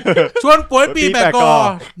ที่อะไรชวนป่วยปีแปกอ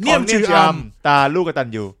เนียมชื่อตาลูกกตัญ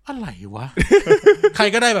ญูอะไรวะใคร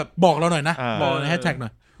ก็ได้แบบบอกเราหน่อยนะบอกในแฮชแท็กหน่อ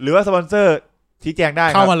ยหรือว่าสปอนเซอร์ชี้แจงได้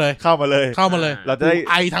เข้ามาเลยเราจะได้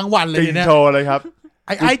ไอทั้งวันเลยเนี่ยโชว์เลยครับไ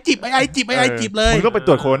อจิบเลยมึงต้องไปต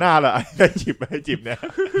รวจโควิดเลยไอจิบเนี่ย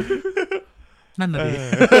นั่นน่ะดิ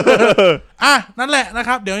นั่นแหละนะค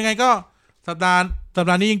รับเดี๋ยวยังไงก็สัปดา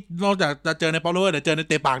ห์นี้นอกจากจะเจอในป๊อปเลอร์เดี๋ยวเจอใน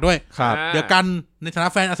เตะปากด้วยเดี๋ยวกันในฐานะ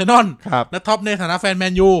แฟนอาร์เซนอลและท็อปในฐานะแฟนแม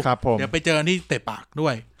นยูเดี๋ยวไปเจอที่เตะปากด้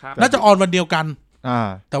วยน่าจะออนวันเดียวกัน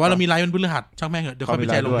แต่ว่าเรามีไลฟ์วันพฤหัสช่างแม่งเหอะเดี๋ยวค่อยไป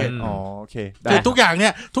แชร์ลงเพจโอเคคือทุกอย่า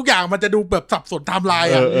งมันจะดูแบบสับสนไทม์ไล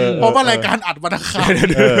น์เพราะว่ารายการอัดวันอังคาร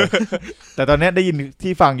แต่ตอนนี้ได้ยิน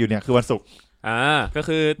ที่ฟังอยู่เนี่ยคือวันศุกร์ก็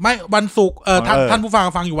คือไม่วันศุกร์ท่านผู้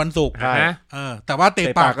ฟังอยู่วันศุกร์แต่ว่าเตะ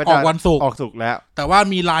ปากออกวันศุกร์ออกศุกร์แล้วแต่ว่า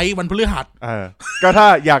มีไลฟ์วันพฤหัสก็ถ้า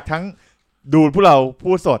อยากทั้งดูพวกเรา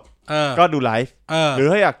พูดสดก็ดูไลฟ์หรือ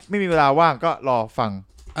ถ้าอยากไม่มีเวลาว่างก็รอฟัง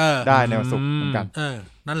ได้ในวันศุกร์เหมือนกัน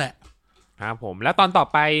นั่นแหละครับผมแล้วตอนต่อ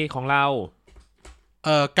ไปของเรา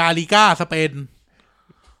กาลิก้าสเปน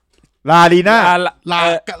ลาลีน่าลา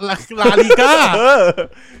ลิก้า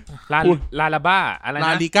ลาลาบ้าอะไรนะล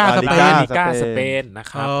าลิก้าสเปนนะ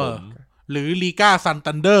ครับผมหรือลีก้าซัน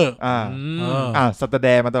ตันเดอร์ซันตันแด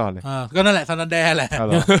ร์มาตลอดเลยก็นั่นแหละซันตันแดร์แหละ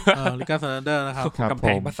ลีก้าซันตันเดอร์นะครับกำแพ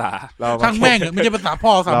งภาษาทั้งแม่งไม่ใช่ภาษาพ่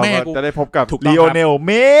อภาษาแม่กูจะได้พบกับลีโอเนลเ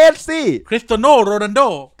มสซี่คริสเตียโนโรนัลโด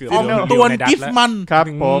อองตวนกิฟมันครับ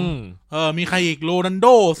ผมมีใครอีกโรนัลโด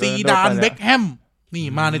ซีดานเบ็คแฮมนี่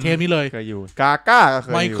มาในเทปนี้เลยเคยอยู่กาก้าก็เคย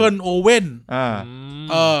อยู่ไมเคิลโอเว่น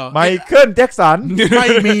ไมเคิลแจ็คสันไม่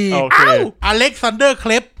มีอเล็กซานเดอร์เค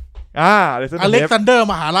ลปอเล็กซานเดอร์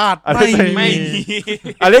มหาราชไม่มี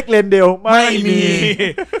อเล็กเลนเดลไม่มี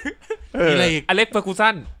อะไรอีกอเล็กเฟอร์กูสั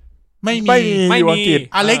นไม่มี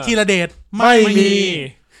อเล็กธีรเดชไม่มี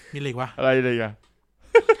อะไรวะอะไรเลยอ่ะ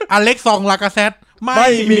อเล็กซองลากาเซตไม่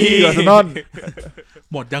มีอาร์เซนอล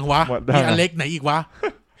หมดยังวะมีอเล็กไหนอีกวะ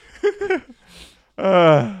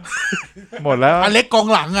หมดแล้วอเล็กกอง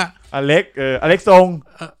หลังอเล็กอเล็กทรง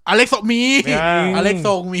อเล็กมีอเล็กท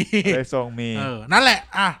รงมีนั่นแหละ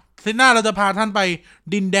ซีน่าเราจะพาท่านไป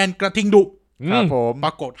ดินแดนกระทิงดุครับผมป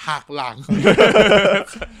รากฏหักหลัง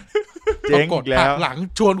ปรากฏหักหลัง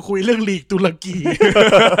ชวนคุยเรื่องลีกตุรกี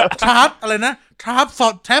ทราฟอะไรนะทราฟ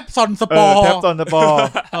แทบซอนสปอร์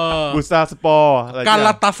บูซาสปอร์กาล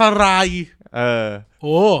าตาสรายโ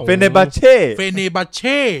อ้เฟเนบาเช่ใช่เฟเนบ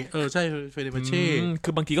าเช่คื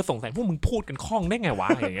อบางทีก็สงสัยพวกมึงพูดกันคล่องได้ไงวะ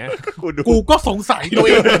อย่างเงี้ยกูก็สงสัยตัวเ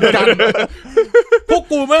องเหมือนกันพวก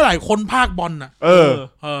กูไม่หลายคนภาคบอลน่ะ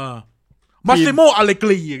มัสซิโมอาเลก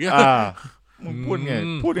รีอย่างเงี้ย มึงพูดไ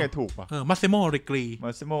งถูกป่ะมาเซโมอเลกรี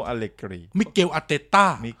มิเกลอาร์เตต้า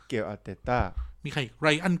มีใครไร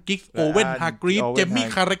อันกิกโอเว่นฮากรีฟเจมี่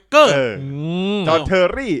คาร์เรเกอร์จอห์นเทอ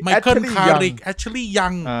ร์รี่ไมเคิลคาริกแอชลีย์ยั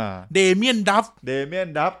งเดเมียนดัฟเด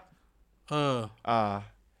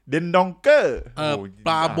นดองเกอร์ป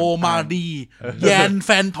าโบมาดีแยนแฟ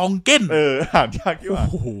นทองเก้นอ่านยากที่ว่า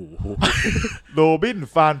โรบิน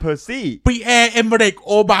ฟานเพอร์ซี่ปีแอร์เอมเรกโ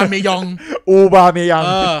อบาเมยอง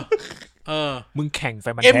มึงแข่งแฟ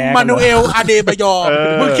นมันแท้เอ็มมานูเอลอาเดบายอ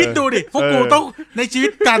มึงคิดดูดิพวกกูต้องในชีวิ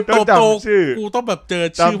ตการโตกูต้องแบบเจอ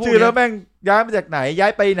ชื่อพวกนี้แล้วแม่งย้ายมาจากไหนย้า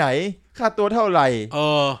ยไปไหนค่าตัวเท่าไหร่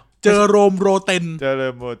เจอโรมโรเตน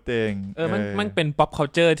มันเป็น pop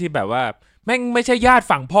culture ที่แบบว่าแม่งไม่ใช่ญาติ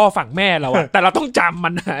ฝั่งพ่อฝั่งแม่เราอะแต่เราต้องจำมั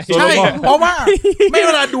นใช่เพราะว่าไม่เ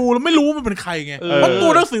วลาดูเราไม่รู้มันเป็นใครไงเพราะตั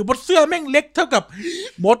วหนังสือบนเสื้อแม่งเล็กเท่ากับ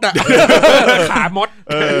มดอะขามด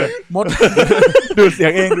ดูเสีย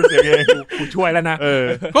งเองกูช่วยแล้วนะ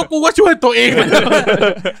ก็กูก็ช่วยตัวเอง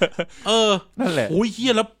นั่นแหละโอ้ยเฮี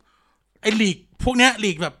ยแล้วไอ้ลีกพวกเนี้ย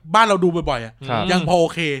ลีกแบบบ้านเราดูบ่อยๆอะยังพอโอ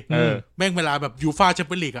เคแม่งเวลาแบบยูฟ่าแชม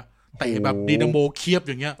เปี้ยนลีกอะแต่แบบดีนาโมเคียบ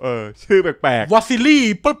อย่างเงี้ยชื่อแปลกๆวาซิลี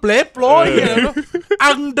เปลโปรย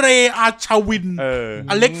อังเดรอาชาวิน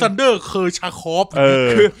อเล็กซานเดอร์เคอร์ชาคอฟ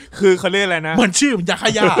คือเขาเรียกอะไรนะเหมือนชื่อมันยาข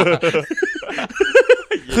ยา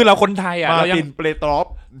คือเราคนไทยอ่ะเรายังเปตรอฟ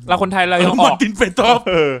เราคนไทยเรายังออกตินเปตรอฟ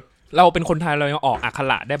เราเป็นคนไทยเรายังออกอักข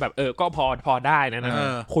ระได้แบบก็พอได้นะ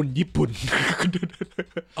คนญี่ปุ่น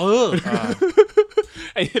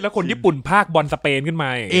ไอ้แล้วคนญี่ปุ่นภาคบอลสเปนขึ้นมา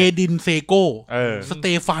เอดินเซโกสเต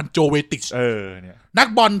ฟานโจเวติชเนี่ยนัก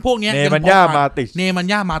บอลพวกนี้เนมันย่ามา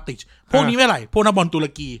ติชพวกนี้ไม่ไหลพวกนักบอลตุร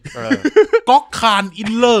กีก๊อกคานอิ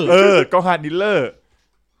นเลอร์ก๊อกคานอินเลอร์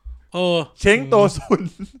เชงโตซุน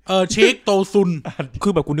เชคโตซุนคื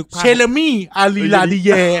อแบบกูนึกภาพเชเลมี่อาลีลาดิเย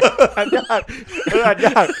อันยา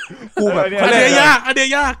กกูแบบอันเดีย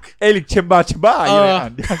ยากเอลิกเชมบาอ่า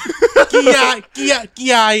นยากเกี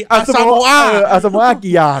ยอาซาโมอา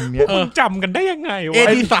กิยานเนี่ยจำกันได้ยังไงวะเอ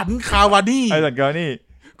ดิสันคาวานี่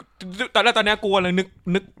ตอนนี้กูกำลัง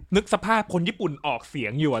นึกสภาพคนญี่ปุ่นออกเสีย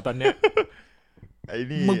งอยู่อะตอนเนี้ยไอ้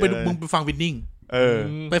นี่มึงไปฟังวินนิ่ง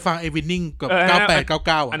ไปฟังไอ้วินนิ่งกับ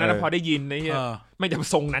9899อันนั้นพอได้ยินนะไม่จ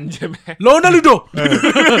ำทรงนั้นใช่ไหมโรนัลโด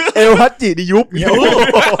เอลฮัตจิดิยุบเนี่ย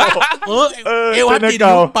เอลฮัตจิดิ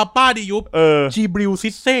ยุบป้าดิยุบจีบริลซิ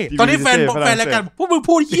เซ่ตอนนี้แฟนรายการพวกมึง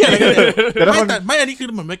พูดเหี้ยอะไรกันแต่ไม่อันนี้คือ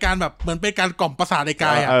เหมือนเป็นการแบบเหมือนเป็นการกล่อมประสาทในก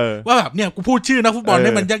ายอ่ะว่าแบบเนี่ยกูพูดชื่อนักฟุตบอลใ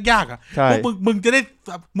ห้มันยากๆอ่ะพวกมึงจะไ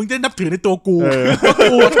ด้นับถือในตัวกูว่า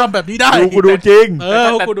กูทำแบบนี้ได้กูดูจริง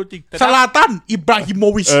กูดูจริงซาลาตันอิบราฮิโม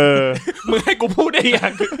วิชมึงให้กูพูดได้ยั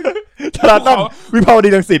งซาลาตันวิภาวดี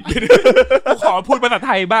รังสิตกูขอพูดภาษาไ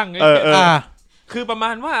ทยบ้างคือประมา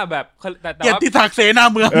ณว่าแบบเกียรติศักดิ์เสนา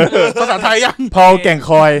เมืองภาษาไทยยังพอแก่ง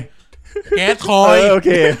คอยแก๊สคอยโอเค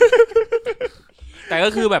แต่ก็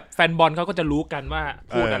คือแบบแฟนบอลเขาก็จะรู้กันว่า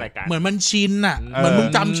พูดอะไรกันเหมือนมันชินอ่ะเหมือนมึง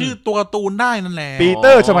จำชื่อตัวการ์ตูนได้นั่นแหละปีเต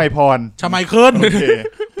อร์ชมัยพรชมัยเคิร์น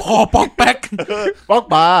พอป๊อกแป๊กป๊อก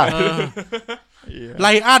บาไล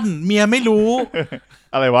อันเมียไม่รู้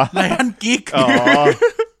อะไรวะไลอันกิ๊ก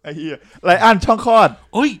ไอ้เหี้ยไลอันช่องคลอด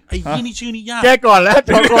โอ้ยไอ้ที่นี่ชื่อนี่ยากแกก่อนแล้ว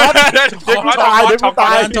ช่องคลอดเด็กตาย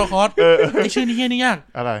ช่องคลอดไอ้ชื่อนี่ยาก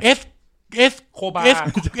อะไรโคบา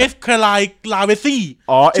คลายลาเวซี่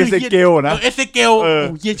เอเซเกลนะเอเซเกล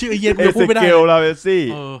เฮียชื่อไอ้เฮียกูพูดไม่ได้เอเซเกลลาเวซี่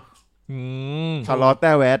คาร์ลอตเต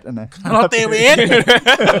เวสนะคาร์ลอตเตเวส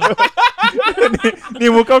นี่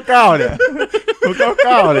มุก99เนี่ยมุก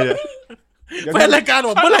99เลยแฟนรายการบ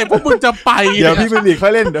อกเมื่อไหร่พวกมึงจะไปเดี๋ยวพี่มิลลิค่อ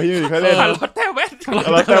ยเล่นคาร์ลอตเตเวสคาร์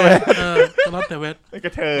ลอตเตเวสกร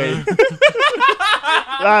ะเทย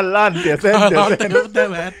ลั่นเสียเส้น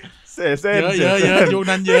เส้นเยอะยุค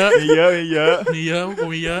นั้นเยอะมีเยอะกู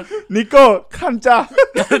มีเยอะนิโก้คันจ้า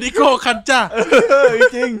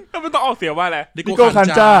จริงไม่ต้องออกเสียงว่าอะไรนิโก้คัน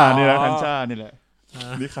จ้านี่แหละคันจ้านี่แหละ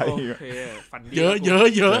นี่ใครเยอ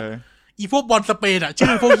ะอีพวกบอลสเปนอ่ะชื่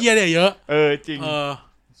อพวกเฮียเนี่ยเยอะจริง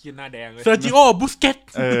เฮียหน้าแดงเลยเซอร์จิโอบุสเกต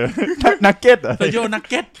นักเก็ตเซอร์จิโอนัก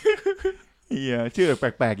เก็ตเฮียชื่อแ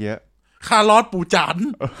ปลกๆเยอะคาร์ลอสปูจาน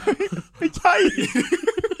ไม่ใช่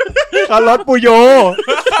คาร์ลอสปูโย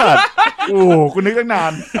โอ้คุณนึกตั้งนา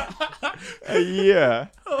นไอ้เหี้ย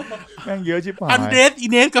แม่งเยอะชิบหายอันเดสอิ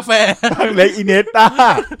เนสกาแฟอันเล็กอิเนสต้า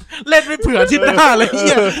เล่นไม่เผื่อทิศหน้าเลยเ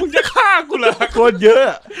หี้ยมึงจะฆ่ากูเหรอโคตรเยอ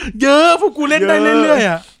ะพวกกูเล่นได้เรื่อยๆ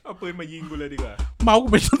อ่ะเอาปืนมายิงกูเลยดีกว่าเมาส์กู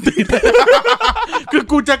เป็นต้นตีนคือ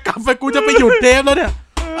กูจะกลับไปกูจะไปหยุดเทปแล้วเนี่ย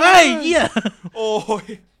ไอ้เหี้ยโอ้ย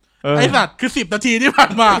ไอ้สัตว์คือ10 นาทีที่ผ่า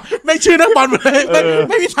นมาไม่ชื่อนักบอลเลย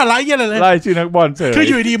ไม่มีสาระเหี้ยอะไรเลยไล่ชื่อนักบอลเฉยคือ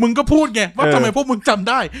อยู่ดีมึงก็พูดไงว่าทำไมพวกมึงจำ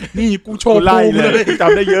ได้นี่กูโชว์ไล่เลยจ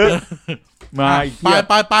ำได้เยอะ มาอีก ไ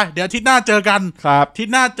ปเดี๋ยวอาทิตย์หน้าเจอกัน ครับ อาทิต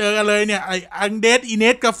ย์หน้าเจอกันเลยเนี่ยไออังเดสอีเน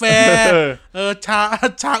สกาแฟ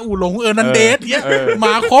ชาอู่หลงนันเดสเนี่ยม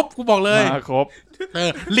าครบกูบอกเลยมาครบ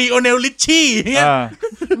ลีโอเนลลิชชี่เนี่ย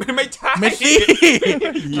ไม่ใช่ เมสซี่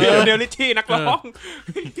ลีโอเนลลิชชี่นักร้อง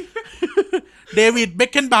เดวิดเบค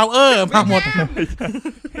เคนบาวเออร์มาหมด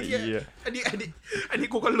อันนี้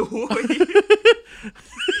กูก็รู้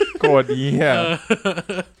โคตรดีอ่ะ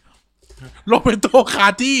โรเบโตคา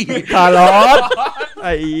ร์ตี้คาร์ลอสไ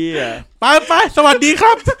อ้ไปสวัสดีค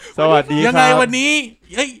รับสวัสดียังไงวันนี้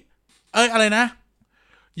อะไรนะ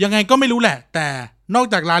ยังไงก็ไม่รู้แหละแต่นอก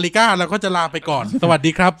จากลาลิก้าเราก็จะลาไปก่อนสวัส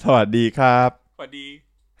ดีครับสวัสดีครับสวัสดี